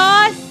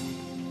applause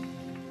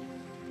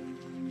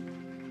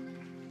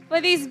for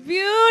these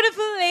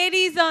beautiful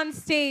ladies on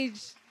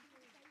stage?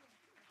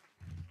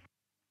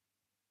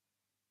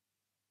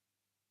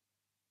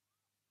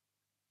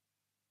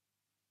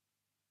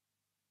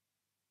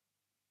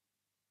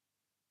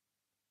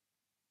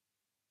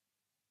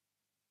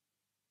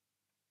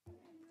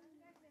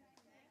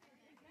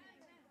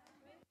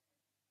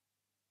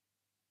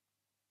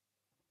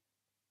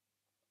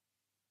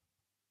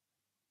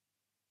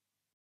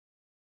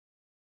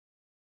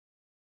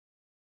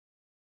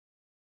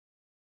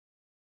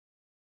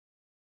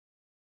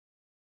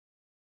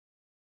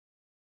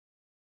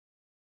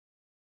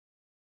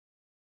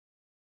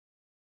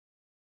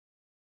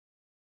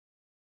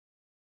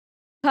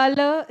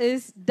 Color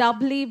is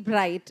doubly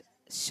bright.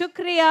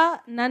 Shukriya,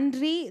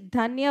 Nandri,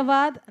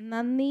 Dhanyavad,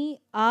 Nanni,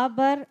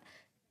 Abar.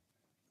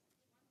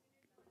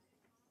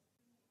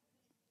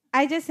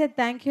 I just said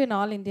thank you in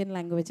all Indian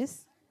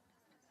languages.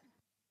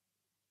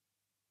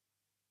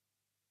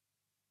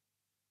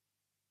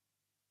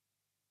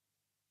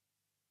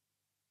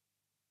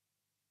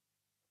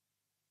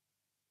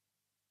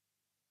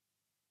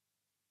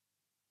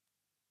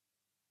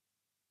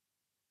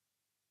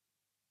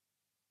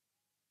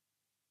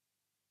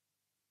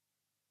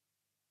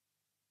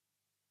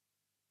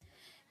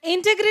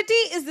 Integrity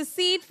is the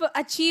seed for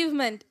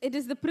achievement. It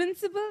is the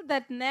principle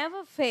that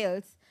never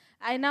fails.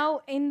 I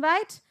now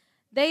invite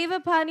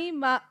Devapani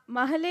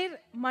Mahalir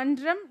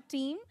Mandram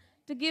team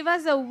to give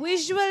us a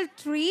visual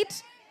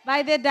treat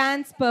by their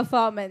dance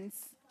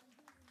performance.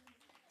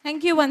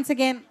 Thank you once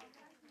again.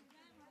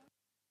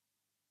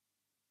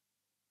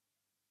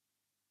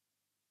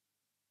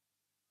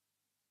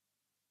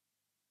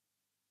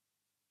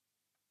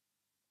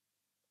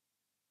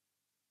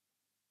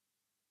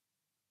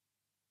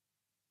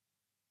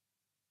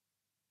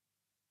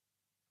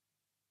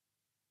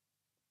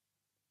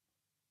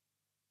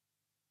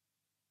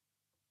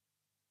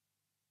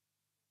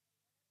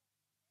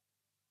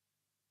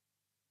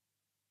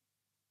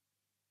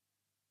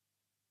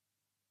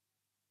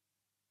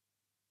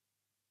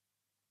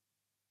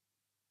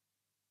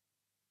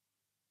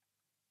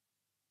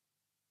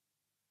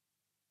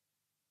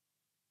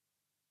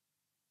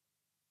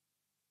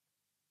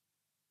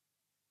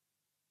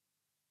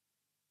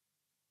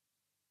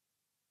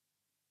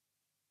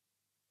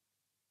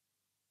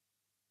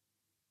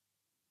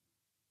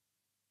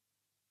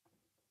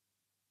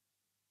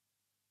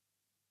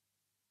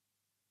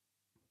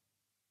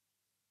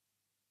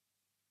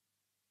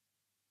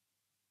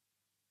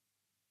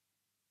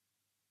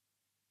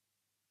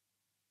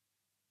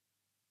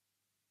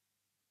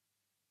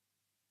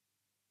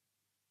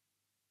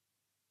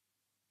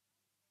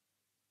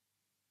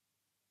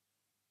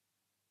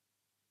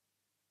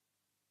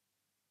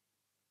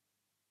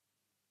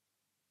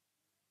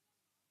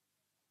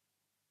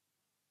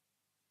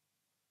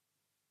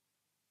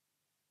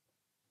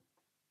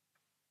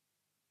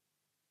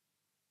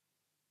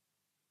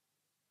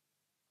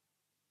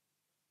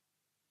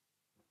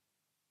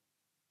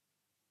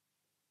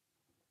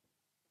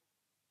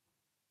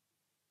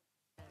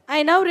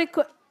 I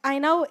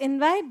now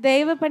invite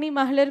Devapani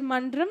Mahalir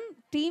Mandram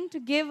team to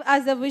give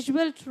us a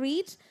visual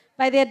treat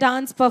by their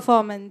dance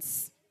performance.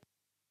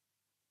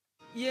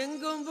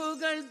 எங்கும்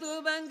புகழ்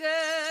துவங்க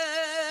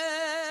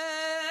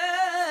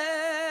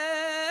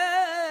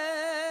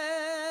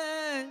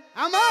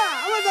ஆமா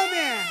ஆமா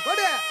சாமி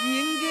போடு.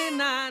 இங்கு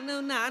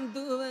நானும் நான்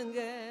துவங்க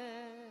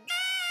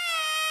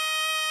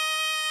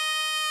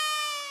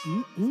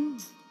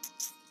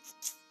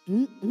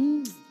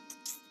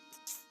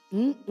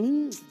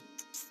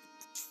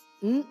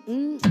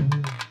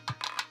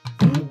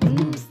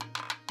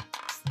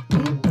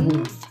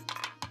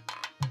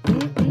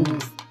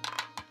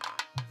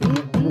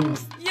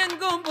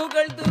எங்கும்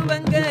புகழ்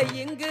துவங்க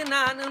இங்கு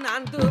நானும்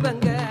நான்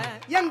துவங்க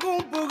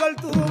எங்கும் புகழ்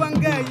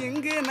தூவங்க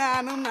இங்கு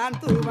நானும் நான்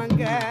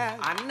தூவங்க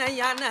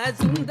அன்னையான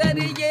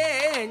சுந்தரியே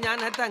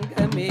ஞான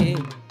தங்கமே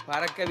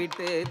பறக்க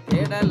விட்டு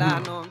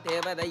தேடலானோம்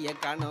தேவதைய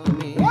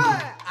காணோமே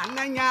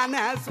அண்ணஞான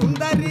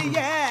சுந்தரிய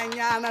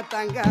ஞான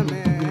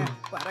தங்கமே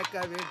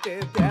பறக்க விட்டு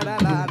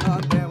தேடலானோ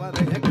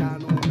தேவதைய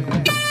காணோமே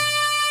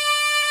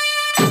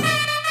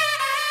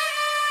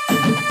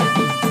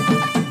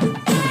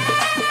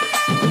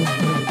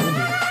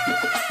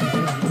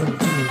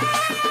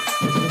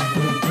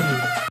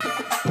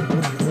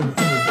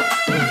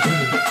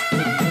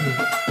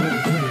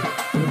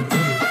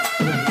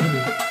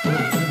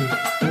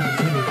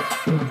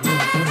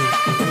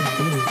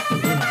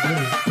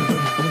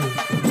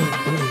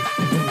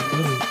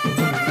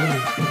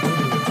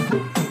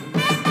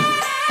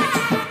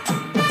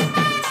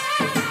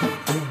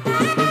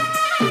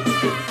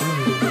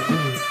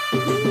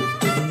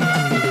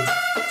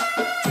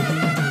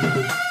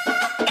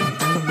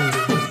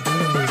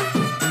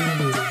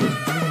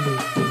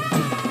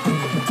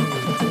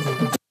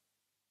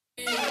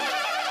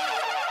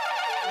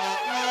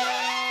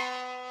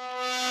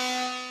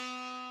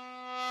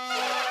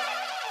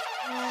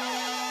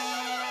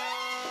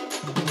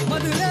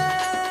மதுரை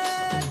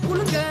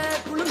குளுங்க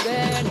குளுங்க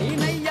நீ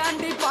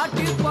நையாண்டி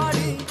பாட்டு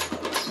பாடு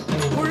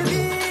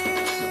புழுதி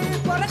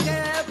பறக்க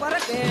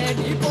பறக்க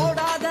நீ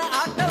போடாத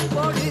ஆட்டம்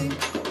போடு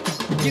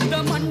இந்த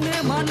மண்ணு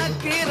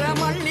மணக்கிற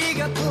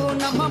மல்லிகைப்பூ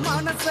நம்ம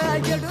மனச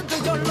எடுத்து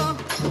சொல்லும்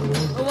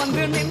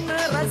வந்து நின்று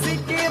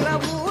ரசிக்கிற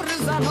ஊரு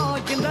சனம்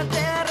இந்த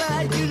தேர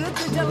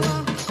இழுத்து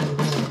செல்லும்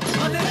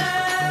மதுரை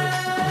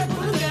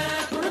குளுங்க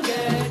குளுங்க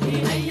நீ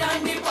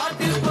நையாண்டி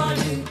பாட்டு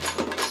பாடு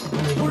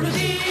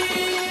புழுதி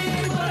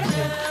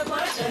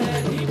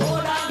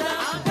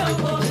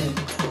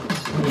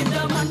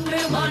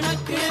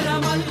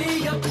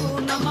மல்லிகைப்பூ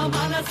நம்ம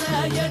மனச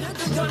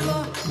எடுத்து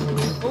சொல்லும்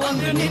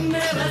வந்து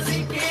நின்று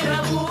ரசிக்கிற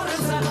ஊரு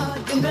சனம்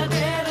இந்த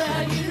தேர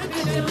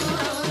இழுத்து செல்லும்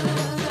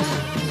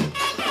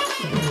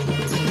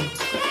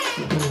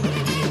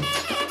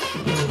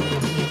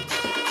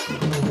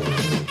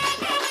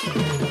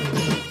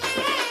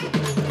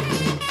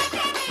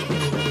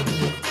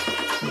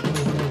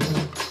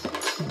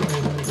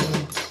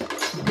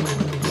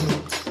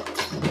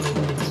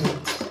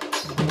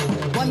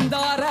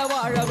வந்தார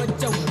வாழ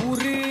வச்ச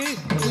ஊரு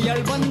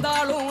புயல்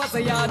வந்தாலும்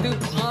அசையாது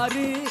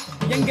ஆறு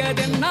எங்க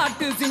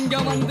தென்னாட்டு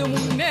சிங்கம் வந்து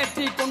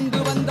முன்னேற்றி கொண்டு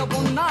வந்த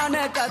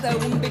பொன்னான கதை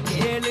உண்டு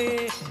கேளு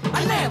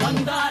அண்ணே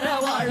வந்தார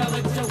வாழ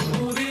வச்ச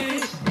ஊரு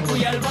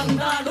புயல்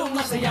வந்தாலும்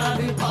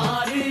அசையாது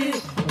பாரு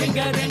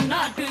எங்க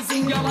தென்னாட்டு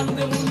சிங்கம்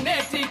வந்து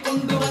முன்னேற்றி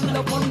வந்த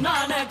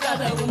பொன்னான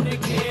கதை உண்டு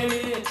கேளு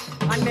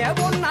அண்ணே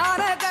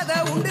பொன்னான கதை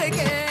உண்டு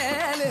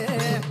கேளு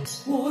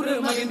ஊரு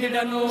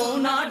மகிழ்ந்திடணும்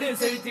நாடு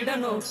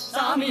செழித்திடணும்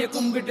சாமியை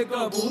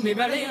கும்பிட்டுக்கோ பூமி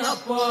விளையும்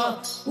அப்போ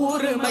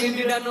ஊரு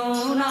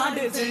மகிழ்ந்திடணும்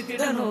நாடு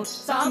செழித்திடணும்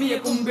சாமியை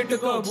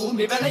கும்பிட்டுக்கோ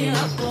பூமி விளையும்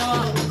அப்போ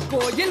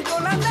கோயில்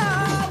குழந்தா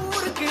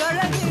ஊருக்கு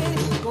அழகு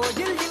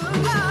கோயில்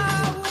இல்லா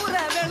ஊர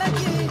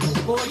விளக்கு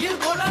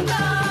கோயில்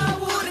குழந்தா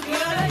ஊருக்கு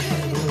அழகு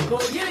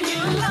கோயில்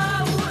இல்லா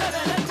ஊர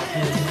விளக்கு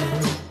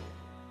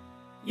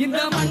இந்த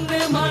மண்ணு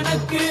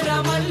மணக்குற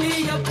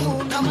மல்லிகைப்பூ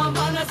நம்ம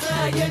மனச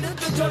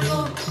எடுத்து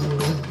சொல்லும்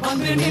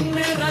வந்து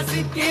நின்னு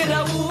ரசிக்கிற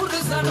ஊரு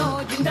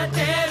சனம் இந்த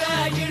தேர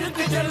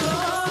இழுத்து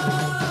செல்லும்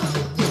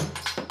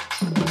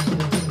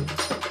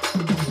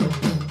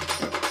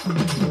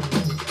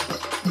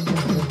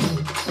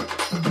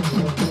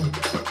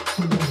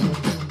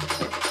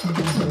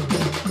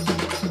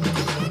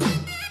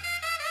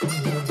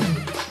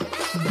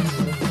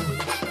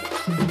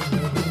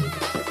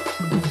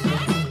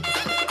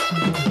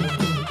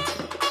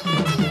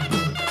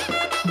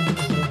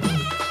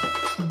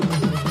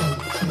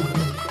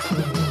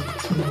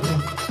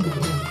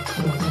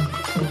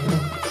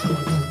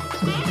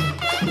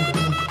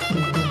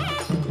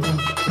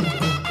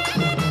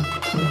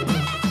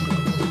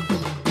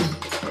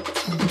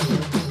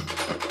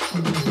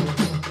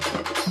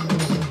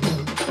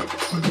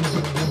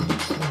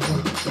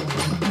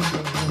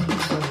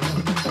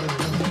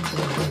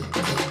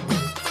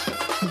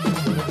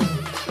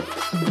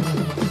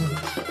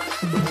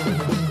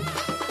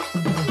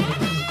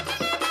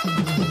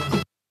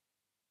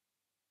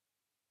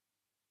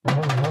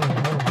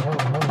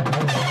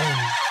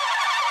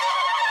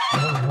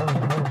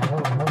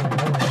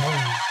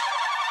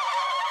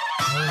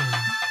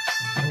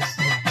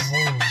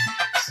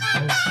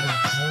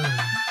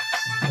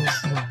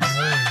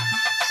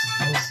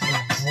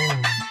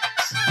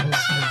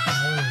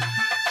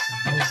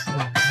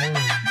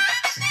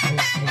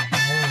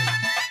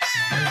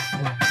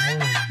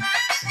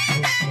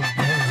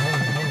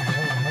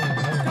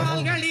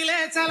கால்களிலே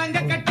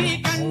சலங்க கட்டி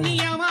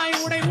கண்ணியமாய்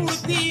உடை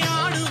உடுத்தி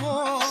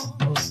ஆடுவோம்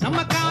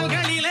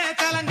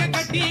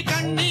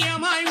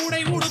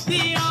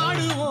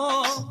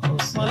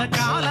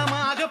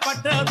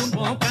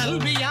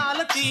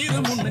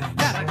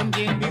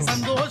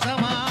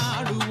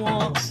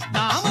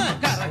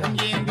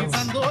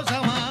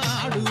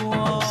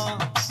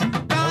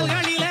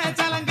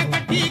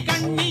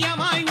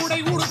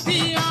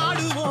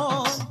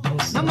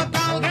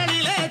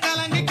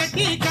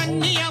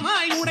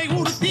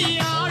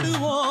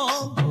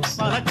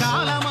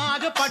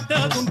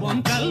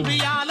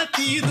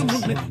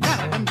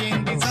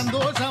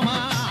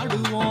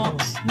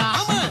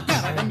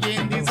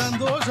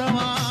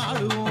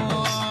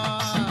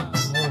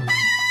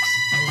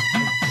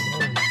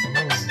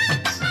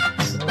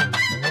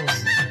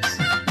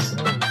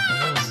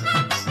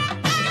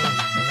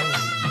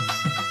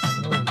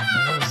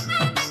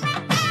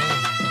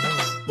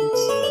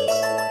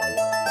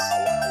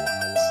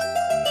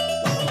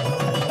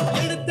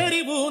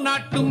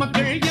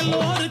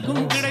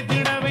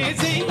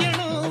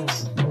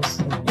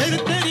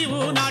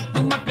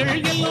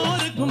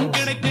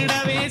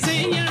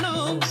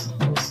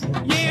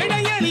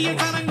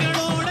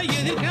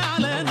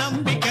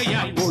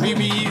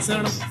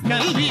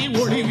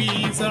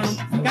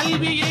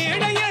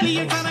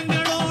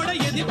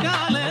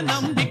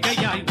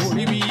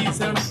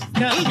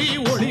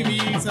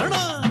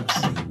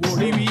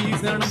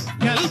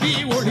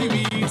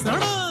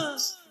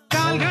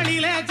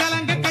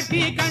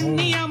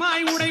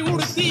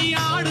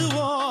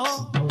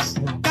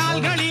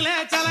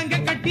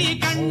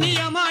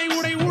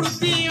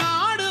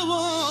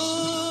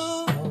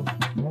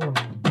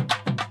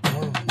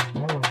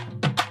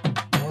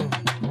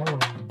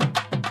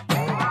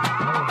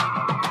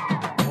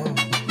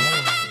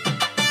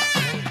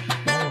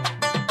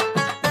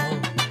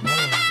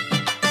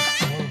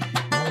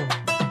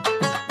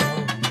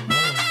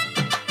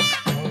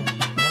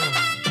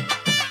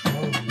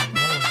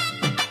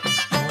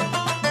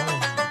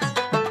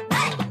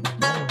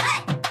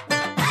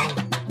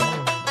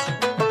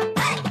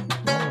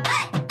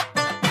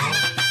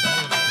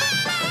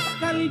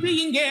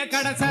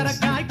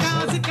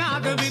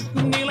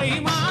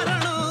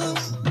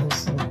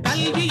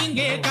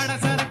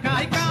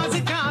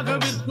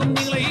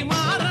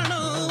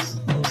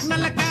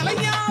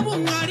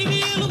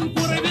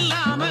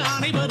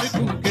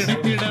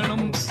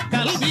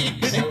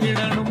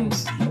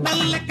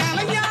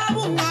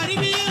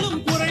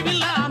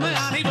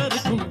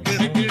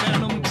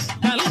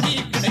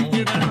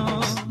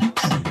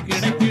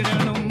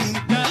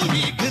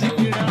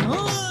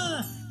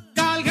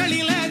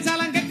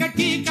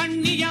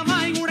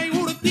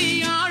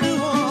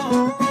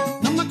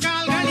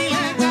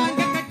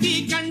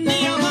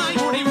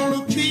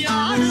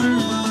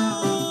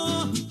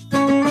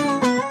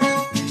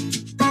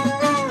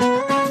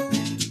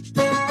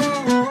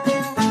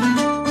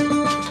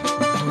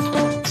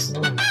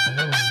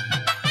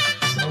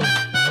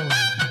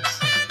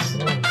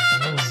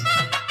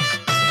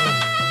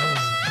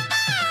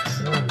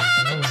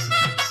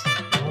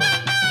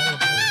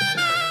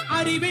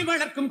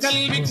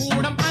கல்வி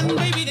கூடம்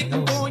அன்பை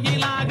விதைக்கும்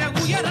கோயிலாக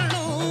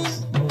உயரணும்.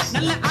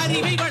 நல்ல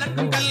அறிவை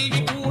வளர்க்கும்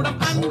கல்வி கூடம்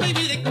அன்பை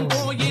விதைக்கும்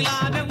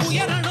கோயிலாக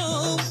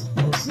உயரணும்.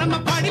 நம்ம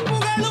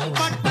படிப்புகளும்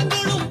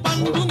பட்டங்களும்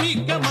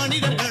பண்புமிக்க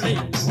மனிதர்களை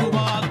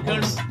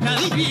உருவாக்கணும்.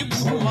 கல்வி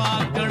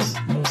உருவாக்கணும்.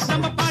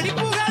 நம்ம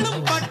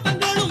படிப்புகளும்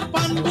பட்டங்களும்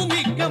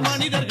பண்புமிக்க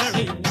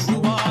மனிதர்களை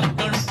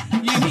உருவாக்கணும்.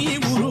 இனி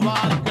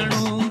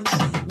உருவாக்கணும்.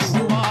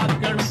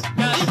 உருவாக்கணும்.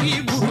 கல்வி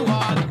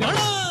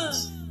உருவாக்கணும்.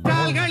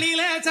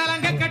 கால்களிலே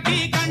சலங்க கட்டி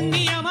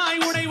கண்ணியமாய்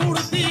உடை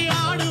உடுத்தி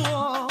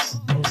ஆடுவோம்.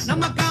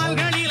 நம்ம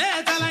கால்களிலே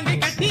சலங்கை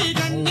கட்டி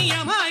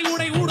கண்ணியமாய்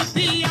உடை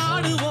உடுத்தி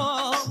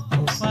ஆடுவோம்.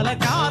 பல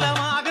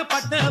காலமாக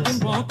பட்ட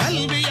துன்பம்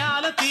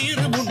கல்வியால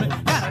தீருமுன்னு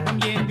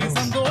கரகம் ஏந்தி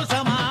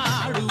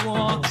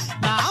சந்தோஷமாடுவோம்.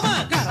 நாம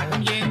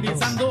கரகம் ஏந்தி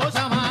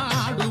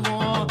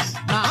சந்தோஷமாடுவோம்.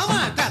 நாம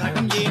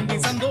கரகம் ஏந்தி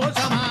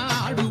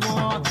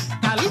சந்தோஷமாடுவோம்.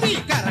 கல்வி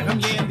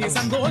கரகம் ஏந்தி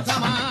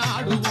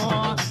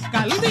சந்தோஷமாடுவோம்.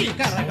 கல்வி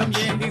கரகம்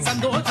ஏந்தி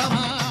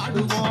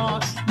சந்தோஷமாடுவோம்.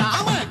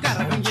 நாம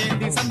கரகம்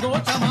ஏந்தி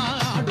சந்தோஷமாடுவோம்.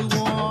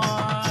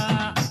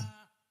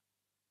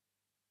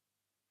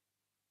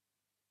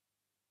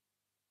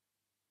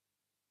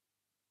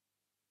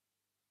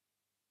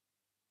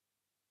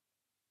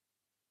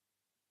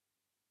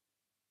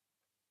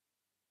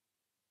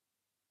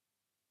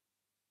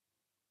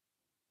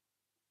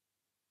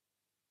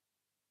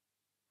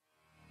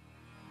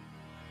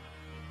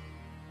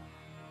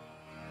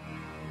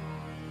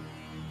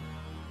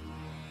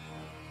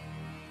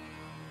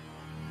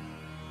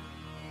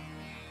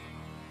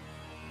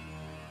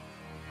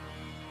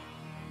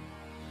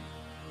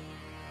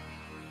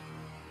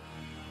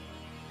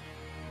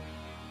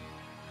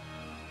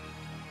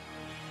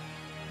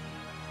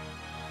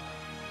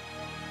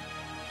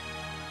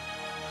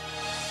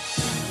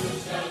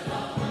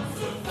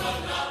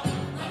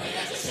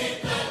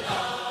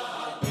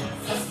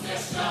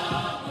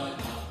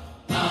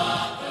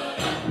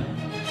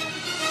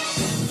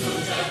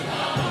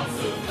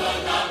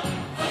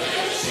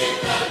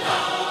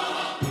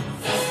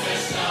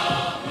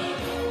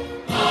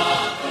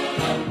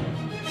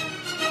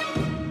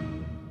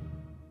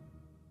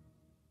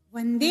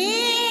 वन्दे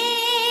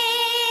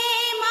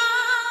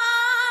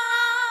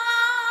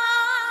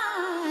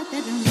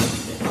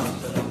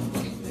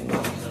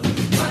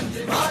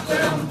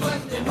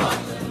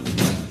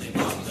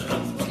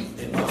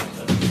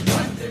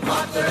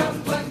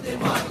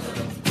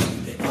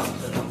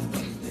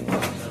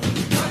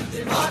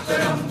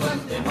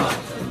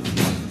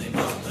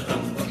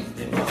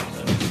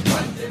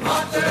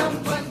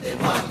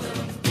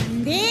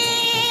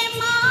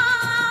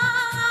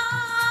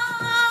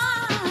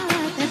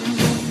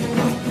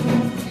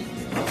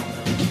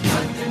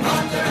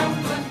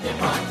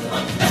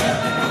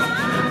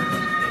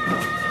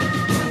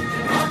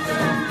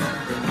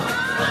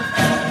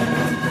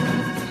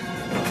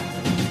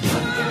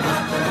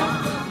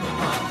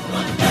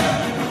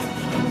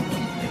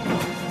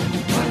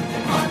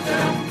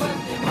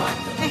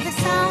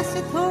एहसास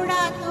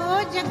थोड़ा तो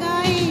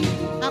जगाए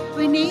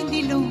अपने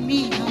दिलों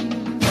में हम।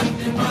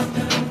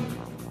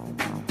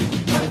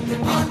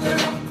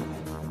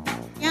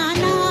 क्या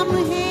नाम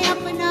है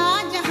अपना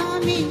जहां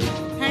में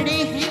खड़े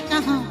हैं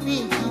कहाँ पे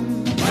हम।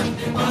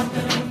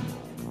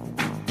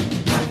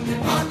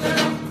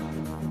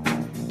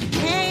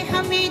 है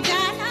हमें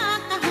जाना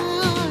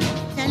कहाँ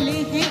चले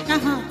हैं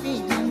कहाँ पे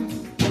हम।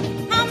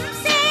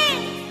 हमसे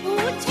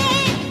पूछे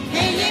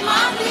है ये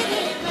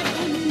मादिरे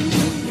वतन।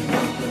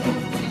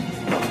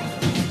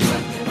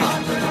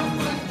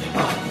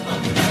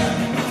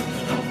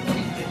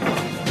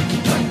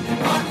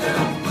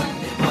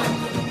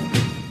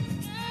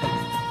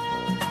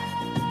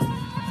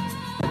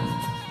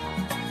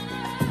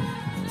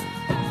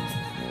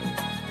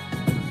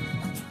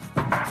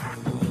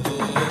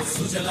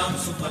 सुजलां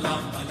सुफलां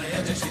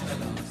मलयज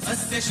शीतलां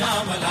सस्य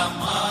श्यामलां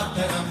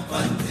मातरं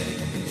वन्दे।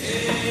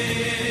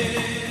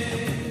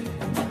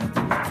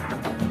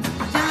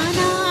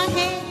 जाना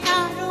है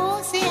तारों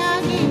से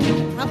आगे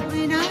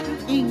अपना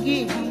रुकेंगे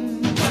हम।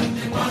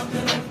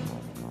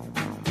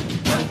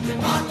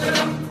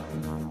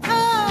 हो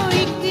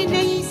एक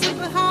नई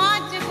सुबह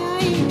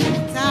जगाए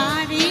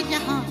सारे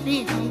जहां पे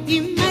हम।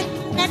 हिम्मत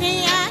करे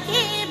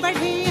आगे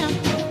बढ़े हम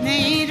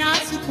नए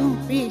रास्तों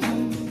पे हम।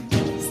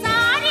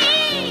 सारी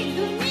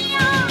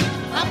दुनिया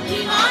अपनी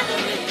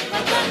मादरे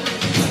वतन।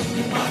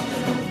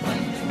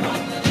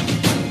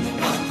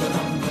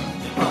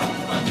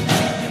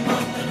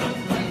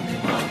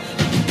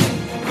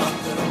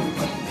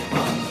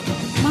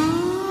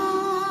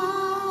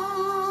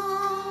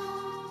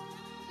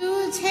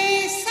 तुझे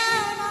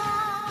सलाम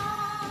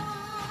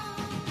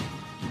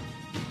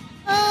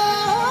ओ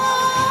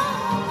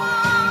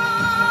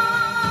माँ।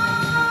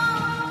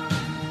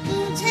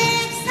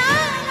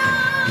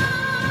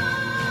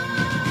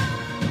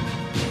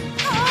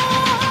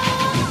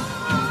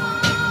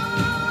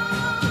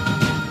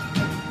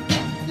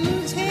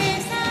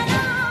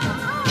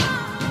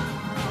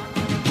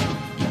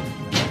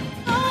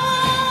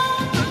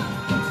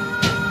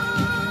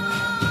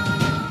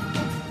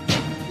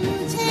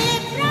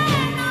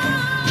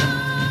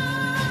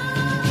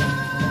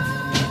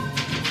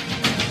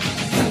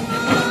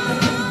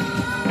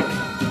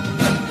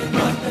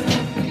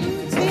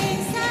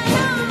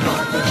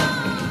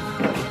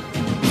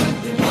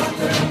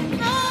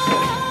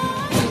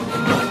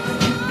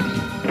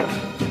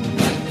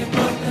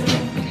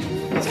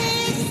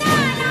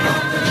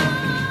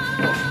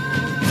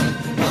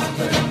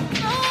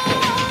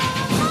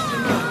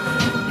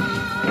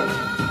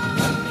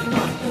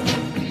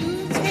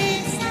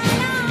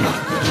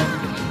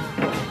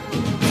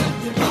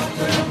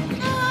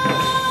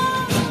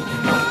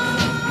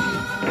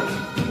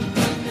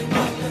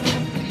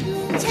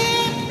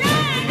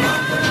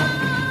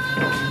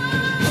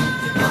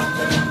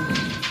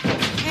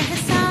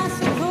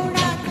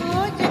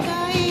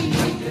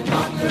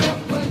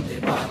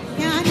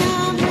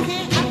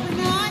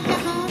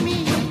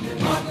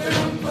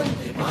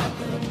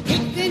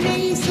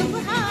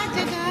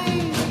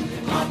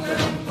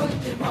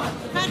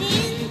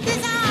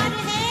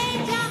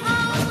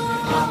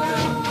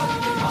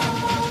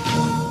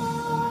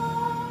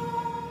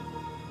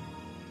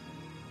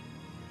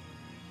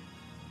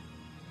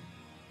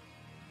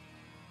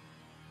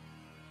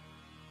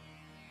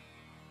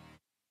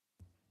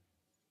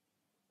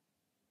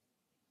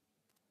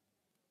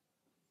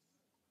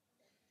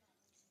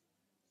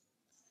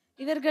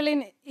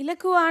 இவர்களின்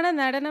இலக்குவான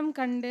நடனம்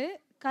கண்டு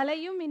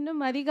கலையும்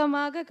இன்னும்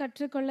அதிகமாக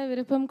கற்றுக்கொள்ள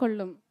விருப்பம்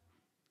கொள்ளும்.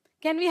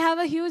 Can we have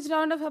a huge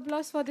round of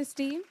applause for this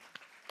team?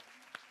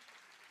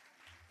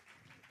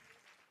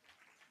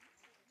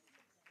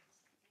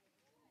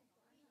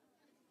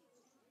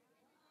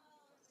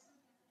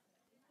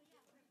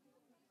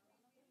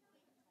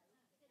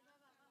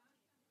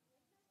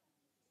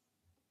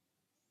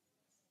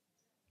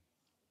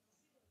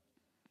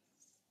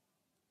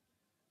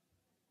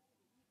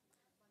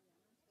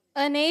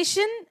 A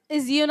nation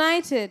is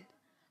united,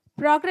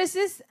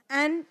 progresses,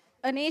 and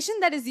a nation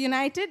that is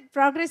united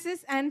progresses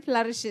and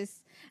flourishes.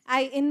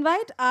 I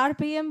invite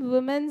RPM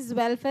Women's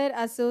Welfare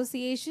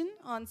Association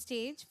on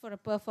stage for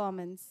a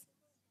performance.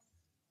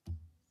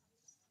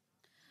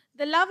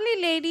 The lovely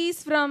ladies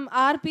from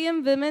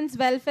RPM Women's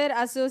Welfare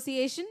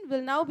Association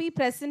will now be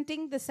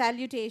presenting the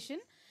salutation.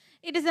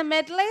 It is a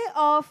medley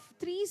of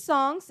 3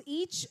 songs,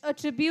 each a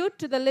tribute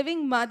to the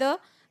living mother,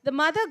 the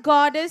mother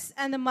goddess,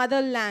 and the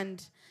motherland.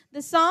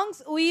 The songs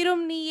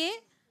Uyirum Niye,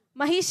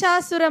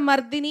 Mahishasura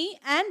Mardini,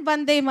 and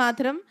Vande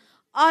Mataram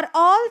are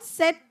all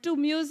set to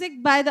music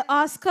by the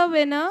Oscar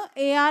winner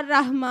Adyar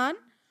Rahman.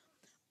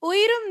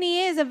 Uyirum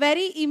Niye is a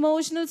very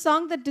emotional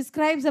song that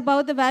describes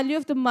about the value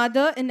of the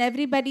mother in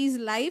everybody's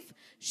life.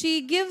 She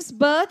gives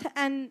birth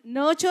and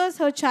nurtures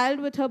her child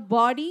with her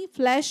body,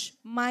 flesh,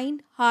 mind,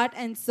 heart,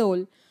 and soul.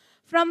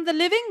 From the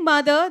living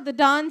mother, the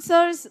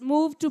dancers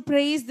move to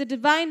praise the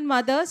divine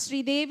mother,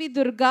 Sri Devi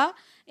Durga,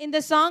 in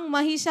the song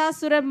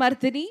Mahishasura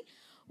Mardini,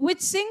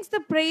 which sings the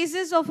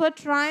praises of her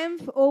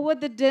triumph over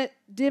the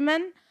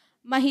demon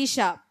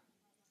Mahisha.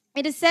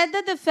 It is said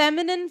that the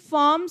feminine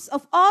forms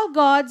of all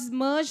gods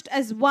merged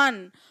as one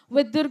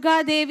with Durga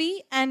Devi,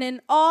 and in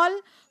all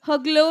her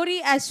glory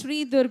as Sri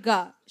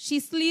Durga. She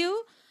slew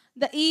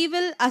the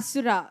evil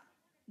Asura.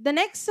 The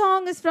next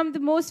song is from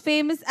the most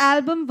famous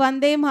album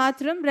Vande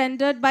Mataram,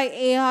 rendered by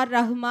Adyar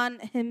Rahman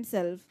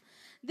himself.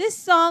 This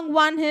song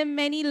won him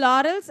many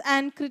laurels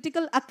and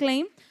critical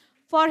acclaim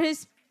for his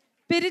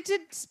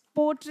spirited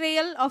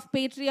portrayal of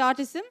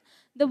patriotism.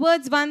 The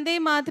words Vande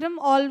Mataram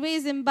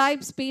always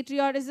imbibes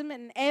patriotism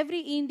in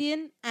every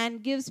Indian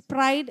and gives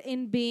pride in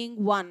being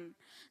one.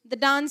 The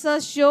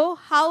dancers show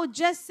how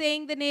just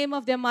saying the name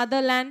of their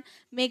motherland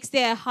makes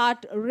their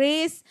heart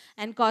race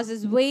and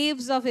causes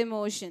waves of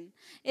emotion.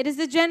 It is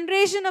the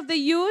generation of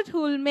the youth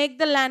who will make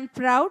the land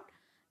proud.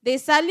 They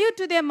salute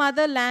to their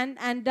motherland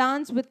and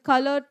dance with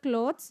colored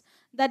clothes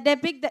that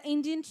depict the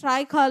Indian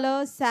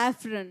tricolor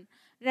saffron,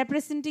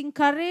 representing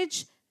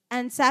courage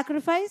and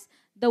sacrifice,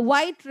 the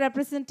white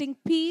representing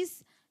peace,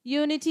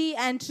 unity,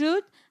 and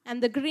truth,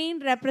 and the green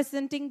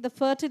representing the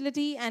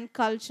fertility and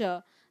culture.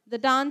 The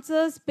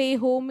dancers pay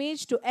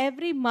homage to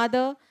every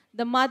mother,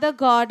 the mother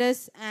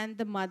goddess, and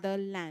the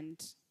motherland.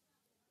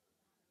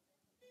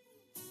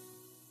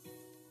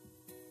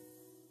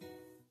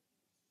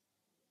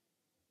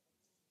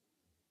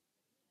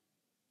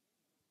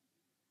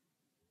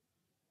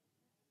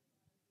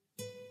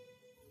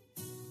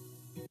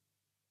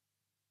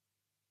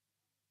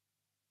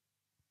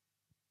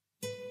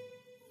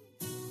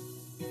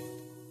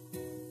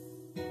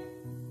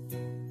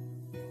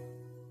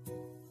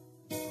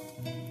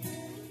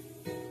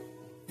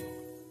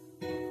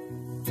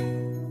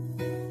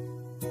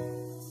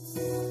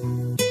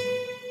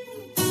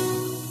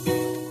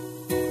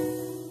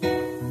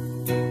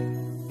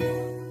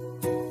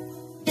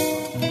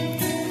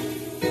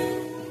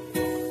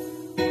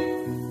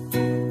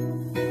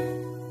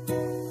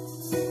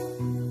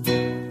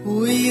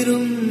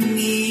 உயிரும்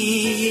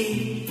நீயே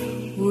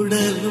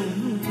உடலும்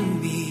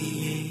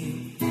நீயே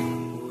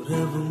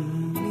உறவும்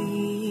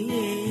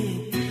நீயே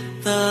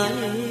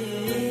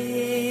தாயே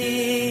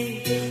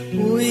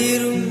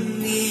உயிரும்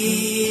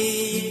நீயே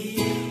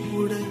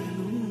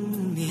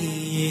உடலும்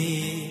நீயே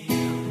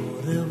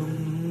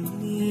உறவும்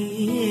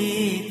நீயே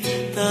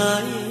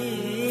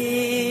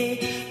தாயே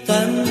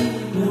தன்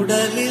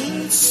உடலில்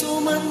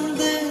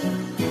சுமந்து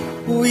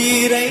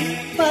உயிரை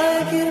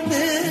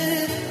பகிர்ந்து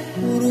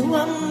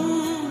உருவம்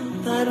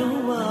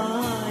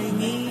தருவாய்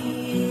நீ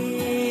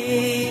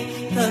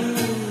தன்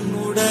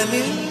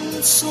உடலில்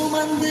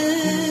சுமந்து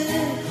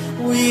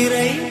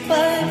உயிரை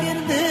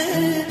பகிர்ந்து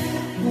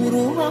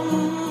உருவம்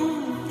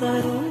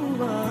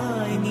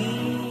தருவாய் நீ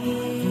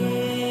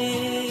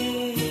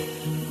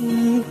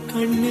உன்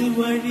கண்ணில்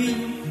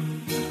வழியும்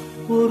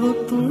ஒரு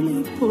துளி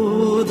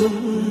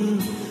போதும்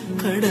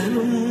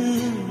கடலும்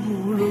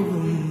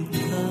முழுவும்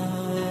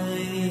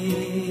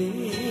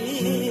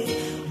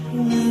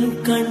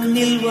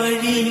கண்ணில்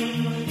வழி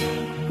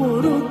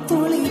ஒரு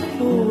துளி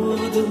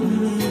போதும்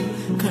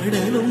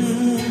கடலும்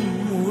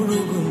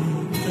முழுகும்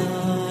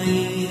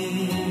தாயே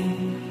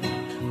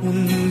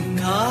உன்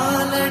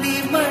காலடி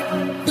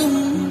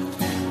மட்டும்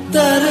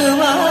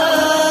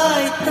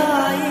தருவாய்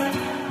தாயே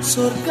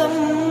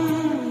சொர்க்கம்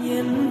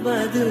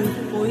என்பது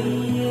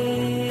பொய்யே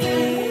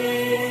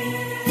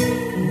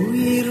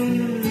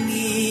உயிரும்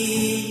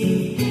நீயே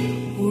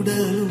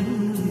உடலும்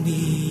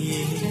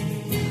நீயே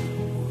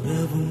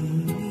உறவும்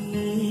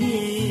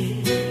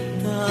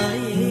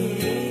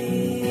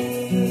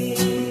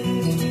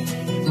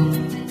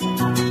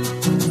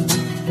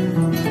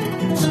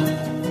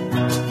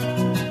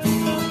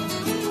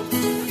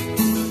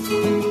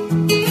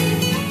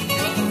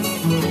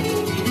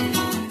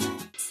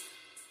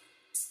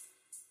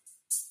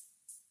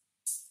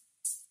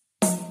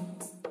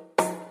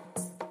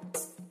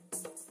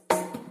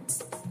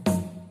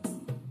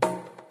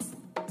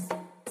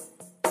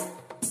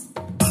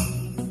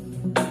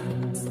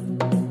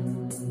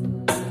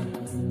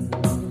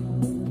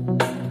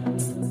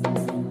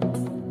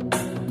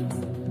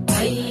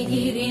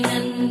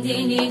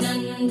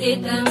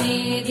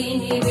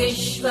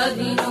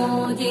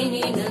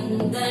विश्वविनोदिनि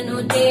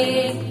नन्दनुते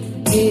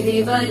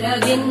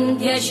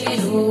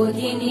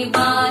गिरिवरविन्ध्यशिरोधिनि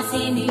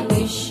वासिनि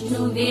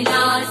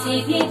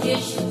विष्णुविलासिनि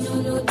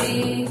जिष्णुनुते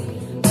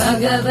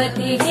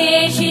भगवति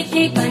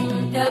हेशिति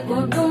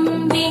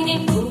कण्ठकुटुम्बिनि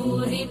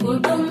भूरि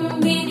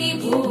कुटुम्बिनि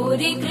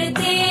भूरि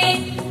कृते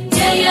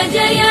जय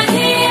जय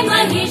हे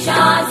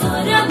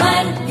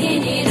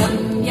महिषासुरमर्दिनि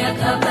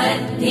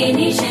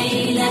रम्यकपर्दिनि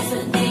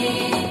शैलसुते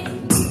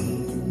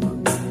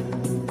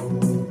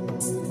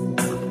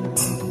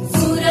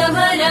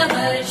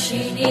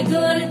सुरवरवर्षिणि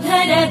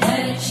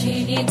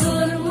दुर्धरधर्षिणि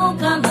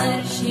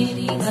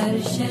दुर्मुखमर्षिणि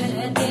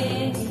हर्षरते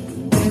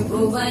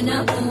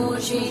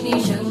त्रिभुवनपोषिणि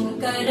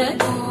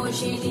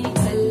शङ्करतोषिणि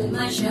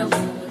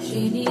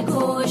कल्मषमोषिणि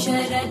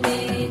घोषरते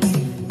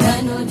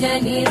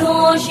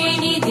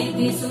धनुजनिरोषिणि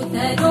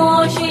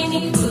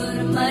दिविसुतरोषिणि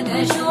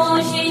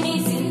दुर्मदशोषिणि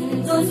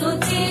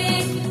सिन्धुसुते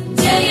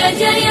जय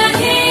जय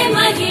हे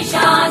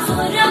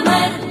Mahishasuramardini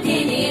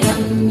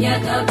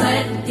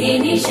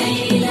रम्यकपर्दिनि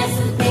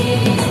शैलसुते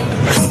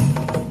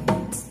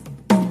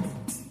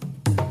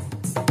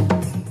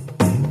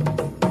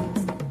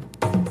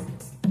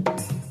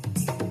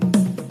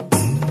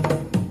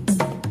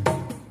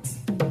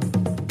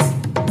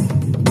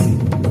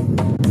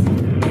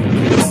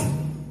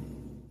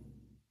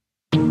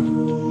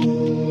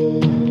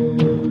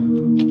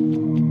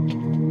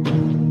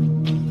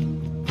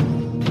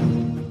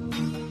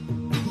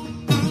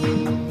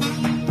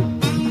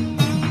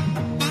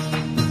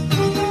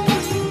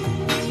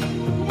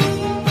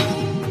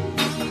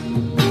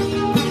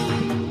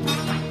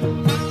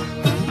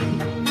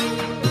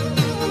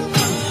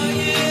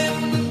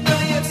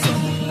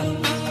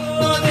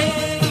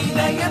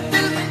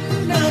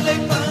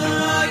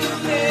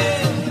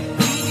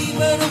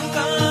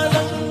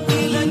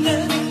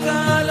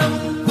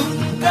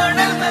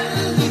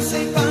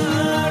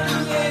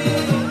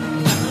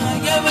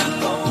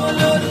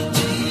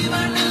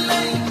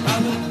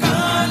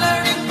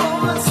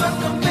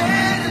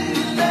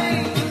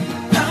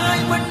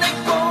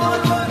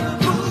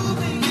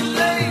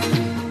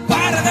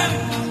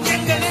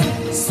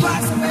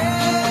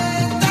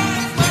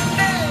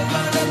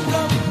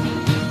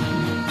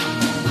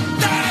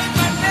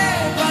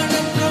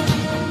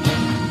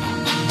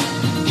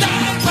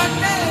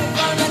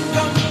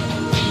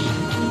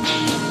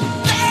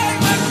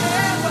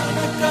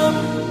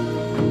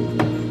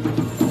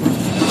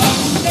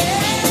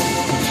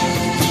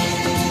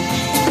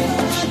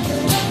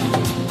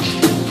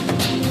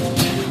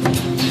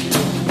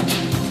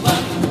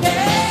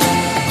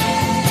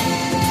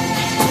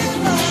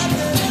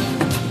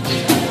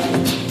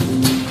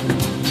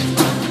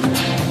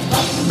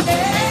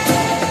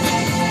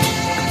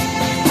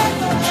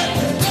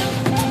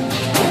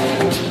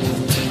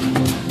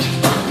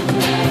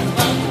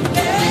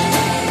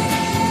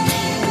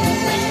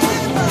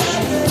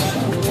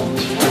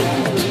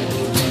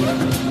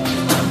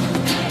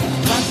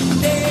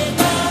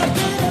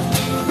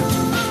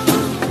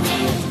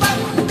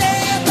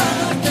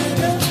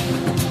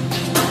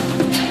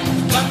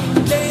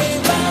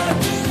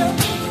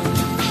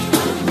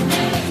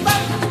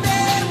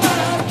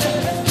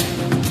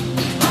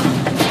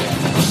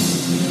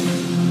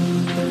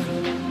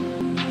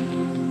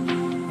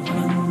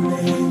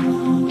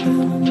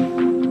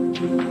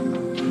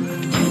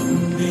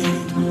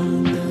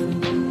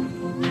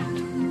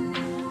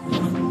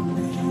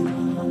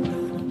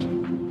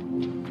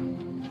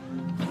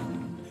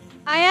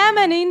I am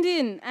an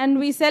Indian, and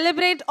we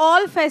celebrate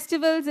all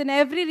festivals in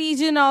every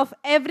region of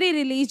every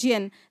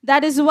religion.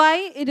 That is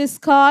why it is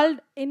called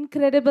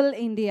Incredible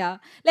India.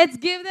 Let's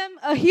give them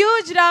a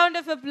huge round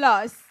of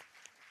applause.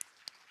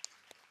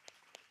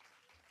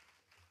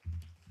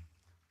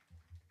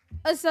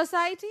 A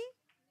society?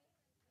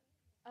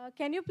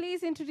 Can you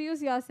please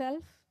introduce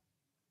yourself?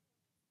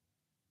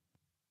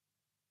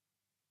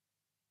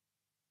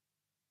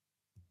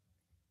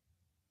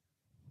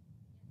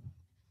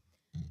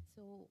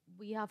 So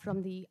we are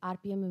from the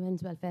RPM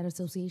Women's Welfare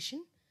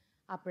Association.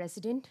 Our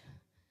president,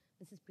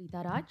 Mrs.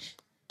 Preeta Raj.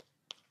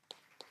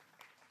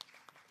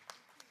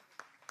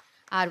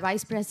 Our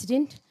vice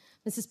president,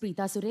 Mrs.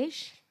 Preeta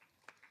Suresh.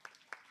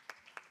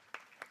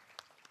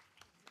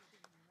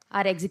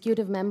 Our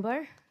executive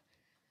member,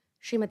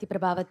 Srimati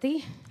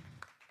Prabhavati.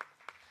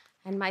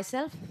 And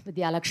myself,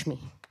 Vidya Lakshmi.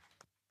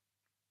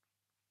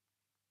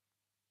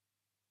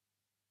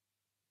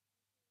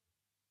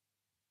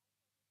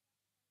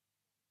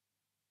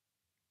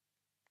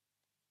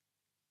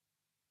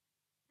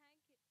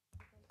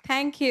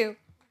 Thank you.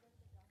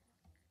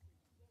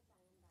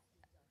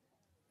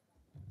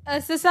 A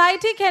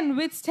society can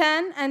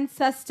withstand and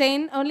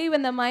sustain only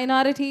when the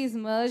minority is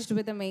merged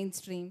with the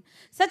mainstream.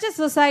 Such a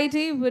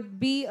society would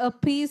be a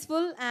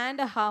peaceful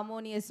and a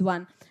harmonious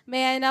one.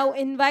 May I now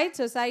invite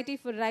Society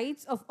for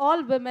Rights of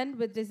All Women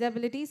with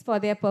Disabilities for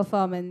their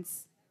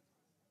performance.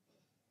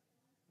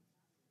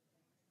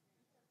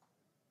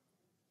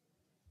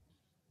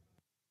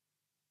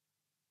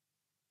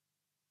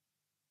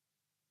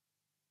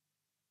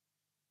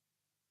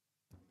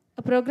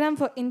 A program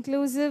for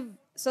inclusive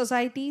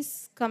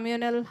societies,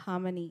 communal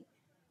harmony.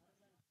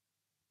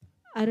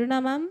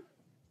 Aruna ma'am.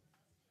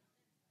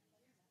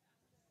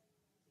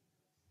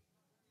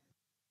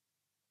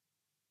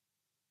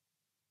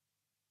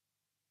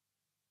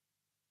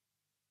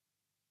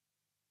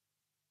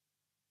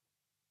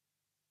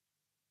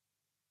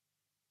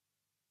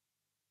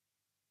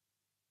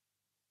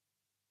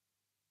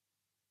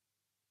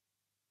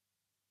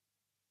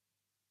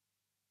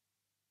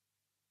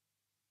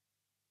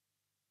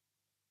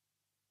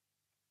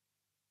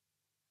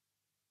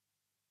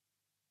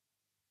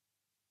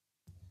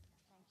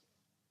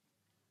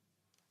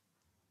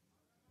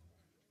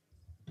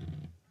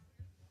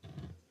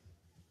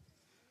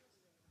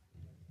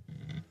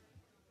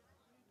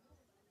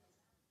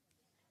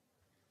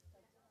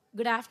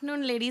 Good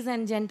afternoon, ladies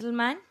and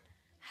gentlemen.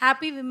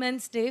 Happy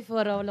Women's Day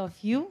for all of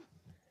you.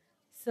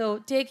 So,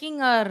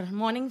 taking our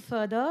morning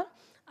further,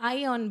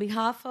 I, on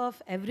behalf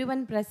of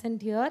everyone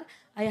present here,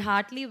 I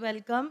heartily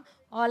welcome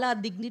all our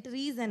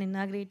dignitaries and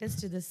inaugurators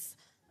to this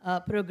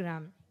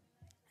program.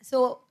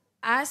 So,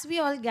 as we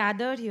all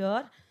gathered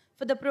here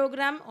for the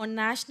program on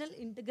national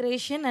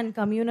integration and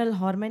communal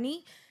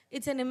harmony,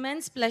 it's an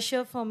immense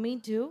pleasure for me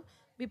to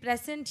be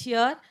present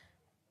here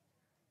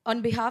on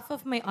behalf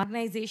of my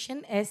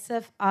organization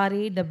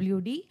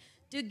SFRAWD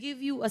to give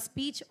you a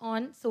speech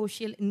on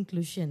social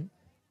inclusion.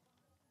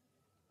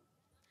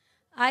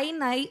 I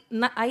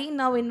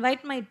now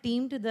invite my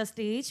team to the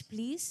stage,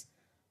 please.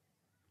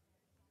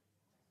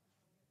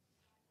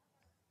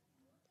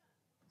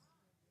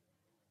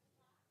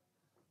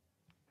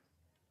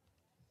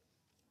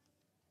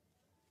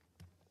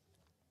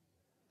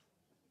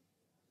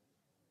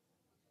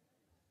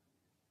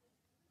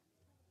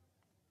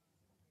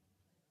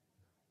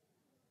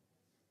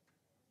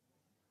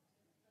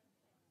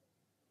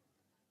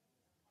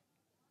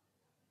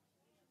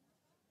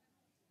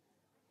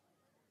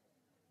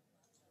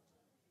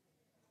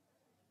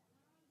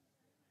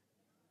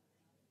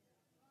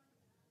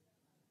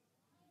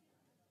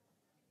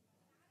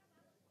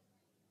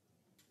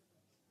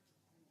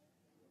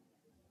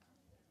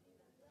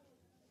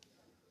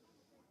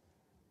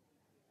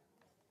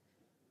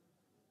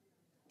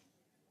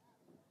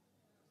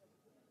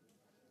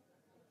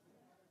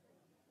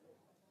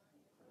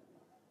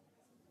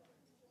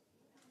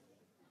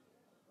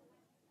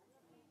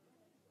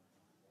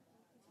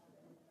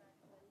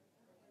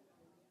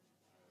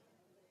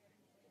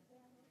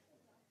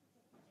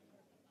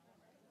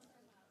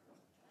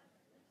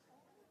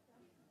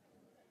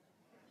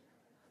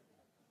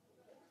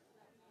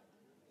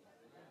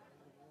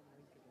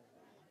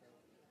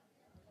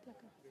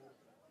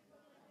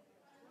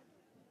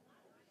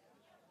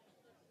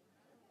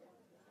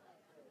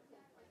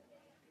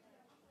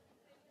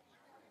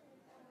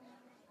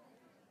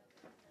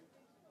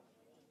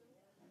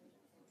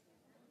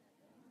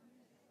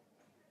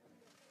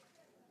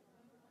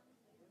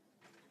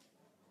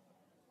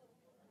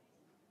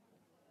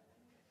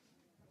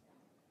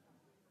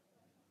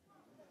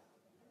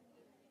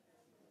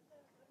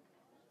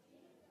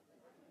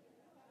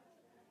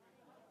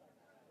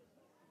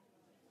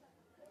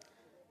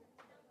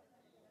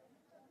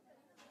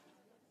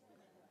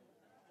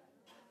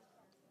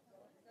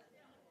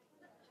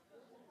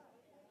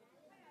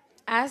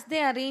 As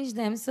they arrange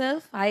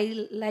themselves,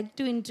 I like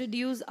to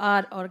introduce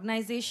our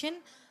organization,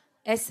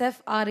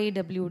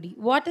 SFRAWD.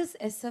 What is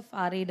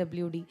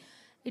SFRAWD?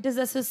 It is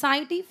a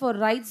society for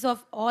rights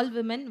of all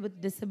women with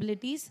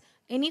disabilities,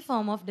 any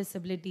form of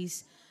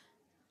disabilities.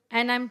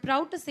 And I'm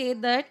proud to say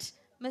that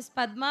Ms.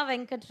 Padma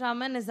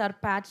Venkatraman is our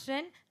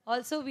patron.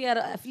 Also, we are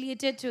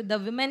affiliated to the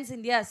Women's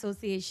India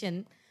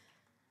Association.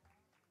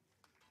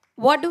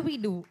 What do we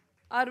do?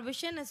 Our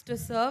vision is to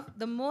serve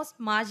the most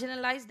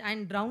marginalized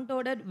and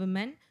downtrodden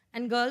women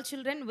and girl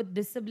children with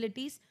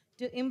disabilities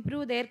to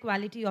improve their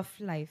quality of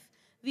life.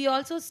 We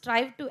also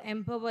strive to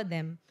empower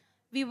them.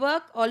 We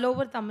work all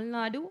over Tamil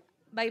Nadu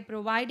by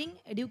providing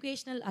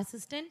educational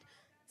assistance,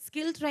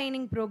 skill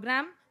training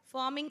program,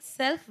 forming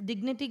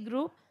self-dignity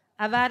group,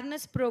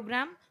 awareness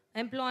program,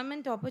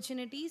 employment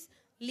opportunities,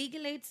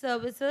 legal aid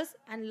services,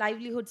 and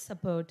livelihood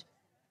support.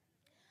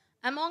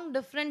 Among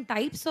different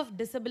types of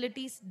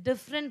disabilities,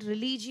 different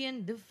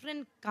religion,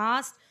 different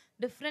caste,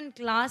 different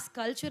class,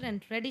 culture, and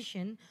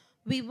tradition,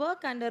 we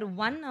work under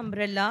one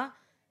umbrella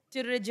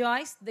to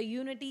rejoice the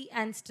unity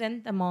and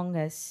strength among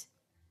us.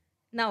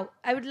 Now,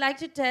 I would like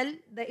to tell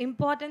the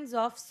importance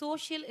of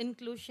social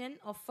inclusion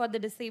for the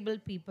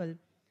disabled people.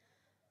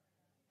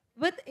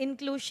 With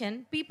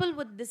inclusion, people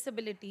with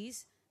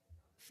disabilities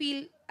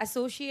feel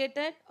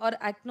associated or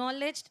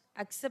acknowledged,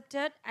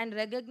 accepted, and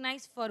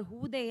recognized for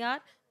who they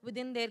are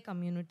within their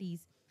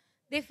communities.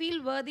 They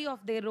feel worthy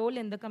of their role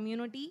in the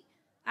community,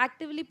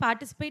 actively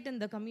participate in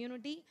the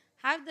community,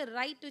 have the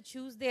right to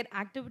choose their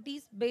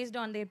activities based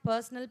on their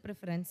personal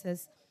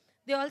preferences.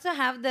 They also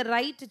have the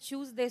right to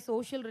choose their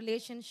social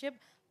relationship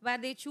where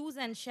they choose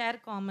and share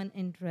common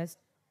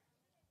interests.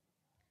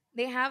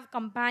 They have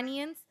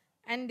companions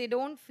and they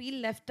don't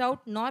feel left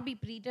out nor be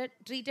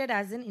treated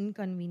as an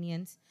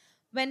inconvenience.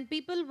 When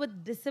people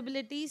with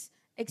disabilities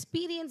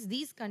experience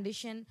these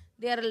conditions,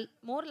 they are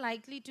more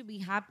likely to be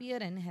happier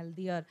and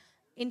healthier.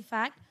 In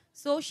fact,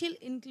 social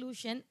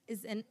inclusion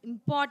is an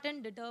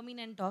important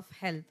determinant of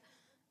health.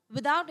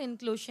 Without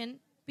inclusion,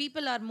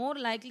 people are more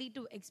likely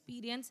to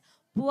experience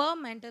poor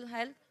mental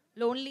health,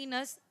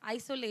 loneliness,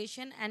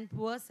 isolation, and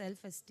poor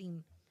self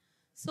esteem.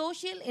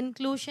 Social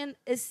inclusion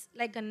is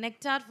like a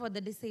nectar for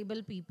the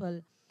disabled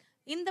people.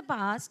 In the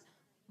past,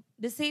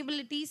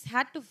 disabilities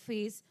had to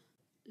face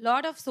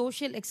lot of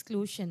social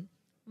exclusion,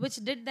 which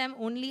did them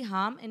only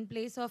harm in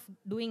place of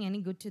doing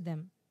any good to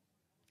them.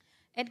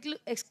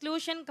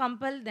 Exclusion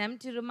compelled them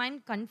to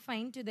remain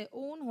confined to their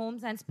own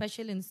homes and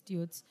special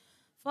institutes.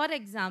 For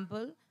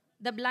example,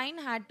 the blind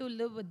had to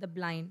live with the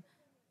blind.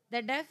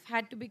 The deaf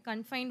had to be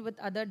confined with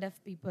other deaf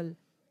people.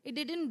 It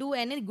didn't do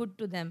any good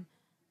to them.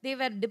 They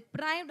were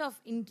deprived of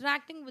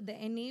interacting with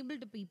the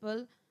enabled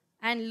people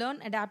and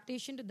learn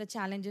adaptation to the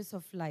challenges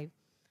of life.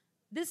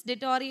 This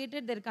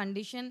deteriorated their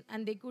condition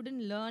and they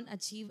couldn't learn,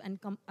 achieve, and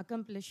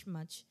accomplish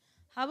much.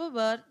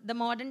 However, the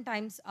modern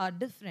times are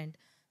different.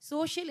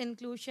 Social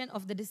inclusion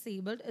of the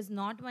disabled is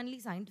not only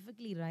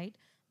scientifically right,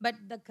 but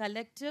the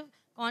collective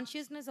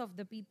consciousness of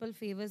the people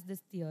favors this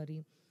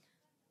theory.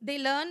 They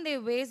learn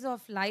their ways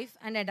of life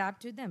and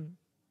adapt to them.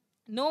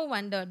 No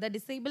wonder the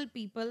disabled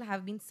people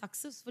have been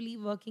successfully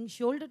working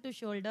shoulder to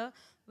shoulder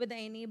with the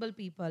enabled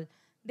people.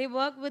 They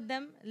work with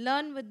them,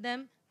 learn with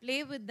them,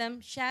 play with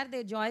them, share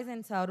their joys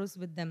and sorrows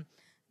with them.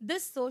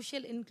 This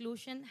social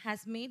inclusion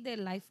has made their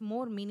life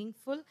more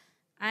meaningful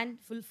and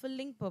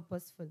fulfilling,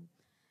 purposeful.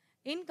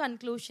 In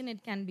conclusion,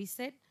 it can be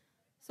said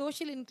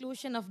social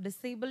inclusion of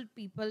disabled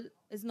people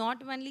is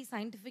not only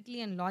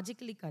scientifically and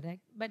logically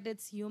correct, but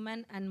it's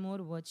human and more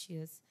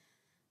virtuous.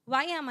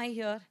 Why am I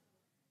here?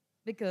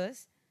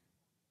 Because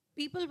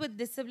people with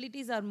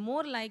disabilities are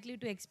more likely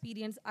to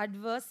experience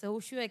adverse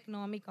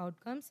socioeconomic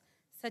outcomes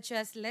such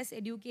as less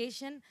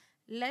education,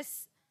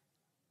 less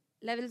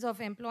levels of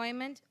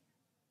employment,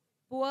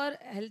 poor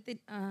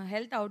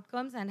health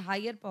outcomes, and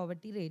higher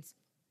poverty rates.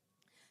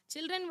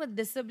 Children with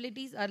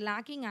disabilities are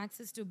lacking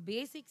access to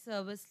basic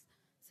service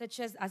such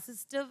as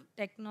assistive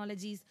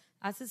technologies,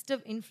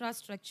 assistive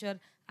infrastructure,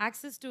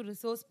 access to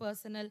resource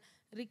personnel,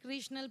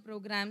 recreational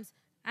programs,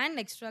 and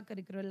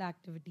extracurricular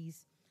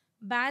activities.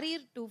 Barrier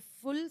to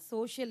full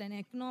social and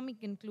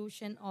economic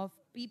inclusion of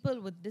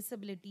people with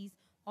disabilities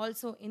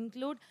also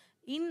include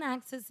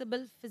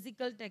inaccessible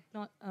physical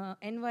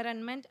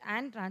environment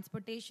and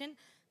transportation,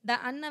 the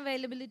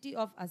unavailability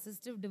of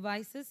assistive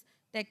devices,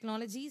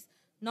 technologies,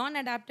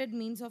 non-adapted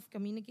means of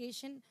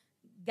communication,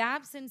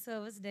 gaps in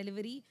service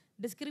delivery,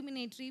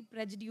 discriminatory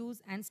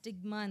prejudice, and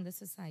stigma in the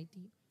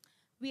society.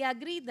 We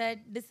agree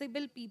that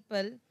disabled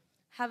people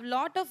have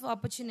lot of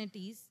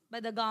opportunities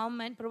by the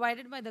government,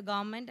 provided by the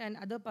government and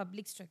other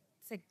public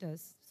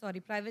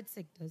private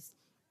sectors.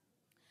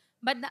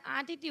 But the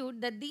attitude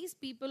that these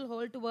people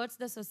hold towards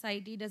the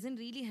society doesn't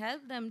really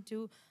help them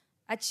to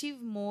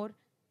achieve more,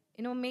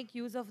 make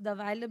use of the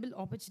available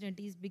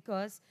opportunities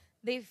because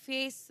they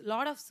face a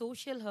lot of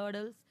social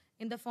hurdles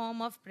in the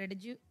form of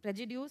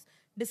prejudice,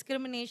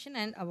 discrimination,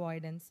 and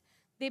avoidance.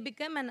 They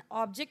become an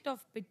object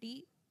of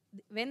pity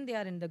when they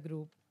are in the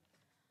group.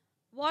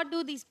 What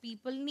do these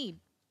people need?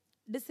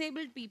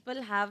 Disabled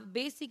people have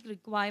basic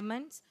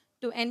requirements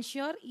to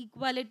ensure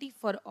equality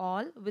for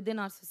all within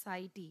our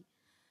society.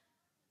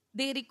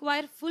 They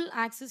require full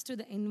access to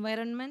the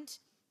environment,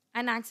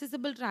 an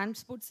accessible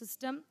transport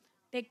system,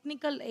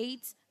 technical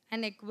aids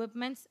and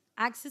equipments,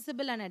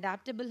 accessible and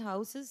adaptable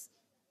houses,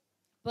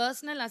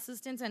 personal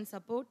assistance and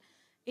support,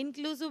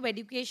 inclusive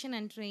education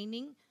and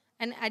training,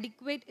 an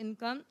adequate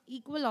income,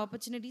 equal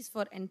opportunities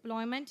for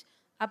employment,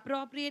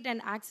 appropriate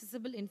and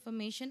accessible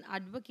information,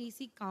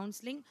 advocacy,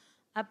 counseling,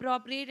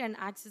 appropriate and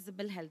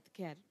accessible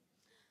healthcare.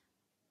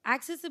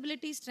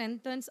 Accessibility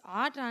strengthens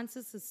our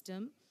transit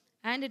system,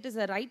 and it is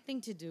a right thing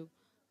to do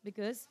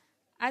because,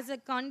 as a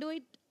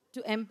conduit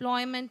to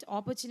employment,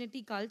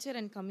 opportunity, culture,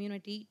 and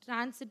community,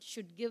 transit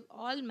should give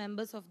all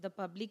members of the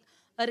public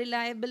a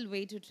reliable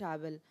way to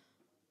travel.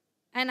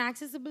 An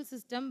accessible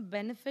system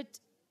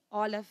benefits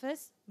all of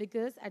us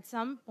because at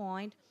some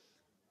point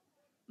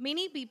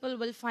many people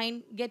will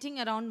find getting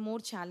around more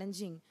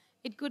challenging.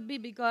 It could be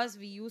because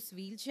we use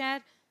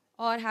wheelchair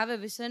or have a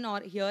vision or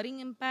hearing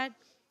impaired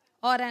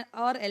or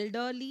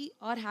elderly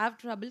or have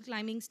trouble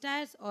climbing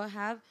stairs or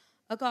have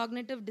a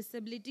cognitive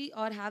disability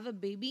or have a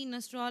baby in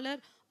a stroller,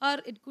 or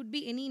it could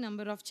be any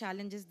number of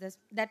challenges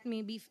that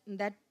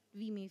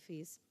we may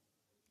face.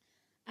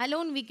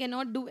 Alone we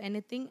cannot do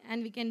anything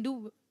and we can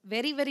do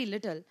very very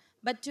little,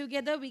 but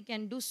together we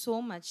can do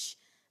so much.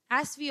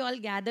 As we all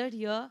gathered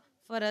here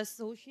for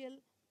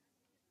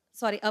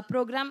a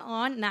program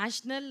on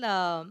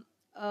national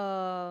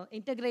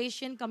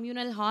integration,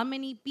 communal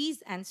harmony,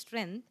 peace, and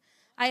strength,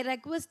 I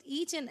request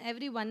each and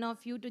every one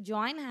of you to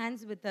join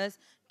hands with us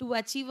to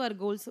achieve our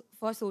goals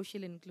for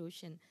social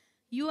inclusion.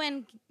 You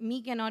and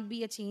me cannot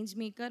be a change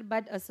maker,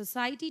 but a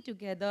society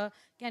together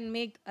can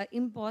make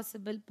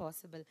impossible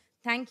possible.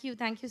 Thank you.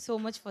 Thank you so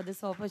much for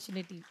this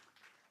opportunity.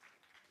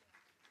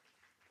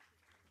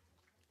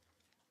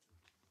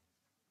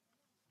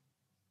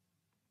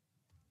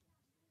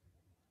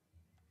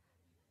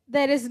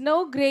 There is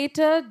no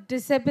greater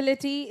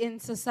disability in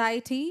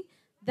society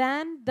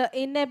than the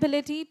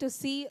inability to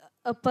see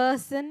a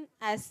person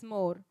as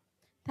more.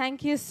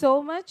 Thank you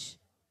so much.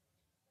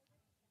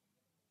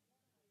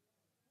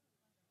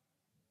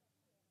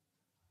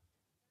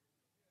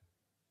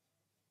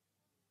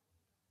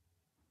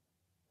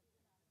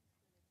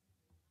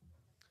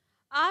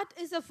 Art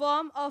is a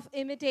form of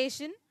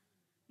imitation.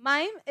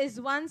 Mime is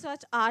one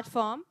such art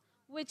form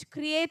which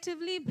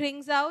creatively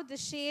brings out the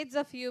shades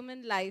of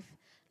human life.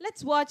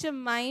 Let's watch a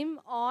mime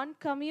on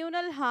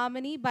communal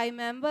harmony by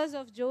members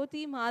of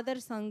Jyoti Madhar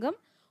Sangam,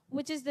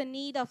 which is the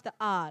need of the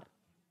hour.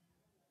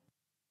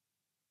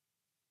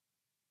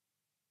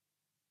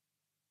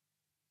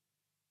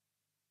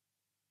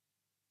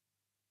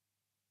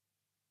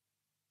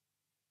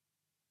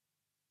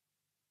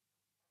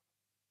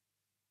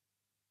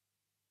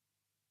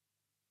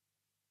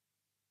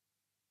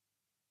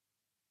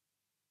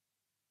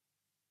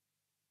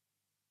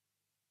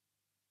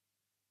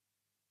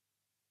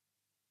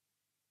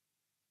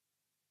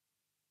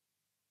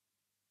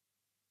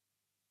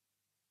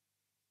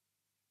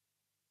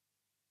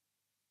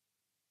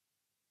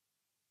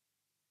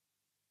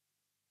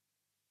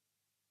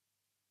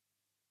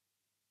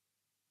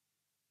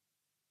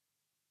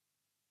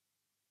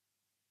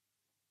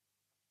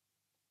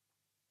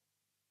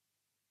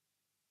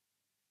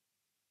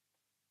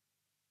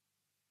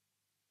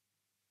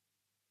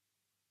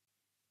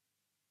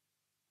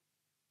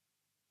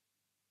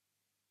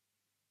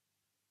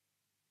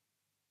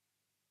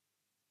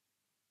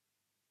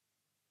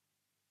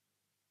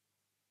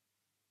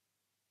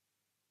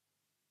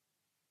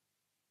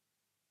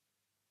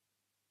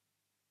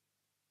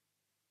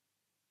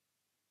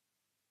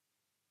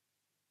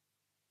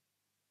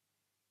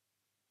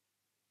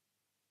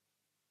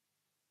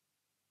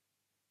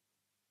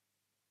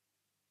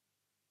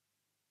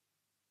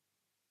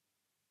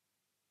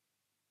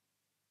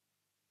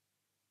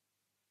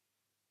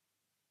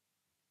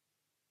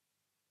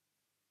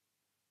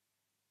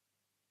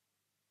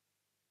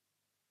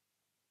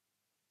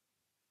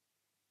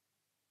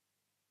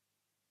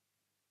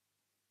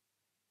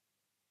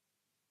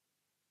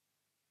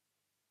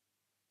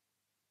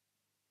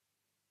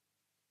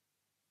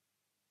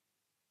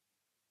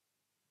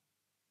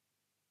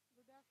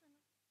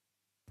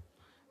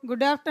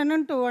 Good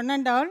afternoon to one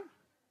and all.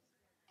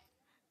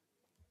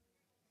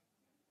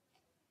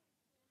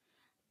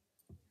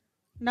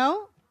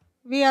 Now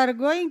we are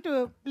going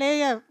to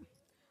play a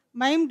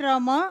mime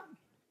drama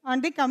on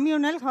the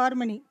communal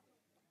harmony.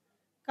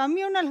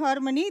 Communal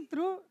harmony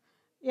through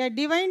a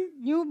divine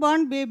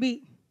newborn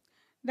baby.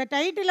 The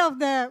title of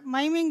the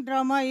miming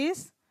drama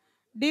is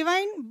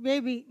Divine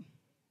Baby.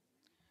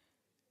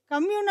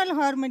 Communal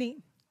harmony.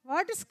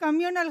 What is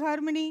communal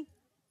harmony?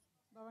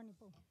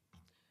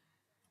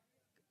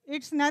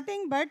 It's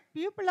nothing but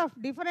people of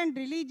different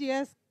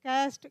religious,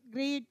 caste,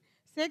 creed,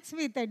 sex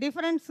with a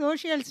different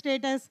social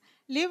status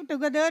live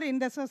together in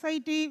the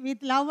society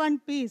with love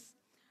and peace.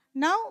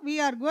 Now we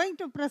are going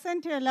to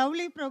present a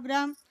lovely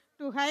program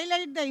to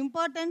highlight the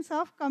importance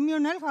of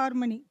communal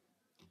harmony.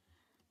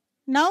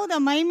 Now the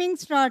miming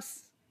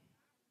starts.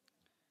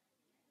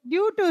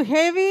 Due to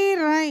heavy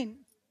rain,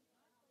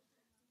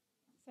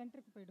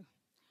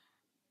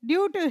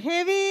 due to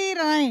heavy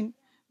rain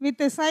with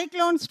a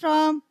cyclone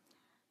storm,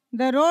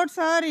 the roads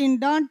are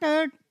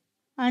indented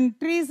and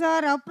trees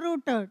are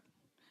uprooted.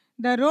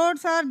 The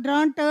roads are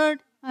dented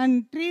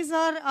and trees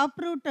are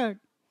uprooted.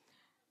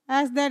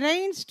 As the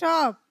rain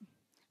stopped,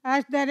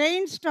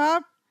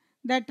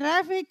 the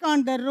traffic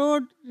on the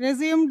road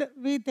resumed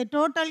with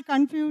total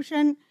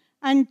confusion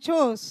and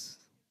chaos.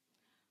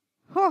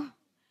 Oh,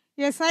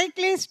 a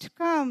cyclist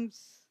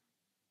comes.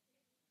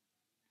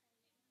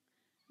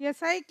 A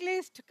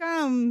cyclist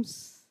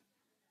comes.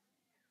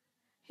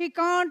 He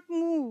can't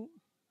move.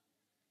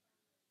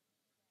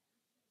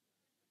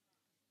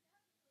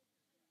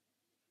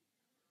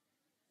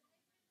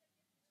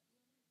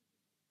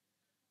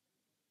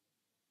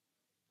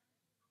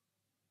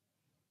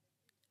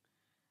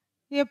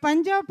 A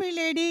Punjabi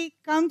lady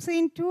comes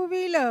in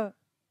two-wheeler.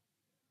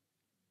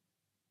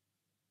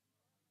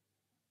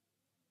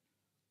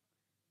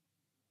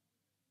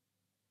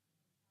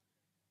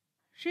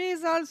 She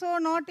is also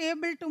not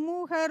able to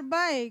move her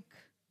bike.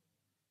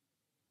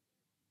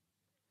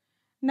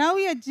 Now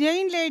a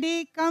Jain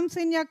lady comes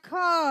in a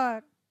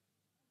car.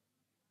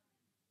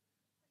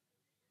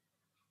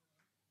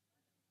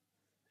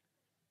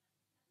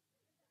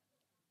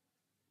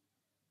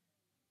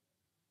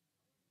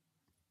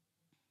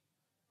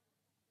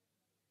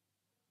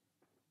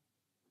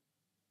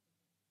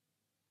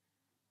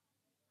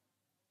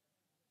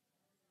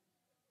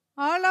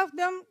 All of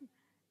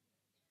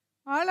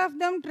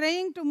them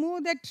trying to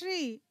move the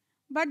tree,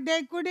 but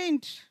they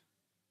couldn't.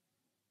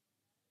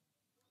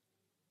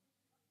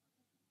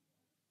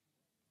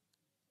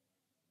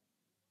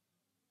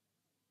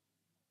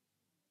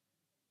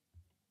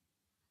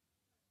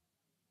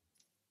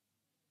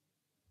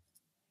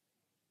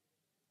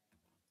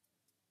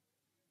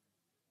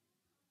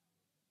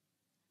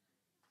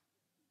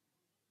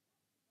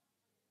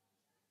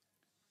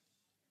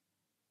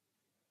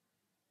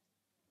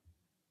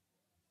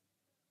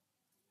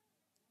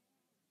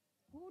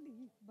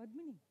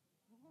 Badmini.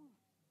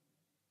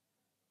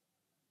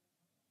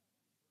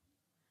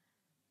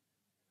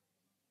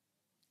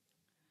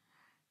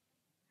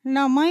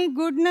 Now, my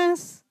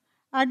goodness,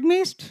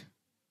 amidst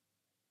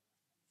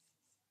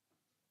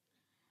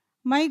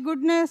my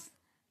goodness,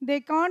 they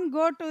can't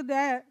go to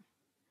their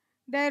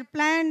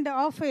planned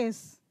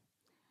office.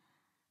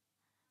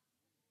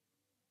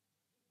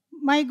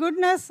 My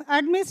goodness,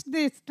 amidst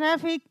this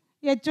traffic,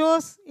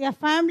 a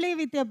family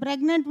with a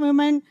pregnant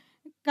woman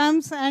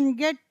comes and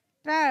get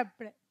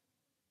trapped.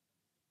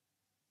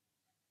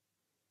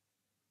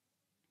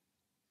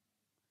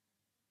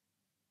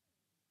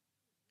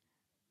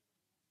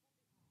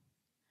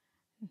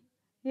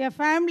 A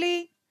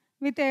family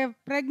with a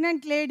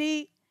pregnant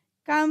lady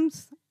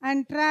comes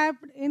and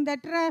trapped in the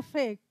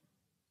traffic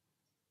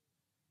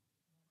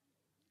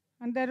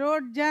and the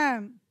road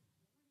jam.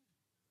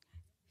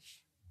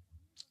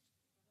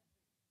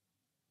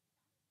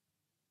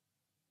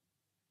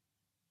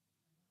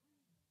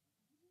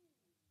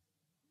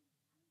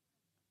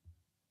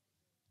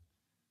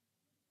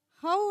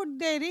 How would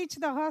they reach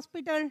the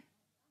hospital?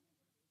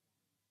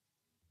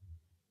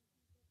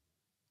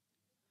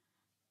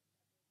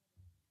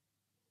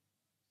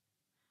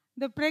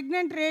 The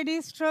pregnant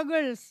lady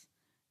struggles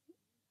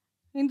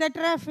in the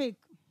traffic.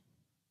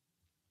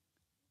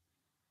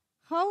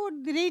 How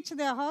would they reach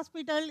the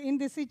hospital in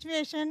this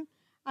situation,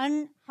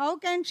 and how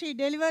can she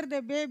deliver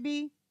the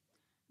baby?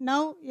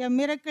 Now a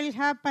miracle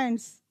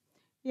happens.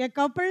 A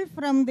couple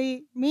from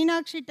the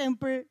Meenakshi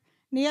temple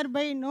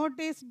nearby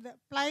noticed the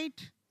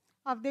plight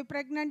of the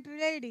pregnant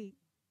lady.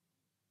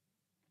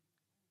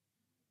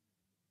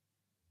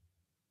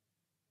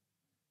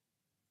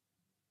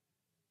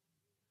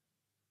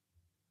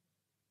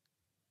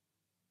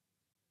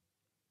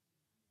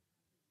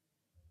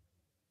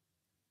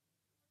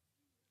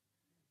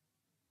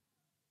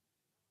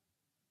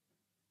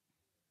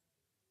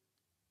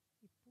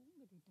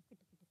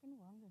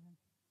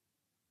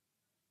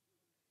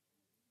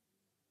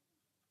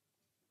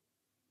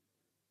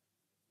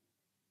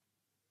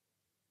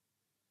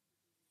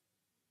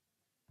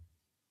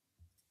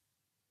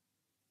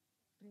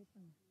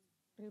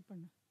 Pray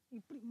பண்ணு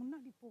இப்படி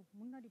முன்னாடி போய்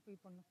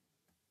பண்ணு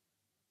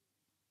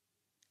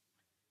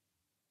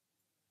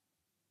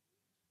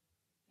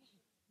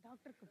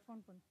டாக்டருக்கு phone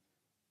பண்ணு.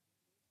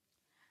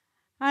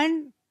 And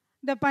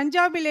the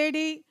Punjabi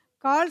lady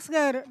calls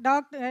her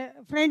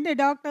friend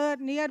doctor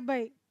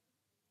nearby,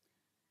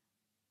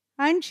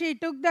 and she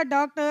took the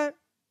doctor.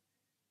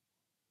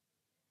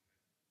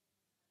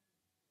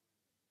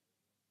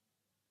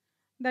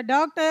 The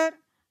doctor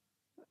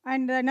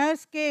and the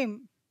nurse came.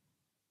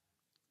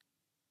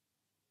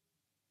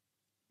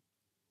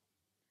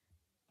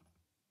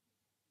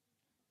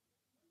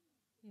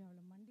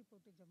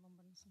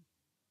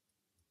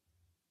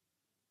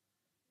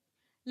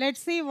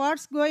 Let's see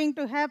what's going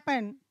to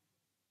happen.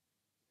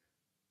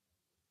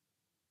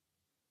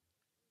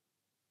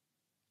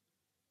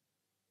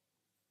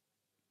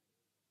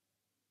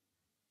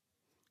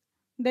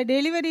 The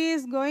delivery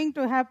is going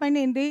to happen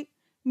in the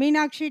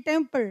Meenakshi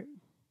temple.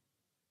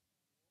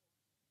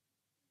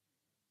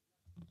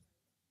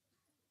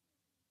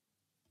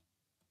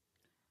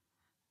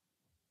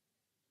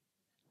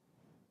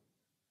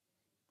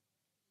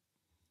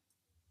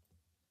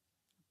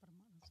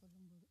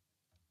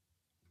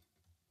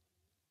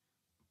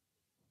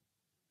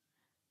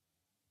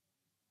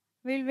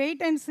 We'll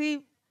wait and see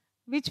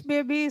which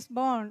baby is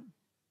born.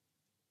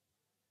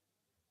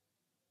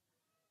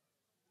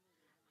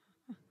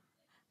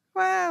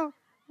 Wow,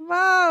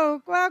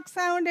 wow, quack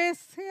sound is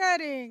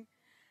hearing.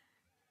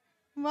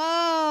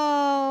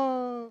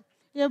 Wow,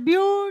 a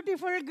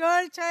beautiful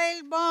girl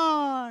child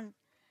born.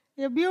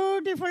 A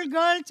beautiful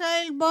girl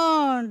child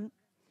born.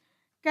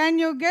 Can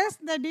you guess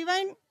the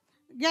divine?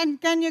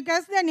 Can you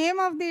guess the name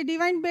of the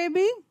divine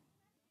baby?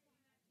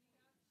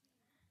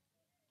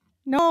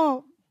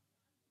 No.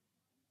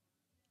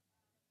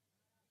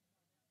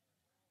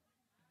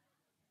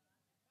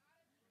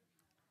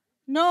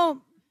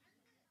 No.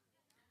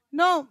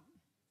 No.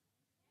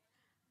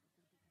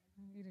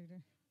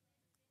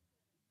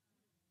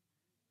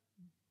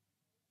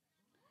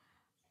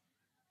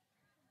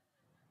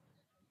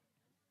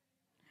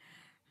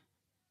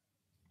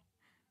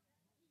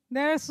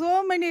 There are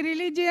so many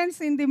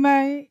religions in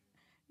the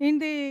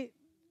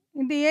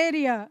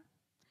area.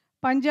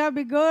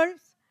 Punjabi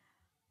girls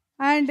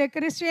and a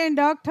Christian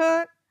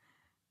doctor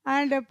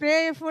and a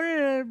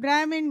prayerful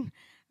Brahmin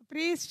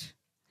priest.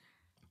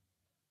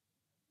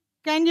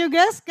 Can you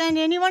guess? Can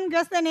anyone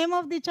guess the name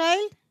of the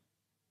child?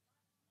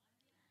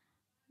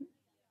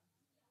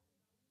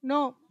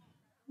 No.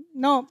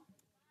 No.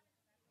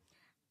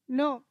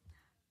 No.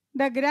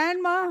 The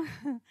grandma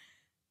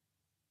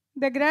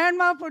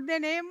put the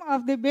name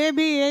of the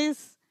baby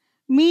is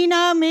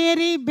Meena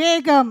Mary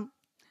Begum.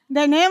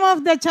 The name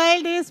of the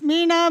child is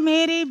Meena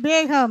Mary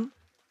Begum.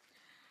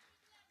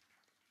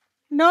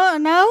 No,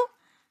 now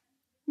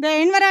the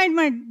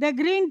environment, the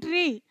green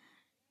tree,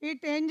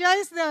 it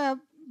enjoys the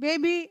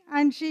baby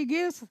and she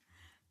gives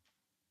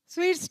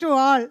sweets to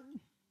all.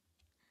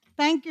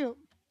 Thank you.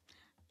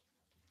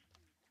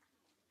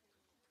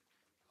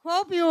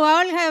 Hope you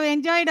all have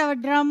enjoyed our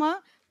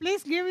drama.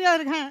 Please give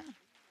your hand.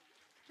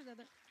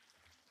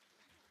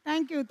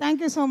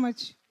 Thank you so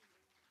much.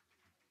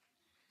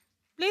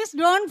 Please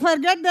don't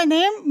forget the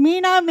name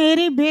Meena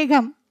Mary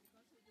Begum.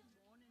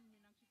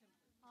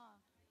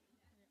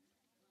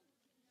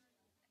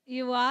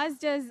 You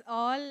asked us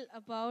all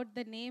about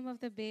the name of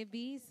the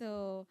baby,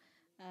 so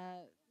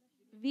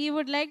we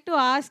would like to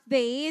ask the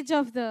age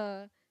of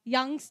the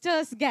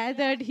youngsters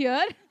gathered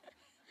here.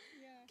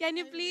 Can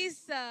you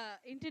please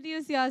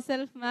introduce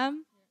yourself,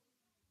 ma'am?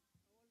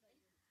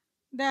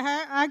 The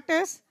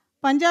actors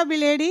Punjabi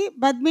lady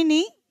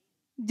Badmini,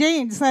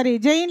 Jain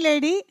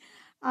lady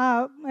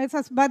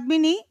Mrs.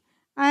 Badmini,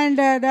 and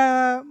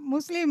the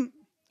Muslim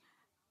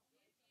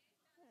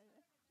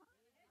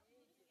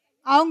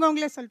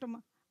அவங்கவுங்களே சொல்லட்டுமா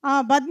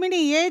Padmini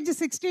age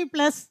 60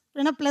 plus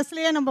ஏன்னா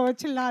ப்ளஸ்லேயே நம்ம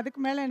வச்சிடலாம் அதுக்கு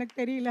மேலே எனக்கு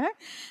தெரியல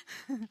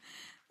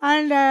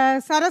and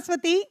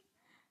Saraswati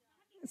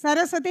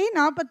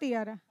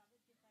 46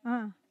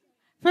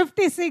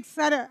 56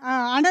 sir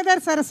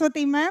another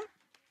Saraswati ma'am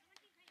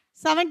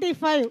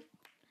 75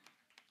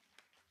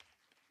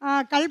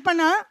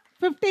 Kalpana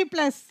 50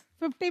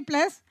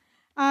 plus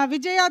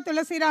Vijaya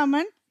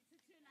Thulasiraman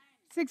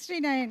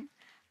 69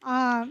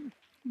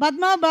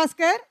 Padma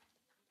Bhaskar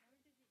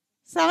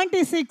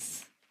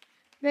 76,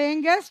 the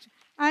youngest,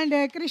 and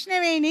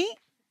Krishnaveni,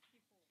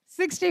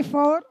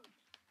 64,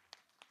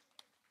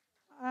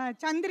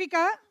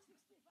 Chandrika,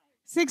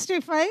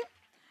 65,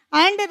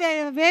 and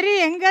the very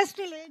youngest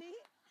lady,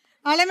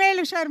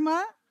 Alamelu Sharma,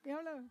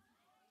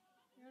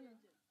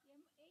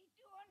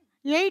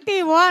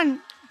 81,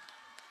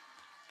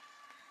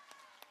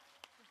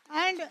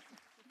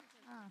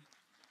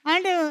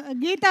 and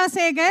Geeta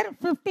Segar,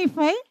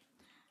 55,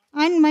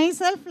 and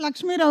myself,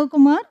 Lakshmi Rao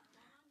Kumar.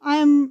 I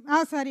am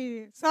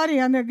sorry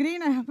on the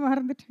green I have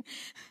மறந்துட்டேன்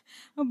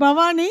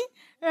Bhavani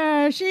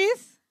she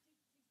is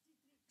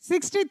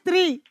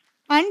 63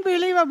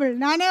 unbelievable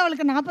நானே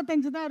அவளுக்கு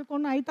 45 தான்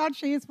இருக்கும்னு I thought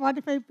she is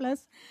 45 plus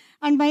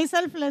and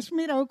myself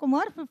Lakshmi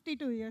Raukumar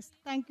 52 years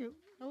thank you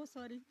oh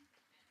sorry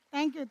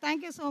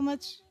thank you so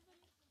much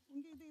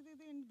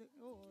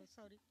oh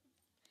sorry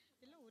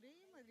எல்லாம் ஒரே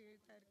மாதிரி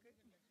எழுத்தா இருக்கு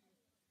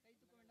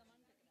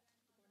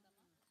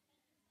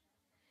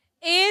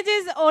Age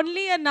is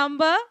only a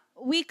number.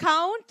 We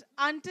count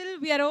until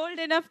we are old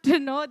enough to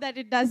know that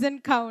it doesn't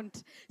count.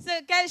 So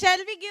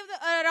shall we give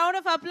a round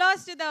of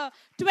applause to the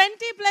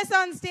 20 plus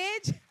on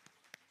stage?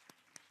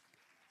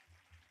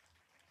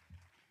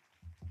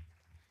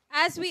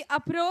 As we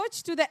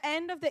approach to the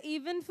end of the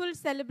eventful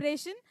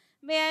celebration,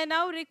 may I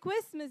now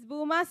request Ms.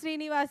 Bhuma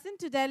Srinivasan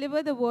to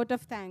deliver the vote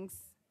of thanks.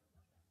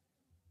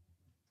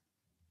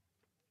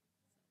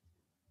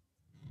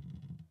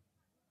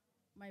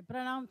 My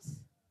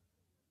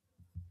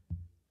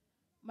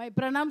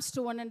pranams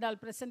to one and all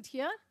present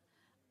here.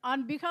 On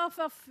behalf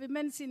of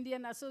Women's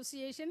Indian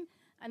Association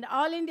and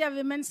All India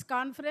Women's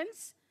Conference,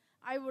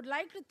 I would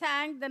like to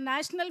thank the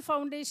National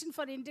Foundation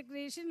for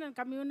Integration and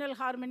Communal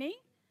Harmony,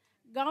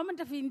 Government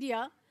of India,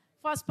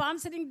 for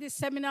sponsoring this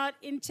seminar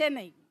in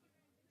Chennai.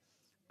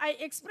 I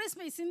express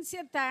my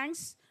sincere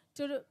thanks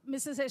to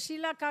Mrs.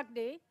 Sheila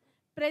Kakde,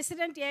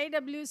 President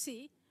AIWC,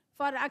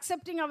 for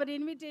accepting our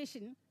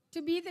invitation to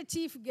be the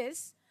chief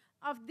guest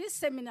of this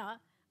seminar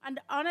and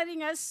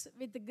honoring us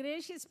with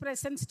gracious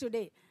presence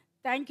today.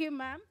 Thank you,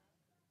 ma'am.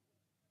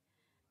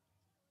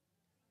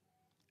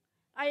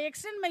 I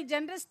extend my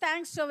generous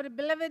thanks to our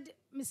beloved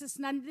Mrs.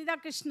 Nandita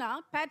Krishna,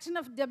 patron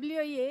of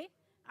WIA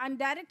and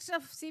director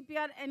of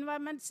CPR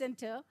Environment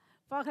Center,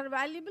 for her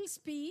valuable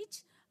speech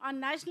on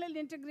national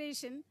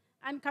integration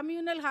and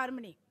communal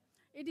harmony.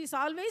 It is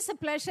always a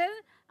pleasure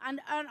and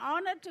an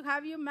honor to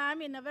have you, ma'am,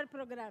 in our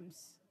programs.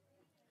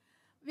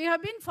 We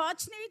have been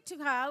fortunate to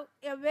have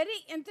a very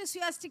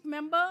enthusiastic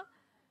member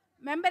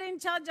in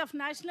charge of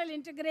national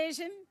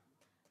integration,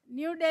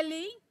 New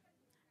Delhi,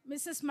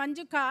 Mrs.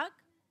 Manju Kak.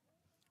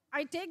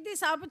 I take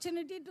this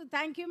opportunity to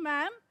thank you,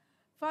 ma'am,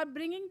 for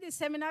bringing this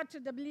seminar to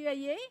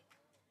WIA,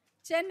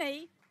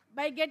 Chennai,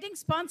 by getting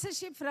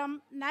sponsorship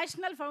from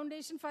National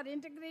Foundation for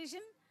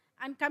Integration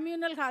and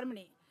Communal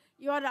Harmony.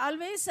 You are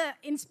always an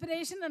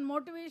inspiration and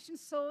motivation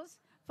source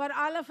for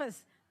all of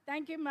us.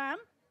 Thank you, ma'am.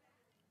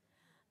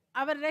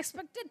 Our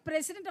respected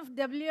President of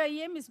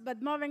WIA, Ms.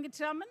 Padma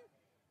Venkatraman,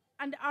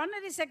 and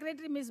Honorary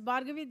Secretary, Ms.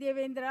 Bhargavi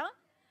Devendra,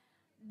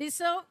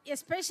 deserve a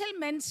special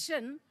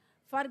mention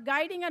for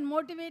guiding and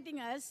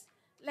motivating us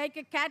like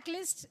a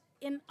catalyst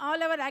in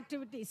all our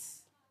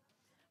activities.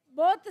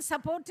 Both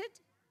supported,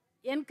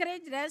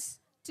 encouraged us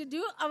to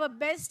do our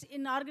best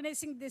in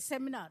organizing this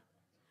seminar.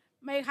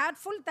 My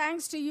heartful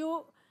thanks to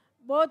you,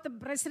 both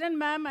President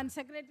ma'am and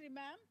Secretary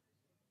ma'am.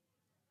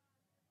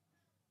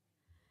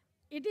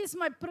 It is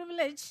my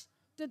privilege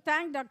to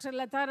thank Dr.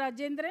 Lata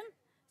Rajendran,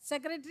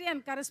 Secretary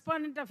and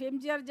Correspondent of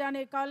MGR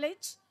Janaki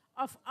College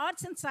of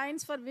Arts and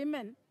Science for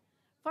Women,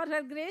 for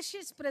her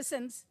gracious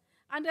presence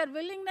and her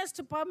willingness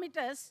to permit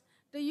us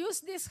to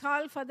use this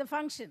hall for the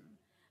function.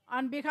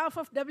 On behalf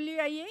of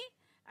WIA,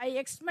 I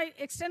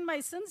extend my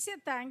sincere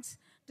thanks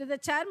to the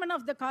chairman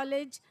of the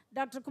college,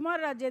 Dr. Kumar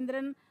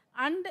Rajendran,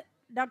 and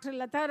Dr.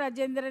 Lata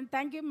Rajendran.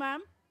 Thank you,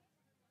 ma'am.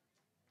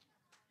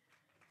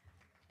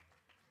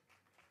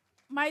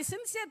 My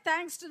sincere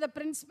thanks to the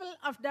principal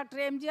of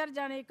Dr.MGR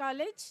Janaki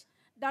College,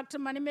 Dr.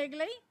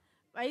 Manimegalai,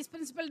 Vice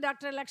Principal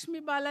Dr. Lakshmi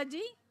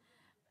Balaji,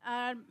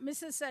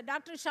 Mrs.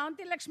 Dr.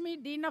 Shanti Lakshmi,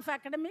 Dean of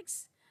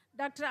Academics,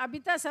 Dr.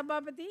 Abhita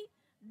Sabapati,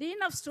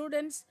 Dean of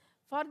Students,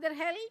 for their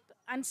help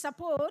and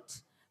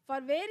support for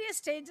various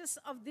stages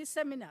of this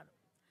seminar.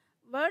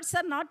 Words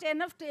are not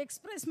enough to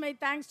express my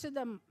thanks to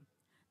them.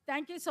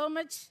 Thank you so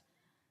much,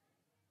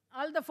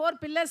 all the 4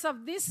 pillars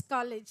of this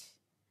college.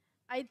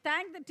 I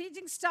thank the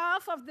teaching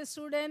staff of the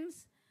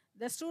students,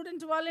 the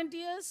student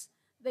volunteers,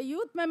 the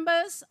youth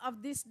members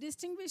of this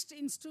distinguished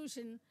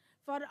institution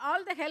for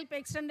all the help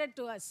extended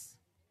to us.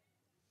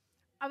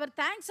 Our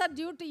thanks are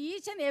due to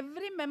each and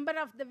every member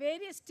of the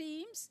various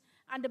teams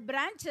and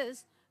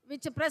branches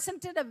which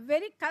presented a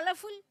very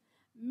colorful,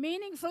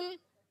 meaningful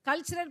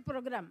cultural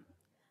program.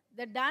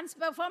 The dance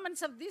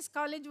performance of this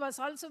college was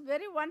also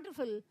very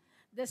wonderful.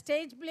 The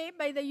stage play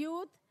by the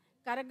youth,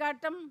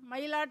 Karagatam,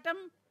 Mailatam,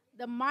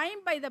 the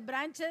mime by the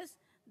branches,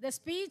 the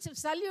speech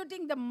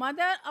saluting the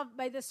mother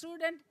by the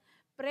student,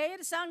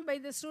 prayer song by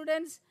the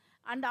students,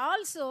 and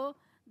also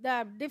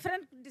the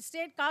different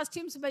state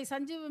costumes by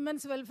Sanjeev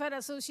Women's Welfare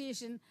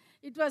Association.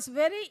 It was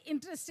very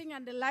interesting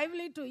and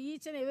lively to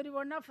each and every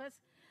one of us.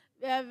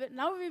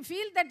 Now we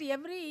feel that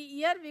every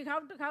year we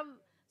have to have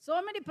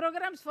so many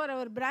programs for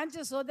our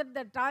branches so that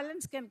the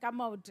talents can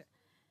come out.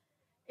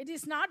 It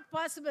is not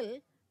possible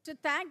to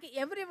thank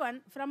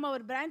everyone from our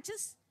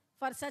branches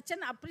for such an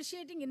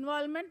appreciating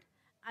involvement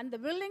and the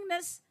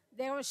willingness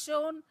they have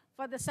shown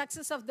for the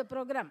success of the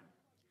program.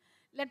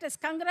 Let us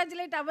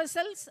congratulate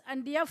ourselves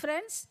and dear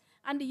friends,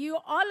 and you,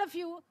 all of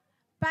you,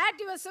 pat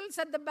yourselves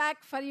at the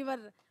back for your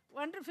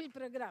wonderful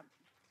program.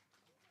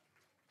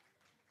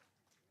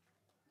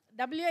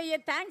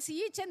 WIA thanks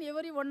each and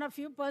every one of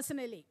you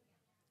personally.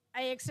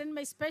 I extend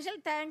my special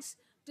thanks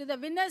to the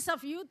winners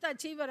of Youth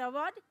Achiever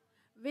Award,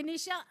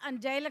 Vinisha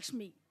and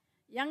Jayalakshmi.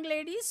 Young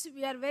ladies,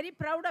 we are very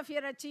proud of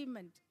your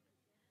achievement.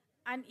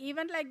 An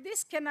event like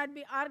this cannot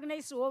be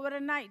organized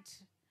overnight.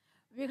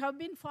 We have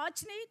been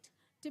fortunate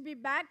to be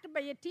backed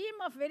by a team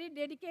of very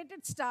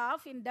dedicated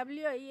staff in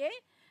WIA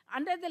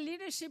under the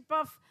leadership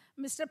of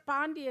Mr.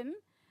 Pandian,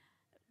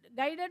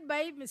 guided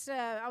by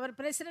our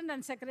President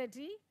and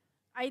Secretary.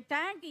 I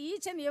thank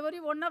each and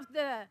every one of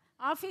the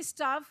office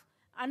staff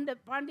and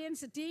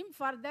Pandian's team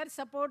for their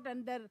support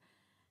and their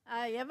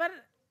ever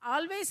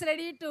always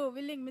ready to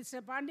willing.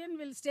 Mr. Pandian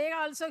will stay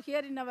also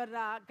here in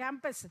our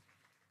campus.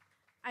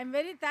 I'm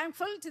very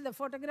thankful to the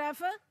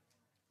photographer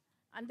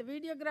and the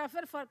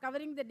videographer for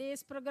covering the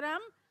day's program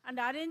and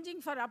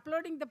arranging for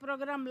uploading the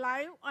program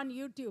live on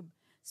YouTube.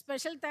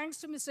 Special thanks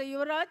to Mr.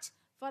 Yuvraj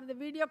for the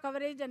video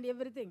coverage and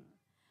everything.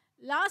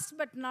 Last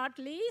but not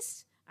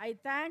least, I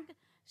thank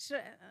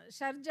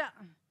Sharja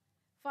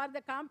for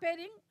the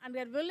comparing and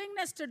her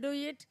willingness to do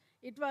it.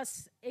 It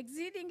was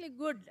exceedingly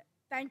good.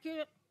 Thank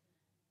you.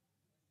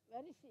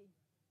 Where is she?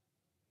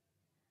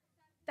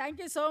 Thank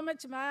you so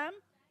much, ma'am.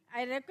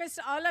 I request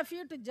all of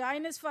you to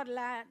join us for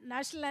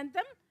National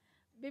Anthem.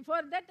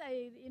 Before that,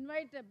 I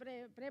invite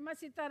Prema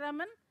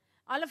Sitaraman.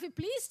 All of you,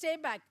 please stay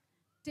back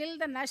till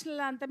the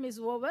National Anthem is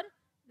over.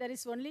 There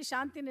is only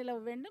Shanti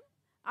Nilav Vendum.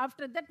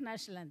 After that,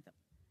 National Anthem.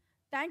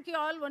 Thank you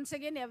all once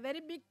again. A very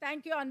big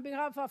thank you on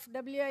behalf of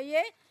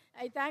WIA.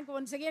 I thank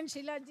once again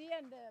Sheila ji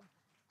and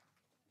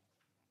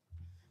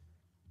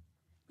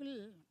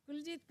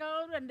Kuljit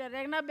Kaur and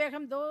Regna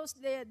Begum. Though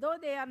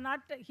they are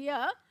not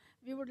here,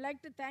 we would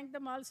like to thank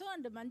them also,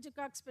 and Manju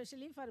Kak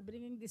especially for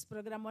bringing this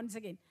program once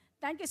again.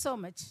 Thank you so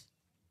much.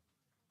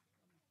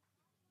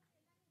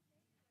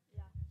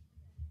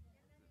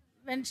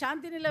 When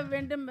Shantinila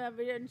Vendam,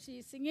 when she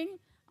is singing,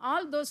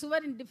 all those who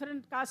are in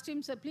different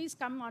costumes, please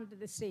come onto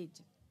the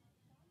stage.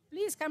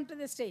 Please come to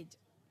the stage.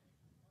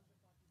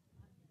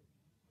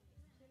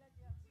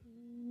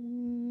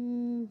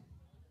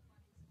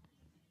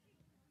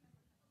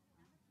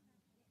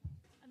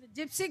 And the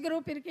gypsy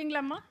group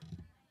irukinglamma,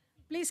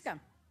 please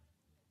come.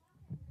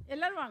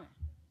 எல்லாரும் வாங்க.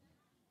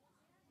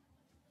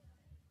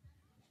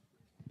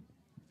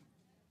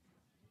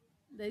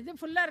 இந்த இது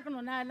ஃபுல்லா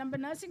இருக்கணும். நம்ம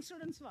nursing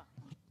students வா.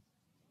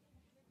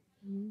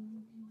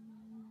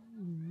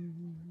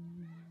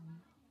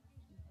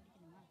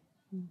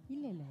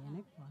 இல்லை இல்லை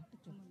எனக்கு பாட்டு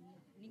சொல்லுங்க.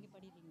 நீங்கள்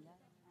படிக்கிறீங்களா?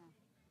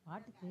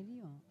 பாட்டு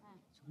தெரியும்,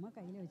 சும்மா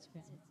கையில்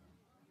வச்சுப்பேன்.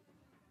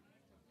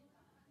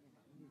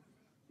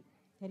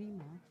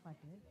 தெரியுமா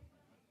பாட்டு?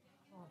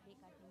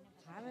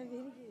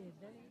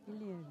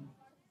 இல்லையா?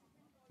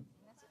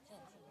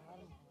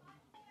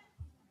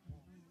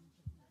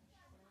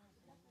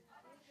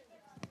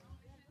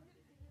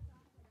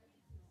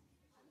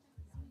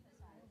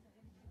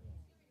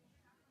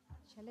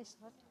 Shall I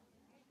start?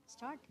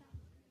 Start.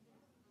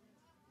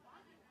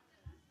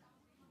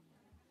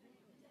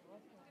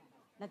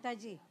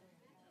 Lataji.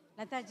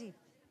 Lataji.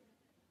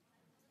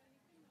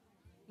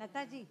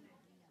 Lataji.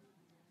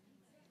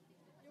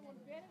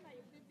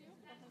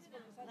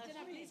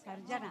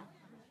 Sarjana.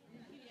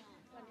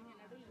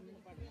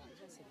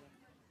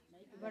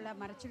 இவ்வளோ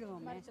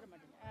மறைச்சிடுவோமே. மறைச்சிட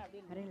மாட்டீங்க.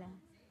 அப்படின்னு வரையில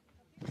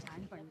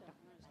ஆன் பண்ணிட்டோம்.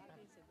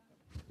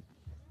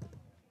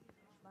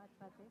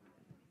 பார்த்து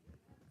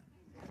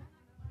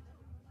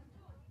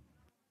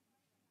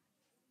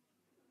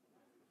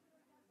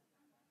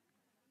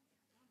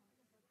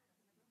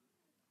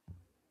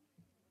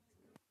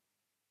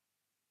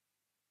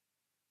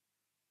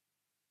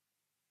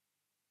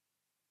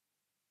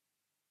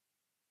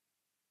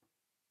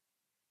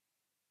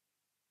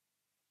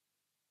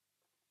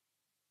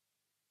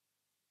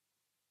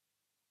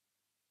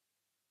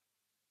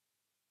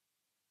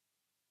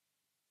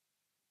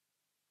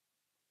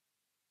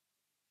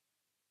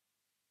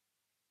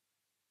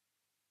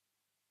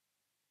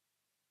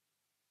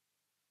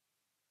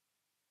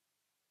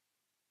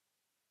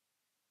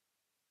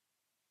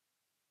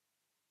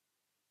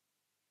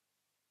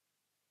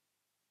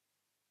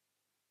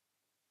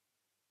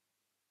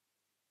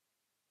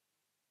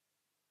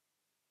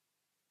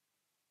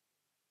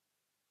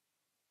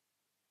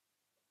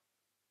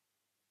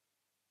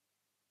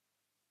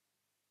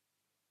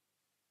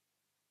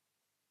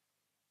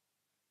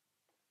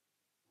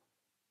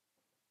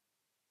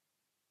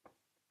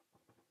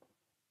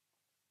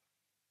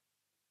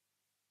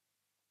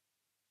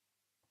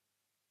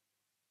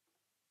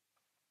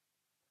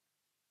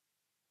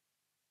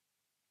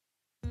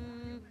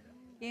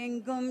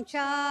எங்கும்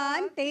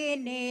சாந்தி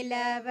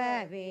நிலவ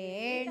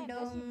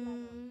வேண்டும்,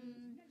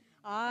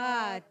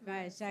 ஆத்ம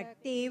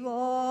சக்தி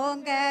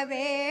ஓங்க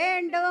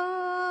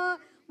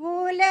வேண்டும்,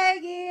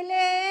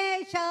 உலகிலே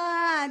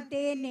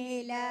சாந்தி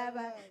நிலவ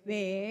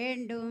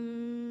வேண்டும்,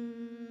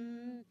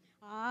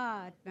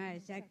 ஆத்ம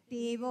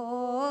சக்தி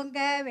ஓங்க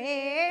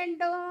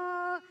வேண்டும்,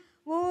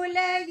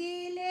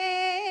 உலகிலே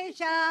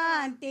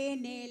சாந்தி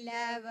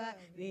நிலவ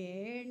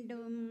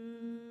வேண்டும்.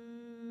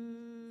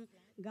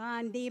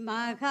 காந்தி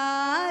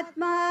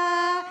மகாத்மா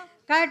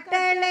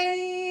கட்டளை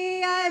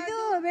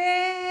அதுவே,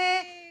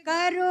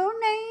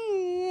 கருணை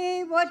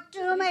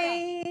ஒற்றுமை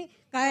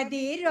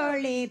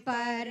கதிரொளி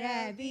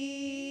பரவி.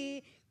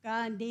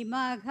 காந்தி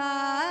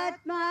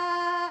மகாத்மா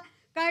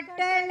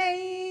கட்டளை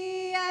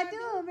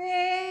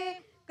அதுவே,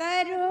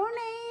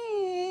 கருணை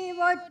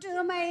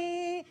ஒற்றுமை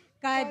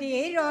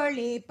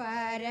கதிரொளி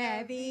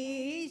பரவி,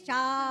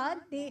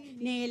 சாந்தி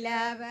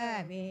நிலவ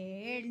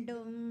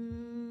வேண்டும்.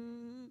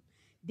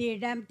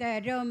 திடம்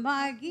தரும்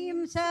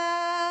அகிம்சா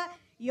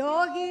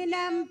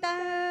யோகினம்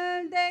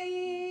தந்தை,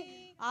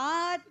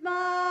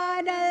 ஆத்மானந்தம்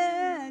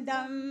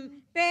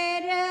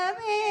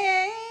பெறவே.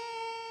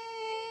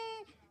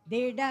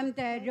 திடம்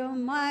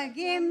தரும்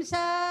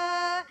அகிம்சா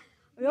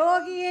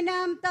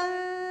யோகினம்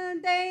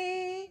தந்தை,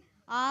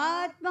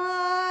 ஆத்மானந்தம்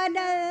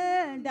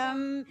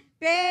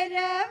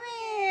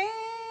பெறவே.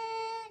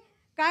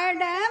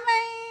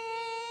 கடமை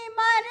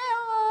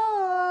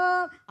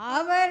மறவோம்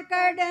அவர்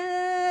கடல்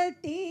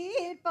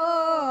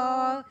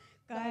தீர்ப்போம்,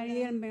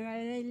 கழில்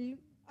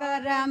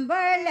கரம்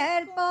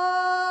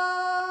வளர்ப்போம்.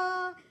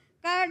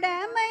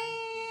 கடமை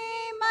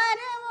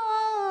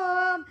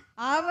மறவோம்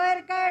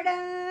அவர்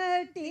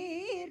கடல்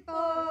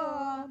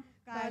தீர்ப்போம்,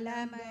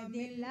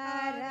 கலமதில்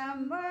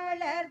அறம்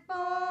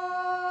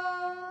வளர்ப்போம்.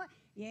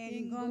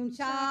 எங்கும்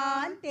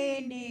சாந்தி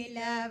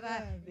நிலவ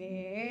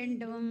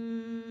வேண்டும்,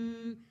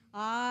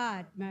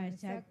 ஆத்ம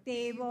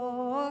சக்தி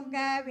ஓங்க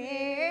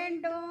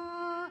வேண்டும்,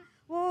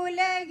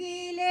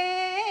 உலகிலே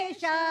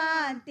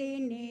சாந்தி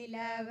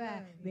நிலவ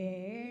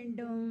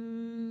வேண்டும்,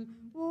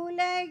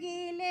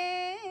 உலகிலே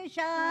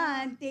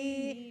சாந்தி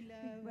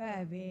நிலவ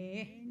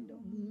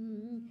வேண்டும்.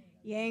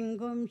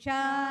 எங்கும்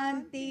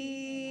சாந்தி,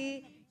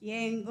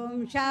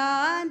 எங்கும்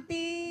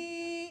சாந்தி,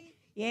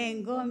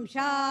 எங்கும்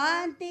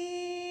சாந்தி,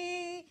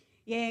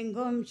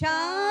 எங்கும்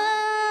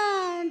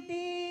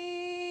சாந்தி.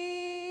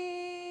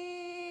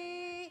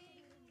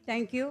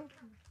 Thank you.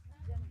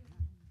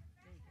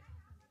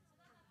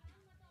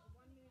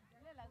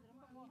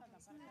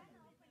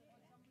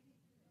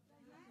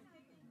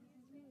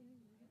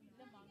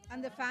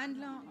 அந்த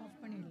ஃபேன்லாம் ஆஃப்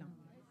பண்ணிடலாம்.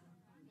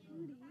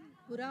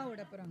 புறா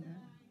ஓட போகிறாங்க.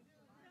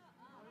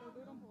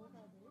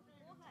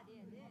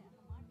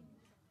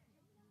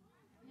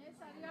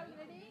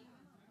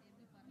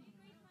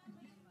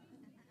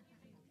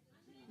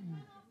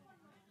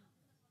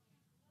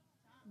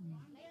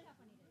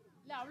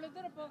 இல்லை அவ்வளோ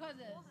தூரம்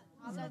போகாது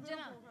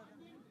சஜ்ஜனா.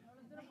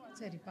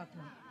 சரி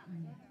பார்க்கலாம்.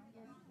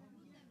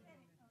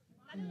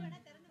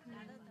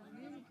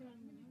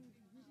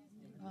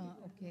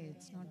 Okay,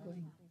 it's not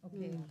going.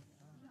 Okay.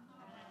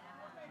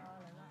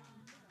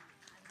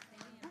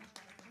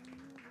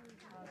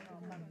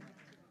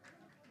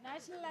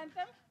 National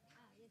anthem.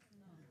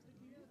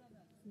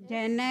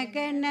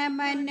 जनगण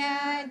मन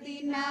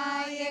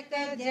अधिनायक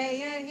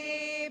जय हे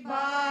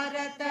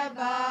भारत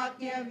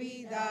भाग्य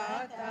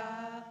विधाता,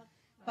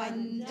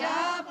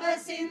 पंजाब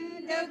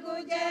सिंध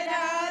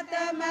गुजरात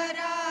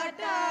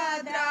मराठा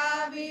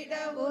द्राविड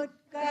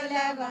उत्कल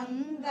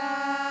गंगा,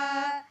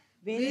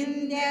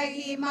 विंध्य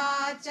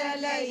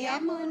हिमाचल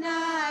यमुना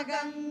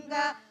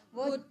गंगा,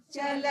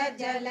 उच्चल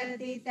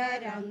जलधि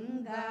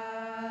तरंगा।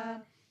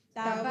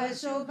 तब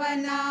शुभ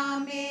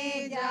नामे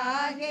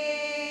जागे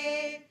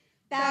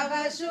तव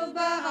शुभ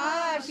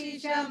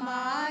आशीष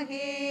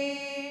माहे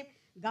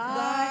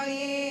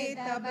गाये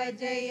तब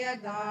जय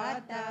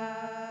गाता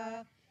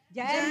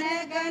जन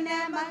गण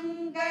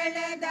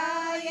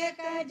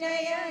मंगलदायक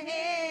जय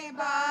हे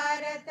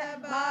भारत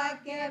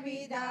भाग्य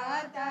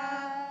विधाता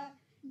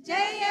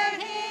जय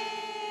हे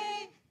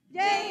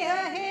जय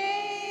हे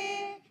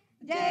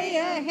जय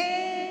हे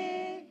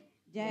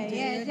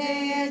जय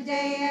जय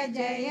जय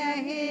जय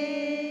हे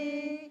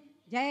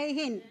जय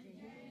Hind.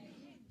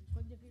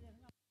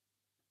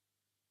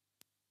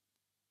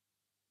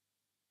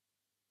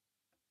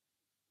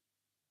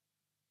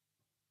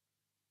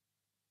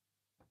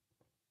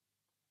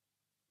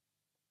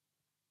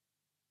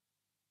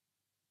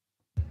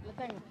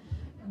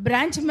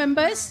 Branch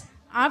members,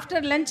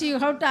 after lunch you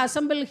have to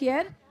assemble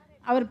here.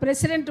 Our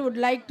president would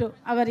like to,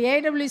 our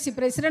AWC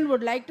president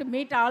would like to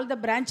meet all the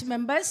branch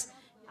members.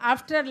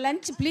 After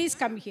lunch, please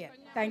come here.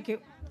 Thank you.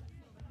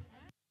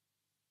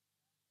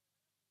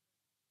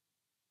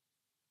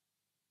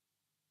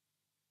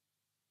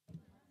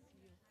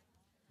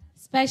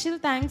 Special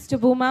thanks to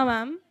Bhuma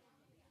ma'am